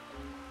gathered.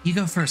 You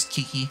go first,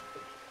 Kiki.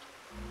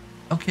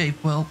 Okay,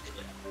 well,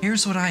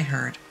 here's what I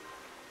heard.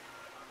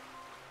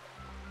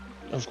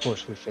 Of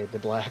course, we fade to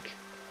black.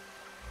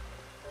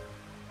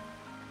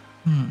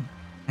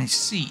 I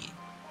see.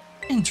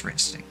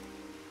 Interesting.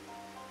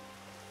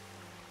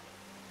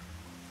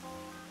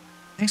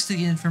 Thanks to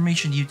the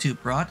information you two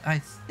brought, I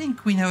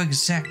think we know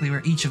exactly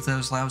where each of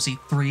those lousy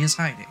 3 is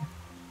hiding.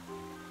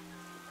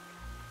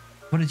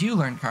 What did you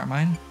learn,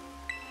 Carmine?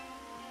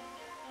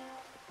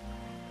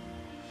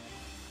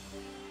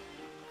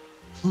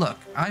 Look,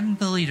 I'm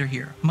the leader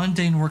here.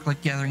 Mundane work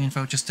like gathering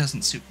info just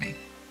doesn't suit me.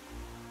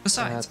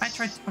 Besides, I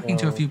tried talking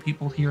to a few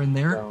people here and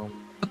there,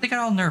 but they got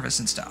all nervous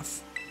and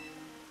stuff.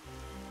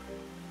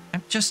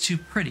 I'm just too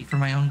pretty for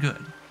my own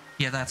good.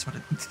 Yeah, that's what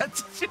it...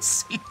 Did you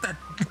see that?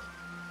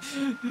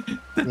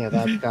 Yeah,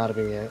 that's gotta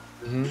be it.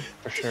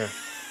 For sure.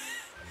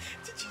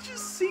 Did you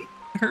just see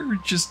her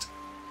just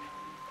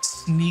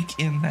sneak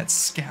in that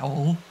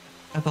scowl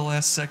at the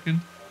last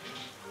second?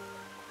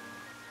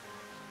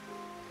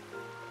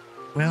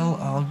 Well,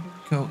 I'll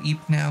go eat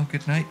now.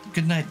 Good night.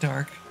 Good night,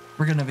 Dark.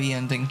 We're gonna be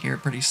ending here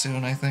pretty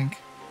soon, I think.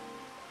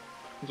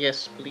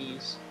 Yes,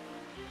 please.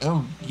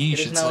 Oh,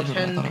 yeesh, it's now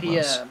 10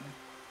 p.m.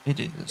 It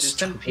is. It is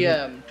 10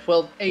 p.m.,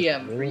 12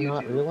 a.m. for you. Did you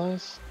not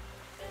realize?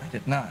 I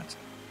did not.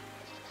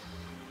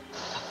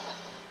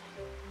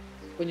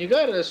 When you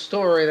got a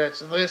story that's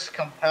this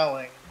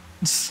compelling,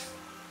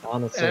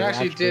 Honestly, and it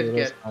actually did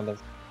get kind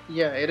of...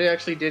 Yeah, it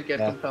actually did get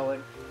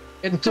compelling.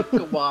 It took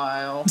a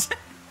while.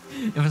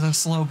 It was a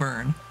slow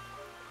burn.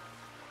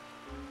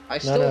 I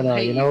still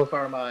hate you,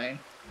 Carmine.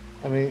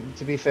 I mean,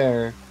 to be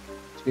fair,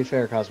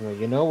 Cosmo,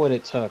 you know what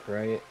it took,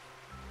 right?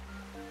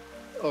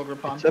 Ogre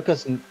Pawn.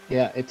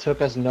 It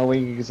took us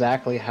knowing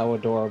exactly how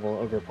adorable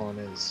Ogre Pawn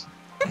is.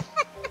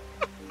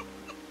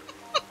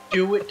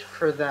 Do it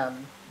for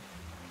them.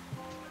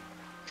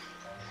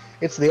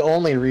 It's the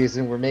only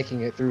reason we're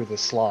making it through the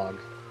slog.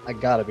 I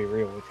gotta be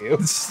real with you.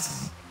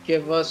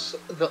 Give us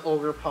the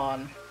Ogre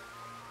Pawn.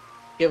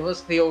 Give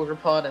us the Ogre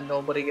Pawn and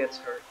nobody gets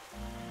hurt.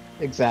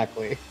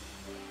 Exactly.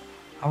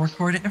 I'll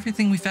record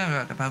everything we found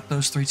out about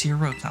those 3 to your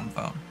Rotom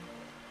phone.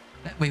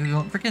 That way we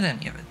won't forget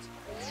any of it.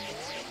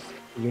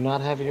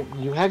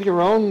 You have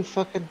your own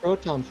fucking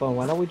Rotom phone.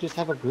 Why don't we just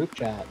have a group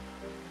chat?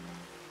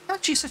 I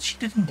thought she said she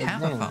didn't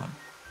have a phone.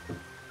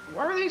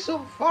 Why are they so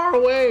far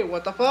away?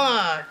 What the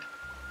fuck?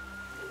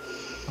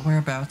 The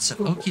whereabouts of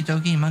Okie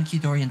Dokie, Monkey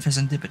Dory, and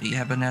Pheasantipity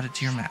have been added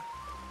to your map.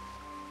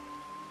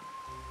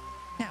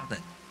 Now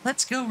then,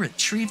 let's go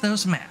retrieve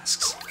those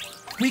masks.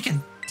 We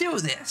can do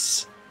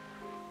this!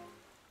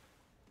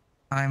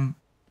 I'm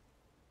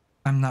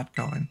not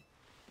going.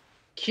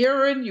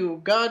 Kieran,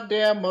 you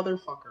goddamn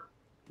motherfucker.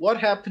 What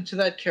happened to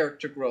that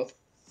character growth?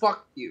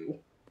 Fuck you.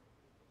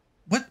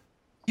 What?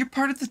 You're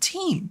part of the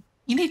team.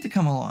 You need to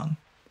come along.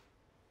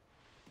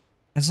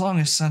 As long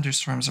as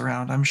Thunderstorm's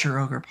around, I'm sure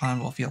Ogre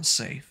Pond will feel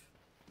safe.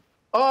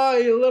 Oh,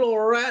 you little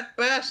rat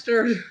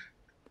bastard!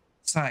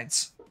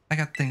 Besides, I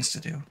got things to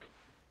do.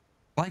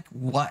 Like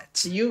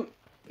what? You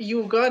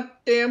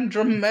goddamn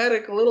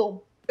dramatic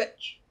little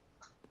bitch.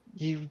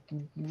 You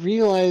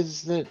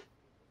realize that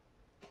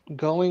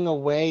going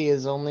away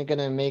is only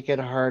gonna make it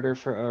harder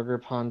for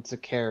Ogerpon to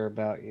care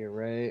about you,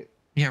 right?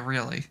 Yeah,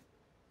 really.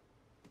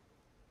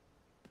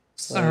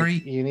 Sorry.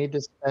 Like, you need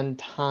to spend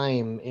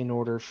time in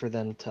order for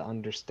them to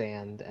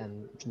understand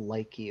and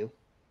like you.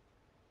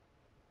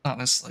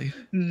 Honestly.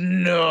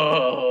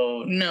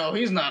 No,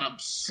 he's not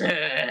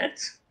upset.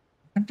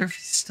 I wonder if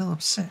he's still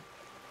upset.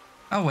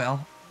 Oh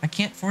well, I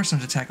can't force him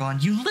to tackle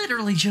on. You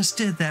literally just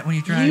did that when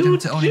you dragged him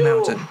to Oni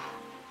Mountain.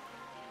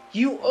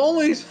 You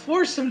always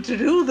force him to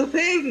do the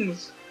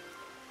things.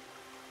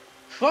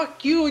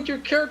 Fuck you and your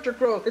character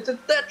growth. It's a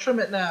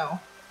detriment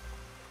now.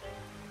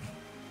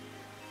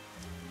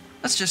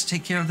 Let's just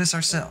take care of this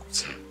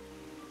ourselves.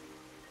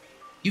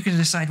 You can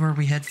decide where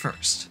we head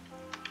first.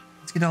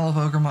 Let's get all of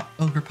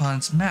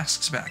Ogerpon's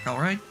masks back,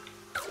 alright?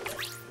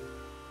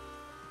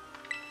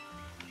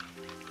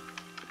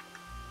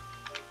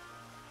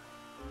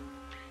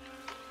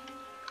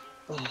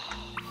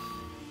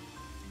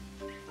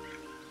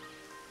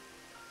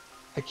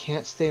 I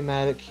can't stay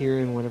mad at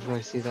Kieran whenever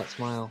I see that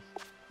smile.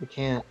 I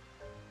can't.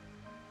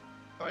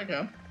 I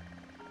know.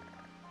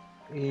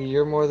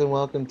 You're more than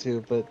welcome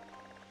to, but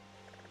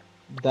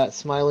that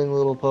smiling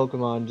little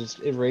Pokemon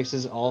just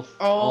erases all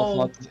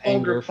thoughts of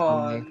anger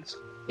from me.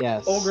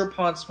 Yes.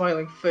 Ogerpon's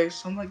smiling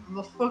face. I'm like,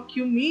 the fuck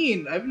you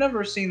mean? I've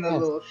never seen that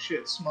little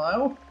shit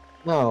smile.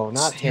 No,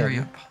 not him.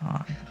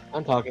 Stereopon.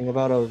 I'm talking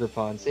about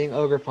Ogerpon. Seeing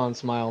Ogerpon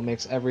smile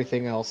makes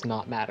everything else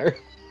not matter.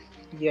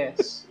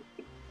 Yes.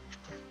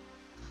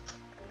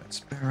 That's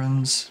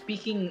Barons.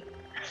 Speaking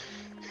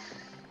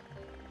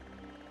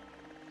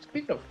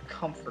of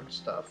comfort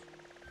stuff,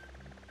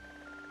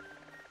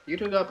 you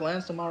two got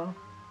plans tomorrow?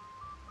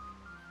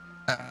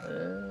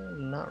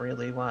 Not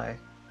really. Why?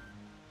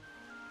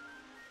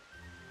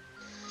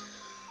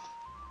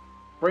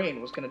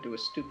 Brain was gonna do a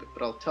stupid,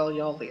 but I'll tell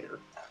y'all later.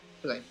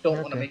 Because I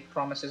don't want to make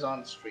promises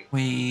on the street.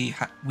 We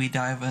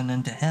diving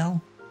into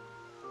hell?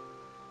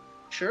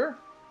 Sure.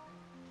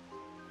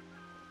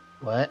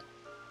 What?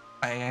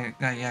 I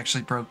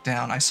actually broke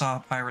down. I saw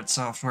Pirate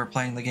Software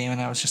playing the game and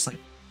I was just like,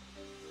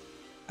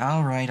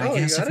 alright, I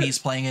guess if he's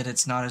playing it,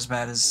 it's not as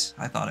bad as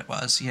I thought it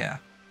was, yeah.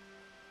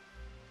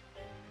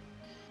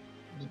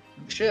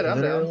 Shit,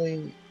 I'm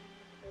down.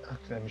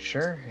 I'm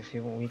sure if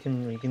you we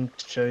can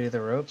show you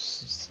the ropes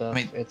stuff.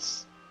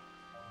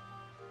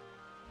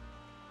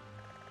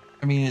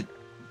 I mean, it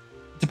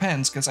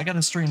depends because I got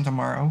a stream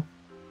tomorrow,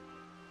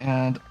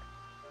 and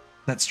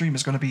that stream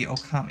is going to be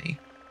Okami.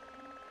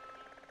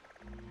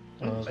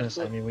 I was gonna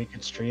say, I mean, we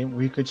could stream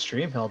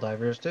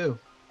Helldivers too.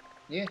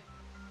 Yeah.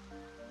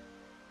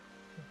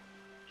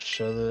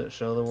 Show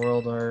the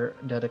world our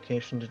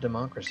dedication to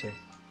democracy.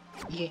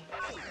 Yeah.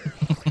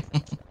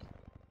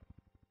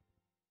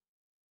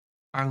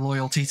 Our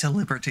loyalty to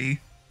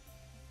liberty.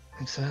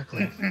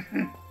 Exactly.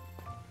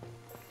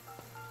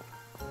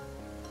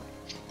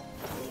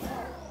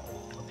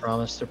 A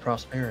promise to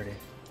prosperity.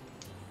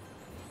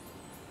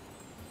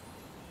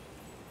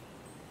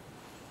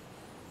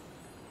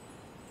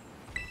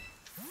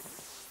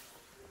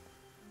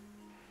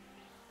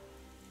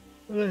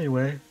 But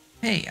anyway.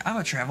 Hey, I'm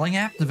a traveling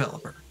app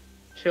developer.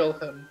 Kill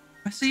him.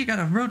 I see you got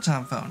a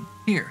Rotom phone.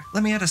 Here,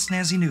 let me add a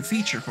snazzy new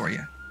feature for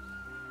you.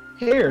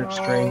 Here,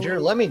 stranger,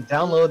 let me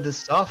download this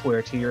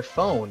software to your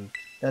phone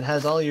that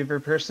has all of your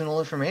personal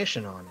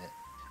information on it.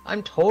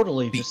 I'm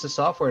totally just a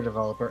software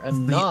developer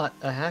and not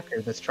a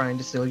hacker that's trying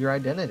to steal your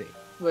identity.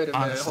 Wait a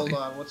minute, hold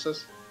on, what's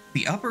this?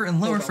 The upper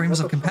and lower frames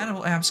of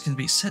compatible apps can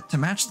be set to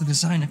match the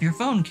design of your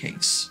phone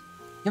case.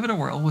 Give it a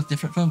whirl with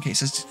different phone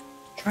cases to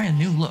try a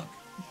new look.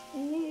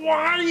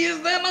 Why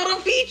is that not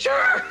a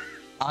feature?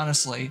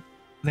 Honestly,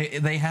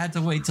 they had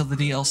to wait till the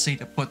DLC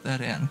to put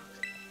that in.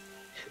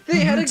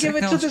 They had to give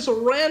it to this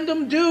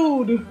random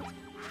dude.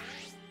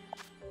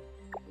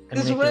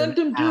 This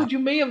random dude you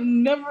may have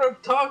never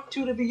talked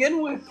to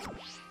begin with.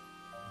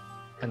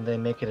 And they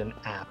make it an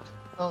app.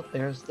 Oh,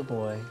 there's the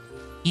boy.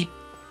 Eat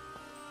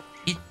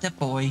the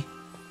boy.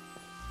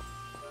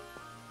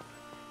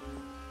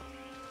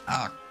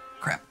 Oh,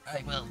 crap.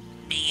 I will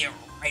be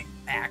right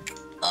back.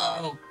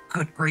 Oh,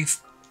 good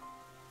grief.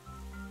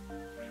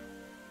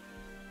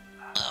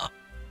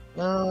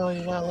 No,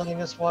 you're not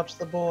letting us watch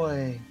the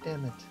boy.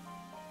 Damn it.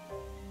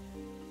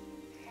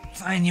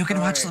 Fine, you can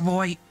watch the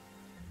boy.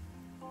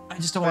 I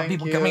just don't want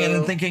people coming in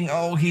and thinking,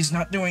 oh, he's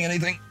not doing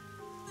anything.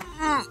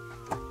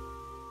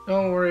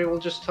 Don't worry, we'll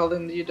just tell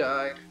them that you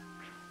died.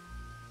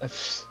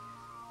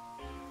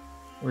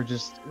 We're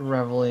just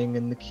reveling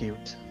in the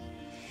cute.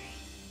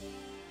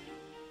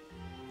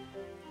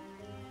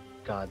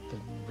 God, the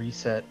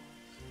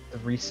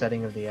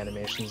resetting of the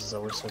animations is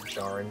always so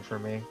jarring for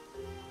me.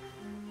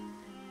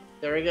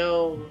 There he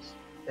goes.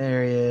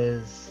 There he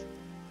is.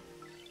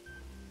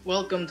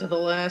 Welcome to the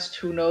last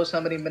who knows how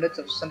many minutes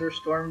of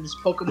Thunderstorm's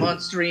Pokemon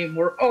stream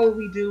where all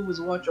we do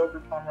is watch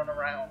Ogerpon run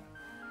around.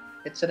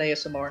 It's an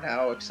ASMR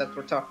now, except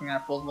we're talking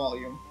at full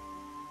volume.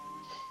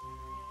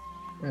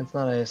 It's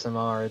not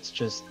ASMR, it's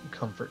just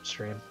comfort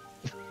stream.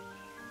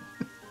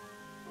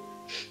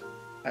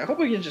 I hope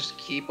we can just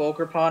keep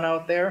Ogerpon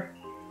out there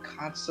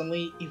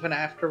constantly, even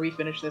after we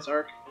finish this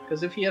arc.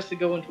 because if he has to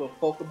go into a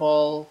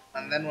Pokeball,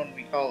 and then when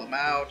we call him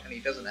out and he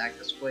doesn't act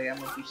this way, I'm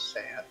gonna be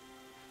sad.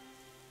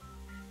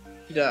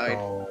 He died.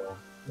 Oh,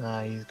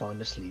 nah, he's going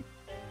to sleep.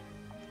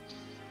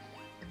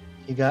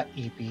 He got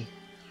eepy.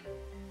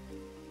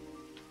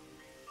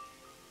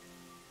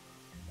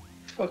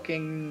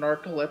 Fucking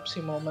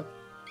narcolepsy moment.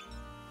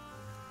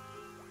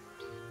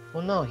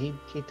 Well, no, he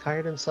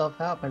tired himself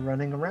out by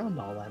running around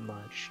all that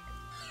much.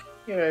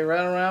 Yeah, I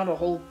ran around a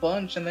whole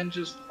bunch and then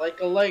just like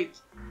a light,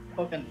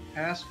 fucking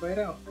passed right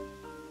out.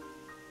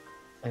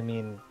 I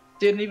mean,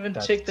 Didn't even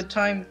take the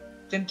time.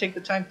 Didn't take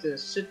the time to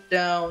sit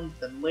down,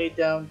 then lay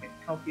down, get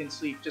comfy and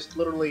sleep. Just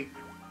literally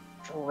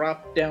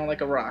dropped down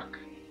like a rock.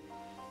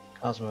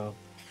 Cosmo,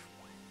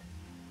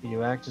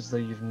 you act as though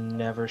you've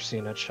never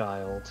seen a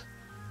child.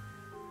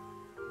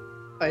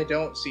 I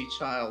don't see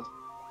child.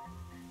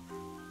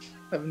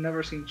 I've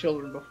never seen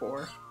children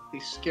before. They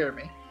scare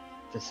me.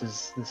 This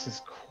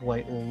is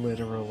quite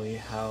literally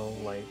how,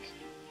 like,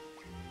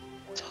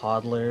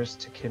 toddlers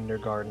to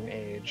kindergarten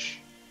age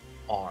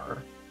are.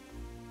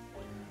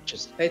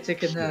 Just I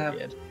take a nap.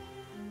 period.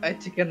 I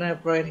take a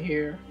nap right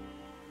here.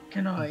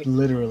 Can I?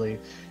 Literally,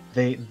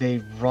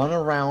 they run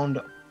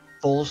around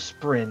full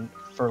sprint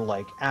for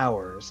like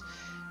hours,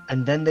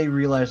 and then they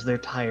realize they're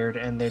tired,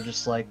 and they're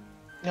just like,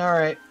 all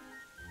right,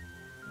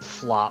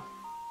 flop.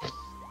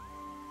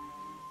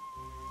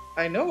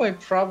 I know I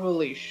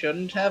probably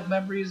shouldn't have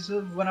memories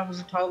of when I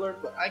was a toddler,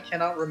 but I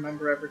cannot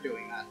remember ever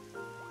doing that.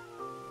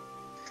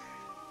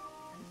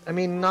 I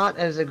mean, not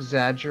as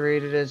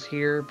exaggerated as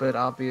here, but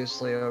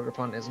obviously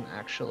Ogerpon isn't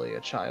actually a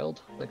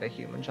child, like a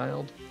human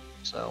child,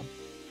 so.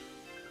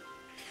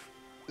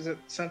 Is it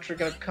Sentry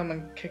gonna come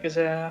and kick his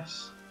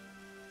ass?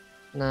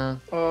 Nah,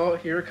 Oh,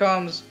 here it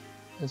comes.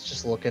 it's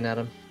just looking at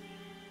him.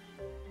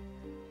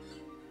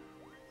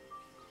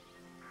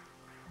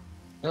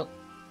 Nope.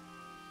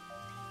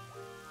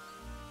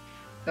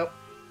 Nope.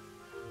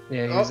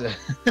 Yeah, he's a...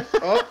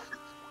 Oh,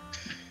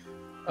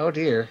 Oh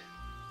dear.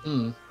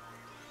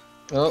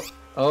 Oh,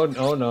 oh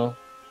no.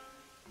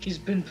 he's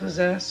been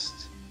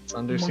possessed.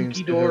 Thunder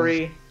Monkey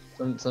Dory.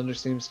 Thunder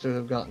seems to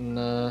have gotten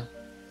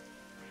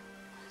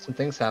some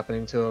things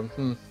happening to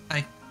him.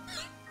 Hi.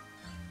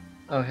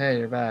 Oh hey,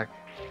 you're back.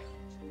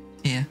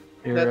 Yeah.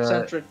 That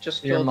Sentry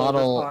just your killed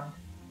model- Ogerpon.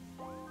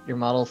 Your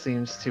model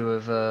seems to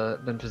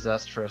have been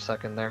possessed for a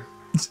second there.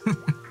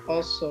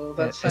 Also,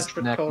 that His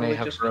Sentry neck totally may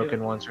have just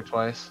broken once or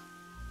twice.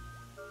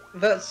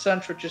 That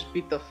Sentry just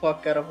beat the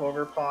fuck out of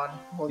Ogerpon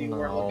while you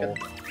weren't No.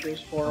 looking. It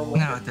was horrible.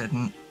 No, it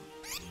didn't.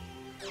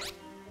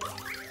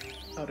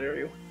 How dare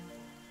you?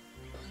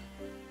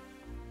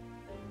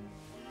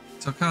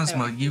 So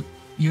Cosmo, you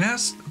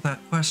asked that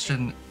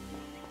question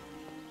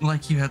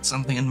like you had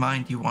something in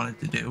mind you wanted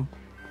to do.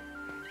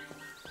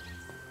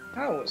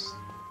 That was.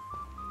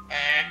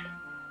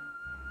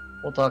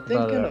 We'll talk about it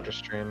Thinking of- after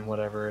stream,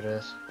 whatever it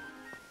is.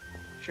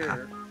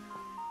 Sure.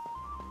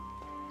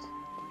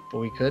 But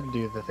we could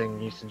do the thing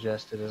you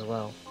suggested as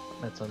well,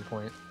 at some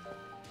point.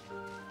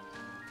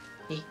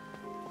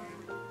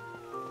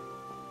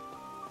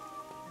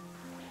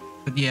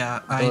 But yeah,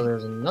 So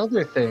there's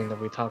another thing that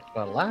we talked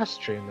about last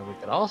stream that we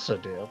could also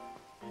do.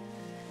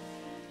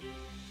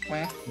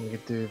 Meh. We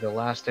could do the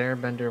Last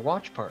Airbender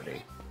watch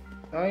party.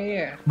 Oh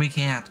yeah. we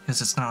can't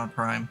because it's not on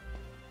Prime.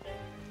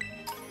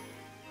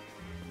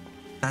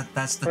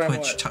 That's the Prime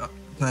Twitch. what?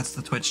 That's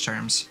the Twitch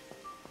terms.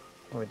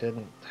 We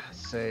didn't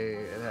say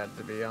it had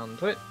to be on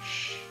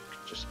Twitch.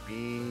 Just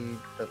be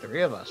the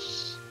three of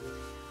us.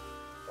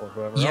 Or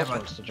whoever Yeah, else but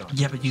wants to join.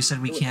 yeah, but you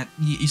said we can't.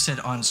 You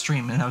said on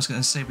stream, and I was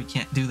gonna say we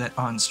can't do that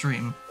on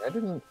stream.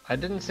 I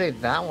didn't say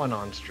that one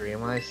on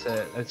stream. I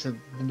said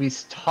we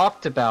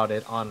talked about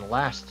it on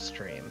last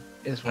stream,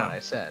 is what Oh. I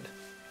said.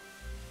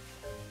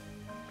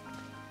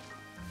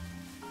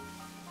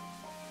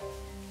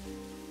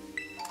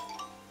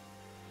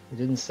 We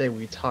didn't say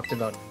we talked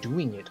about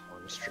doing it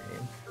on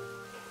stream.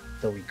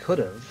 Though we could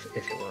have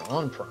if it were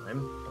on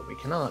Prime, but we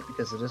cannot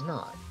because it is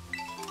not.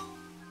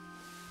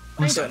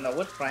 I don't know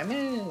what Prime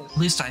is. At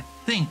least I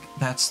think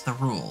that's the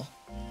rule.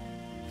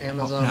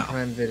 Amazon no.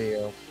 Prime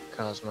Video,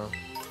 Cosmo.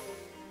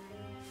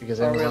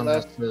 Because Oh, Amazon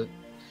really? has to...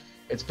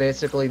 It's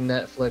basically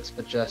Netflix,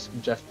 but Jeff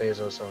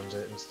Bezos owns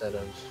it instead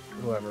of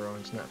whoever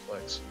owns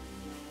Netflix.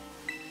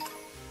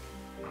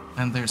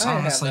 And there's I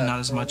had honestly that not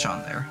as for a much on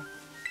while. there.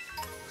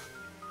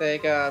 They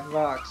got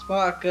Vox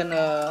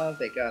Machina.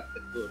 They got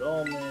the Good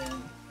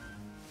Omen.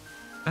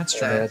 That's Yeah.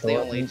 true. That's the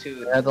only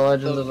two. They had the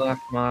Legends Those- of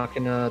Vox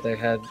Machina, they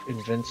had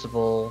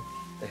Invincible,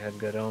 they had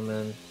Good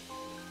Omen.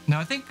 No,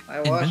 I think I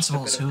watched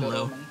Invincible a is bit of Good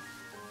Hulu. Omen.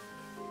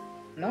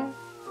 No,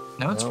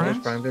 No, it's No,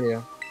 Prime. Prime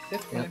Video.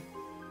 it's Yeah. Prime.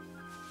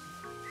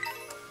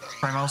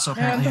 Prime also Man,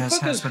 apparently the has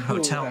fuck is been Hulu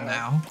Hotel now?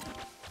 now.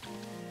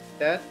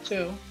 That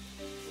too.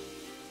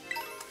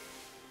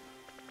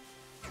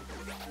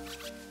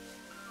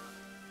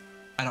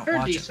 I don't Heard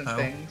watch it decent though.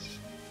 things.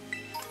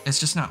 It's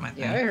just not my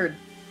thing. Yeah, I heard.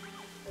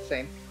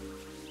 Same.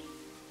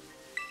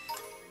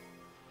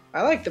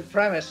 I like the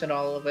premise and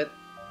all of it,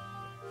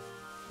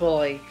 but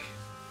like,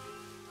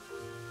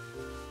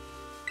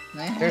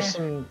 There's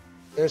some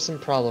There's some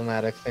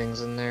problematic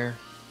things in there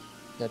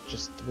that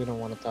just we don't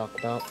want to talk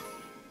about.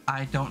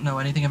 I don't know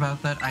anything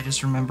about that. I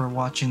just remember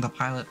watching the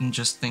pilot and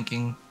just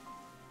thinking,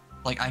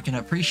 like, I can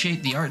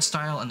appreciate the art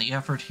style and the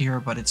effort here,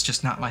 but it's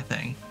just not my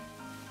thing.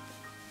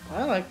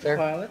 I like the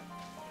pilot.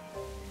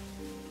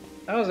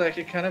 I was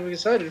actually kind of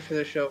excited for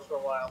the show for a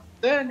while.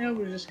 Then it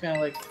was just kind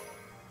of like,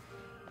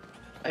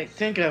 I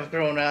think I've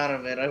grown out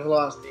of it. I've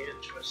lost the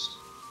interest.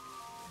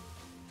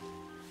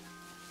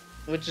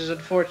 Which is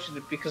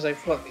unfortunate because I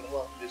fucking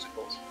love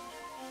musicals.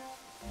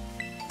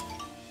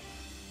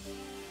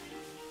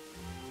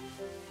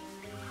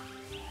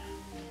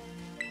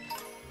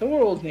 The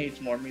world needs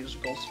more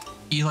musicals.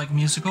 You like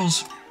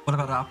musicals? What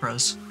about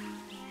operas?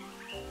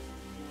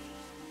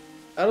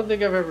 I don't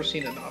think I've ever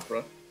seen an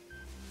opera.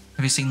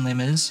 Have you seen Les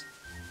Mis?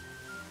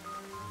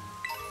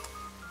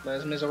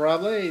 Les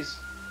Miserables?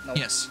 No.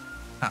 Yes.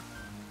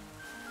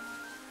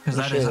 Because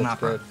that is an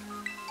opera. Good.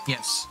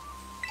 Yes.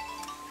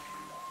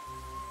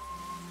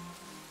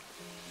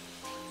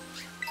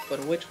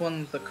 But which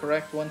one's the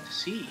correct one to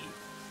see?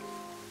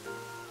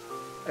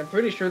 I'm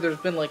pretty sure there's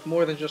been like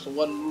more than just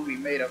one movie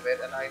made of it,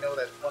 and I know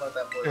that one of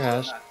them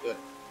was not good.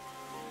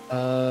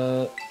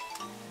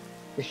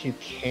 If you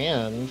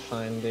can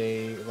find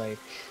a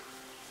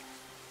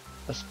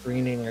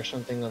screening or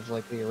something of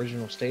like the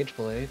original stage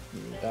play,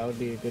 that would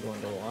be a good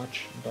one to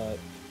watch. But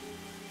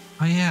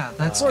oh yeah,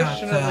 that's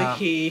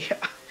unfortunately,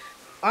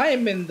 I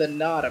am in the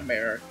not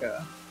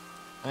America.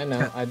 I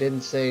know. I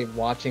didn't say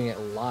watching it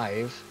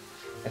live.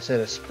 I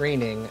said a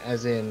screening,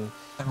 as in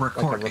a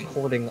recording. Like a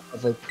recording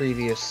of a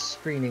previous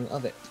screening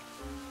of it.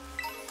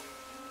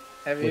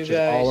 Have you which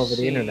guys is all over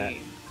the internet.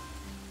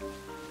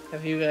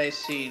 Have you guys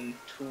seen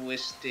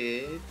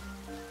Twisted?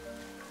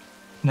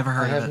 Never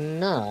heard of it. I have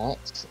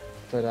not,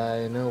 but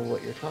I know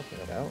what you're talking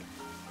about.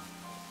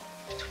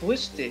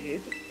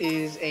 Twisted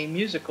is a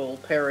musical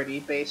parody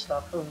based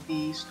off of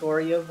the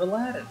story of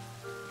Aladdin.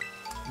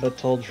 But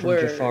told from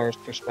Jafar's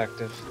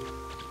perspective.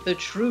 The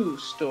true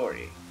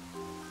story.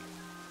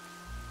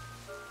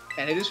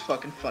 And it is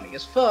fucking funny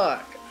as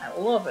fuck. I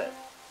love it.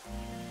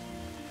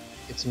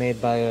 It's made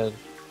by I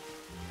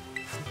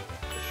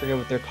forget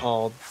what they're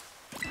called,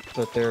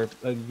 but they're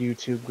a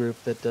YouTube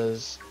group that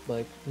does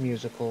like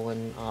musical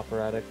and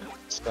operatic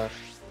stuff.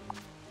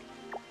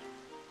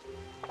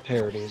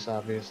 Parodies,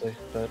 obviously,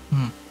 but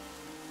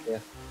yeah.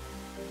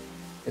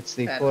 It's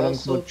the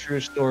quote-unquote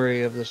true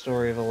story of the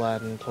story of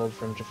Aladdin told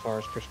from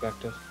Jafar's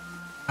perspective.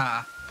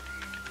 Ah.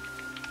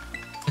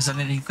 Is that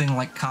anything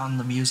like Khan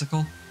the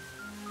Musical?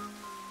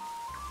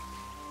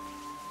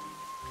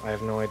 I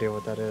have no idea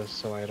what that is,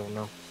 so I don't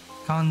know.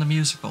 Khan the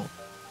Musical.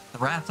 The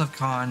Wrath of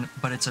Khan,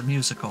 but it's a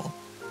musical.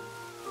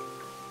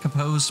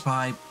 Composed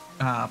by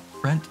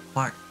Brent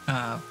Black...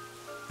 I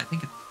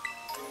think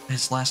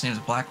his last name is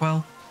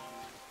Blackwell,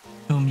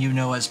 whom you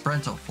know as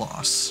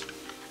Brentalfloss.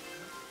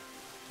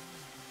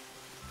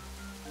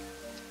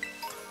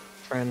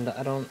 Friend,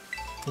 I don't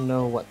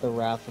know what the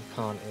Wrath of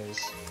Khan is,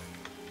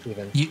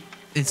 even.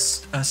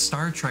 It's a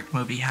Star Trek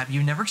movie. Have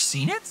you never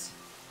seen it?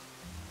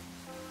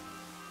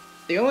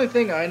 The only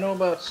thing I know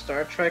about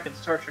Star Trek and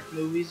Star Trek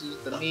movies is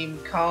the meme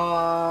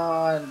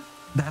Khan.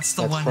 That's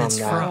the one it's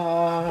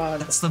from.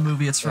 That's the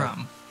movie it's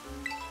from.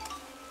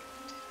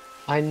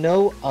 I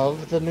know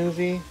of the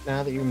movie,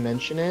 now that you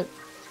mention it.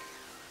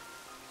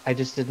 I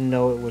just didn't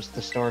know it was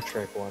the Star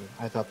Trek one.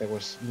 I thought there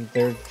was...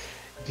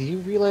 Do you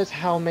realize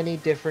how many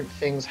different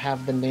things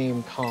have the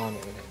name Khan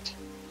in it?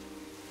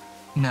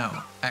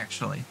 No,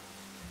 actually.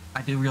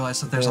 I do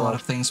realize that there's a lot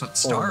of things with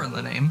star in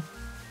the name.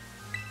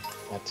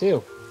 That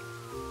too.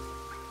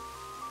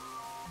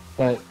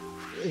 But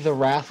the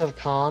Wrath of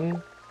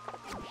Khan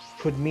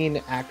could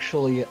mean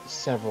actually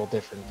several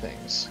different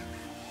things.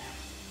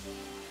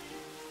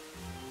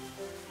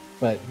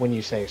 But when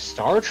you say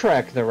Star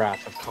Trek, the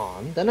Wrath of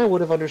Khan, then I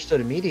would have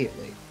understood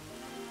immediately.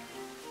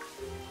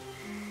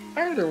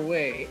 Either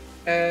way,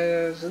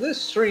 as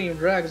this stream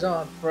drags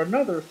on for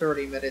another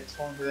 30 minutes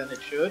longer than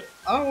it should,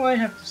 all I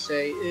have to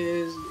say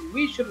is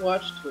we should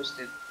watch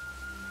Twisted.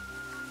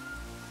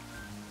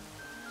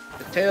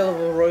 The Tale of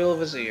a Royal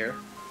Vizier.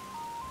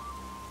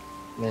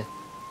 Meh.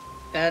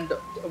 And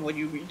when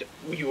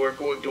you are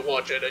going to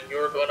watch it and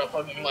you're gonna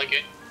fucking like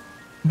it.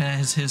 Meh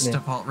is his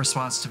default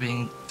response to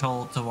being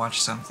told to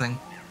watch something.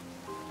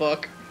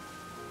 Fuck.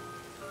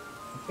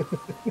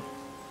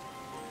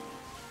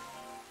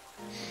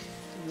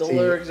 The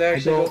lyrics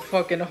actually go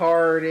fucking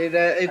hard.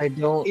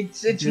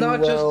 It's not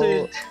well...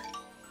 just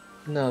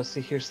a... No, see,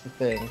 here's the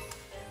thing.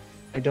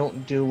 I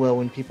don't do well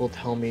when people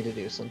tell me to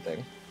do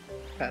something.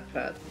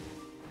 Pat.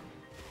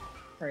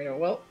 You know,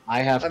 well,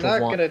 I have to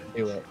want to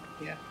do it.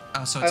 Yeah.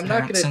 So it's I'm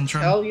not gonna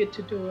syndrome? tell you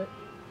to do it.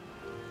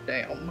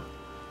 Damn.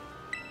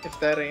 If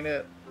that ain't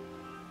it.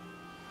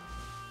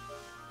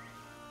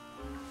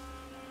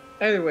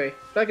 Anyway,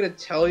 I'm not gonna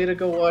tell you to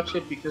go watch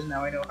it because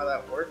now I know how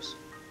that works.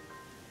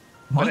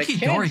 Monkey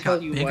Dory got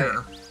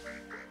bigger.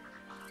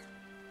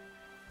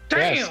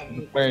 Damn!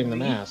 Yes, wearing the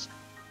mask.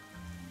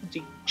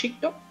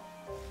 Cheeked up.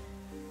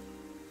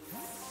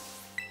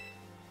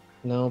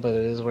 No, but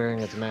it is wearing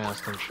its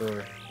mask, I'm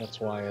sure. That's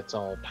why it's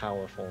all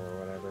powerful or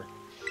whatever.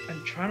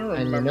 I'm trying to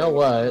remember. And you know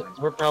what?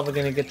 We're probably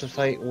gonna get to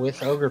fight with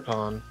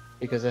Ogrepon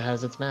because it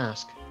has its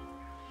mask.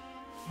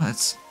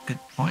 That's a good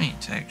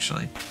point,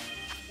 actually.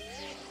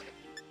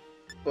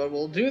 But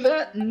we'll do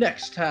that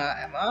next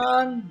time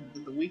on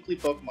the weekly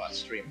Pokemon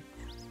stream.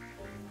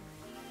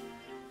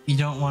 You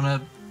don't want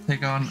to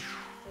take on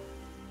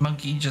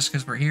Monkey just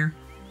because we're here?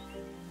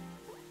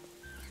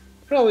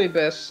 Probably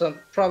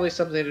probably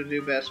something to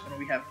do best when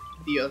we have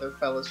the other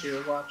fellas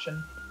here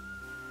watching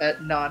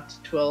at not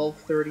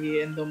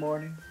 12:30 in the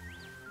morning.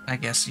 I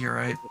guess you're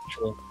right.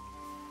 True.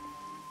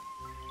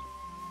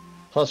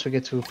 Plus, we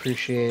get to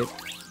appreciate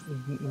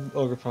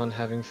Ogrepon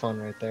having fun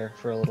right there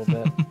for a little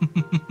bit.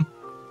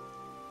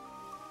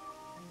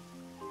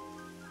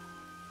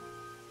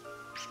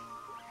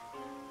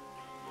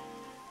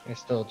 I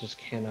still just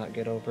cannot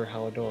get over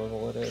how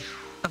adorable it is.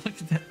 Look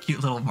at that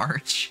cute little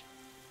march.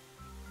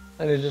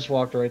 And it just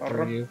walked right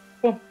through you.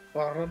 Bum,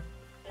 bottom,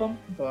 bum,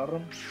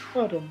 bottom,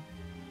 bottom.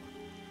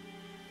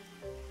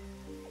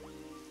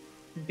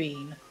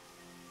 Bean.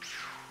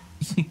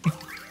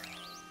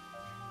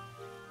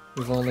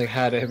 We've only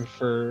had him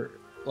for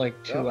like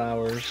 2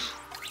 hours.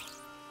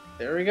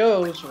 There he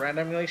goes,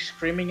 randomly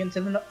screaming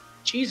into the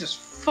Jesus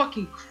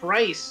fucking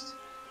Christ!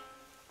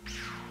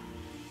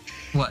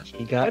 What?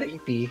 He got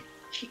eepy.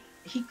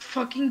 He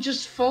fucking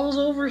just falls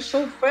over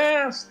so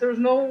fast. There's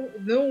no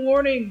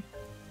warning.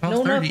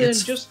 No 12:30. nothing.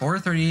 It's Just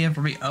 4:30 a.m.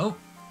 for me. Oh.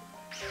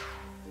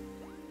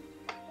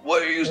 Why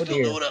are you still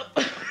dear. doing up?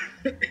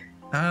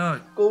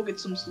 Oh. Go get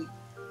some sleep.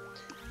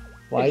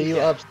 Why are you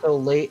up so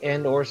late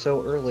and or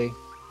so early?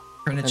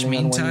 Greenwich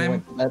Depending Mean on when you Time.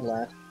 went to bed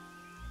last.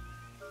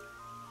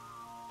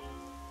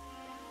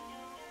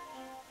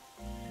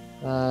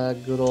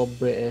 Good old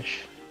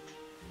British.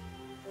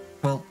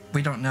 Well,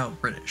 we don't know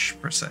British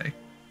per se.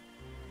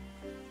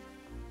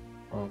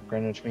 Well,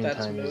 Greenwich Mean That's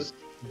Time mood. is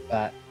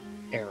that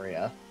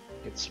area.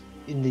 It's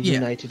in the Yeah.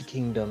 United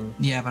Kingdom.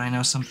 Yeah, but I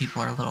know some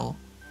people are a little.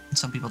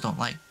 Some people don't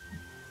like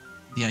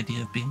the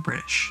idea of being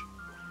British.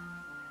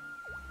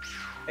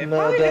 If No,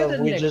 I had Dev, a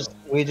nickel,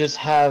 we just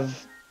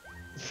have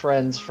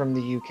friends from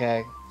the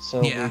UK,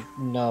 so Yeah.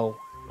 we know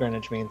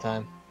Greenwich Mean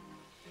Time.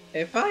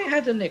 if I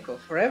had a nickel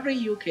for every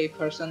UK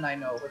person I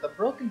know with a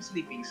broken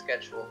sleeping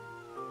schedule,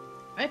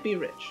 I'd be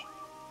rich.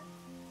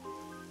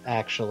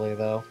 Actually,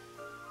 though.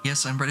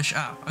 Yes, I'm British.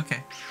 Ah,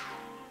 okay.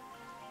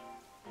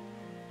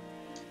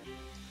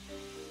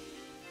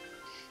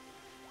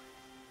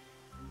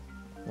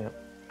 Yep.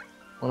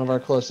 One of our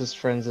closest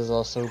friends is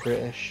also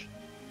British,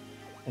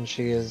 and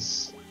she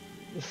is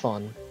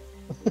fun.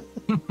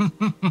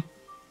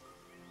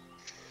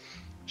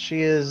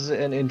 She is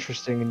an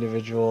interesting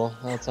individual.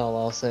 That's all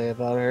I'll say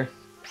about her.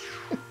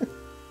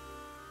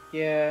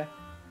 Yeah,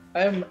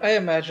 I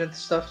imagine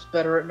stuff's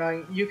better at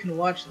night. You can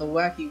watch the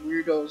wacky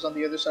weirdos on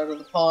the other side of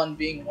the pond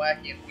being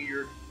wacky and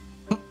weird.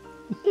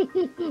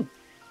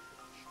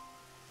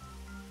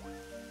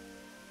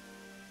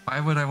 Why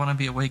would I want to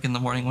be awake in the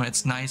morning when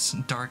it's nice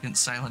and dark and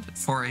silent at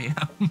 4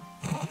 a.m.?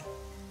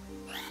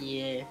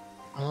 Yeah.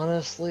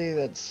 Honestly,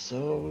 that's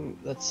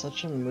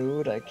such a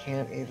mood. I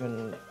can't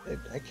even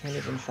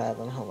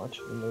fathom how much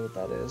of a mood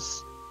that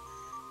is.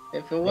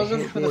 If it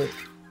wasn't for the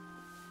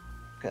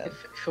God.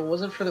 if it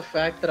wasn't for the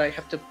fact that I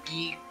have to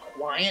be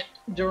quiet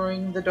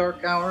during the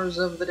dark hours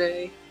of the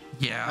day,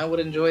 I Yeah. would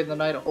enjoy the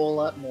night a whole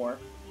lot more.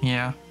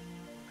 Yeah.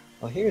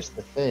 Well, here's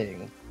the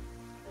thing.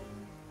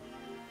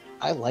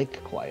 I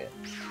like quiet.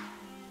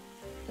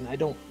 And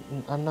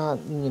I'm not,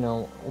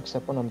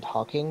 except when I'm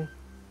talking,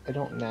 I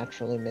don't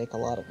naturally make a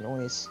lot of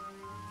noise.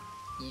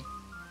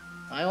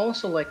 I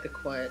also like the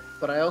quiet,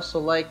 but I also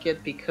like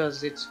it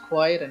because it's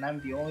quiet and I'm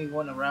the only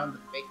one around to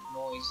make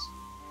noise.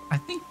 I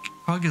think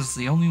Pug is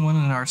the only one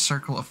in our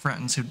circle of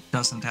friends who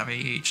doesn't have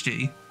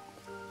ADHD.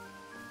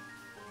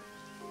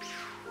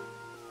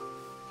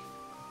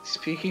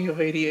 Speaking of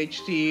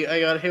ADHD, I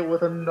got hit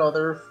with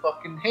another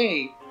fucking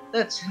hey,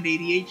 that's an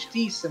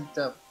ADHD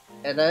symptom.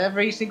 And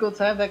every single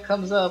time that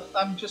comes up,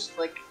 I'm just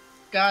like,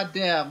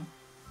 goddamn.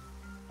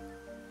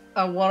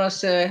 I want to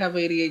say I have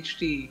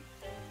ADHD.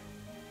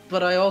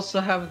 But I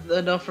also have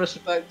enough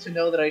respect to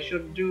know that I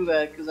shouldn't do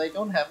that because I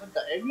don't have a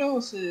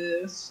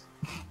diagnosis.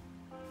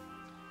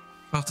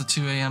 12 to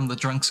 2 a.m. the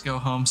drunks go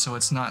home, so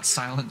it's not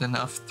silent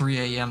enough. 3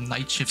 a.m.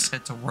 night shifts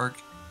head to work.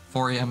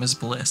 4 a.m. is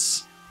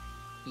bliss.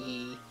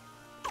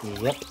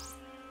 Yep.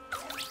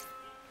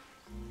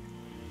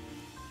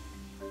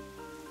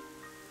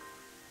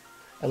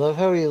 I love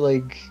how he,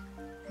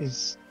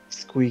 is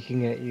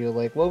squeaking at you,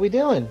 like, what are we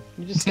doing?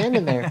 You're just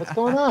standing there. What's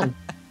going on?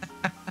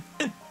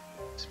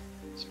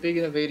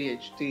 Speaking of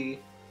ADHD,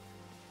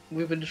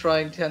 we've been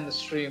trying to end the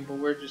stream, but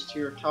we're just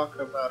here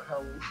talking about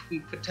how we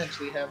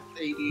potentially have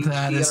ADHD.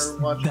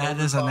 That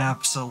is an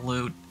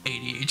absolute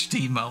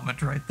ADHD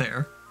moment right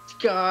there.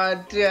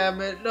 God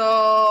damn it,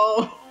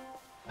 no!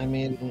 I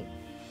mean,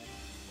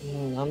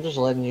 I'm just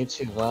letting you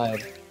two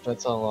vibe.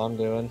 That's all I'm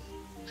doing.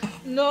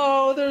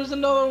 No, there's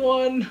another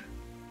one!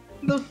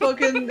 The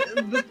fucking...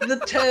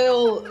 the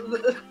tail!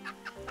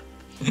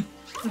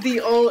 The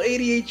all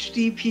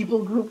ADHD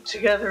people grouped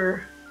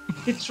together.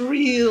 It's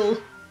real.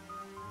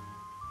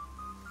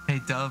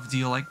 Hey Dove, do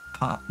you like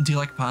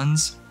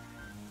puns?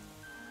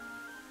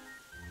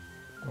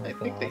 Oh, I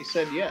think God. they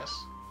said yes.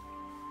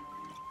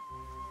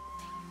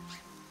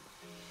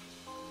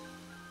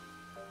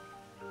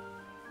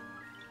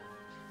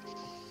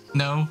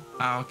 No?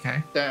 Oh,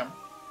 okay. Damn.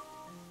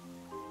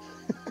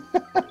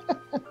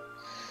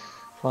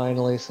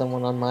 Finally,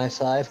 someone on my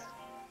side.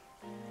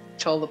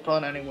 Tell the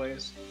pun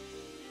anyways.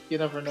 You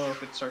never know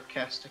if it's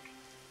sarcastic.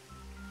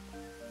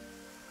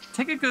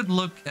 Take a good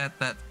look at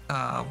that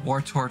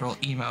War Turtle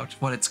emote,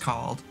 what it's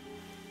called.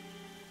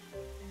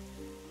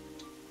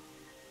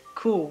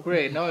 Cool,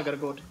 great. Now I gotta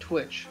go to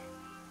Twitch.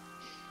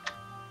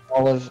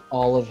 All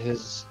of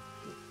his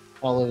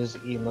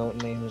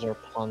emote names are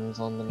puns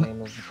on the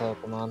name of the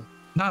Pokemon.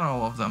 Not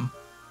all of them,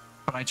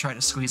 but I try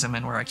to squeeze them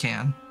in where I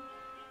can.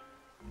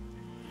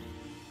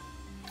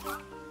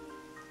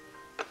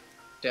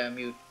 Damn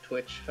you,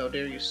 Twitch. How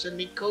dare you send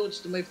me codes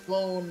to my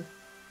phone?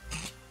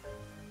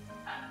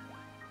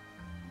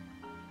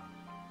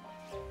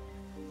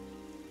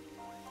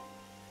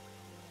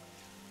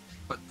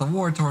 But the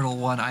War Turtle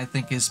one I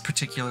think is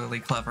particularly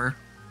clever.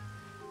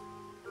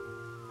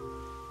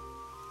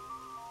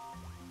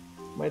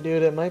 My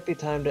dude, it might be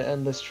time to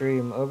end the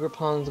stream.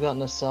 Ogerpon's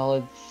gotten a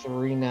solid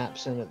 3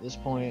 naps in at this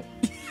point.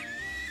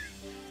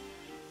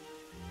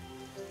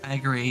 I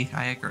agree.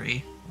 I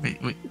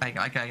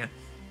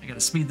gotta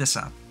speed this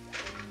up.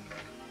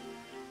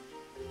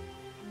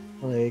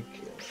 Like,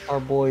 our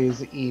boy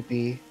is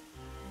Eepy.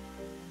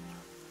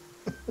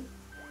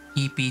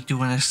 Eepy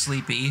doing a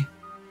sleepy.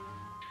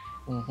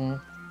 Mm-hmm.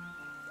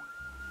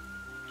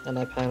 And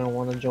I kinda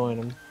wanna join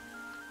him.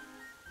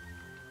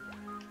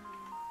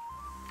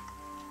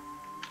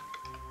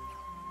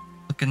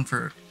 Looking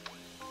for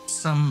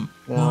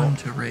someone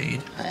to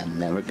raid. I am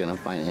never gonna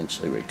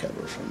financially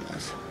recover from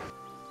this.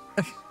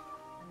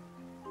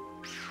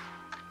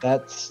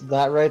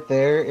 That right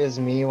there is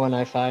me when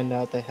I find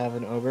out they have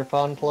an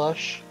Ogerpon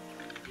plush.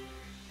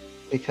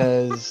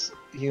 Because,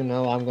 you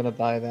know, I'm gonna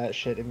buy that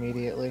shit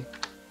immediately.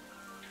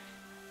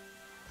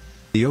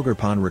 The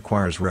Ogerpon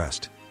requires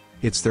rest.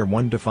 It's their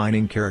one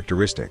defining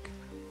characteristic.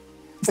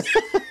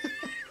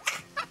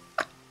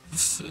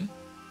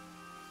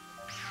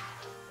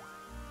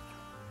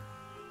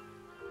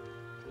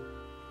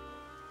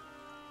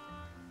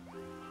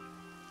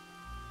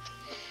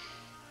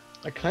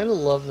 I kind of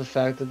love the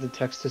fact that the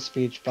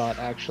text-to-speech bot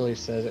actually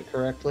says it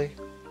correctly.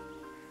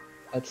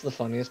 That's the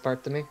funniest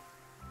part to me.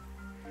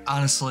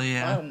 Honestly,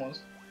 I yeah.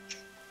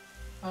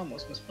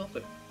 almost misspelled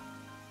it.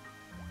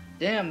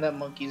 Damn, that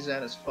monkey's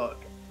sad as fuck.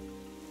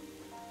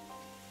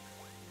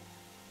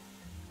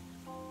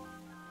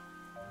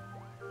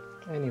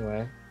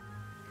 Anyway.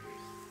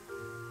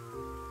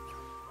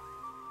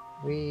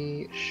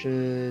 We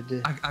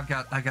should...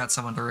 I got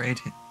someone to raid.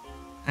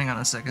 Hang on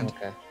a second.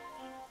 Okay.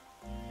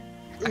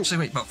 Actually,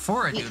 wait,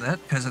 before I do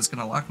that, because it's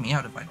gonna lock me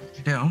out if I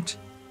don't.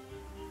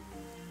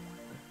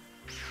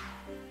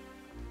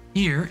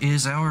 Here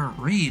is our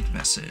raid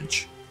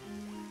message.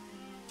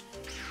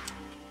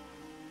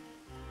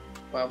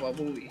 Wow, wow,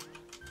 booey.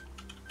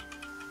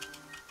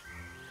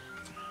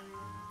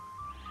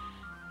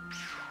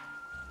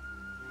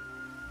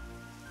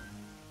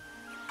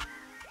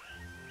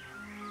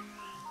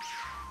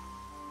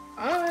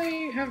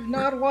 I have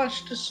not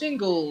watched a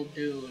single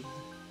dude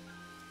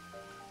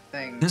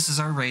thing. This is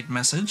our raid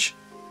message.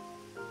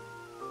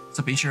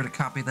 So be sure to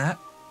copy that.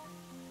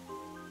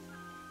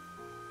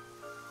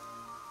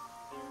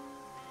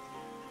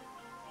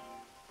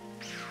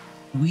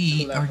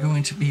 We are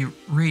going to be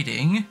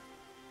raiding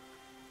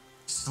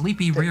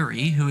Sleepy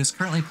Riri, who is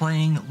currently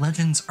playing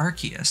Legends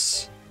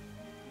Arceus.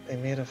 They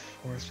made a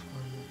 4th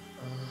one.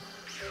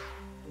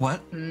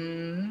 What?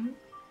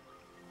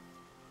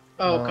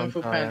 Oh, No, Kung I'm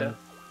Fu fine. Panda.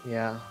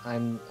 Yeah,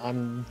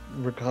 I'm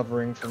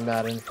recovering from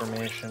that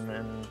information,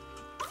 and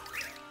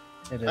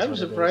it is I'm what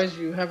surprised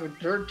you haven't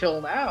heard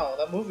till now.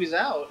 That movie's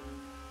out.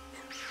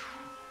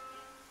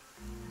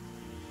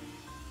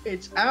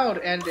 It's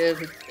out, and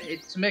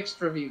it's mixed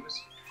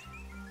reviews.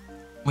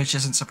 Which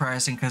isn't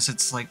surprising because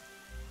it's like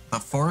the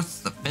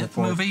fifth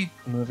movie.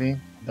 Movie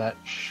that,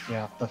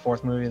 yeah, the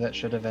 4th movie that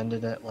should have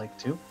ended at like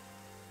 2.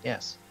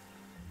 Yes.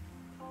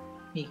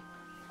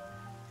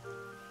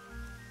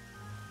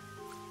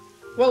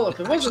 Well, if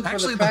it wasn't for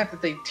Actually, the fact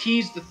that they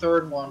teased the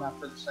 3rd one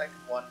after the 2nd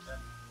one,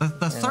 then...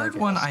 The third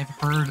one, I've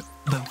heard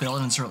the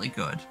villain's really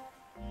good.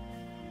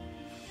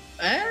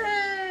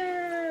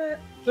 The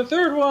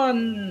 3rd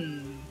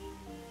one...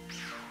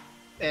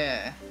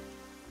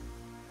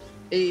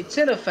 It's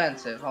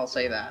inoffensive, I'll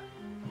say that.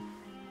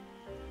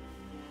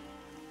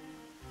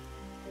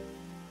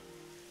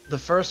 The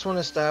first one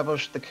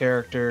established the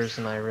characters,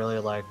 and I really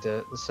liked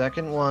it. The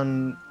second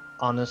one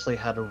honestly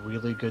had a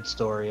really good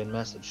story and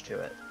message to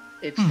it.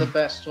 It's the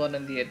best one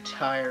in the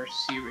entire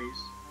series.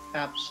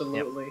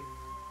 Absolutely. Yep.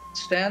 It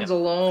stands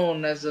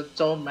alone as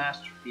its own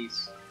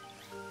masterpiece.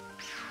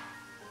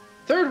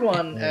 3rd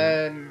one,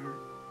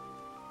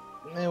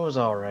 it was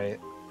alright.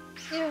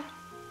 Yeah.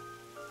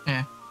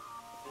 Yeah.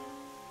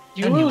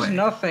 You lose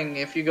nothing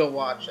if you go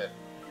watch it.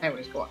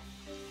 Anyways, go on.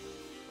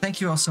 Thank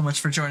you all so much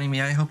for joining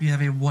me. I hope you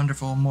have a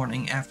wonderful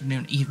morning,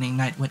 afternoon, evening,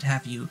 night, what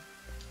have you,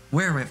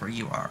 wherever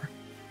you are.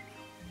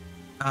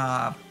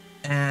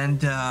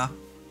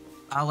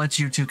 I'll let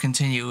you two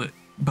continue,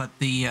 but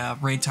the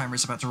raid timer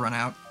is about to run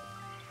out.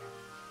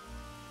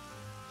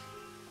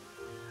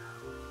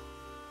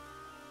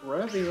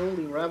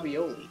 Ravioli,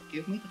 ravioli.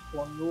 Give me the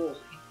formula.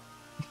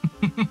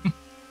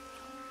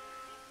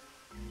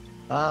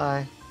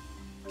 Bye.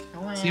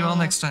 See you all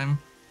next time.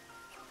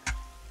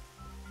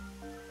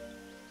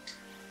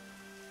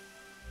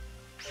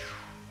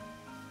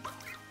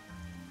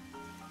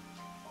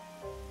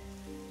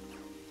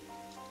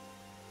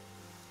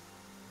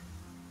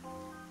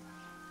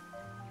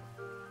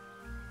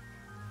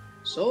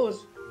 So